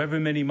 However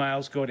many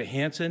miles go to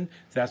Hanson,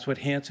 that's what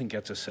Hanson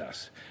gets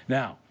assessed.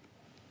 Now,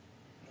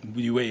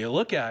 the way you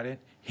look at it,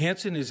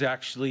 Hanson is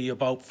actually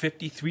about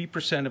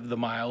 53% of the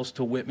miles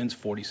to Whitman's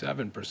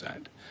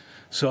 47%.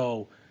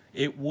 So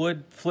it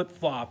would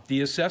flip-flop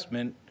the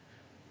assessment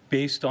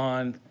based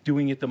on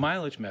doing it the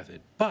mileage method.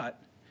 But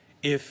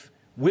if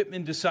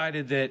Whitman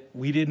decided that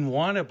we didn't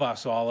want to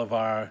bus all of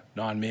our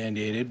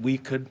non-mandated, we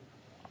could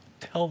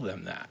tell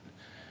them that,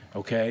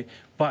 okay?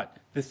 But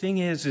the thing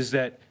is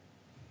that,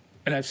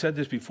 and I've said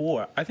this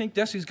before, I think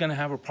DESI's going to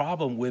have a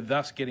problem with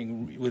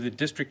with the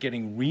district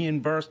getting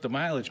reimbursed the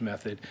mileage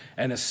method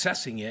and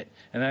assessing it,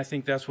 and I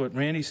think that's what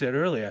Randy said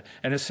earlier,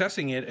 and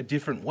assessing it a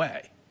different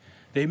way.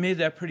 They made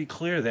that pretty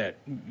clear that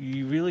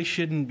you really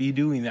shouldn't be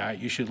doing that.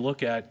 You should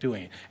look at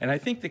doing it. And I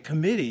think the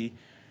committee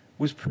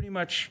was pretty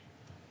much,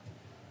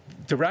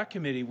 the RAC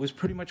committee was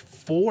pretty much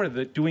for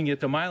doing it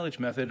the mileage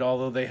method,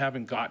 although they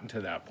haven't gotten to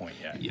that point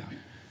yet. Yeah.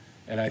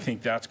 And I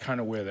think that's kind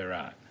of where they're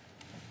at.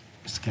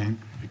 Mr. King?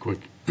 Be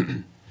quick.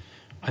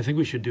 I think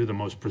we should do the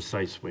most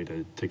precise way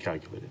to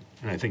calculate it.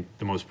 And I think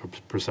the most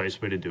precise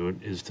way to do it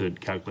is to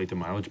calculate the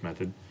mileage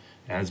method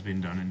as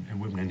been done in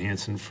Whitman and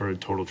Hanson for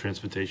total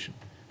transportation.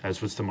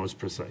 That's what's the most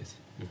precise.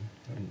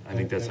 And I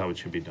think that's how it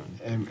should be done.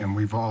 And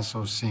we've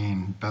also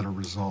seen better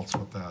results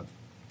with that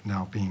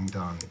now being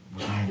done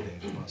with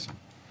mandated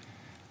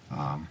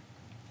busing.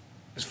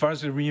 As far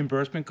as the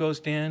reimbursement goes,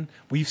 Dan,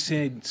 we've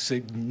seen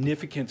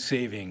significant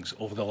savings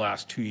over the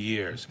last 2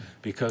 years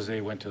because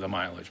they went to the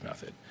mileage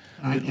method.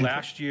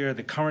 Last year,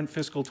 the current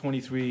fiscal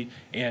 23,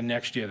 and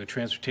next year, the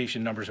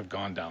transportation numbers have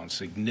gone down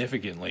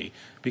significantly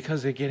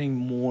because they're getting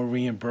more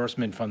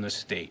reimbursement from the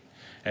state.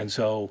 And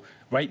so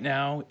right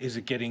now, it's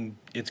getting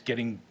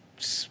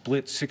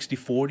split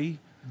 60-40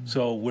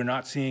 So we're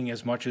not seeing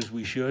as much as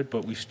we should,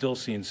 but we've still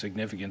seen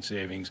significant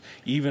savings,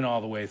 even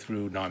all the way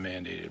through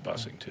non-mandated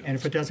busing too. And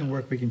if it doesn't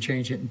work, we can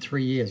change it in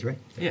 3 years, right?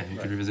 Yeah, you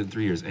could revisit in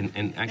 3 years.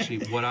 And actually,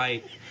 what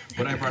I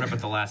brought up at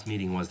the last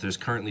meeting was there's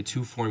currently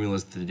 2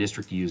 formulas that the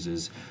district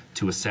uses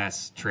to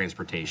assess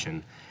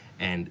transportation,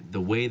 and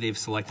the way they've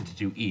selected to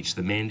do each,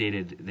 the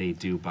mandated they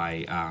do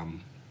by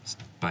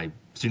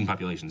student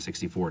population,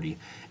 60/40,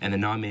 and the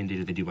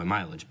non-mandated they do by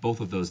mileage.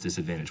 Both of those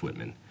disadvantage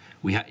Whitman.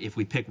 If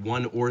we pick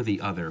one or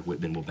the other,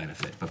 Whitman will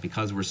benefit. But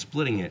because we're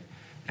splitting it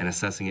and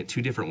assessing it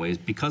 2 different ways,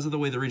 because of the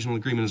way the regional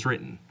agreement is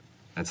written,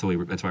 that's why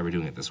we're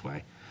doing it this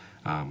way.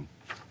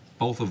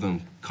 Both of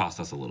them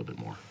cost us a little bit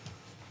more.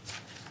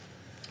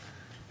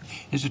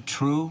 Is it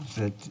true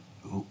that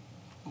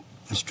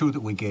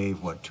we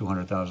gave, what,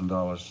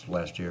 $200,000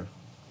 last year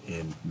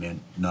in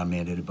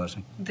non-mandated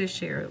busing?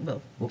 This year it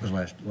will. What was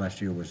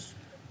last year was?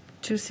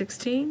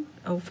 216,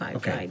 059,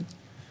 Okay.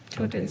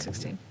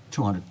 216.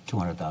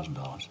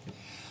 $200,000.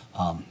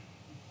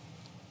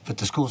 But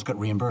the schools got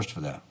reimbursed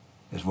for that,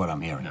 is what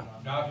I'm hearing. No.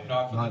 Not for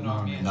the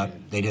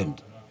non-mandated. They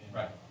didn't.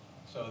 Right.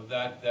 So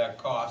that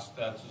cost,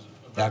 that's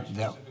a very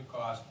specific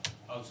cost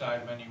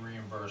outside of any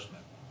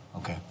reimbursement.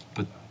 Okay.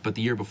 But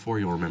the year before,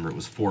 you'll remember, it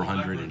was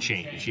 400 and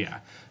change. Yeah,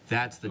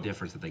 that's the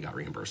difference that they got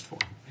reimbursed for.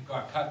 It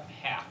got cut in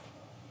half.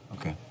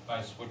 Okay.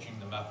 By switching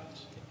the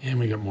methods. And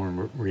we got more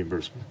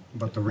reimbursement.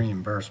 But the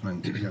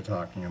reimbursement you're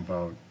talking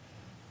about,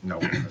 no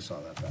one ever saw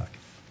that back.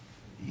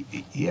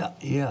 Yeah.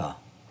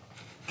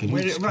 Can you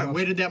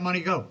Where did that money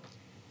go?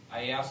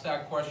 I asked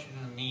that question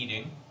in a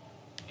meeting,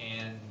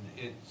 and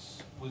it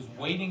was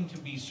waiting to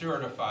be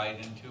certified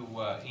into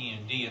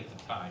E&D at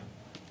the time.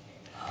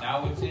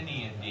 Now it's in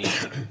E&D.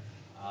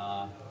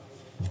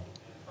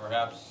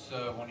 Perhaps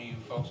one of you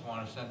folks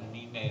want to send an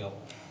email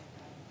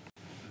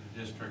to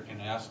the district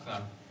and ask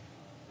them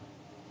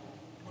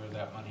where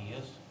that money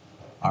is.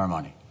 Our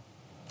money,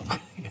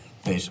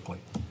 basically.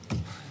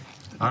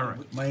 All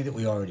right. Money that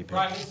we already paid.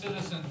 Private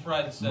citizen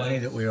Fred says. Money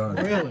that we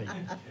already paid. Really?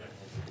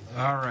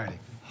 All righty.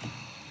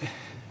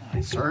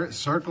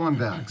 Circling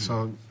back,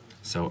 so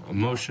a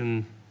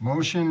motion.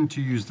 Motion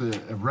to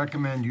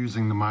recommend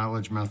using the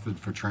mileage method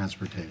for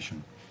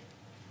transportation.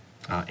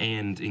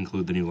 And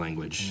include the new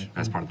language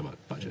as part of the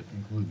budget.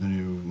 Include the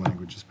new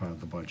language as part of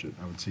the budget.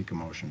 I would seek a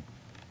motion.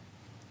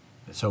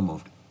 So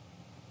moved.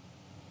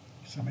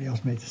 Somebody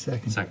else made the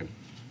second. Second.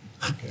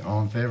 Okay,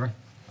 all in favor?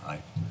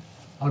 Aye.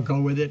 I'll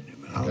go with it.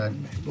 Okay.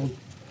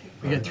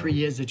 We got 3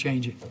 years to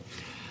change it.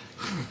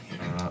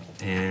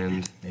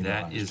 And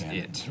that is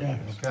it. Yeah.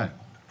 Okay.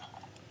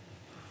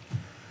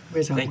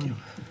 Where's our Thank money?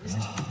 you.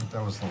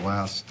 That was the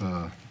last,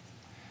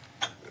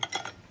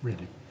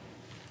 Randy.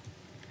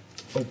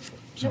 oh,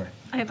 sorry.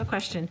 I have a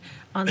question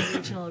on the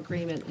regional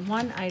agreement.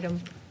 One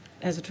item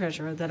as a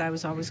treasurer that I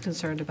was always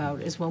concerned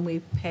about is when we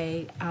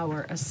pay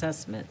our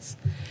assessments.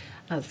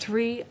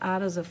 3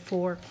 out of the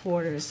 4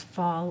 quarters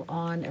fall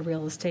on a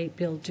real estate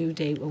bill due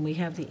date when we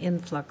have the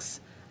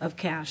influx of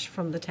cash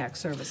from the tax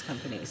service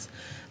companies.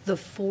 The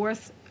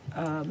 4th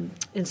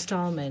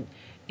installment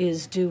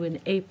is due in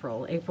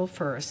April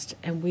 1st,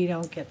 and we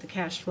don't get the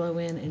cash flow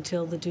in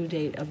until the due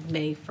date of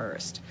May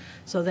 1st.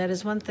 So that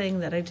is one thing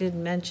that I did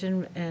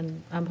mention,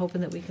 and I'm hoping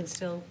that we can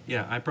still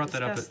Yeah, I brought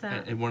that up discuss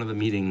that. at one of the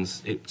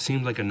meetings. It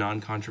seemed like a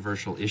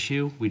non-controversial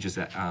issue. We just,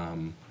 I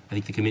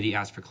think the committee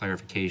asked for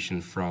clarification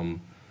from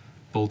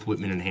both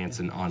Whitman and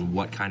Hanson on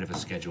what kind of a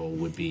schedule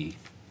would be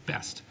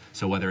best.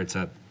 So whether it's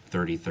a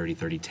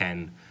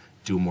 30-30-30-10,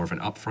 do more of an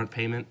upfront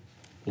payment,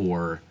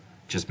 or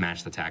just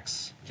match the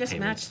tax Just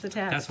payments. match the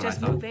tax. That's what Just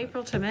I thought. move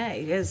April to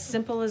May, as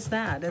simple as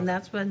that, and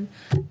that's when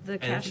the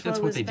And I cash think flow that's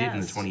is what they did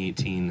in the best.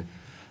 2018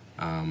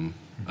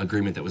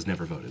 agreement that was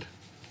never voted.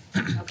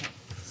 Okay,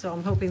 so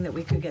I'm hoping that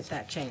we could get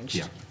that changed.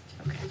 Yeah.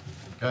 Okay,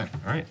 Okay,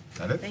 All right. is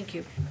that it? thank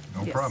you.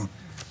 No Yes. problem.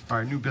 All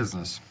right, new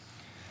business.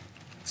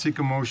 Seek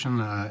a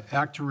motion,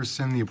 act to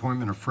rescind the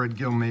appointment of Fred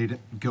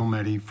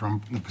Gilmetti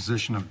from the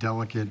position of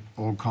delegate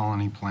Old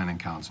Colony Planning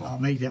Council. I'll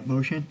make that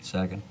motion.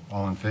 Second.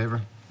 All in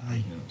favor?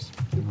 Aye. Unanimous.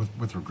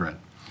 With regret.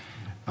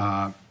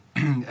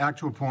 Act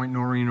to appoint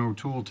Noreen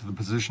O'Toole to the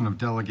position of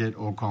delegate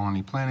Old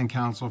Colony Planning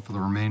Council for the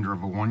remainder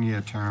of a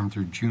 1-year term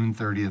through June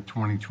 30th,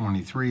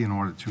 2023, in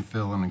order to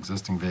fill an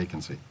existing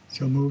vacancy.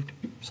 So moved.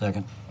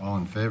 Second. All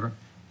in favor?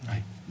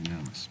 Aye.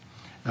 Unanimous.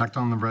 Act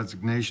on the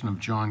resignation of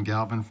John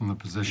Galvin from the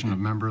position of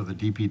member of the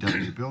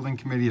DPW Building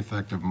Committee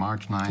effective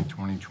March 9,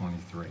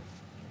 2023.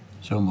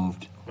 So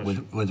moved.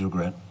 With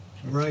regret.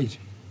 Right.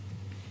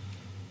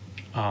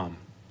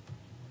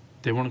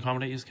 They won't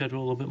accommodate your schedule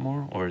a little bit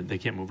more, or they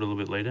can't move it a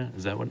little bit later?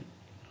 Is that what?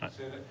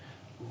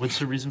 What's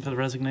the reason for the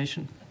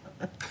resignation?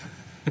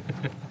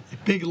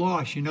 Big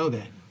loss, you know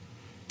that.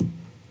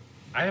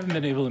 I haven't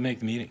been able to make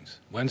the meetings.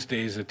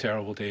 Wednesday is a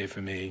terrible day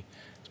for me.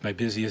 It's my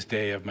busiest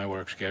day of my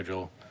work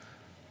schedule,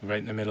 right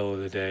in the middle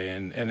of the day,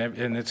 and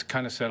it's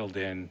kind of settled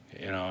in.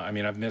 You know, I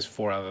mean, I've missed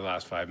 4 out of the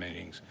last 5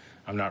 meetings.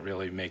 I'm not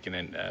really making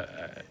it.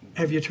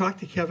 Have you talked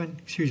to Kevin?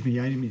 Excuse me,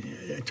 I didn't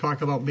mean,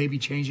 talk about maybe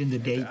changing the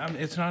date?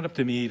 It's not up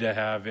to me to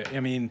have it.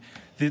 I mean,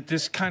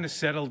 this kind of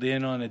settled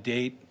in on a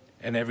date,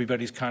 and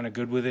everybody's kind of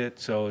good with it,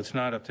 so it's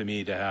not up to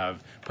me to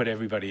put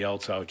everybody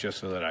else out just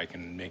so that I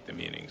can make the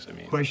meetings. I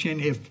mean, Question,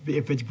 if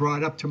it's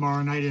brought up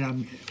tomorrow night,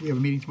 and we have a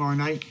meeting tomorrow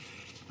night,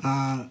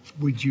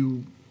 would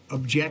you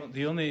object?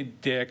 the only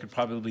day I could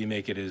probably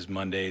make it is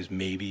Mondays,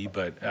 maybe,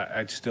 but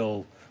I'd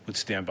still would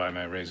stand by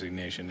my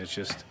resignation. It's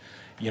just,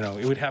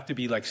 it would have to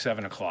be like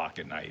 7 o'clock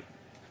at night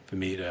for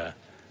me to.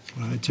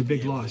 It's a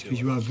big loss,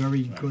 because you are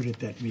very good at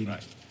that meeting.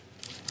 Right.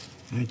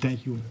 And I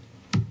thank you.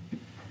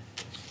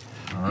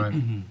 All right.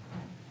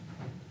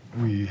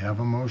 We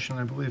have a motion,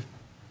 I believe.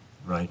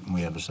 Right, and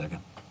we have a second.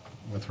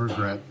 With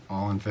regret,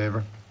 all in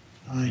favor?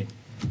 Aye.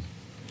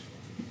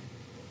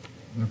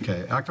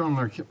 Okay, act on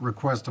the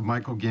request of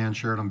Michael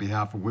Ganchard on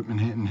behalf of Whitman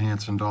Hinton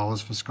Hanson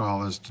Dollars for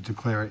Scholars to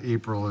declare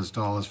April as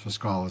Dollars for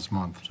Scholars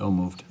Month. So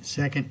moved.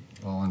 Second.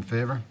 All in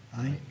favor?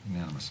 Aye.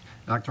 Unanimous.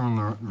 Act on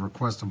the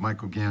request of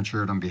Michael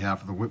Ganchard on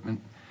behalf of the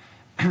Whitman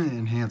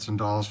and Hanson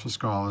Dollars for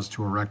Scholars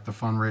to erect the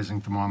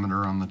fundraising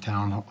thermometer on the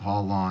town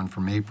hall lawn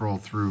from April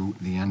through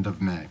the end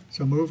of May.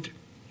 So moved.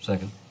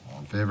 Second. All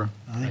in favor?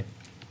 Aye.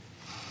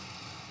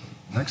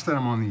 Next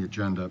item on the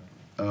agenda,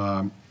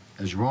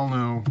 as you all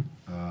know,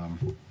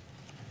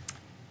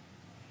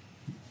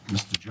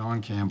 Mr.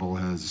 John Campbell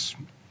has,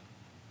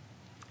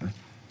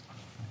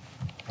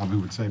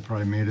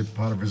 probably made it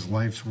part of his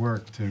life's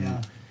work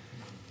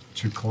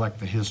to collect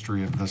the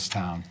history of this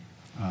town.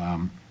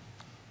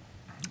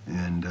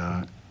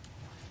 And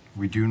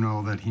we do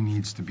know that he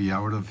needs to be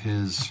out of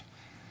his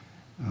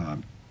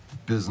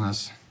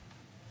business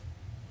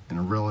in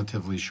a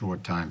relatively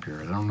short time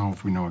period. I don't know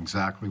if we know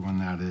exactly when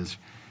that is.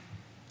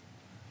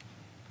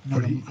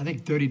 I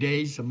think 30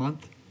 days, a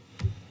month.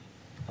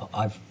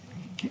 I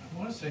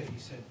want to say, did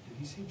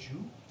he say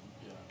June?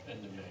 Yeah,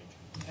 end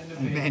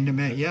of May. End of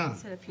May, yeah.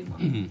 Said a few more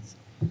months.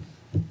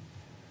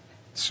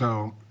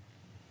 So,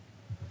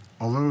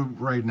 although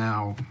right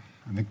now,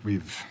 I think we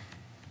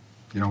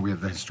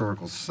have the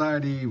Historical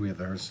Society, we have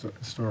the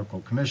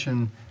Historical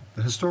Commission.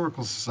 The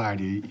Historical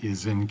Society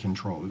is in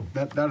control.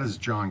 That is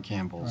John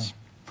Campbell's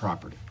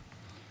property.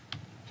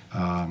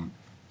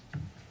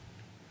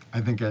 I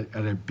think at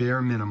a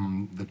bare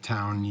minimum, the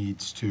town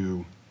needs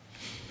to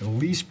at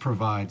least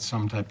provide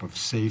some type of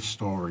safe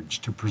storage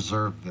to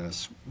preserve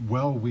this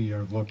while we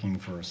are looking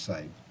for a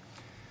site.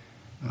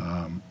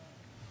 I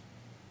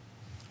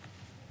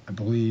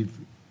believe,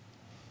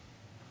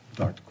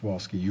 Dr.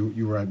 Kowalski,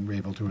 you were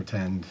able to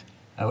attend.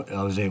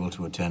 I was able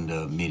to attend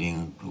a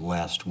meeting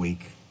last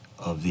week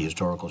of the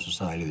Historical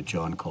Society that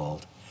John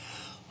called,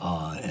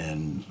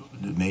 and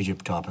the major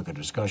topic of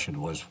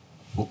discussion was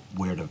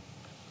where to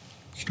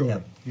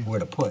Store. where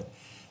to put,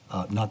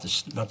 not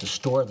to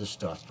store the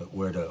stuff, but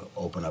where to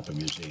open up a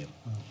museum.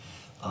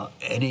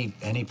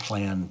 Any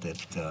plan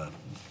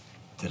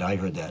that I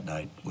heard that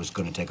night was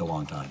going to take a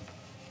long time.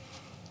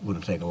 Would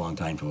have taken a long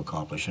time to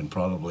accomplish, and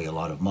probably a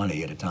lot of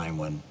money at a time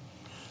when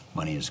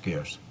money is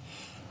scarce.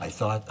 I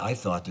thought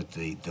that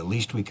the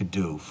least we could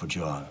do for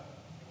John,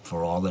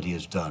 for all that he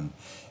has done,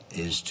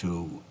 is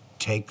to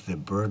take the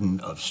burden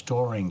of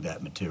storing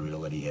that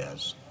material that he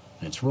has,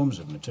 and it's rooms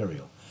of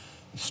material,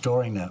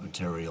 storing that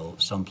material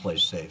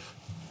someplace safe,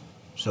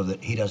 so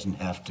that he doesn't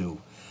have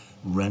to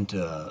rent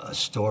a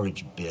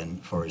storage bin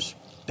for his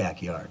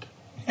backyard,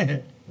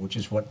 which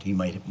is what he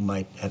might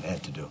have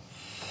had to do.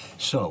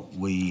 So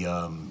we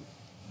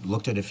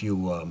looked at a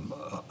few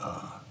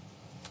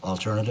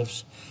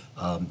alternatives.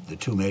 The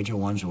two major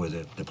ones were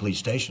the police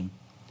station,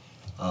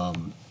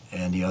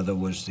 and the other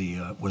was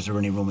was there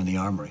any room in the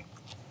armory?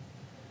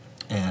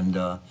 And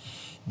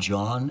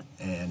John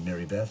and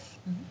Mary Beth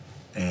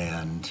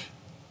and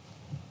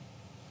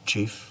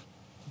Chief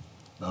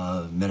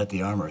met at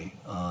the armory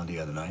the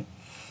other night,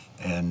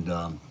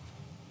 and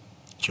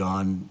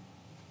John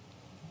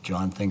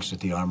thinks that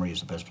the armory is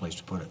the best place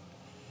to put it,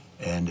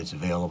 and it's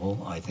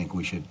available. I think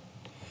we should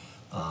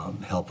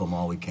help him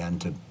all we can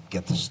to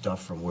get the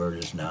stuff from where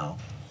it is now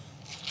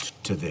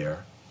to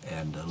there,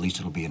 and at least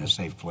it'll be in a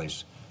safe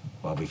place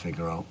while we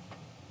figure out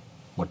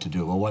what to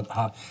do. Well,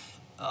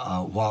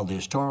 while the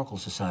Historical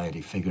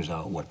Society figures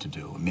out what to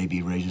do,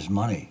 maybe raises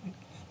money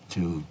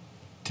to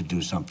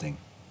do something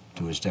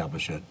to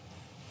establish a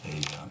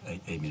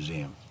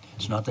museum.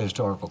 It's not the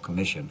Historical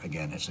Commission,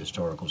 again, it's the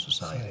Historical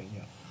Society.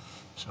 Yeah.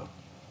 So,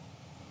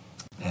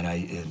 and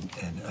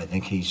I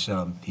think he's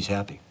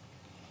happy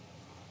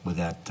with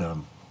that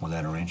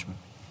arrangement.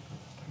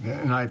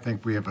 And I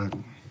think we have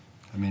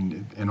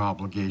an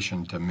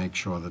obligation to make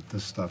sure that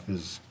this stuff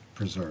is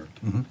preserved.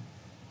 Mm-hmm.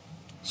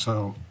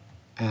 So,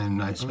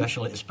 and I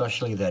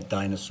especially that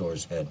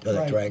dinosaur's head,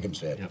 that dragon's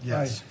head. Yep.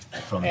 Yes.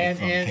 From And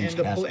King's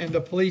Castle.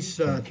 the police,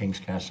 From King's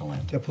Castle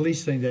land. the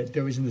police thing that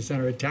was in the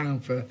center of town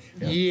for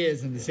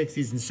years in the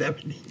 60s and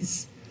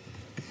 70s.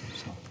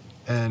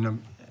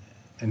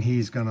 And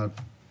he's gonna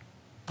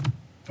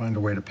find a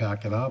way to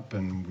pack it up,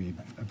 and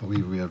I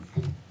believe we have.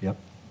 Yep.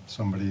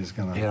 Somebody is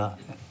gonna. Yeah,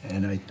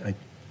 and I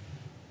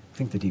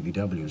think the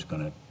DPW is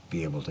going to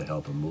be able to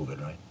help him move it,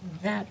 right?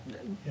 That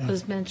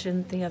was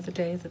mentioned the other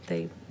day, that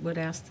they would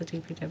ask the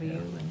DPW,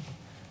 and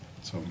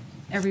So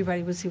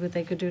everybody would see what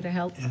they could do to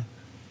help. Yeah.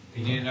 If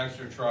you need an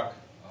extra truck,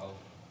 I'll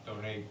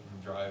donate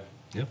and drive.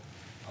 Yep.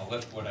 I'll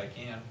lift what I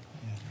can.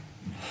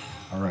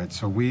 All right,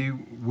 so we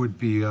would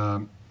be, I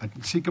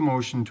seek a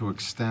motion to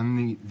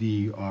extend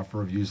the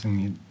offer of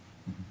using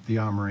the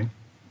Armory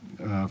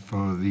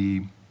for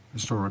the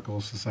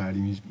Historical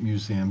Society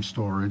Museum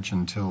storage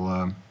until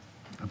a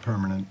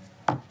permanent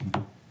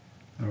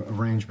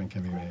arrangement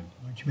can be made.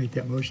 Why don't you make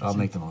that motion? I'll Sam?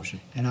 make the motion.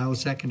 And I will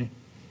second it.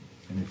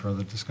 Any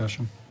further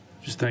discussion?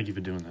 Just thank you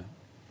for doing that.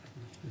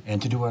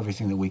 And to do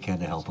everything that we can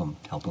to help them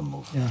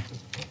move. Yeah.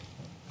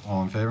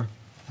 All in favor?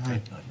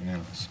 Aye.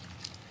 Unanimous.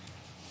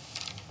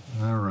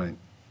 All right.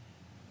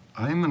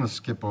 I'm going to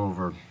skip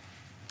over,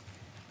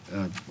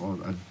 well,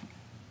 I'd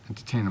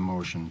entertain a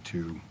motion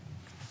to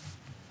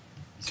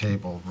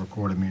table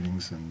recorded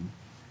meetings and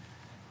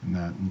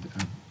that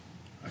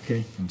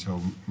Okay.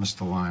 until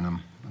Mr. Lynham,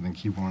 I think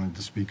he wanted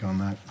to speak on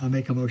that. I'll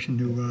make a motion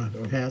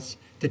to pass,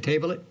 to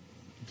table it.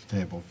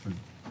 Table,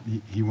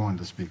 he wanted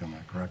to speak on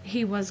that, correct?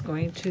 He was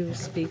going to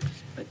speak,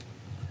 but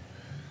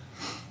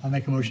I'll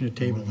make a motion to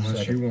table.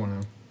 Unless you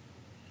want to.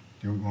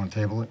 Do you want to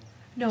table it?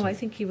 no, I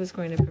think he was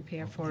going to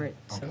prepare for it.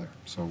 So. Okay,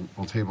 so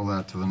we'll table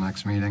that to the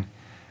next meeting.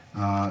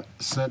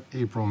 Set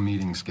April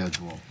meeting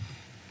schedule.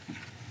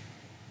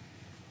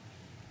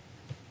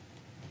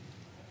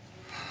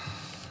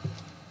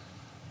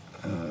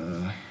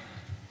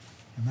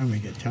 Remember, we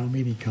got town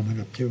meeting coming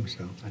up too,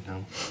 so. I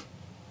know.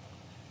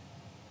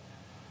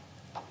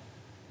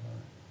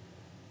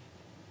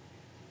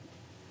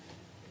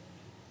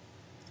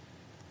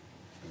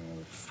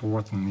 The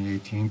 4th and the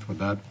 18th, with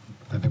that,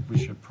 I think we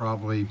should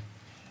probably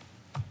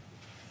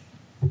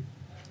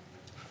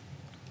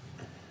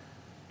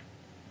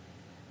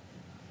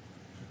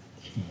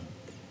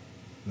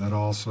that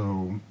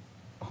also,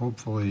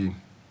 hopefully,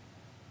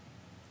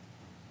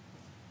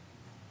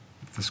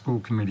 if the school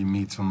committee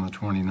meets on the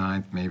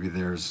 29th, maybe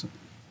there's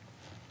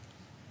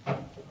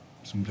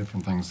some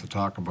different things to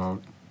talk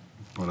about,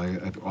 but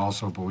I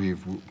also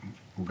believe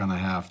we're going to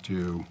have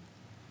to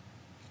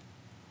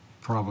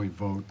probably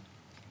vote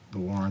the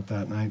warrant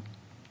that night.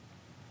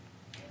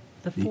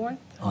 The 4th?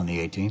 On the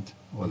 18th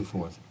or the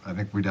 4th? I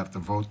think we'd have to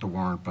vote the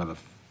warrant by the,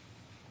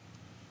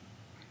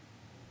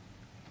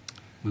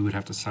 We would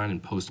have to sign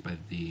and post by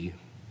the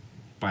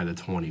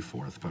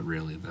 24th, but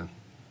really the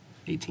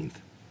 18th.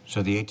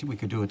 So the 18th, we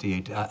could do it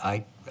the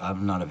 18th.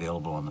 I'm not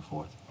available on the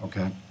 4th.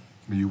 okay,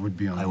 you would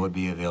be on. I would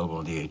be available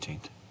on the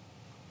 18th.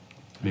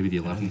 Maybe the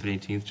 11th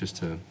and 18th, just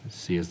to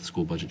see as the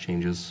school budget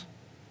changes,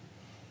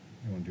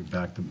 You want to do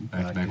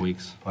back-to-back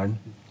weeks. Pardon?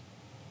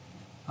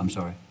 I'm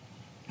sorry.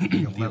 The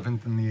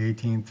 11th and the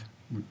 18th?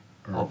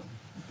 Or- Oh,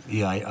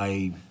 yeah,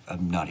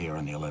 I'm not here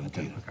on the 11th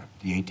either.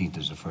 The 18th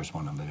is the first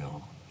one I'm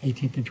available.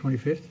 18th and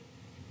 25th?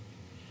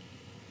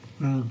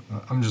 Well,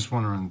 I'm just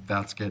wondering if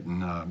that's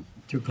getting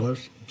too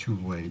close? too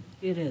late.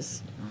 It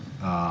is.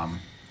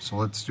 So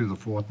let's do the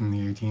 4th and the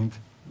 18th.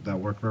 Would that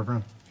work for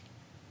everyone?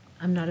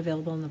 I'm not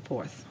available on the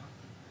 4th.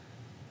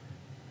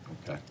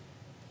 Okay.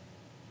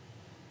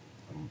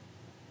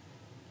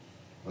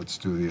 Let's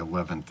do the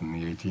 11th and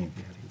the 18th. Yeah,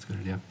 I think it's a good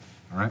idea.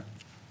 All right?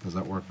 Does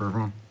that work for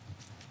everyone?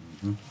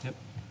 Yep.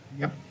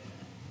 Yep.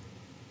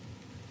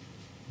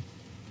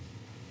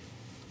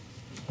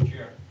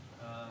 Chair,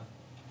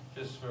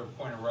 just for a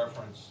point of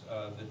reference,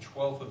 the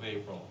 12th of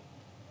April,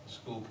 the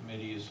school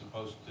committee is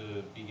supposed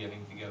to be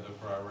getting together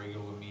for our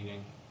regular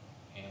meeting,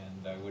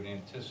 and I would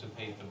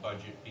anticipate the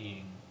budget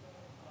being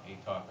a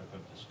topic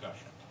of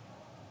discussion,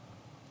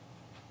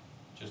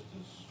 just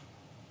as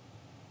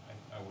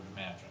I would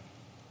imagine.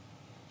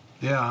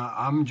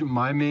 Yeah,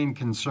 my main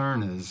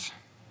concern is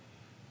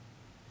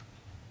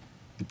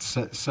it's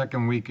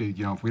second week,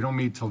 if we don't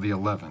meet till the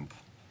 11th,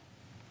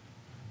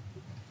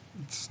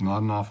 it's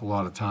not an awful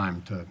lot of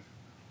time to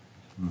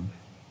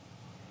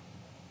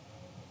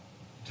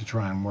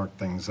try and work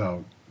things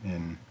out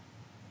in.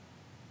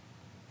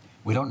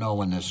 We don't know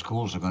when the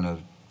schools are going to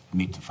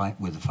meet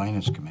with the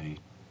finance committee,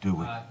 do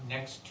we?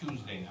 Next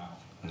Tuesday now.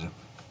 Is it?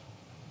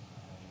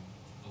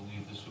 I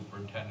believe the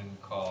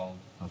superintendent called,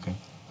 Okay.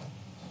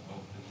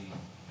 spoke to the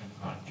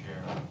FinCon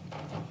chair.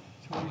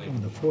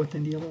 The 4th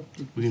and the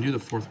 11th? We can do the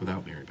 4th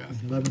without Mary Beth.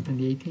 11th and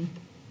the 18th?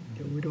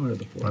 We don't have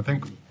the 4th. I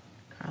think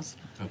Carl's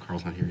Oh,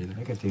 Carl's not here either.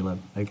 I get the 11th,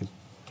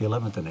 the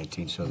 11th and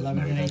 18th, so that 11th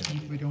Mary and Beth.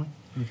 18th we're doing?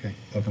 Okay.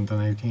 11th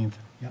and 18th.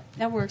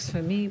 That works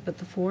for me, but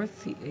the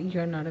 4th,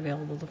 you're not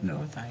available the 4th, No.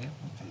 are you?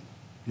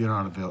 You're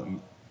not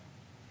available.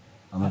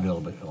 I'm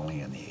available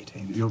only on the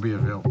 18th. You'll be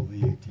available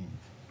the 18th.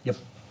 Yep.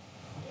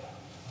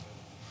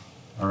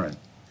 All right.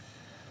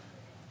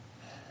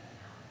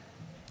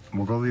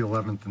 We'll go the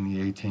 11th and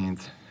the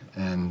 18th,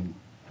 and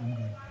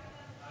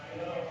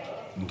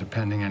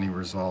depending any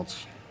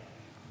results,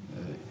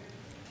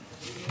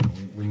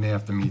 we may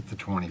have to meet the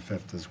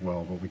 25th as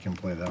well, but we can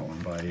play that one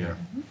by ear.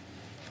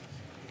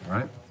 All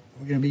right?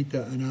 We're going to meet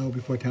an hour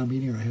before town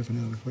meeting or half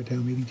an hour before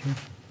town meeting too?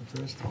 The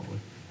first? Probably.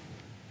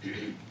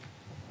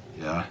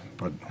 Yeah,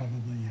 but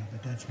Probably, yeah,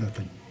 but that's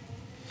nothing.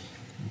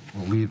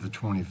 we'll leave the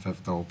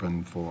 25th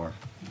open for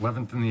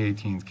 11th and the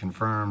 18th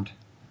confirmed,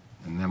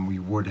 And then we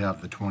would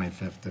have the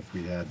 25th if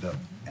we had,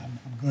 I'm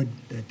good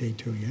that day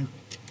too,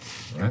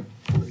 yeah. right?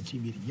 Emergency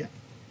meeting, yeah.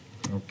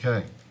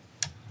 Okay.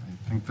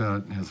 I think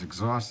that has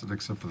exhausted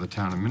except for the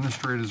town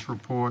administrator's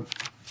report.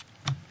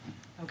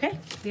 Okay,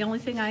 the only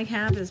thing I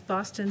have is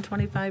Boston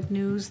 25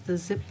 News, the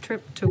zip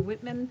trip to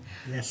Whitman.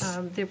 Yes.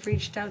 They've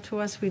reached out to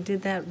us. We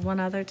did that one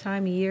other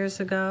time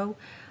years ago.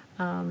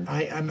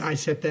 I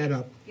set that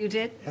up You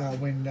did?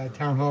 when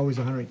Town Hall was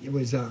 100, it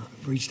was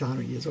reached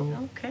 100 years old.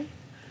 Okay.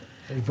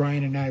 So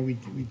Brian and I, we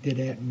did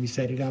that and we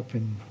set it up,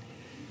 and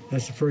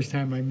that's the first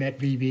time I met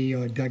VB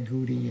or Doug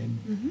Goody,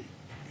 and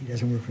he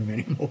doesn't work for him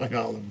anymore at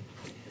all.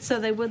 So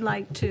they would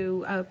like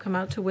to come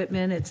out to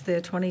Whitman. It's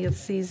their 20th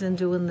season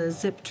doing the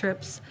zip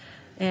trips.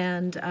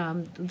 And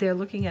they're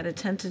looking at a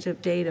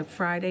tentative date of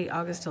Friday,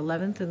 August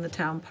 11th in the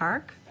town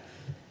park.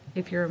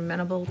 If you're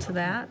amenable to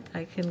that,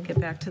 I can get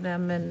back to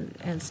them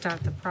and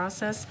start the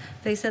process.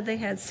 They said they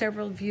had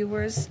several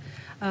viewers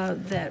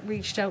that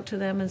reached out to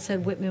them and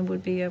said Whitman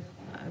would be a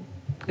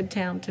good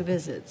town to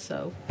visit,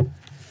 so.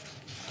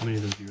 How many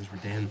of those viewers were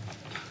Dan?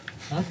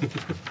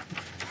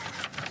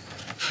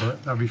 So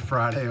that'll be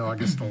Friday,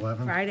 August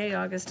 11th? Friday,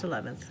 August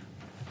 11th.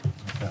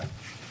 Okay.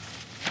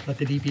 Let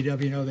the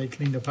DPW know they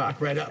cleaned the park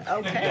right up.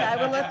 Okay, I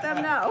will let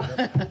them know.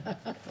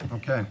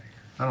 Okay.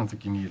 I don't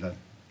think you need a,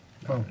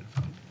 well,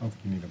 I don't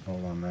think you need a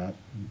vote on that.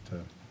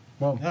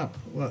 Well, No,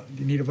 well,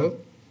 do you need a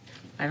vote?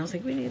 I don't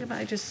think we need them.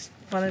 I just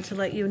wanted to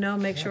let you know,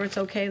 make sure it's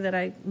okay that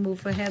I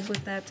move ahead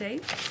with that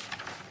date.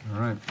 all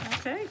right.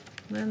 Okay,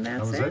 then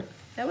that's was it. it?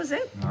 That was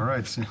it. All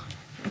right.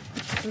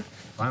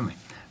 Finally.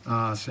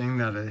 Seeing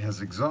that it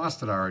has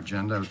exhausted our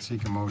agenda, I would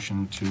seek a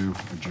motion to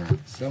adjourn.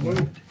 So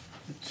moved.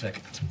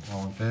 Second.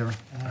 All in favor?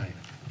 Aye.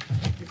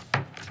 Thank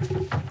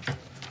you.